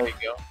god. There you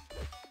go.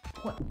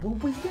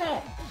 What was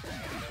that?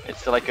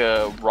 It's like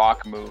a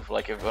rock move.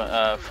 Like if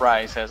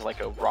Fries has like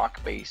a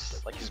rock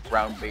base, like his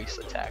ground base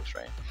attacks,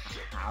 right?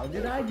 How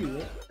did I do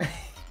it?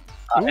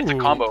 It's a Ooh,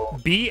 combo.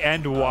 B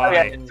and Oh,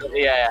 Y,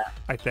 yeah.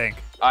 I think.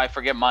 I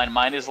forget mine.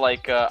 Mine is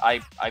like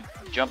I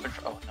jump in.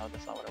 Oh no,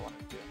 that's not what I wanted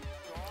to do.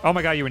 Oh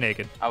my god, you were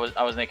naked. I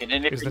was naked.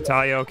 And if Is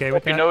Natalia okay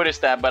with you that?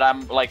 noticed that, but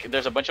I'm like,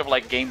 there's a bunch of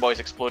like Game Boys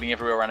exploding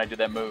everywhere when I do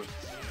that move.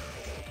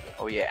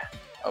 Oh yeah.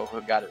 Oh,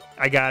 who got it?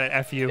 I got it.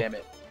 F you. Damn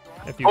it.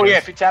 F you Oh yeah,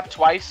 guys. if you tap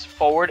twice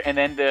forward and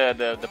then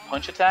the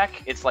punch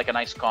attack, it's like a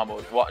nice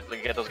combo.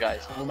 Like, get those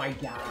guys. Oh my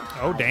god.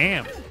 Oh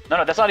damn.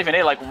 No, that's not even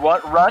it. Like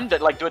run,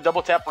 like do a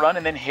double tap run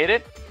and then hit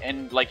it,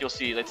 and like you'll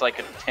see, it's like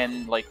a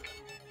 10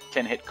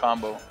 hit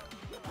combo.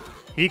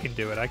 He can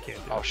do it. I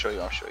can't do I'll it show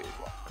you.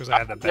 because I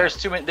have the There's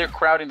best. too many. They're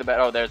crowding the bat.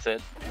 Oh, there's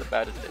it. The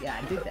bat is it. Yeah,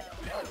 I did that.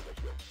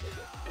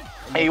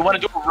 Hey, you want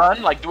to do a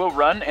run? Like do a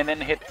run and then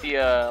hit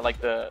the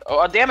like the.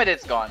 Oh damn it!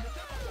 It's gone.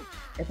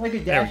 It's like a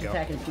There we dash go.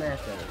 attack in Smash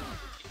Brothers.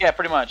 Yeah,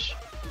 pretty much.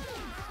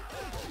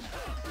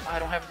 I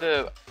don't have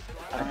the.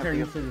 I I don't have turned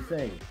the. into the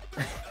thing.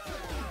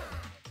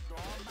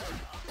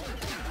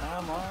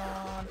 Come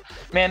on.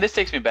 Man, this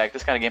takes me back.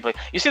 This kind of gameplay.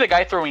 You see the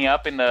guy throwing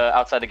up in the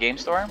outside the game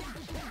store?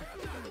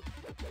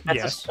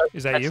 Yes.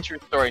 Is that That's you? a true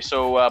story.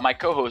 So my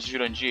co-host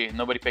Juron G,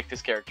 nobody picked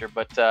his character,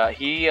 but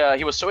he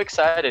was so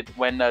excited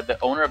when the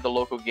owner of the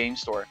local game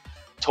store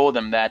told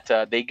him that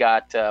they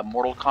got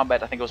Mortal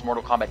Kombat. I think it was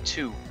Mortal Kombat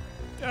 2.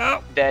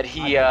 Oh. That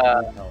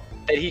I don't know.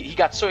 he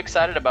got so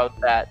excited about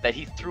that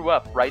he threw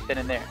up right then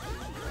and there.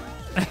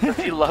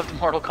 He loved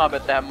Mortal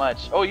Kombat that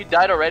much. Oh, you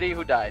died already?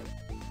 Who died?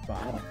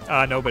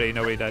 Wow. Nobody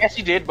died. Yes,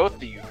 you did. Both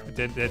of you. It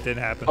didn't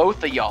happen.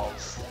 Both of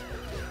y'alls.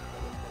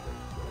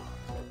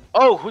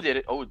 Oh, who did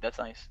it? Oh, that's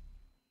nice.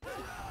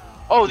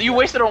 Oh, you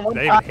wasted on one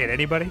Did I guy. even hit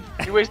anybody?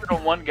 You wasted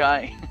on one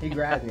guy. He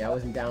grabbed me. I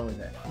wasn't down with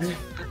that.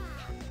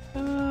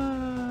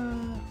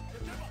 Come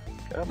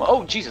on.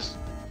 Oh, Jesus.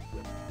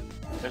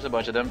 There's a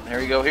bunch of them. Here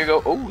we go. Here we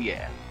go. Oh,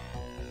 yeah.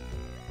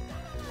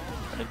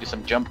 I'm gonna do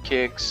some jump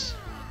kicks.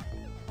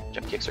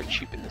 Jump kicks are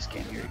cheap in this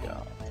game. Here we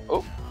go.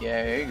 Oh,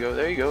 yeah. There you go.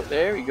 There you go.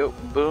 There you go.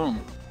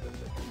 Boom.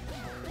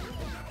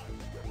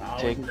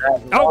 Take that.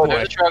 Oh, Oh, boy.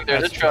 there's a truck.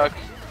 There's That's a truck.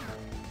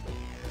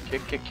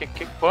 Kick, kick, kick,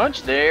 kick,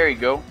 punch. There you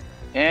go.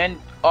 And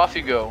off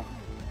you go.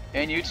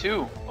 And you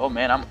too. Oh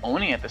man, I'm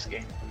owning at this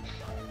game.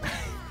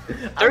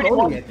 I'm 31.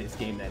 owning at this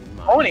game then.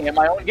 Owning in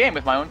my own game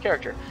with my own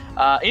character.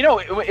 You know,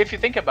 if you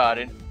think about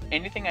it,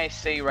 anything I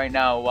say right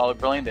now while we're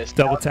playing this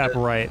Double tap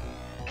right.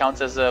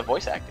 counts as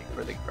voice acting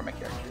for my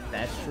character.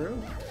 That's true.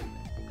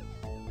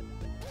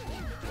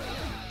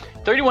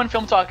 31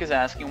 Film Talk is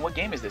asking, what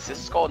game is this?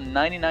 This is called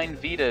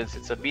 99vidas.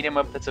 It's a beat 'em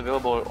up that's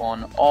available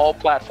on all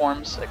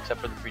platforms except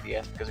for the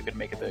 3DS because it could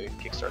make it the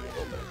Kickstarter a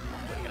little bit.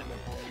 What are you gonna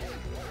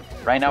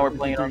do? Right now we're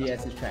playing on.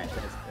 3DS is trash.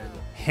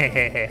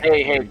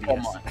 Hey,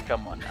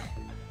 come on now.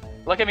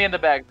 Look at me in the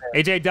back.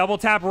 AJ, double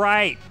tap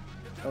right.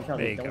 Don't tell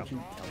There me. you Don't go.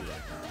 you tell me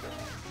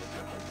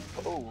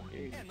that. Oh,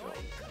 here you go.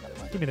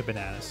 Give me the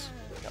bananas.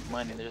 Got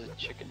money. There's a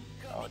chicken.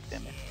 Oh,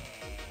 damn it.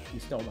 You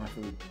stole my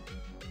food.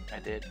 I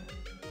did.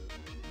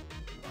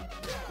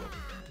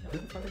 Who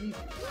the fuck are these?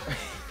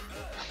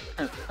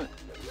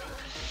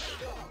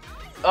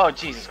 Oh,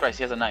 Jesus Christ.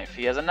 He has a knife.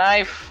 He has a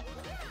knife.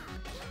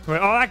 Wait,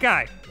 oh, that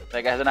guy.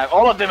 That guy has a knife.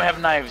 All of them have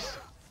knives.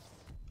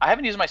 I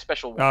haven't used my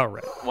special one. All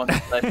right. One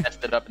that I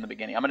tested up in the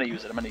beginning. I'm gonna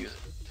use it.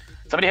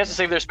 Somebody has to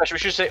save their special. We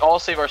should all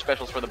save our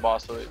specials for the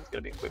boss, so it's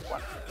gonna be a quick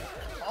one.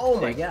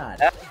 Oh my god.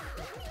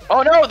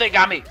 Oh no, they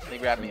got me. They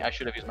grabbed me. I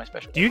should have used my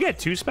special. Do you get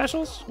 2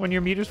 specials when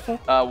your meter's full?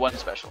 One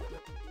special.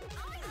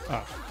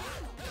 Oh.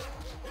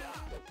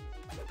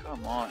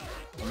 Come on.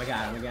 Oh my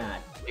god. Oh my god.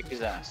 Kick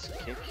his ass.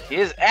 Kick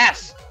his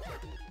ass.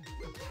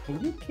 Can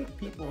you kick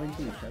people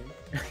into each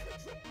other?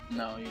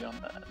 No, you don't.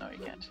 No, you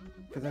can't.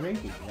 Because I know you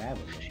can grab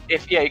them.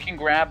 Yeah, you can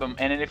grab them,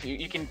 and then if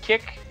you can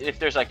kick, if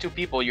there's like 2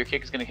 people, your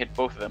kick is gonna hit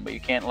both of them, but you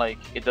can't like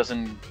it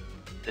doesn't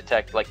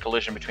detect like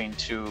collision between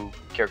 2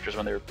 characters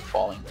when they're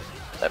falling.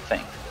 That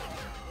thing.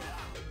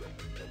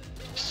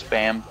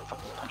 Spam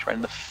punch right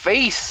in the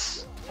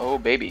face. Oh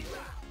baby.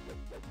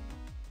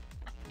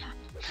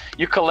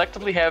 You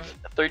collectively have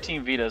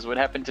 13 vidas. What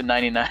happened to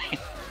 99?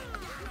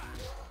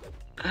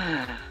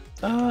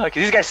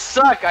 These guys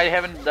suck. I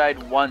haven't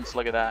died once.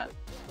 Look at that.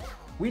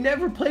 We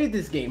never played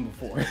this game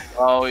before.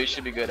 Oh, you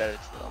should be good at it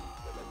still.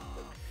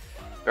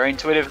 Very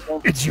intuitive.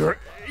 It's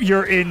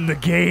you're in the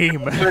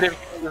game. Intuitive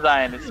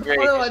design. It's great.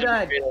 Oh, I You should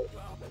died. be great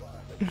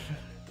at it.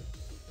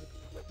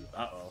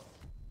 Uh-oh.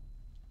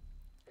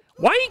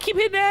 Why do you keep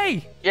hitting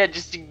A? Yeah,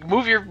 just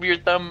move your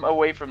thumb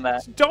away from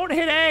that. Don't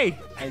hit A.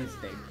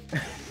 Instinct.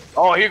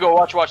 Oh, here you go.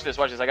 Watch this.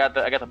 Watch this. I got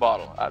the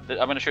bottle. I'm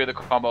gonna show you the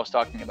combo I was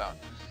talking about.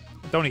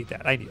 Don't eat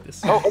that. I need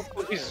this. Oh,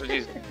 Jesus,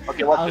 Jesus.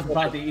 Okay, I watch was this.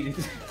 about to eat it.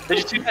 Did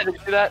you see that? Did you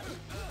see that?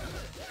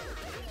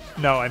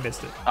 No, I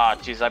missed it. Ah,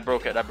 jeez, I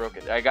broke it.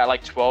 I got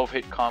like 12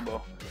 hit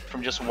combo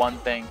from just one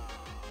thing.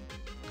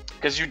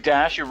 Because you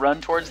dash, you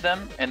run towards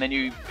them, and then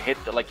you hit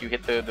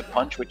the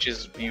punch, which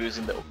is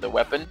using the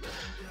weapon,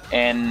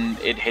 and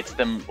it hits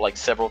them like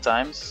several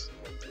times.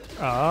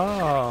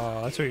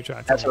 Oh, that's what you're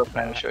trying to That's tell what I'm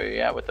trying to show you,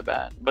 yeah, with the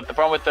bat. But the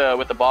problem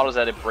with the bottle is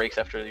that it breaks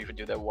after you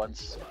do that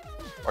once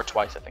or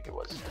twice, I think it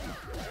was.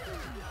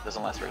 It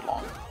doesn't last very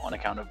long on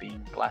account of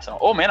being glass and all.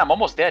 Oh man, I'm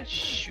almost dead.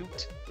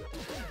 Shoot.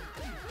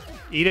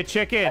 Eat a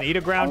chicken. Eat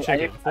a ground I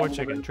chicken. need- Floor I need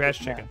chicken. a- Trash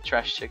yeah, chicken.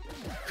 Trash chicken.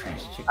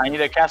 Trash chicken. I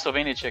need a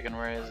Castlevania chicken.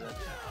 Where is it?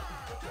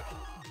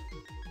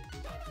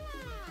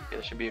 Okay,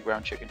 there should be a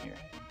ground chicken here.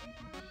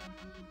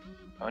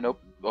 Oh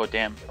nope. Oh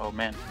damn. Oh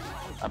man.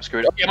 I'm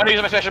screwed. Okay, I'm gonna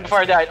use my special before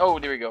I die. Oh,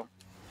 there we go.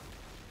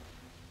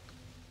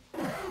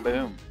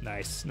 Boom.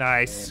 Nice.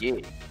 Nice.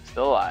 Yeah.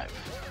 Still alive.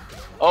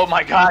 Oh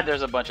my god,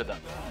 there's a bunch of them.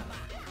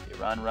 Okay,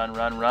 run, run,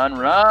 run, run,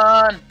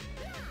 run!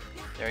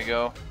 There we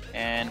go.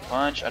 And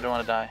punch. I don't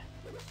want to die.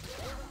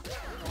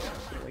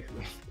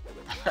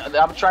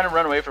 I'm trying to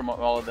run away from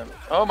all of them.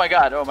 Oh my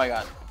god, oh my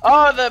god.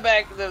 Oh, the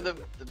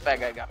bad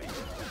guy got me.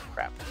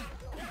 Crap.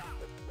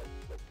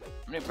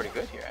 I'm doing pretty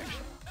good here,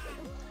 actually.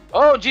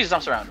 Oh, Jesus,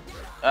 I'm surrounded.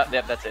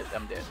 Yep, that's it.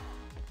 I'm dead.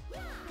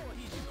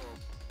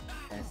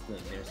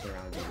 They're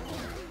surrounding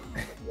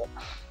me.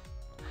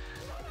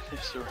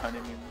 They're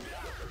surrounding me.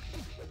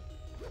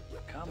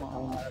 Come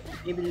on.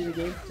 Give me the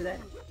game today.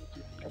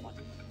 Come on.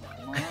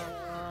 Come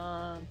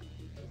on.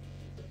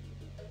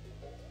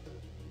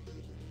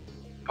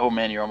 Oh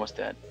man, you're almost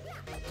dead.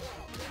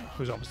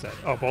 Who's almost dead?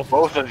 Oh, both.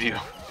 Both of you.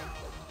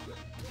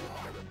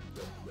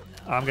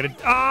 I'm gonna.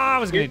 Ah, I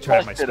was gonna You try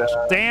my messed it special.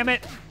 up. Damn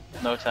it!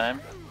 No time.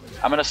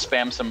 I'm gonna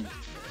spam some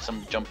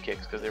jump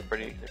kicks because they're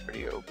pretty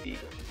OP.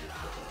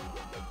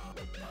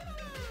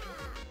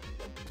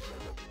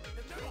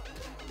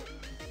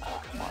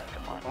 Oh, come on,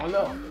 come on. Oh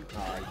no.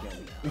 Oh, you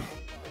got me.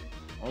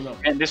 Oh no.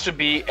 And this would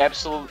be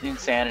absolute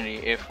insanity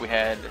if we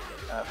had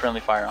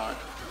friendly fire on.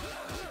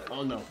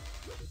 Oh no.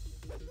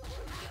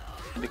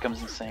 It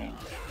becomes insane.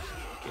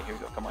 Okay, here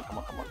we go. Come on, come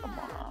on, come on, come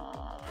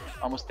on.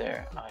 Almost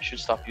there. I should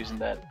stop using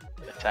that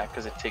attack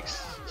because it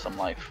takes some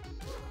life.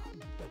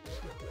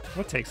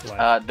 What takes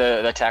life?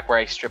 The attack where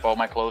I strip all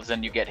my clothes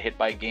and you get hit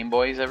by Game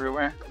Boys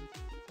everywhere.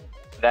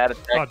 That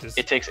attack, just-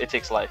 it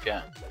takes life,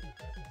 yeah.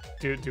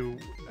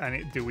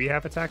 Do we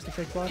have attacks that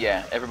take life?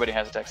 Yeah, everybody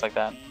has attacks like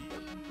that.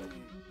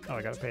 Oh,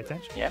 I gotta pay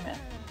attention. Yeah, man.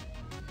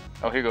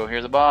 Oh, here you go.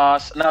 Here's a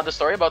boss. Now, the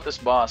story about this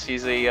boss,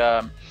 he's the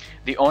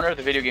owner of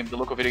the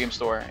local video game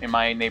store in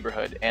my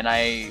neighborhood, and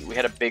we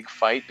had a big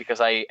fight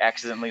because I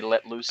accidentally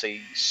let loose a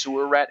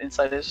sewer rat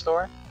inside his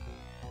store.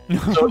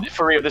 So,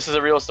 for real, this is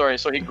a real story.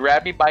 So he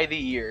grabbed me by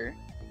the ear,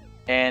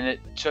 and it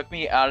took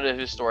me out of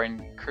his store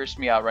and cursed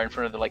me out right in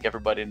front of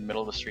everybody in the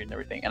middle of the street and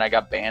everything. And I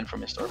got banned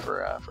from his store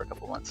for a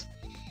couple months.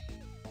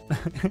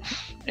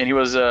 And he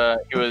was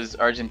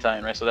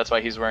Argentine, right? So that's why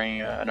he's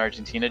wearing an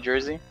Argentina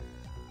jersey.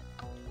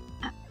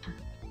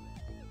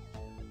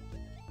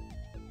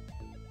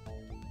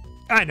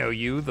 I know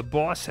you. The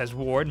boss has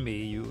warned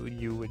me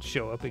you would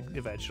show up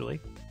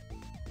eventually.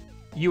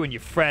 You and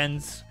your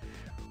friends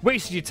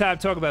Wasting your time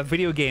talking about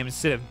video games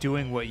instead of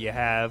doing what you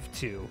have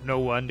to. No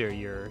wonder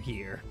you're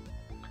here.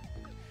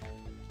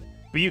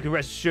 But you can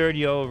rest assured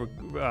you'll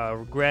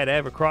regret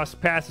ever crossing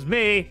paths with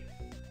me.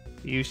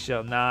 You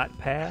shall not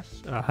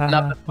pass.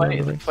 Now,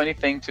 the funny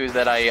thing too is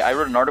that I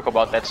wrote an article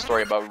about that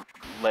story about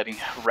letting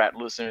a rat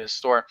loose in his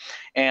store,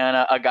 and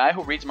a guy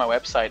who reads my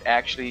website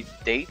actually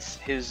dates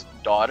his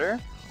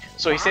daughter.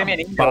 So he sent me an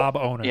email. Bob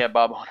Owner. Yeah,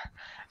 Bob Owner.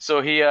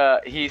 So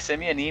he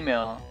sent me an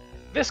email.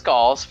 This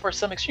calls for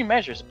some extreme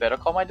measures. Better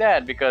call my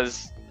dad,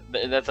 because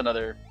that's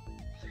another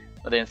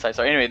inside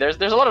story. Anyway, there's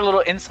a lot of little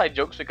inside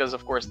jokes because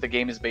of course the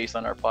game is based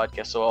on our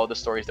podcast. So all the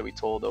stories that we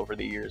told over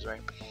the years,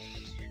 right?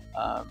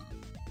 Why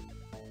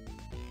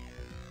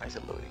is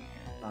it loading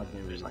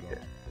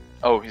here?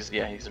 Oh, he's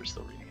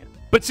still reading it.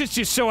 But since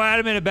you're so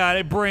adamant about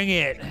it, bring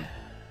it.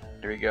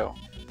 There we go.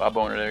 Bob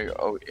Owner, there you go.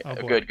 Oh, yeah.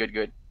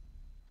 Good.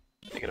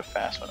 Make it a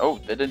fast one. Oh,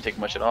 that didn't take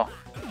much at all.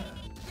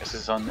 Guess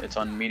it's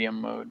on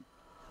medium mode.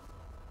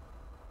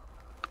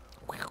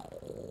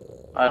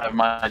 I don't have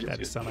my.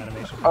 That is some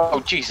animation. Oh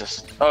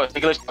Jesus! Oh,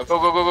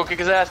 go! Kick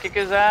his ass!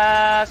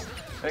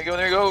 There you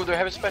go. They're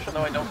having special.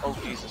 No, I don't. Oh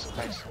Jesus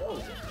Christ!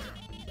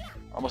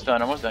 Almost done.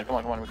 Come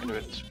on. We can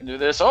do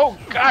this. Oh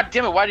God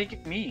damn it! Why did he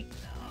kick me?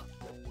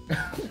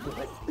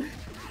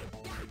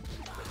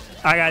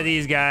 I got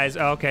these guys.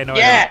 Okay, no.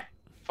 Yeah.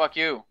 Fuck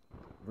you.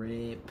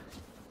 Rip.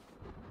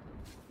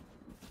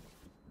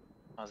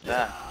 How's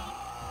that?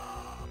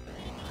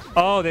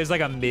 Oh, there's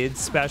like a mid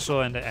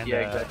special and Yeah,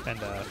 exactly. and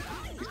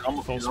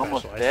He's full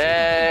almost special.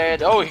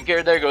 dead. Oh,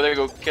 there you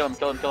go. Kill him.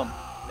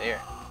 There.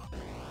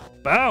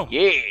 Boom.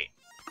 Yeah.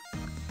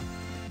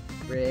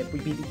 Rip. We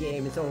beat the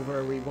game. It's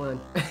over. We won.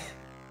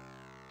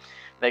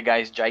 That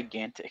guy's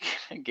gigantic.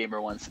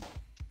 Gamer wants.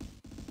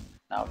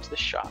 Now it's the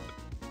shop.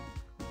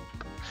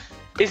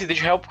 Casey, did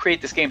you help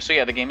create this game? So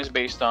yeah, the game is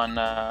based on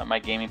my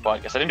gaming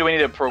podcast. I didn't do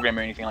any of the programming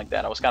or anything like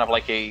that. I was kind of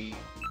like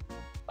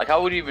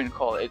how would you even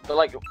call it? But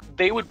like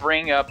they would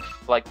bring up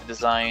like the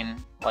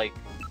design, like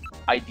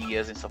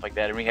ideas and stuff like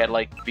that, and we had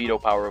like veto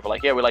power of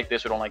like, yeah, we like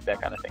this, we don't like that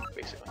kind of thing,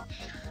 basically.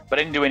 But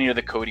I didn't do any of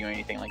the coding or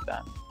anything like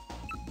that.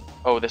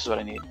 Oh, this is what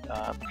I need.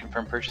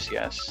 Confirm purchase,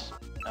 yes.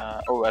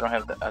 Oh, I don't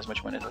have as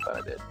much money as I thought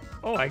I did.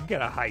 Oh, I can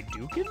get a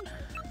Hadouken?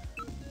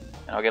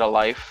 And I'll get a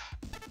life.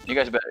 You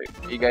guys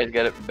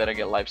better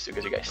get lives too,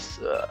 because you guys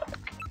suck.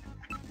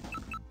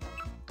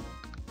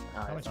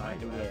 How much money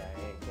do I have? Yeah,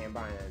 I can't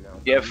buy that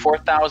now. You have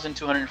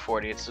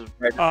 4,240. It's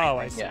right. Oh,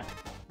 I see. Yeah.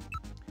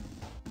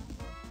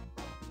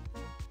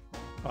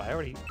 Oh, I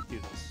already do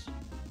this.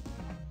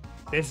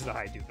 This is a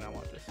Hadouken. I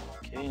want this.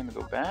 Okay, let me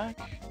go back.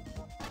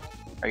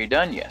 Are you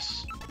done?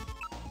 Yes.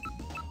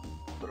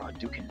 Little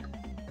Hadouken.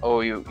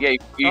 Oh, you can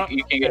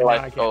get a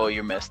life. Oh,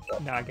 you messed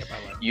up. Now I get my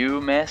life. You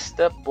messed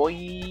up, boy.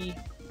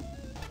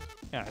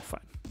 Yeah,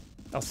 fine.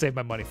 I'll save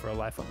my money for a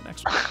life on the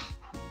next one.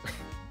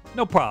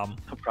 No problem.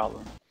 No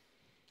problem.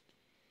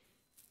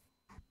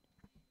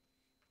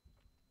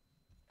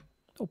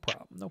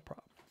 No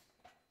problem.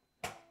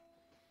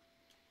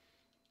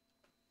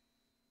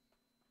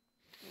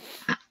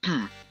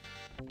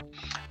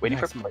 Waiting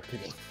Nice for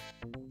marketing.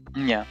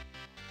 Yeah.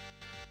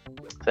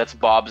 That's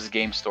Bob's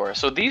Game Store.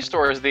 So these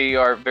stores, they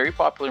are very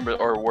popular,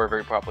 were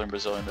very popular in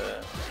Brazil in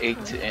the 8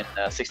 and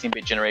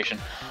 16-bit generation.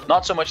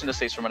 Not so much in the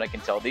States from what I can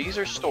tell. These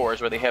are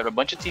stores where they have a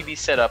bunch of TVs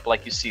set up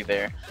like you see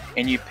there,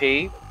 and you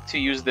pay to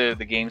use the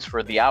games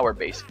for the hour,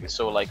 basically.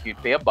 So like you'd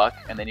pay $1,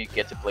 and then you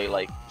get to play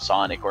like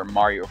Sonic or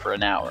Mario for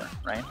an hour,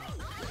 right?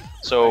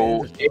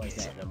 So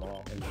it's...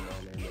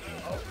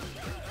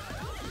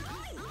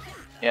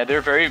 Yeah,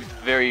 they're very,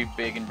 very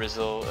big in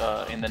Brazil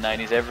in the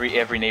 90s.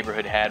 Every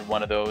neighborhood had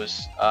one of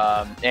those,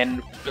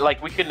 and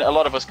like a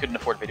lot of us couldn't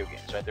afford video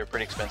games, right? They're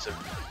pretty expensive,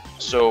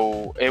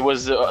 so it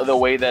was the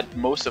way that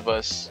most of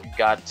us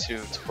got to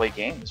play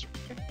games.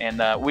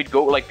 And we'd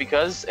go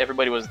because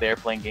everybody was there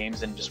playing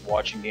games and just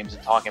watching games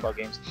and talking about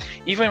games.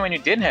 Even when you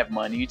didn't have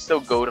money, you'd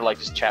still go to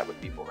just chat with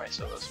people, right?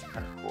 So it was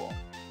kind of cool.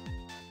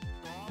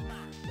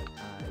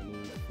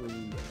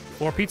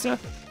 More pizza?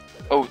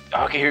 Oh,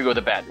 okay. Here you go.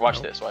 The bat.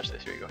 Watch this.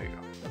 Here you go. You're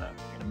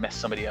gonna mess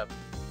somebody up.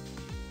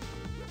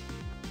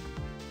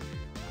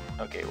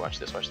 Okay, watch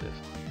this.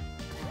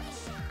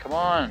 Come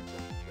on.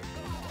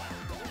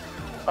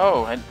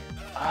 Oh, and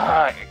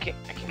I can't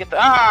get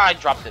the. I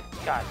dropped it.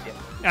 God damn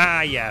it.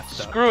 Ah, yeah.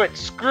 Screw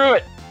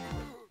it.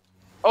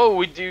 Oh,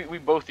 we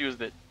both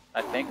used it.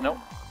 I think. Nope.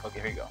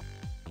 Okay, here you go.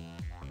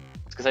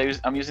 It's because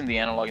I'm using the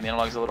analog, and the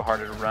analog is a little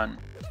harder to run.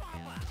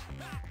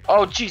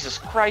 Oh Jesus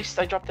Christ!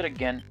 I dropped it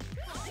again.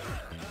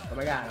 Oh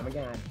my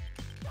god.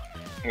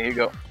 Here you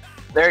go.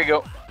 There you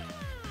go.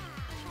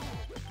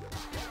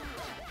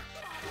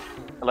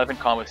 11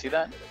 combo. See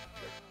that?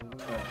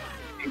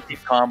 80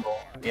 combo.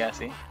 Yeah,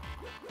 see?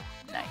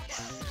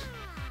 Nice.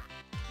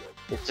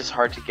 It's just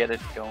hard to get it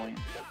going.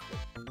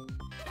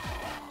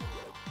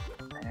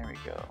 There we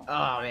go.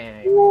 Oh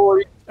man.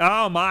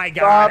 Oh my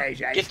god.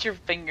 Stop. Get your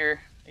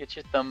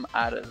thumb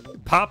out of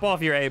it. Pop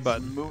off your A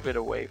button. Move it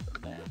away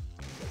from there.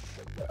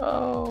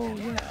 Oh,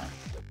 yeah.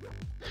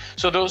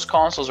 So those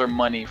consoles are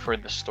money for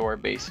the store,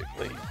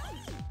 basically.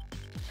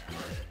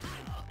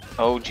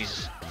 Oh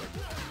Jesus!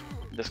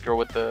 This girl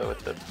with the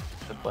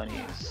bunny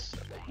is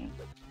a pain.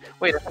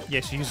 Wait.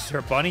 Yeah, she uses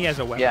her bunny as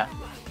a weapon. Yeah.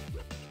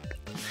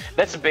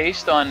 That's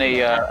based on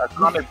a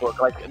comic book.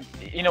 Like,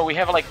 you know, we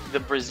have like the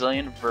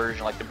Brazilian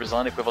version, like the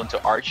Brazilian equivalent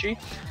to Archie.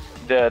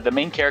 The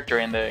main character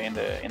in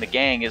the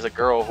gang is a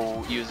girl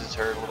who uses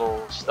her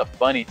little stuffed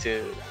bunny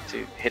to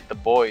hit the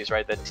boys,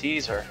 right? That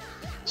tease her.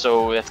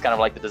 So that's kind of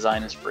like the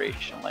design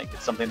inspiration. Like,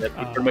 it's something that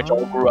we pretty much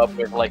all grew up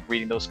with, like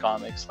reading those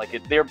comics.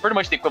 Like, they're pretty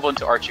much the equivalent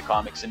to Archie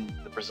comics in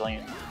the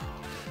Brazilian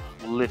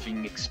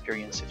living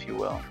experience, if you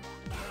will.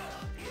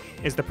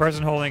 Is the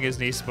person holding his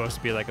knee supposed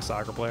to be like a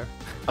soccer player?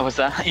 Oh, was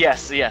that?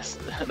 Yes.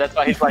 That's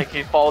why he's like,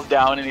 he falls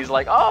down and he's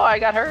like, oh, I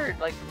got hurt.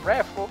 Like,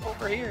 ref, go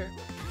over here.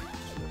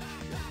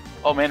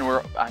 Oh man,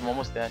 I'm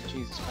almost dead.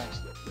 Jesus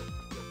Christ.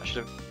 I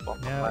should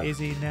have. No,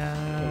 Izzy,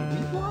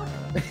 no.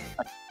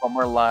 One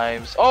more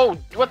lives. Oh,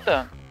 what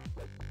the?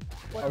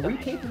 Are we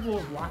capable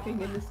of blocking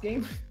in this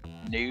game?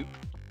 Nope. You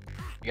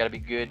gotta be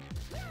good.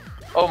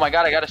 Oh my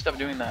god, I gotta stop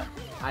doing that.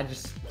 I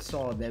just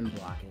saw them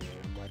blocking it.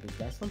 I'm like, is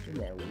that something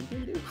that we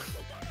can do?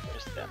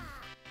 Just them.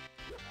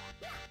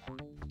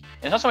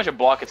 It's not so much a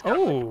block, it's kind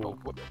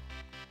of like,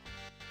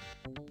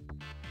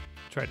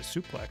 Tried to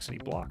suplex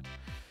and he blocked.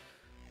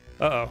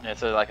 Uh-oh. Yeah,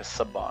 it's like a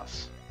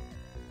sub-boss.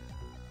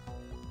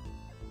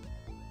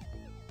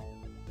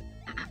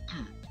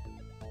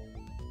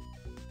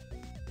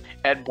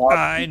 Ed Bob.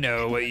 I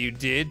know what you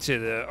did to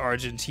the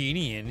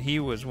Argentinian. He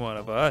was one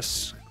of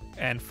us.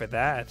 And for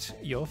that,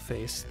 you'll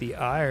face the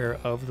ire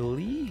of the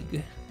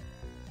league.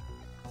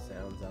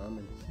 Sounds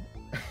ominous.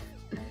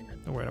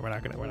 We're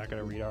not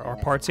gonna read our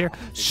parts here.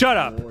 Shut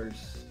up!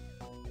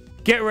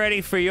 Get ready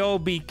for you'll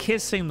be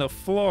kissing the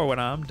floor when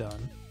I'm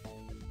done.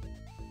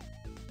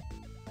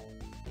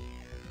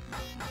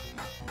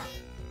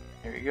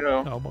 Here you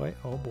go. Oh boy,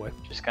 oh boy.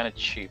 She's kind of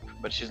cheap,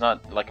 but she's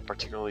not like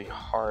particularly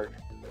hard.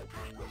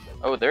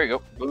 Oh, there you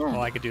go. Boom.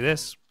 Well, I could do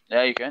this.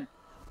 Yeah, you can.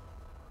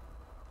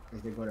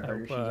 Is it going to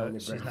hurt her?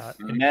 She's not.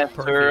 Mess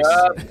her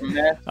up.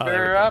 Mess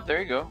her up.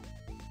 There you go.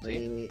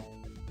 See?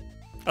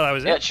 Oh, that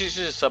was it? Yeah, she's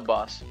just a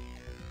sub-boss.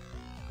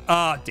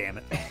 Ah, damn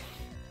it.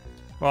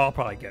 Well, I'll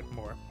probably get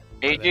more.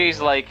 AJ's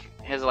like,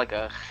 has like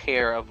a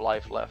hair of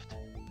life left.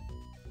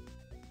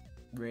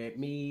 Rip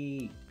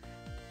me.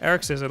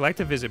 Eric says, I'd like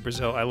to visit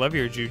Brazil. I love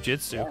your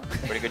jujitsu.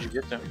 Pretty good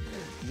jiu-jitsu.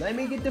 Let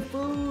me get the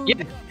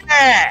food.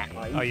 Yeah!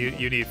 Oh,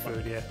 you need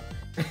food, yeah.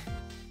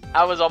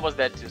 I was almost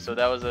dead too, so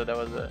that was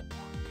a.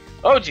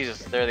 Oh Jesus!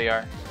 There they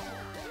are.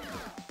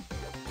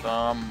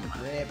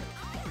 Rip.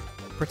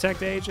 Protect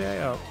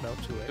AJ? Oh, no,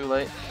 too late. Too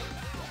late.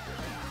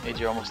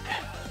 AJ almost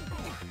dead.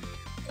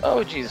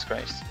 Oh Jesus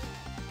Christ!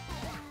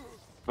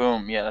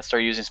 Boom! Yeah, let's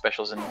start using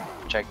specials and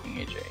protecting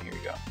AJ. Here we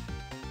go.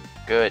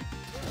 Good.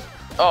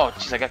 Oh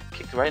jeez, I got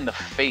kicked right in the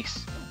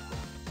face.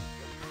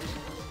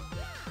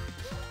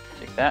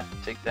 Take that.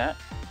 Take that.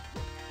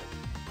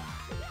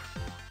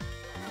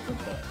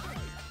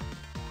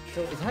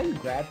 So is how you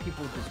grab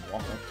people just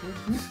walk up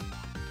to them?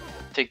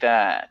 Take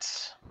that.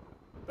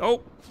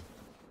 Oh!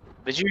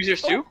 Did you use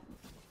yours too?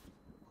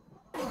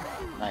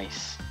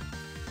 Nice.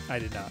 I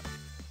did not.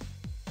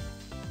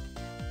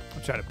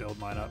 I'm trying to build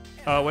mine up.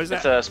 Oh, what is that?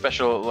 It's a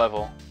special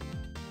level.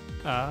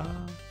 Uh,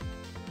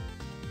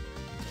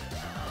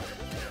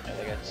 Yeah,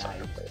 they got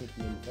sucker play.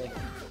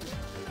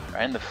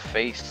 Right in the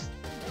face.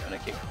 I'm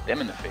gonna kick them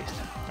in the face.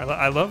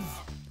 I love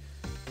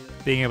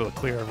being able to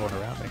clear everyone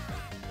around me.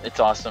 It's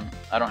awesome.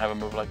 I don't have a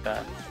move like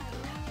that.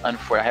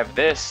 Unfortunately, I have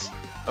this.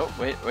 Oh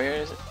wait, where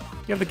is it?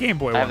 You have the Game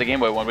Boy one. I have the Game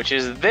Boy one, which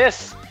is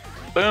this.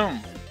 Boom.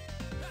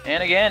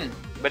 And again,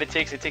 but it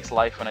takes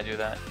life when I do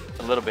that.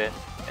 A little bit,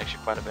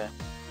 actually quite a bit.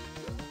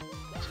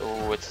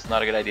 So it's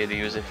not a good idea to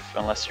use it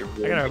unless you're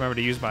really... I gotta remember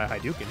to use my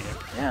Hadouken here.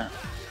 Yeah.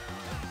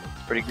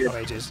 It's pretty good.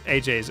 Oh,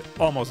 AJ's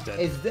almost dead.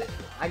 Is that?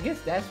 I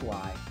guess that's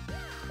why.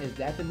 Is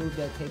that the move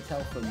that takes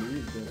health from me?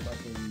 Is the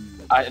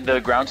fucking...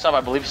 The ground stomp, I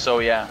believe so,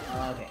 yeah.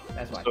 Okay,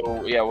 that's why.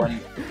 So yeah, when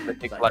they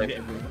take Like,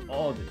 life.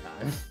 all the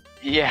time.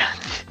 Yeah,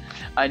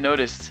 I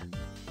noticed.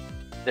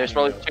 There's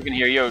probably chicken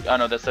here. Yo, oh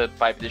no, that's a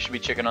pipe. There should be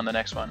chicken on the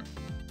next one.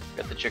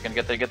 Get the chicken.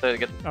 Get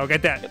the. Oh,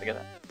 get that. Get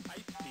that.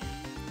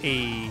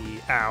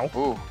 Ow.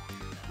 Ooh.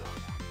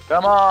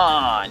 Come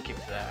on, keep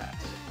that.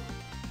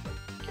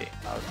 Okay,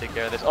 I'll take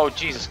care of this. Oh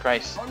Jesus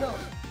Christ. Oh no.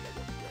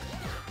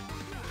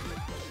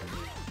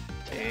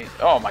 Okay.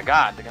 Oh my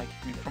God, the guy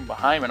kicked me from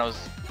behind when I was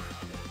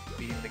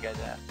beating the guy's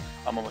ass.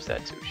 I'm almost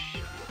dead too.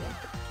 Shit.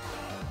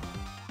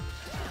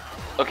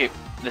 Okay,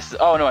 this is.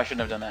 Oh no, I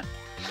shouldn't have done that.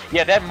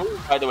 Yeah, that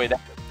move, by the way, that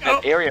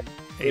area.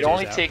 It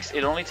only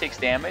takes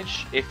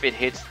damage if it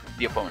hits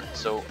the opponent.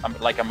 So I'm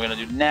gonna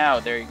do now.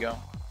 There you go.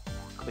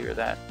 Clear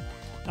that.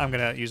 I'm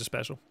gonna use a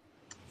special.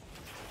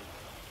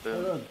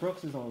 Oh no,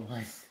 Brooks is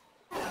online.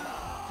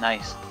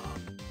 Nice.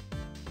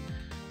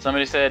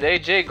 Somebody said, "Hey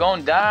Jay,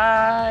 gon'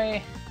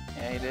 die."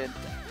 Yeah, he did.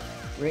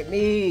 Rip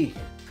me.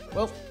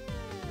 Well.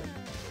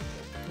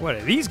 What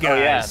are these guys? Oh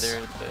yeah,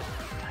 they're the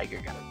tiger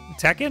guy.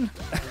 Tekken?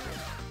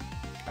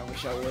 I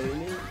wish I would have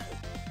knew.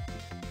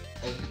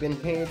 I've been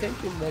paying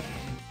attention, but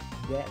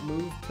that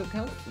move took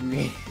health from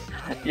me.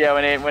 Yeah,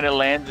 when it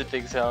lands, it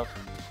takes health.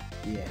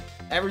 Yeah.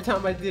 Every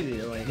time I did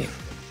it, like.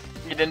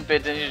 You didn't pay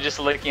attention. You're just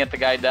looking at the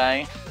guy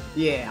dying.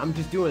 Yeah, I'm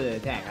just doing an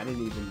attack. I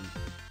didn't even.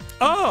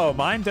 Oh,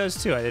 mine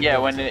does too. I didn't Yeah,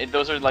 know when that.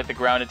 those are like the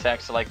ground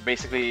attacks. So like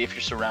basically, if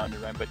you're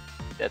surrounded, right? But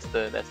that's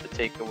the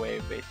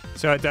takeaway.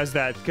 So it does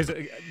that because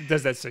it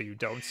does that so you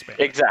don't spam.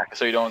 Exactly.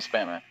 So you don't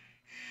spam it.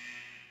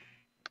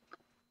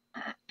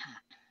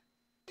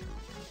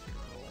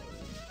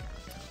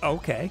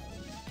 Okay.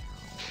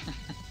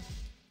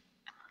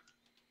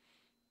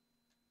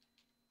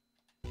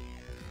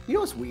 You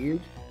know what's weird?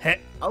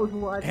 Hey, I was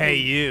watching. hey,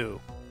 you.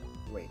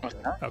 Wait. What's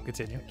wait, that? Oh,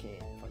 continue. I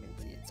can't fucking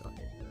see it. So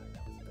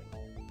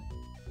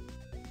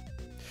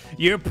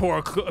Your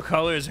poor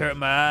colors hurt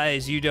my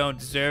eyes. You don't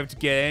deserve to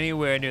get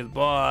anywhere near the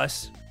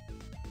boss.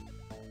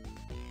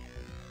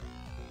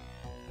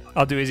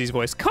 I'll do Izzy's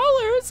voice.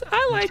 Colors?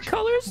 I like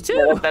colors too.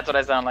 Yeah, that's what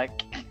I sound like.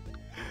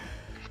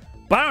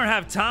 But I don't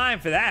have time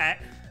for that.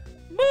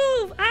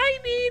 Move! I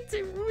need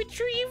to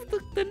retrieve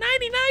the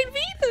 99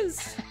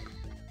 vidas.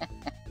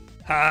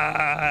 Ha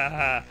ha ha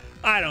ha.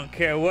 I don't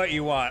care what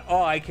you want.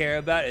 All I care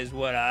about is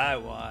what I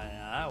want.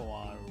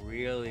 And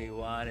really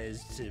want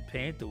is to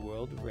paint the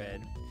world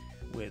red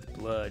with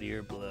blood,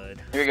 your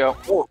blood. Here we go.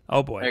 Ooh.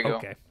 Oh boy. There you go.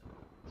 Okay.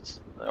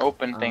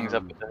 Open things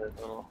up with the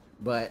little.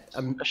 But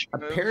Special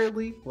move.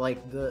 apparently, like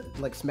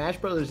Smash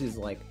Brothers is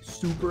like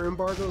super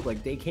embargoed.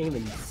 Like they came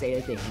and say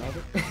that they have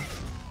it,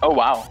 Oh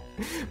wow.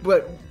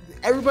 but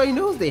everybody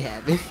knows they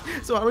have it.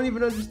 So I don't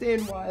even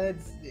understand why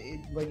it's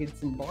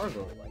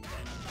embargoed like that.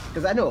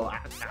 Because I know I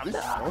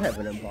don't have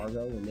an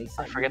embargo when they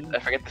say. I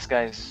forget this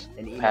guy's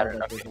an email pattern.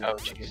 that Okay. they're Oh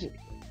gonna give jeez. me.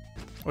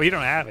 Well, you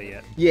don't have it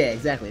yet. Yeah,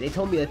 exactly. They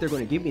told me that they're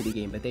going to give me the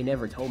game, but they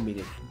never told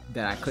me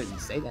that I couldn't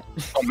say that.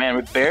 Oh man,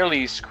 we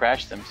barely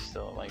scratched them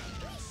still. Like,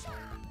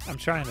 I'm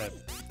trying to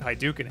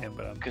Hadouken him,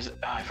 but I'm. cause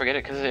I forget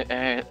it.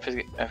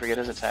 I forget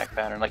his attack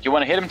pattern. Like you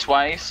want to hit him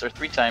twice or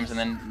 3 times and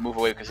then move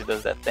away because he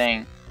does that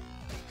thing.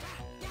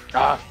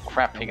 Ah,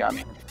 crap! He got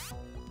me.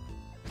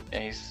 Yeah,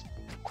 he's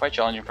quite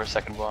challenging for a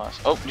second boss.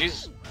 Oh,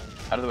 jeez.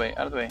 Out of the way,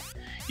 out of the way.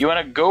 You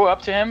want to go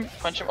up to him,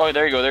 punch him? Oh,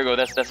 there you go, there you go.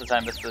 That's the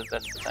time. That's the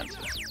time to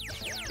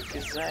kick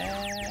his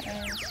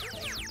ass.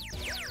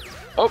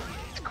 Oh,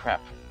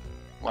 crap.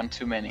 One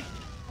too many.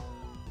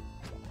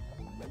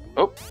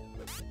 Oh.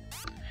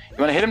 You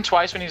want to hit him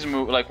twice when he's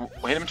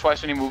hit him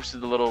twice when he moves to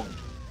the little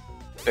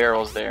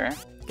barrels there.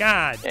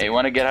 God. Yeah, you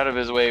want to get out of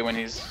his way when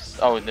he's.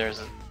 Oh, there's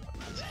a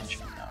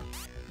henchman now.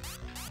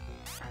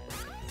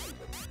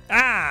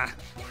 Ah.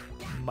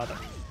 Mother.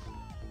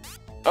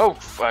 Oh,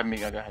 I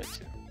mean, I got hit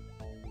too.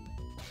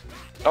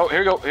 Oh, here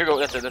we go, here we go.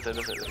 That's it. That's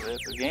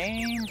the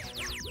game.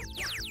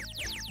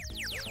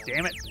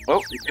 Damn it.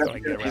 Oh, He's gonna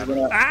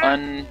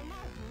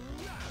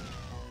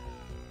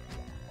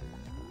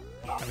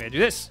I'm gonna do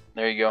this.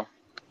 There you go.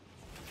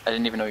 I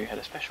didn't even know you had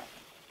a special.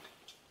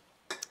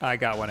 I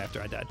got one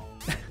after I died.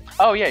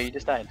 Oh yeah, you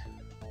just died.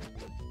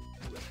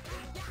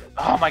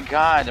 Oh my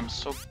god, I'm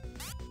so.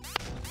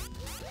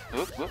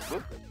 Whoop, whoop,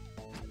 whoop.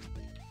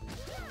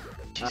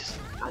 Jesus.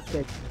 I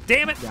said,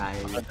 Damn it. guy,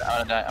 I'm gonna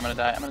die. I'm gonna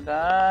die. I'm gonna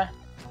die.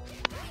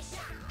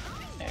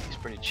 Yeah, he's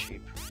pretty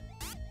cheap.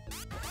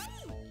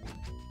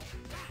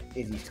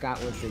 Izzy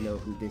Scott wants to know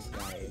who this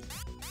guy is.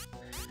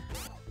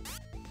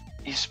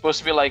 He's supposed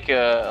to be like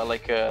a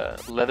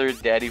leather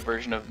daddy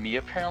version of me,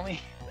 apparently.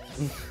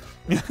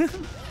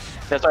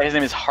 That's why his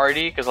name is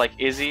Hardy, because like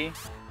Izzy,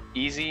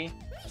 easy,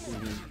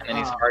 and then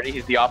he's Hardy.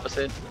 He's the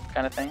opposite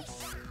kind of thing.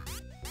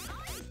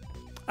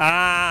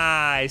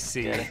 Ah, I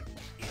see. Yeah.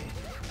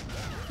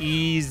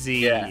 Easy.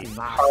 Yeah.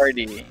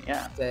 Hardy.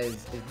 Yeah. Says,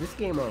 is this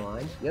game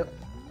online? Yep.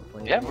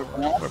 Yeah, we're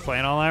playing. We're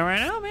playing online right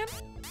now, man.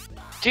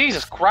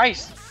 Jesus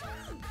Christ!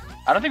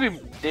 I don't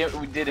think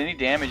we did any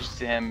damage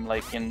to him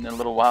like in a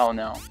little while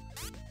now.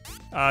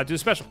 Do the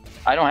special.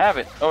 I don't have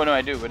it. Oh no,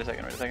 I do. Wait a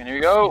second. Here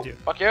you go. You do.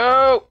 Fuck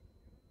you!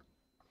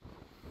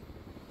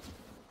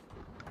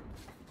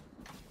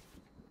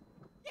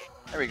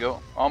 There we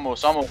go.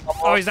 Almost.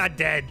 Oh, he's not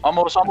dead.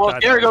 Almost. That's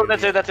There we go. not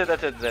That's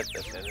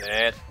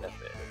it.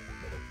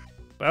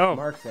 Oh.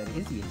 Mark said,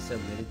 Izzy is so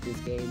good at this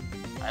game.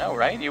 I know,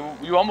 right?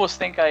 You almost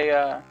think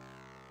I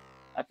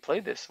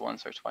played this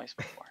once or twice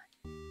before.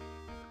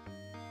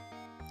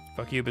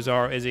 Fuck you,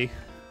 Bizarro Izzy.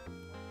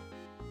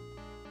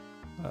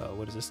 Oh,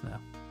 what is this now?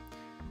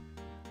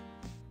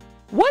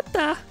 What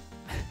the?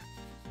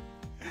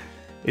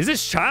 Is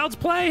this child's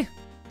play?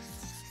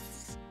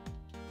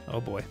 Oh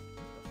boy.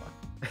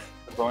 The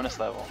bonus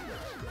level.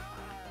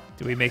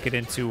 Do we make it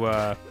into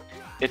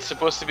It's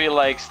supposed to be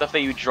like stuff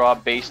that you draw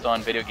based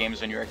on video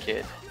games when you're a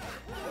kid.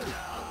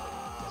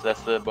 So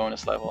that's the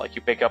bonus level. Like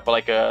you pick up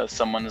like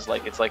someone's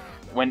like it's like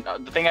when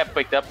the thing I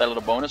picked up, that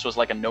little bonus was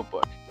like a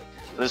notebook.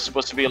 So this is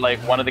supposed to be like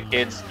one of the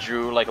kids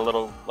drew like a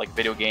little like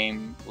video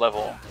game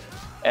level,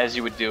 as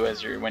you would do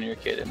when you're a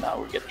kid, and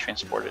now we get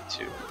transported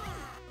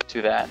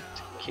to that.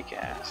 To kick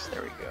ass.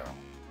 There we go.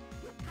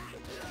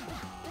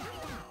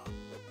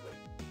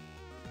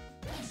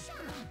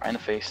 Right in the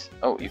face.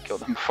 Oh, you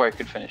killed him before I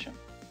could finish him.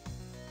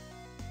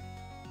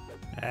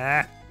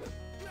 ah?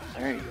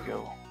 There you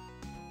go.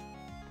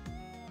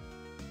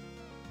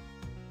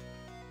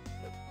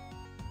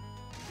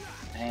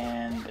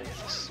 And there's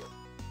this.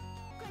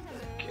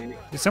 Okay.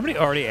 Did somebody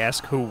already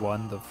ask who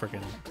won the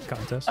freaking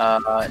contest?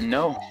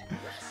 No,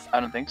 I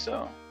don't think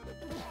so.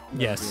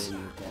 Yes.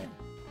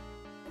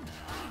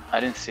 I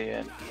didn't see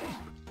it.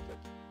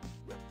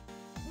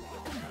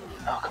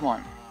 Oh, come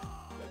on.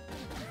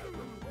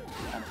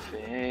 On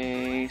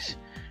face.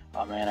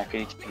 Oh man, I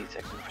could eat pizza.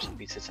 I could eat for some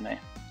pizza tonight.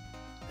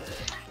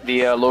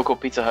 The local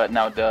Pizza Hut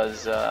now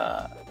does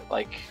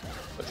like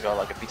what's it called,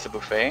 like a pizza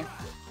buffet.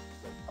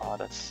 Oh,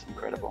 that's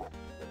incredible.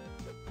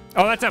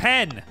 Oh, that's a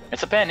pen.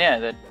 It's a pen,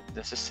 yeah.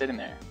 That's just sitting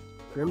there.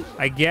 Grim,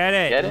 I get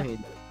it. Get it?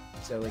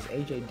 so is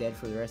AJ dead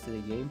for the rest of the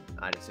game?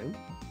 I'd assume.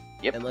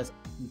 Yep. Unless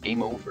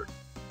Game over.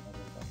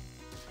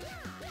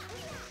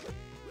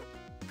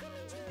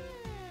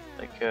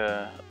 Like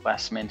a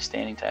last man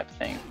standing type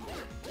thing.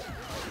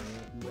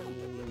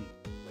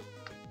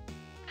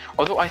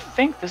 Although I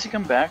think, does he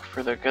come back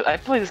for the? Cause I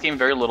play this game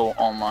very little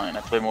online.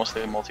 I play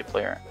mostly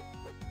multiplayer.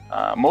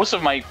 Most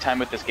of my time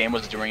with this game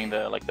was during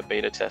the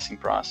beta testing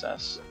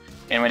process,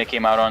 and when it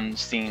came out on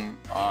Steam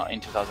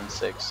in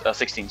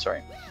 2016.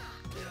 Sorry.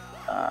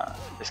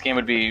 This game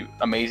would be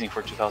amazing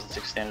for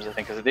 2006 standards, I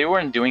think, because they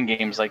weren't doing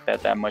games like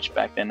that much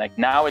back then. Like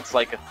now, it's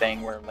like a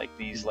thing where like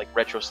these like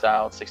retro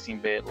style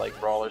 16-bit like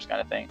brawlers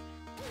kind of thing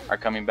are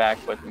coming back.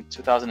 But in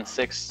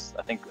 2006,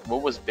 I think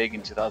what was big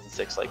in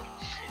 2006, like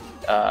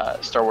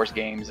Star Wars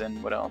games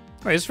and what else?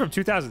 Wait, this is from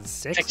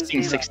 2006?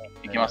 16.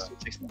 It came out in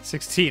 16.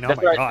 16. Oh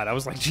That's my right. god. I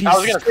was like, I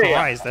was Jesus gonna say,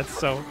 Christ. That's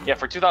so. Yeah,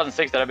 for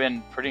 2006, that would have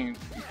been pretty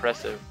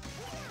impressive.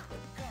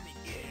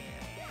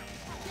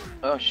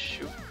 Oh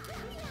shoot.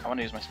 I want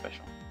to use my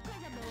special.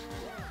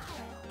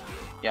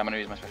 Yeah, I'm gonna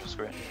use my special.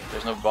 Screw it.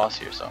 There's no boss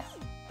here, so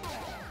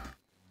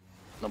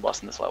no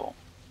boss in this level.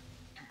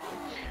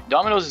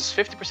 Domino's is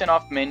 50%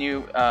 off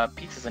menu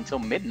pizzas until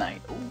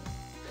midnight. Ooh.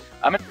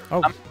 I'm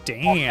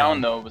Damn.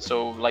 town though,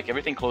 so like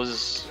everything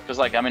closes because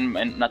like I'm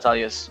in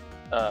Natalia's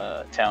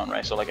town,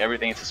 right? So like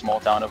everything, it's a small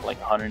town of like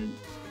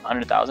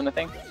 100,000, I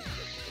think.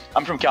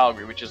 I'm from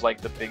Calgary, which is like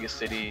the biggest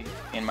city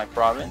in my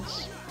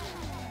province.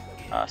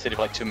 City of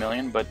like 2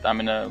 million, but I'm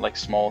in a like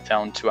small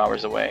town 2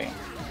 hours away.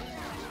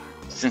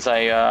 Since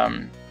I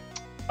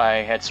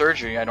had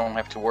surgery, I don't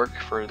have to work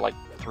for like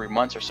 3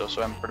 months or so,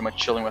 so I'm pretty much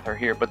chilling with her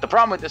here. But the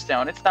problem with this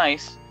town, it's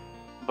nice,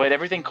 but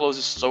everything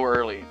closes so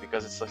early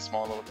because it's a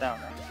small little town,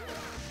 right?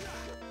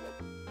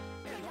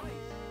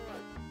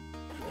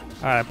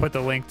 Alright, I put the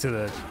link to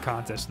the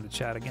contest in the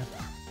chat again.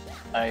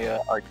 I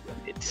argued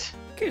it.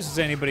 In case there's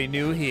anybody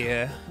new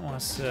here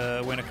wants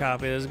to win a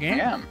copy of this game.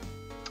 Yeah,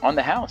 on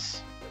the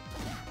house.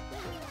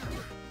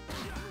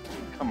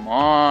 Come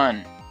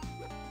on.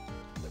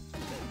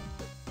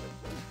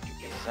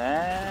 Jesus.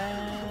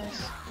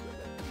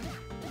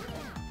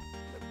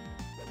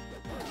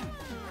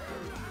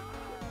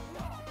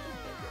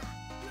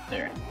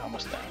 There,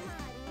 almost done.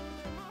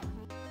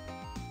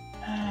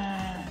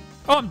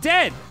 Oh, I'm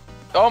dead!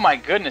 Oh my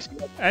goodness.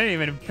 I didn't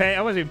even pay.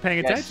 I wasn't even paying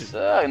attention.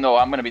 Yes, no,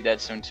 I'm gonna be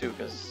dead soon too,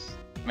 because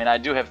I mean I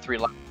do have 3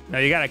 lives. No,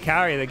 you gotta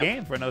carry the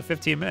game for another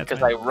 15 minutes.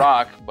 Because man. I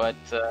rock, but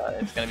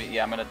it's gonna be,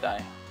 yeah, I'm gonna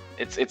die.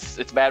 It's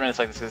bad when it's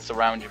like this, 'cause it's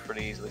around you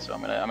pretty easily. So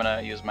I'm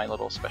gonna use my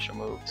little special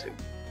move to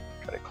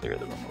try to clear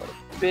the room a little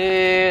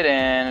bit,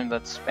 and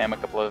let's spam a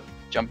couple of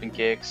jumping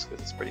kicks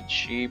because it's pretty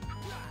cheap.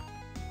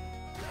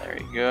 There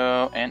you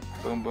go, and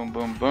boom, boom,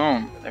 boom,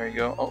 boom. There you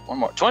go. Oh, one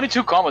more.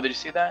 22 combo. Did you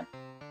see that?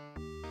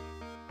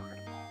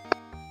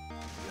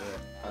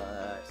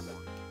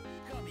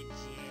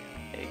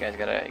 Hey, you guys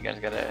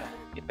gotta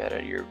get better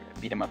at your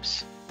beat 'em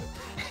ups.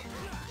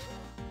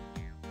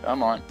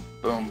 Come on,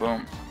 boom,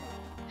 boom.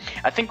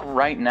 I think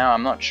right now,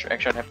 I'm not sure.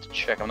 Actually, I'd have to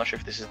check. I'm not sure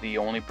if this is the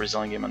only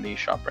Brazilian game on the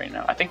eShop right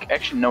now. I think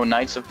actually no,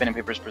 Knights of Pen and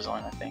Paper is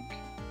Brazilian. I think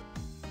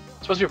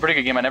it's supposed to be a pretty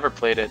good game. I never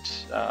played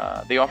it.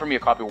 They offered me a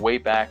copy way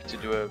back to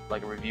do a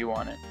review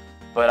on it,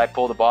 but I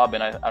pulled a bob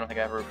and I don't think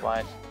I ever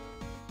replied.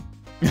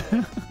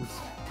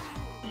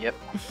 Yep.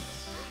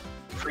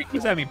 What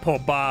does that mean, pull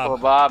Bob? Pull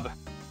Bob.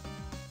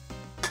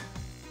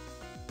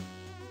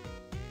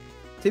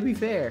 To be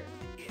fair,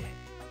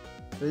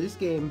 for this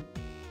game,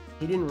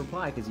 he didn't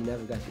reply because he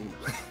never got the email.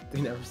 They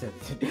never sent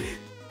it.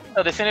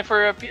 Oh, they sent it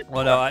for a PS4.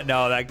 Well,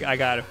 no, I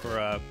got it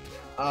for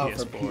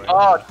PS4.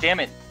 Oh, damn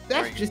it.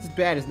 That's just as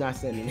bad as not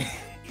sending it.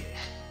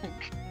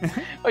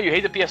 Oh, you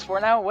hate the PS4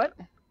 now? What?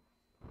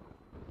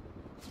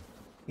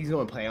 He's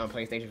going to play on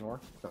PlayStation 4.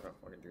 He's not going to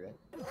fucking do that.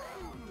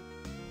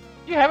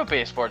 You have a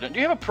PS4, don't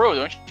you? Have a Pro,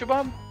 don't you,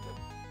 Bob?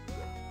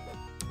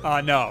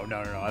 No.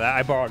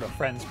 I borrowed a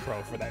friend's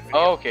Pro for that video.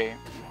 Oh, okay.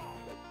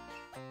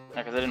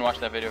 Because I didn't watch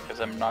that video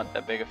because I'm not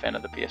that big a fan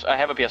of the PS4. I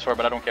have a PS4,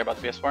 but I don't care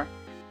about the PS4.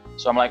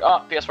 So I'm like,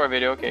 oh, PS4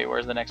 video, okay,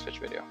 where's the next Switch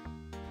video?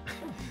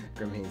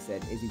 Grimhane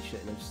said Izzy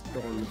shouldn't have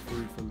stolen the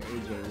food from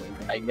AJ way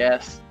back. I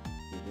guess.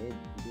 He did.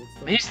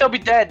 He'd still be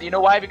dead. You know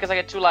why? Because I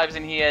got 2 lives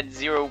and he had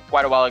 0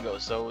 quite a while ago.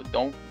 So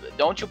don't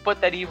you put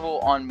that evil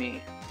on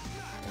me.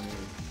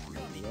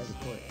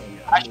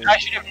 I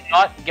should have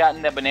not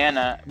gotten that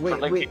banana.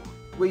 Wait.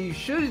 What you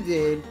should have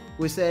did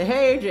was say,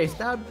 hey AJ,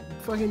 stop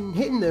fucking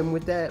hitting them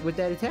with that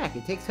attack.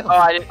 It takes health.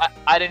 Oh,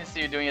 I didn't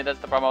see you doing it. That's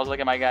the problem. I was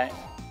looking at my guy.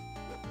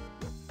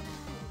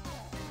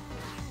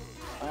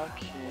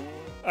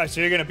 All right,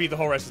 so you're gonna beat the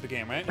whole rest of the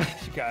game, right?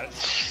 You got it.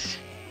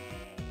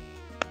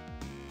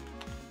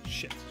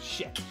 Shit.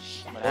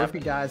 Or if he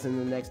dies in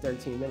the next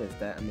 13 minutes,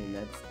 that's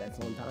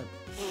on time.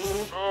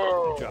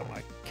 I dropped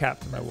my cap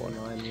to my water.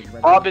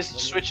 Bob is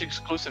Switch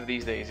exclusive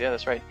these days. Yeah,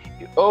 that's right.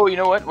 Oh, you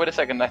know what? Wait a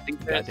second. I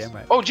think there's... Goddamn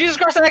right. Oh, Jesus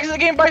Christ! I exited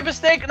the game by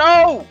mistake.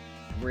 No!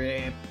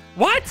 Rip.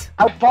 What?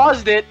 I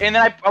paused it, and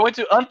then I went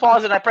to unpause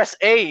it, and I pressed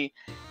A,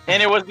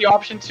 and it was the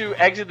option to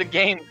exit the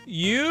game.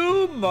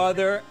 You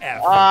mother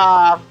effer.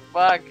 Ah,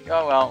 fuck.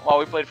 Oh, well. Well,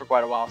 we played for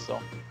quite a while, so...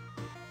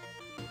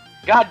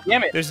 God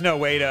damn it. There's no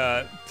way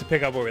to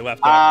pick up where we left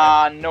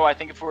off. Right? No, I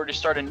think if we were to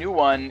start a new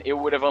one, it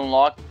would have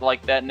unlocked,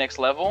 like, that next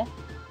level.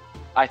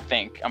 I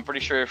think. I'm pretty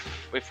sure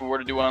if we were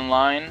to do it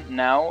online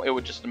now, it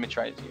would just... Let me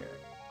try it here.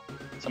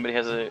 Somebody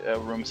has a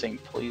room saying,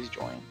 please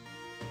join.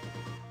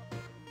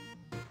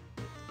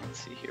 Let's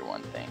see here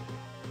one thing.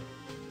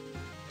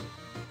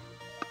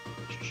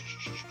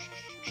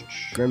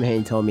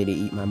 Grimhane told me to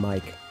eat my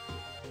mic.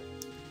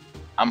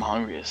 I'm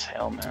hungry as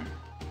hell, man.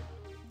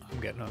 I'm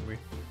getting hungry.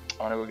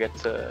 I want to go get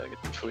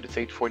food. It's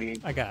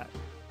 8:48. I got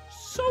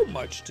so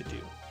much to do.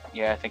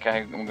 Yeah, I think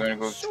I'm going to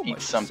go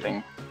eat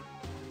something.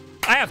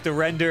 I have to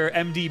render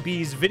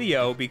MDB's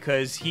video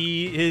because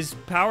his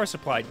power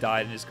supply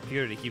died in his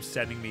computer. He keeps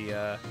sending me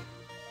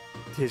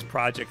his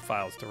project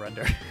files to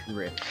render.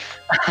 Rip.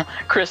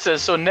 Chris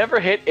says, so never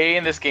hit A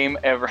in this game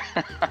ever.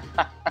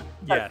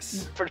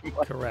 Yes, pretty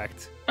much.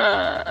 Correct.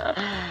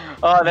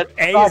 Oh, that's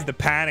A is the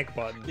panic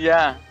button.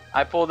 Yeah,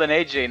 I pulled an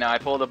AJ now. I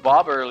pulled a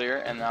Bob earlier,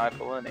 and now I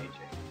pull an AJ.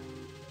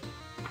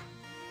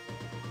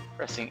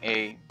 Pressing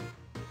A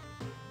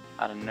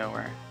out of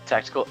nowhere.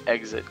 Tactical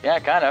exit. Yeah,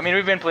 kind of. I mean,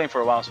 we've been playing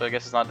for a while, so I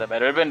guess it's not that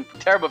bad. It would have been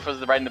terrible if it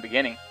was right in the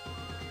beginning.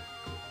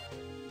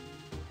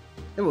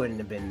 It wouldn't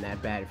have been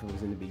that bad if it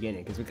was in the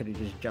beginning, because we could have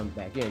just jumped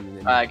back in. And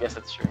then I guess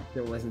that's true.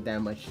 There wasn't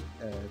that much.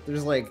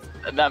 There's like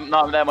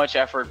not that much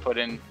effort put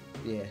in.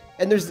 Yeah,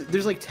 and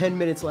there's like 10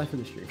 minutes left in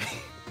the stream.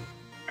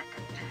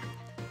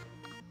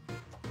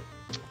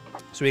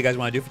 So what you guys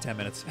want to do for 10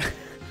 minutes?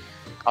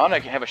 I want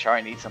to have a shower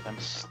and eat something. I'm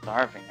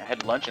starving. I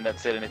had lunch and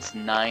that's it, and it's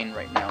 9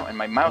 right now, and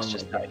my mouse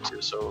just died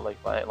too. So like,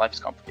 my life's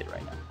complicated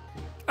right now.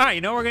 All right,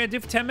 you know what we're gonna do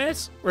for 10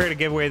 minutes? We're gonna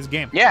give away this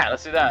game. Yeah,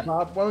 let's do that.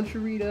 Bob, why don't you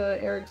read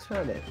Eric's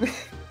comment?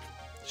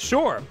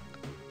 Sure.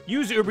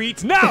 Use Uber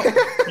Eats now.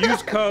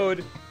 Use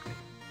code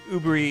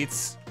Uber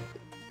Eats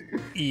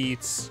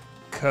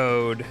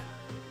code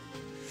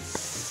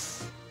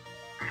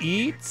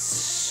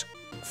Eats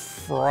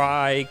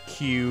Fry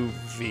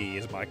QV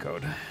is my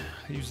code.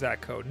 Use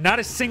that code. Not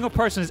a single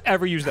person has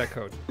ever used that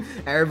code.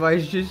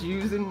 Everybody's just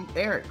using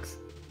Eric's.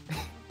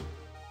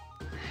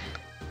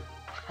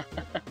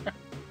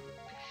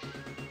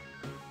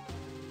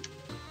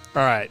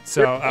 All right,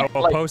 so I'll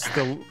post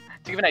the.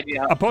 To give an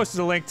idea, I'll post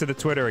the link to the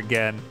Twitter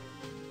again.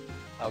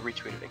 I'll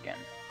retweet it again.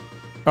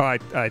 Oh, I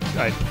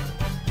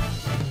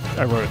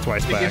wrote it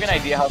twice. To give an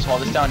idea how small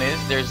this town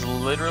is, there's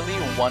literally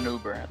one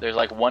Uber. There's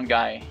like one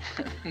guy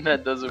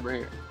that does Uber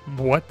here.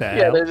 What the hell?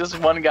 Yeah, there's just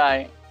one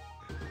guy.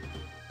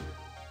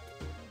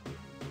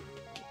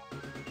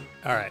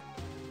 All right.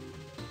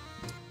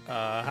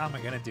 How am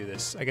I gonna do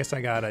this? I guess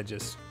I gotta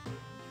just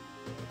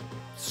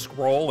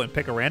scroll and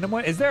pick a random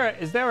one. Is there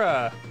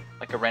a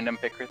like a random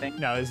picker thing?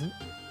 No, isn't.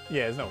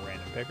 Yeah, there's no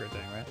random picker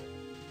thing, right?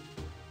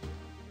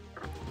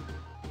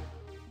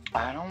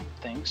 I don't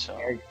think so.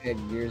 Eric said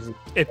years ago.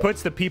 It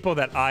puts the people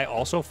that I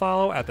also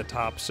follow at the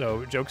top.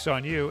 So joke's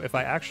on you. If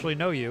I actually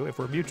know you, if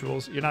we're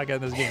mutuals, you're not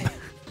getting this game.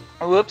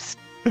 Whoops.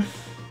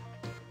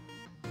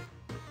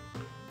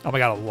 Oh my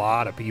god, a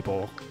lot of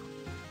people.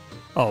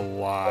 A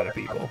lot of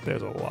people.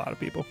 There's a lot of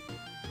people.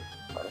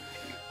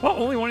 Well,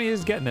 only one of you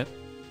is getting it.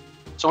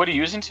 So what are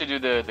you using to do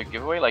the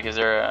giveaway? Like, is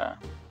there a...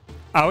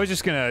 I was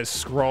just gonna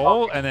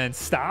scroll and then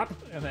stop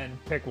and then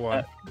pick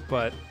one,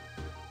 but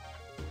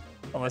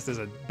unless there's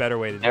a better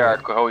way to do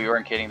it. Oh, you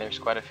weren't kidding. There's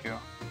quite a few.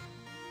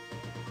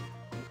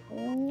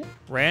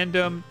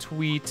 Random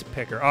tweet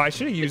picker. Oh, I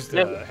should have used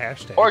the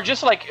hashtag. Or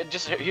just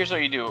here's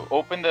what you do.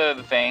 Open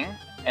the thing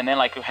and then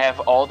like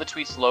have all the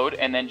tweets load,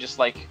 and then just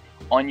like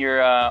on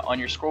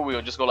your scroll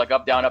wheel, just go like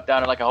up, down,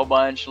 and like a whole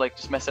bunch, like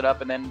just mess it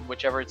up, and then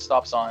whichever it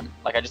stops on.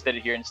 Like I just did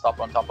it here and stop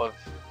on top of.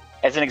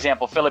 As an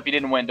example, Philip, you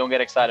didn't win. Don't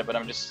get excited, but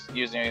I'm just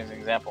using it as an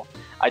example.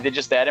 I did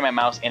just that, and my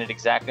mouse ended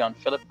exactly on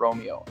Philip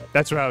Romeo.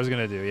 That's what I was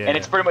gonna do. Yeah. And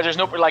it's pretty much there's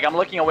no like I'm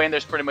looking away, and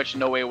there's pretty much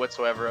no way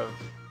whatsoever of.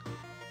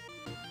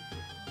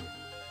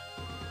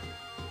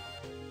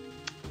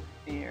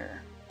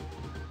 Here.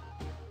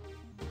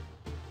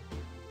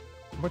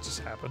 What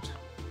just happened?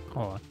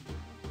 Hold on.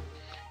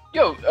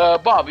 Yo,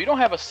 Bob, you don't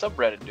have a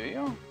subreddit, do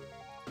you?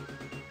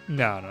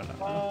 No.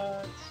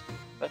 What?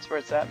 That's where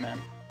it's at,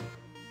 man.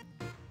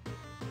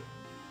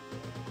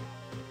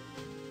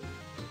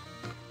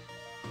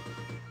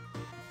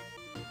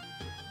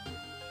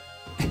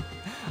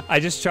 I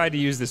just tried to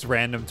use this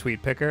random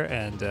tweet picker,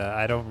 and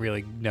I don't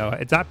really know.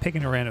 It's not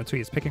picking a random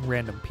tweet; it's picking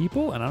random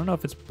people, and I don't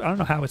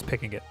know how it's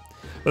picking it.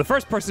 But the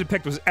first person it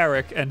picked was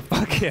Eric, and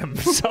fuck him.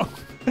 So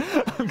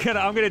I'm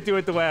gonna do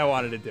it the way I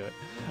wanted to do it.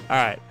 All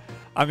right,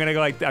 I'm gonna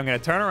go like I'm gonna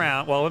turn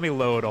around. Well, let me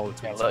load all the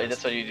tweets. Yeah,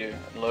 that's what you do.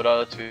 Load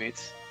all the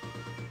tweets.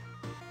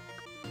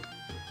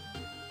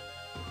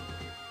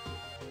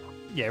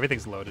 Yeah,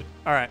 everything's loaded.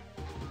 All right.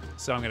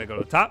 So I'm gonna go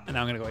to the top, and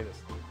now I'm gonna go like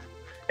this.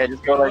 Yeah,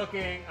 just go like.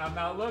 I'm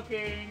not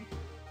looking.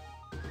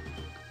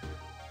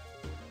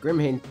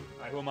 Grimhane.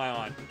 All right, who am I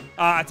on?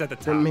 Ah, it's at the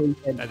top. Grimhane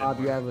said, That didn't Bob,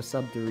 you work. have a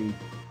sub to read.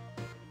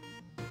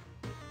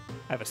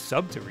 I have a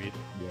sub to read.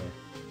 Yeah.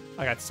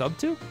 I got sub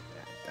to?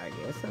 I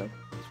guess so.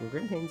 That's what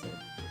Grimhane said.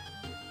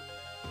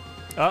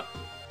 Oh,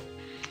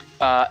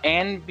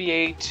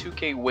 NBA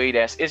 2K Wade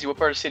asks, Izzy, what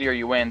part of the city are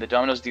you in? The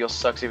Domino's deal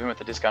sucks even with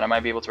the discount. I might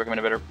be able to recommend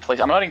a better place.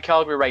 I'm not in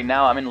Calgary right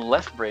now. I'm in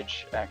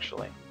Lethbridge,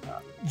 actually.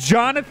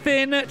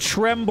 Jonathan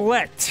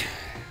Tremblette.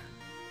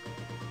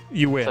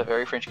 You It's a win.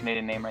 very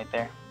French-Canadian name right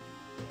there.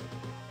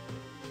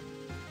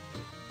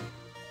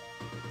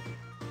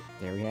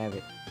 There we have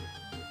it.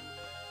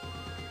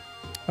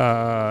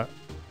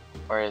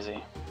 Where is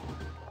he?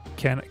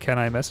 Can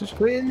I message?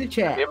 Put it in the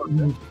chat. He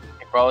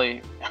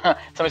probably...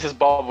 Somebody says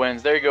Bob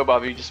wins. There you go,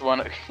 Bob. You just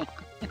won it.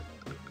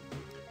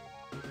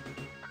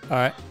 All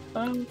right.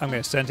 I'm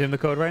gonna send him the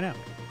code right now.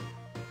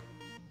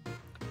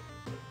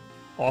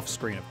 Off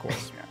screen, of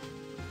course.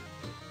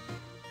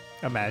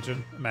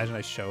 Imagine I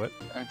show it.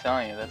 I'm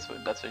telling you, that's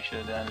what you should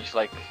have done. Just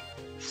like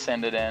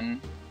send it in.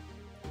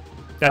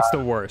 That's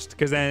the worst,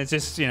 because then it's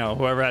just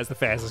whoever has the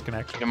fastest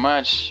connection. Pretty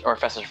much, or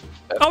faster.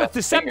 Oh, it's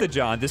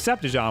Decepticon.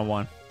 Decepticon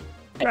won.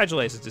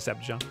 Congratulations,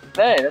 Decepticon.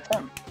 Hey, that's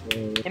him.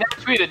 He never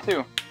tweeted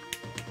too.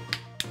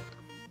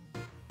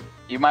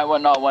 You might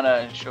not want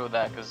to show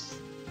that because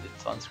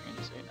it's on screen,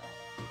 just so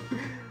you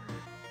know.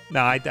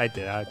 No, I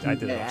did. I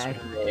did it off screen.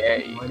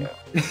 There you go.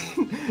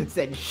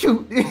 Said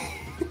shoot.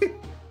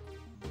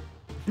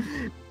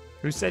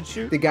 Who said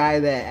shoot? The guy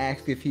that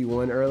asked if he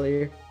won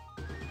earlier.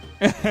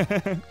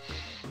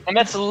 And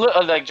that's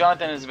like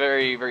Jonathan is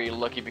very, very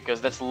lucky because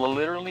that's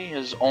literally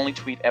his only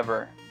tweet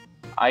ever.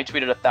 I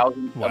tweeted a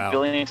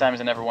billion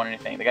times and never won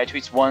anything. The guy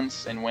tweets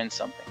once and wins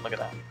something. Look at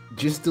that.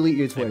 Just delete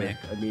your Twitter man.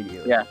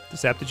 immediately. Yeah.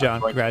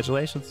 Decepticon,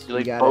 congratulations.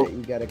 You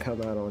gotta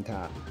come out on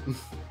top.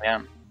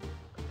 Yeah.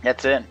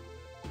 That's it.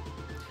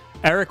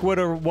 Eric would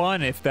have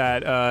won if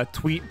that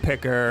tweet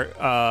picker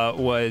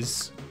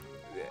was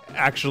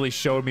actually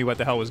showed me what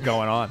the hell was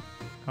going on.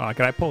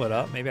 Can I pull it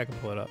up? Maybe I can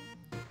pull it up.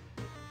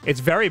 It's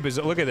very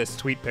bizarre. Look at this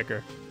tweet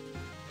picker.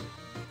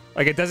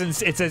 Like it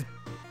says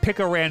pick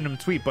a random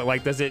tweet, but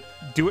like does it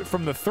do it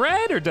from the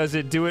thread or does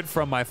it do it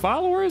from my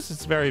followers?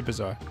 It's very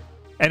bizarre.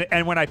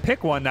 And when I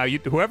pick one now,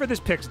 whoever this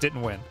picks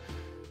didn't win.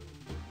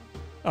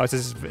 Oh, it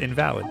says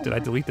invalid. Did I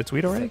delete the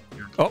tweet already?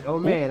 Oh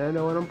man, I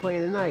know what I'm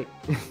playing tonight.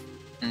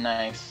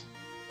 Nice.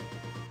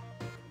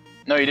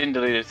 No, you didn't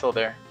delete it. It's still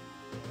there.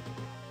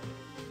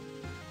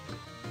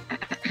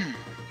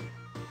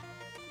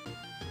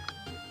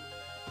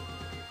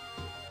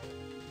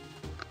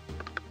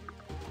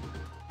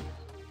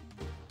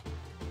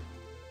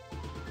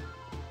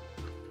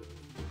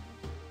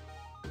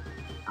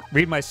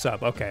 Read my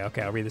sub. Okay,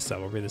 I'll read the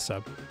sub.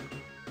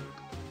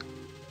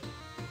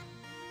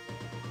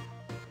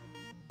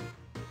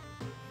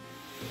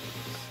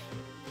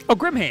 Oh,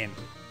 Grimhane.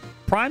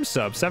 Prime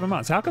sub, 7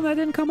 months. How come that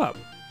didn't come up?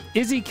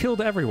 Izzy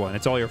killed everyone.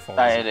 It's all your fault.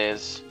 It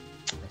is.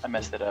 I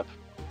messed it up.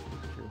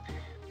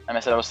 I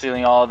was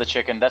stealing all the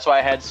chicken. That's why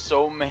I had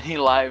so many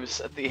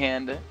lives at the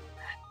end.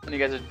 When you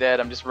guys are dead,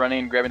 I'm just running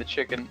and grabbing the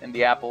chicken and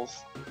the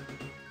apples.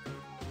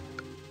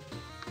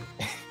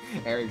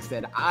 Eric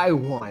said, I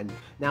won.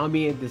 Now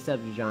me and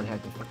Decepticon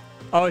have to...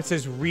 Oh, it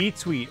says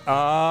retweet.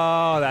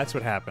 Oh, that's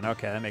what happened.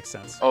 Okay, that makes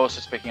sense. Oh, it's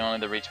just picking only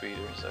the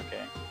retweeters.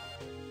 Okay.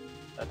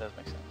 That does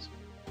make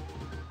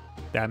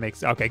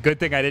sense. Okay,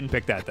 good thing I didn't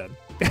pick that then.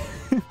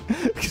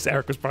 Because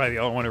Eric was probably the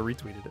only one who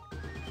retweeted it.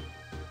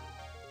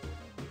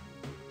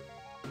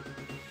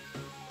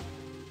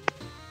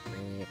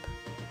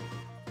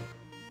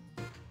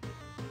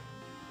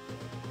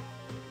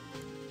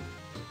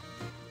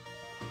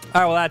 All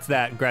right, well, that's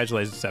that.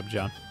 Congratulations, Seb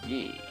John.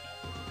 Yeah.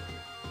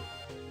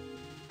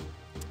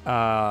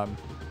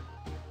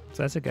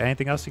 So that's it.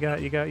 Anything else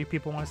you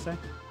people want to say?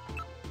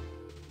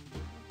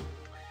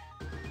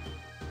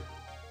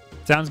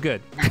 Sounds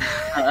good.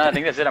 I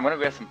think that's it. I'm gonna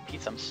grab some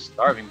pizza. I'm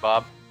starving,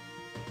 Bob.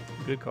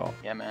 Good call.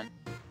 Yeah, man.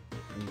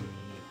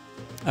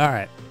 All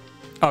right.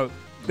 Oh,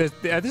 there's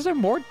there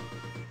more?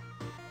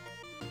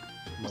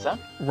 What's that?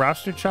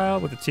 Roster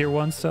Child with a tier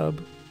 1 sub.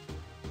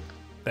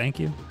 Thank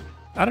you.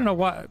 I don't know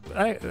why.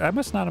 I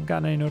must not have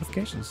gotten any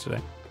notifications today.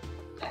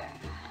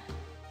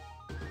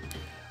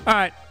 All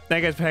right.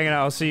 Thank you guys for hanging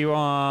out. I'll see you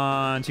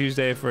on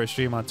Tuesday for a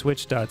stream on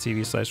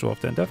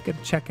twitch.tv/Wulff Den. Don't forget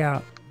to check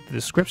out the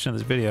description of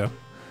this video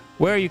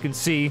where you can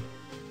see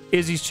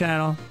Izzy's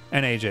channel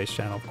and AJ's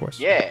channel, of course.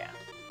 Yeah.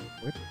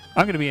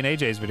 I'm going to be in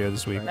AJ's video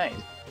this week. Nice.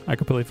 I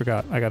completely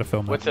forgot. I got to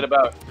film What's that. it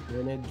about? We're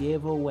gonna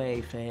give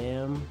away,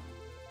 fam,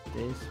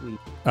 this week.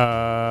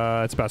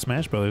 It's about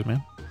Smash Brothers,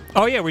 man.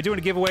 Oh, yeah. We're doing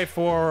a giveaway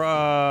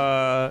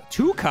for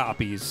 2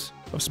 copies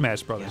of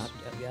Smash Brothers.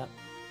 Yep.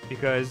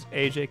 Because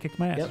AJ kicked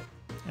my ass. Yep.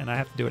 And I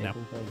have to do it now.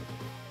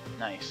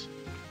 Nice.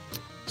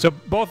 So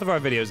both of our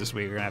videos this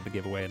week are gonna have the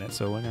giveaway in it.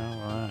 So we're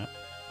gonna.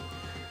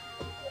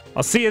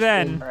 I'll see you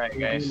then. All right,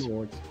 guys. See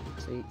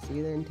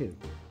you then too.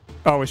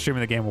 Oh, we're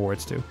streaming the Game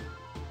Awards too.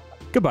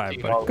 Goodbye, See you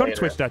everybody. all Go to later.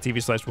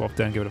 twitch.tv/Wulff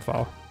Den. Give it a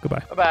follow.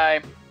 Goodbye. Bye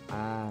bye.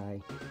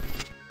 Bye.